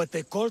 But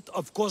the cult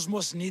of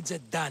Cosmos needs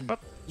it done.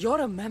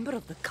 You're a member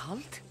of the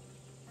cult?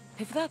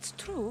 If that's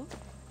true,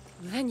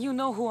 then you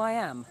know who I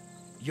am.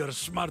 You're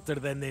smarter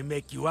than they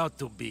make you out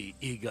to be,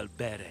 Eagle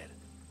Bearer.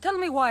 Tell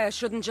me why I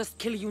shouldn't just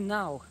kill you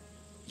now.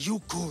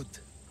 You could.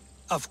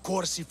 Of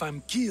course, if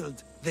I'm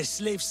killed, the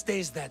slave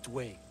stays that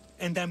way.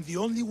 And I'm the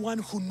only one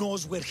who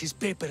knows where his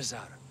papers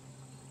are.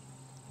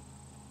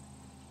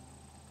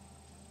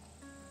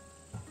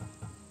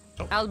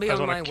 I'll be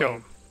on my way.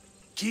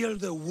 Kill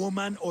the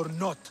woman or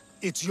not,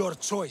 it's your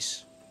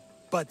choice.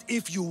 But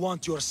if you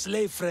want your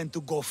slave friend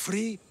to go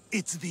free,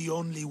 it's the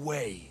only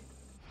way.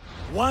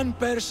 One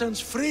person's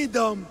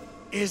freedom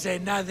is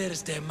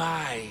another's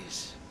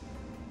demise.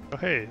 Oh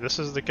hey, this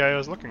is the guy I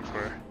was looking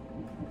for.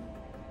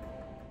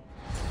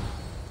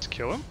 Let's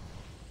kill him?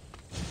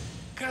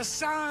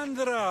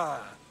 Kassandra!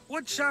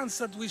 What chance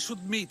that we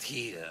should meet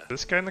here?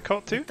 This guy in the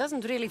cult too? It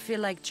doesn't really feel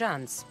like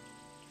chance.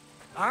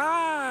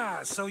 Ah,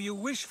 so you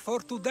wish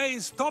for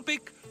today's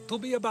topic to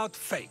be about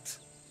fate?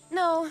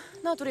 No,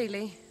 not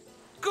really.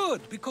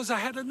 Good, because I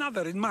had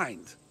another in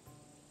mind.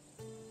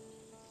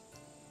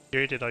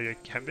 You did all your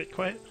gambit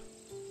quiet?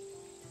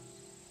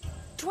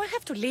 Do I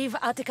have to leave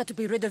Attica to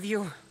be rid of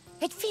you?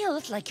 It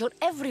feels like you're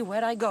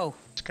everywhere I go.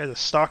 This guy's a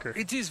stalker.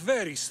 It is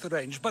very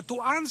strange, but to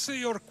answer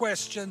your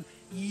question,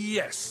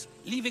 yes,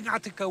 leaving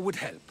Attica would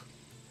help.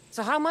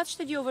 So how much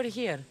did you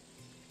overhear?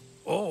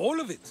 Oh,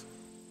 all of it.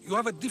 You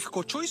have a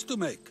difficult choice to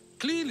make,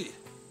 clearly.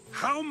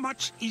 How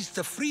much is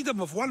the freedom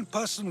of one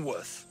person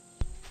worth?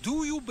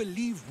 Do you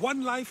believe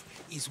one life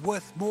is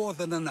worth more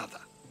than another?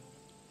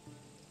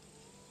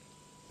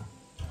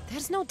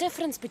 There's no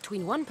difference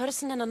between one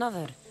person and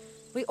another.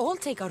 We all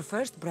take our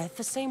first breath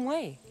the same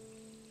way.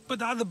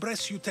 But are the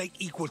breaths you take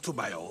equal to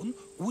my own?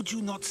 Would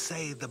you not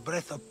say the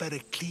breath of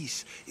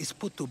Pericles is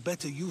put to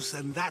better use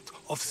than that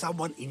of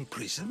someone in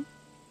prison?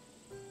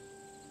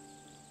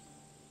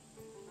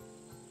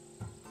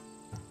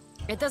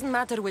 It doesn't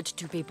matter which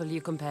two people you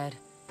compare.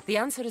 The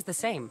answer is the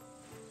same.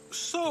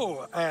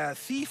 So, a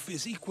thief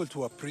is equal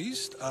to a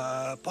priest,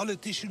 a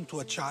politician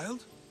to a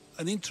child?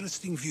 An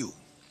interesting view.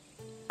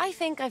 I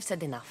think I've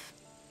said enough.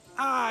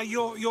 Ah,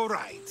 you're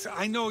right.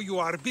 I know you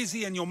are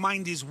busy and your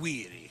mind is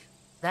weary.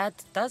 That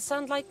does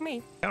sound like me.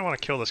 I kind of want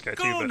to kill this guy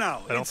too, Go but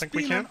now. I don't think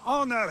we can. It's been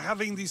an honor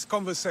having these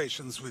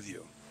conversations with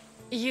you.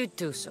 You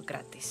too,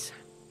 Socrates.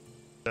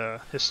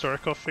 The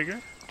historical figure?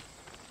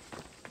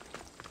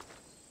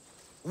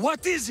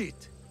 What is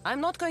it? I'm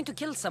not going to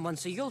kill someone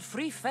so you'll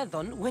free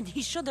Fedon when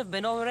he should have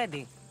been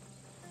already.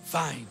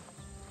 Fine.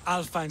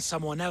 I'll find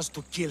someone else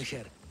to kill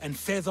her, and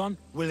Fedon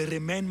will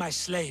remain my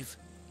slave.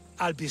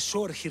 I'll be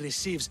sure he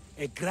receives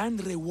a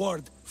grand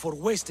reward for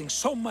wasting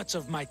so much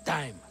of my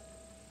time.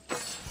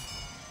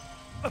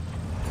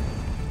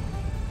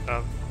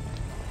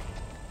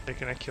 Hey,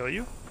 can I kill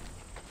you?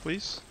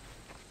 Please?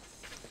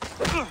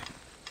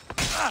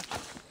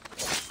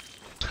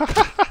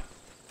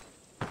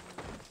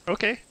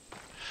 Okay.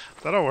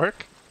 That'll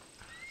work.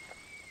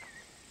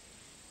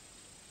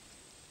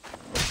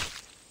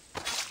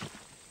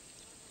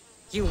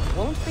 You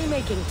won't be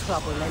making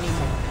trouble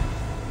anymore.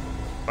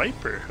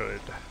 Viper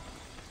hood.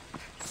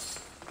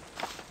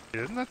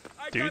 Didn't that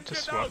dude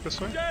just walk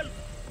this way?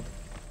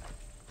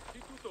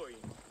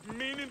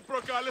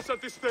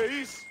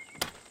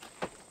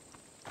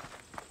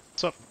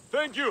 What's up?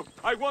 Thank you.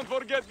 I won't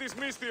forget these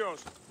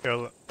Mystios. Here,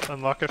 I'll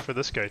unlock it for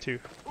this guy too.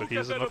 But he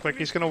doesn't look like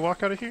he's gonna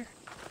walk out of here.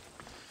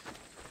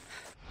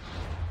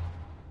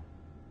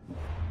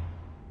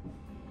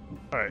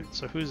 Alright,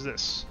 so who's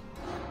this?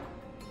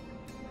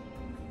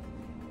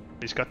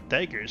 He's got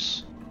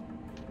daggers.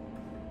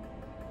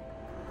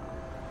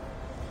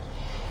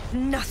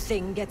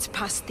 Nothing gets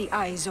past the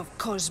eyes of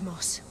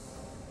Cosmos.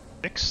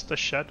 Nix the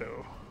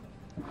Shadow.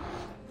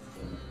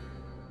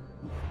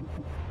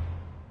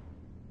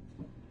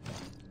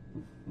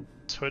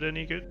 Is hood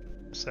any good?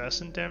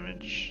 Assassin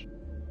damage?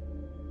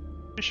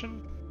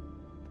 Mission?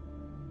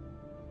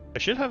 I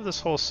should have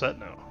this whole set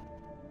now.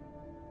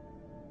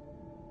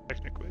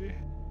 Technically.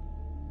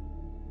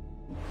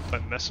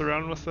 Might mess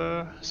around with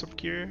some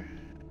gear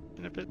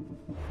in a bit.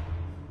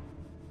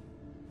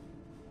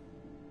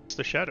 It's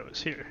the Shadow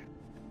is here.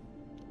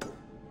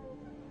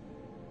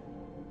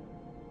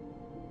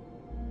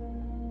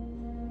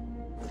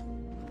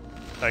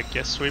 I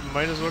guess we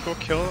might as well go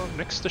kill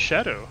Nix the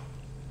Shadow.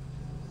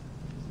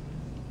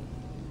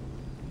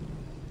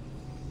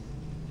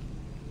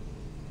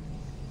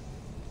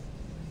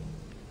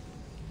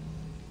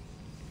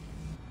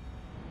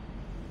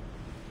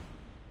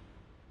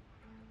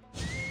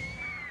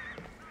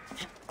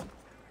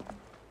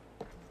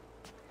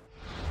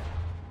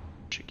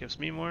 She gives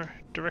me more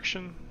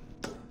direction.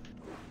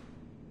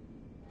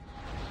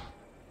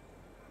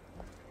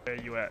 Where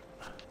you at?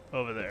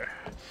 Over there.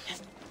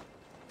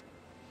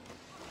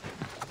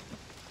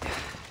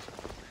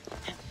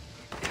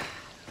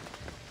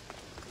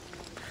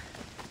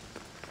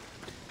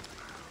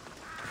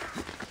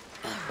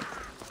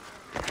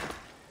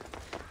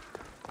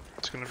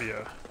 It's gonna be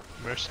a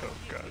mercy. Oh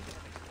god.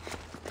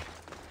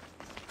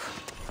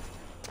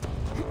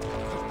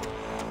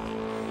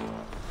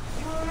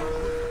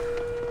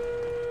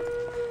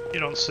 You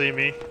don't see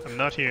me. I'm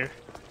not here.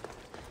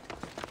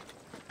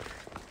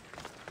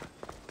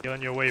 Get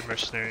on your way,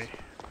 mercenary.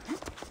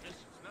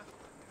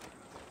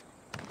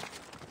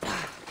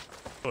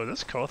 Oh,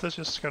 this cult is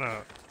just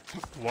kinda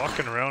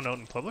walking around out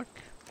in public?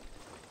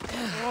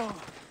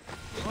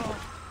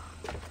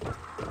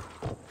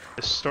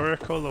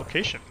 Historical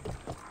location.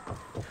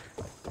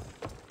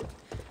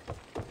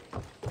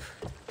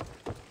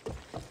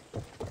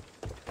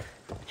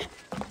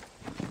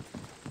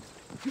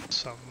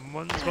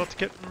 Someone's about to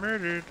get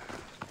murdered.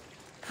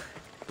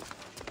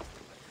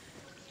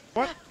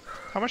 What?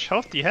 How much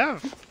health do you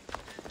have?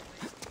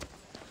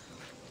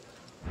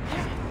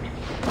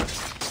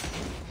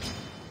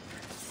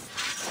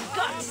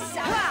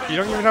 You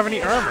don't even have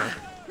any armor.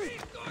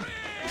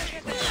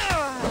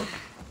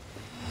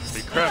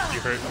 Holy crap, you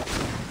hurt.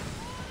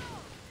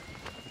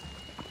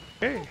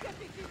 Hey.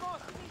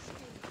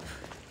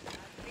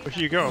 Where'd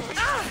you go?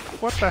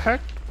 What the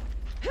heck?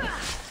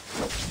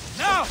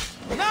 No!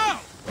 No!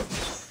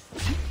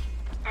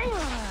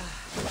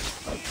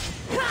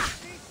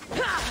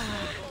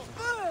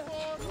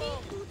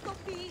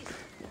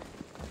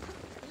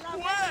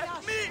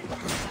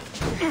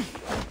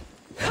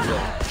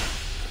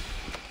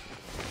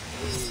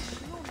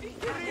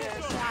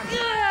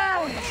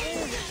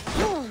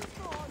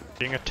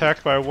 Being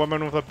attacked by a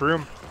woman with a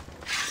broom.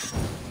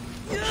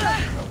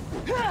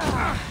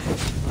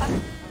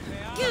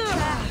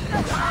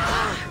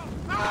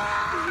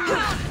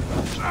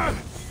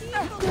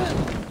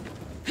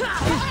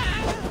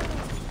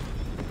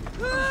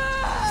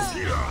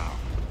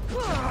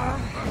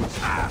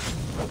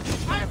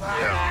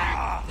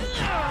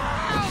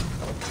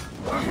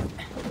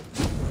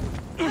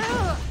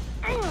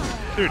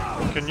 Dude,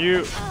 can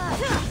you...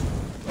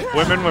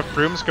 Women with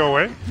brooms go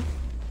away?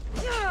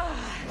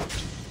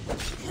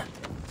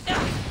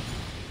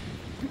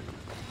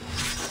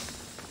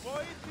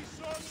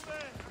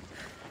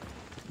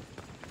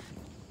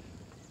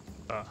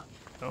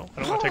 No, I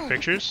don't want to take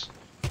pictures.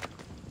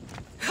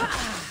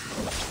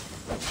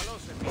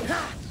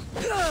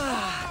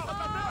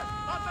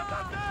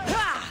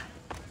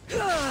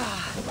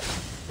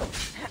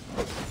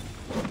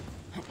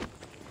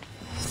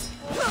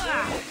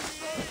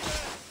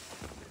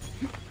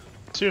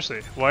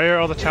 Seriously, why are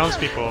all the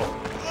townspeople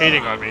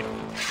hating on me?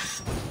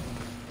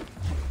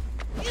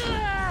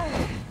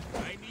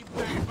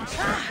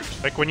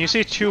 Like when you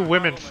see two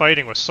women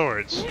fighting with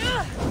swords,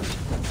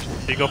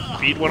 you go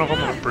beat one of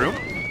them with a broom?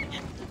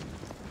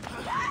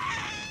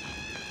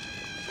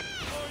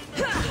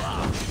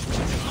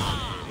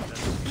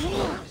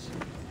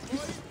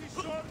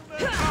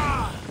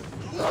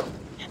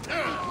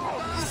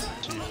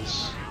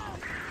 Jesus.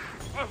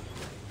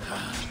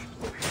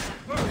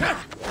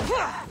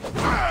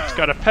 It's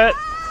got a pet.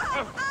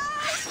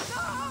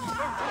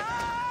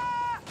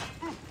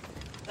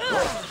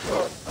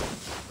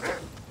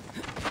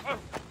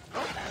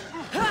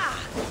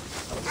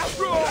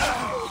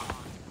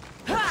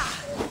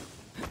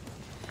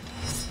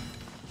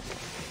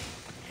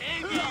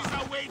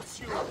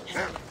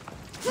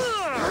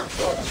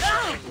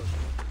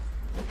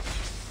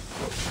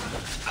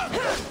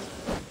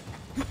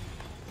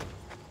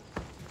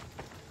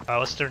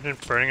 What's the difference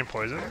between burning and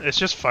poison? It's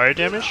just fire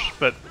damage,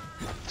 but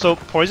so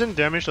poison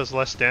damage does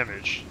less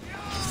damage.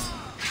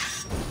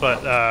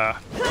 But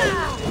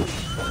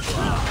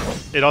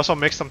it also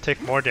makes them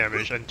take more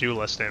damage and do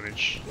less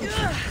damage.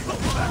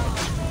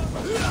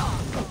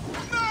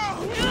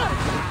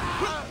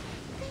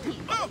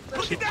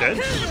 Is he dead?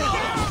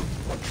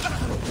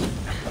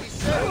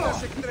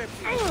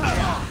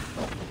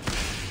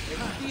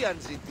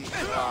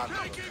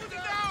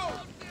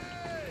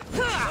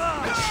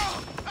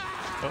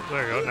 Oh,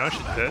 there you go, now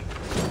she's dead.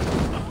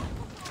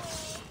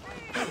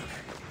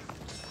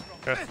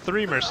 Got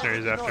 3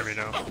 mercenaries after me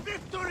now.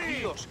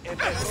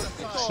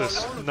 This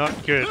is not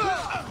good.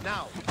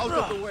 Now, out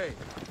of the way.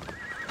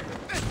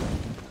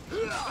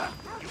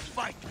 You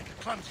fight like a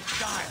clumsy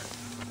child.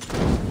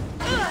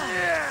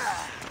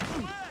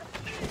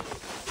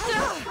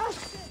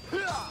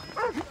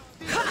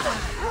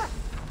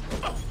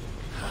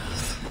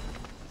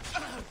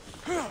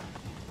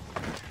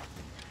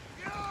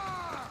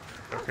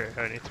 Okay,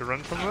 I need to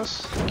run from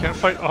this. Can't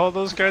fight all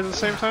those guys at the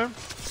same time.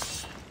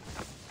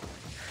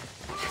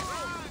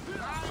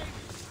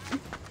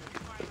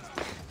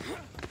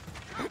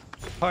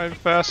 Climb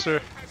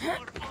faster.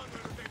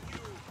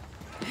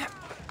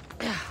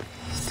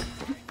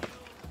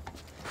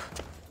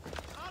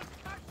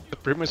 The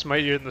broom is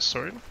mightier than the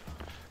sword.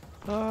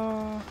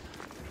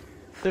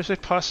 There's a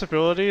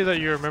possibility that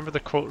you remember the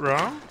quote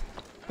wrong,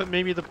 but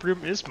maybe the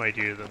broom is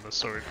mightier than the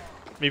sword.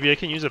 Maybe I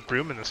can use a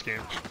broom in this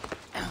game.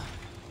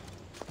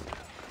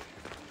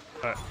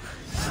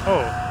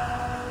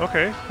 Oh,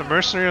 okay. The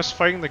mercenary is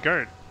fighting the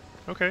guard.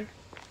 Okay.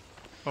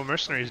 Oh,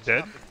 mercenary's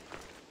dead.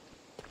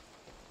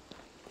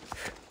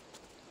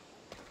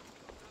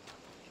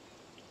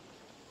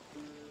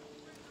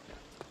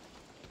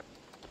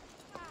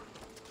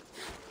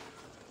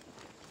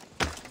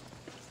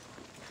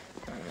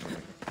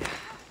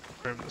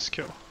 Grab this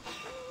kill.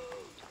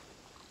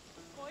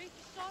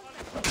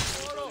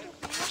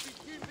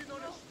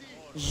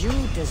 You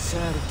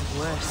deserved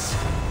worse.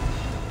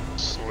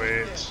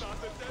 Sweet.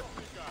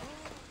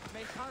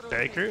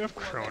 Dagger of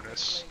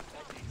Cronus.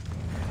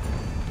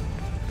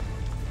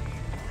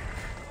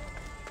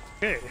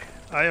 Okay,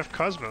 Eye of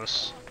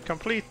Cosmos.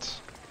 Complete.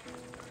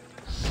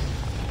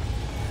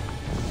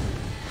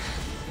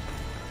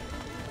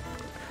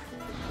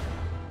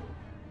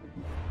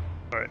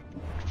 Alright,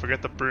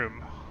 forget the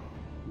broom.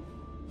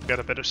 Got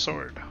a better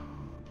sword.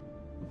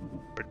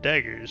 Or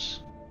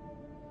daggers.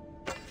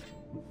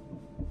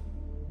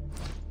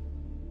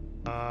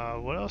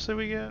 What else did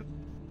we get?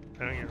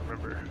 I don't even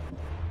remember.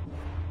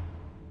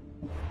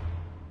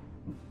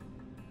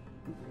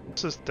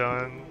 This is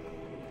done.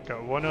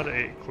 Got 1 out of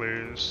 8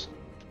 clues.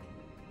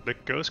 The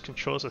ghost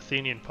controls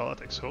Athenian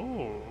politics.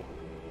 Oh.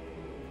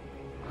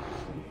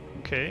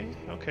 Okay,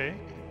 okay.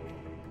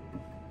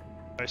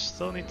 I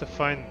still need to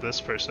find this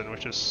person,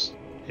 which is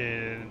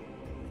in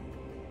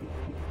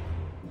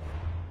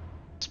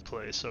this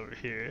place over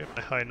here. Am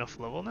I high enough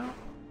level now?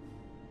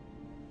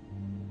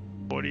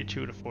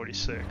 42 to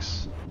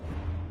 46.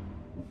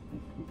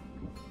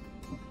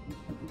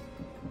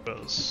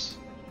 Bells.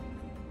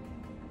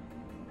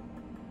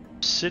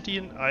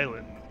 Obsidian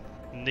Island.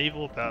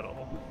 Naval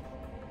battle.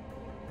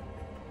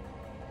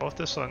 Both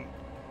this on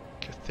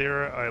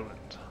Kassandra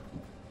Island.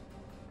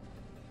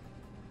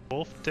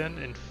 Wolf Den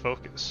in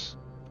focus.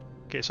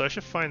 Okay, so I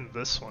should find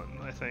this one,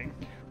 I think.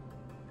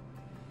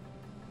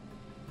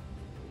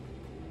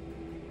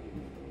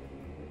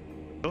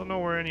 Don't know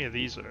where any of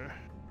these are.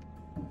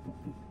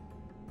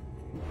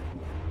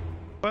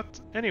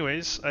 But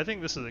anyways, I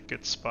think this is a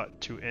good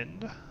spot to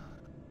end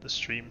the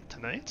stream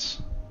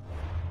tonight.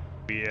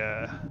 We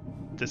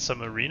did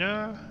some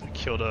arena,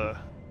 killed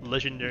a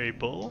legendary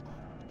bull,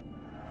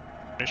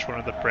 finished one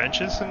of the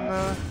branches in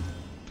the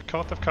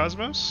Cult of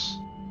Cosmos.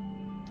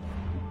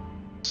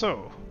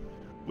 So,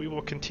 we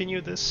will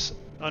continue this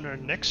on our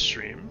next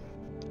stream,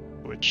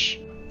 which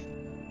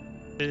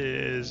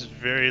is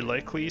very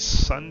likely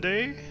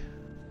Sunday.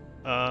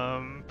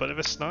 But if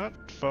it's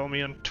not, follow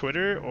me on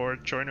Twitter or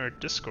join our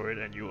Discord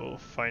and you will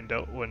find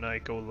out when I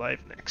go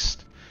live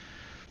next.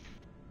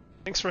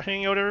 Thanks for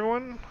hanging out,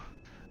 everyone.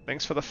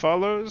 Thanks for the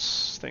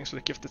follows. Thanks for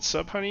the gifted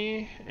sub,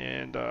 honey.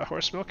 And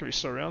Horse Milk, if you're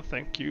still around,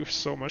 thank you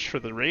so much for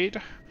the raid.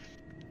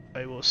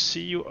 I will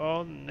see you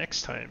all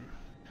next time.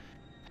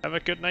 Have a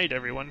good night,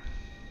 everyone.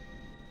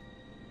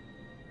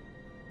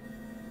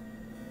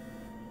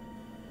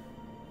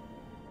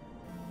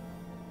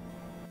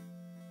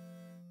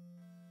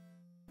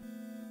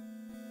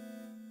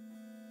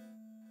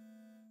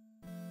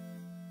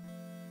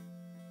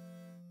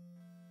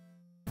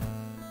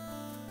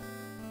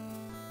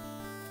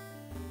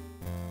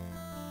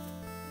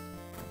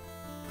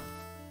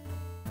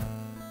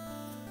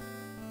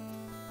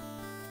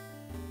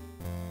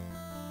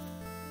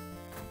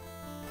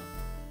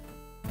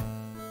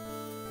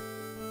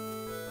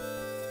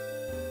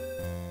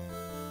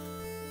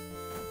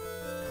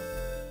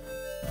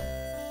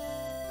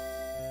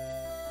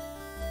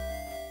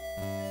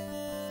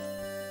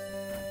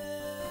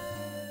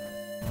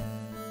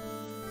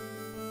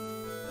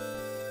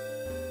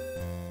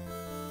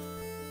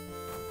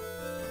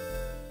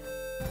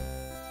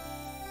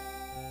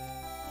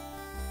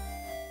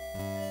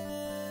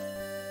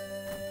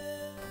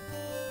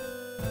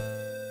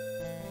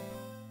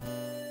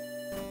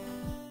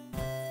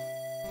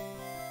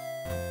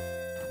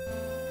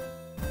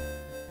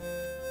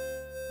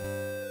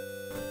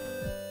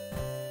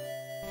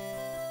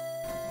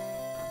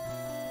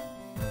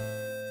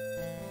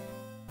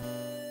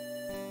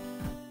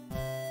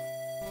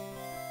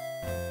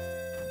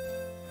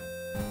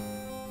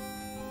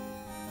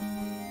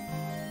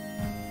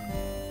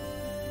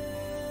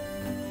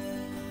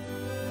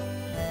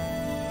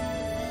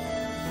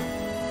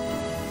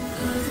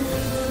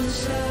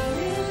 Shall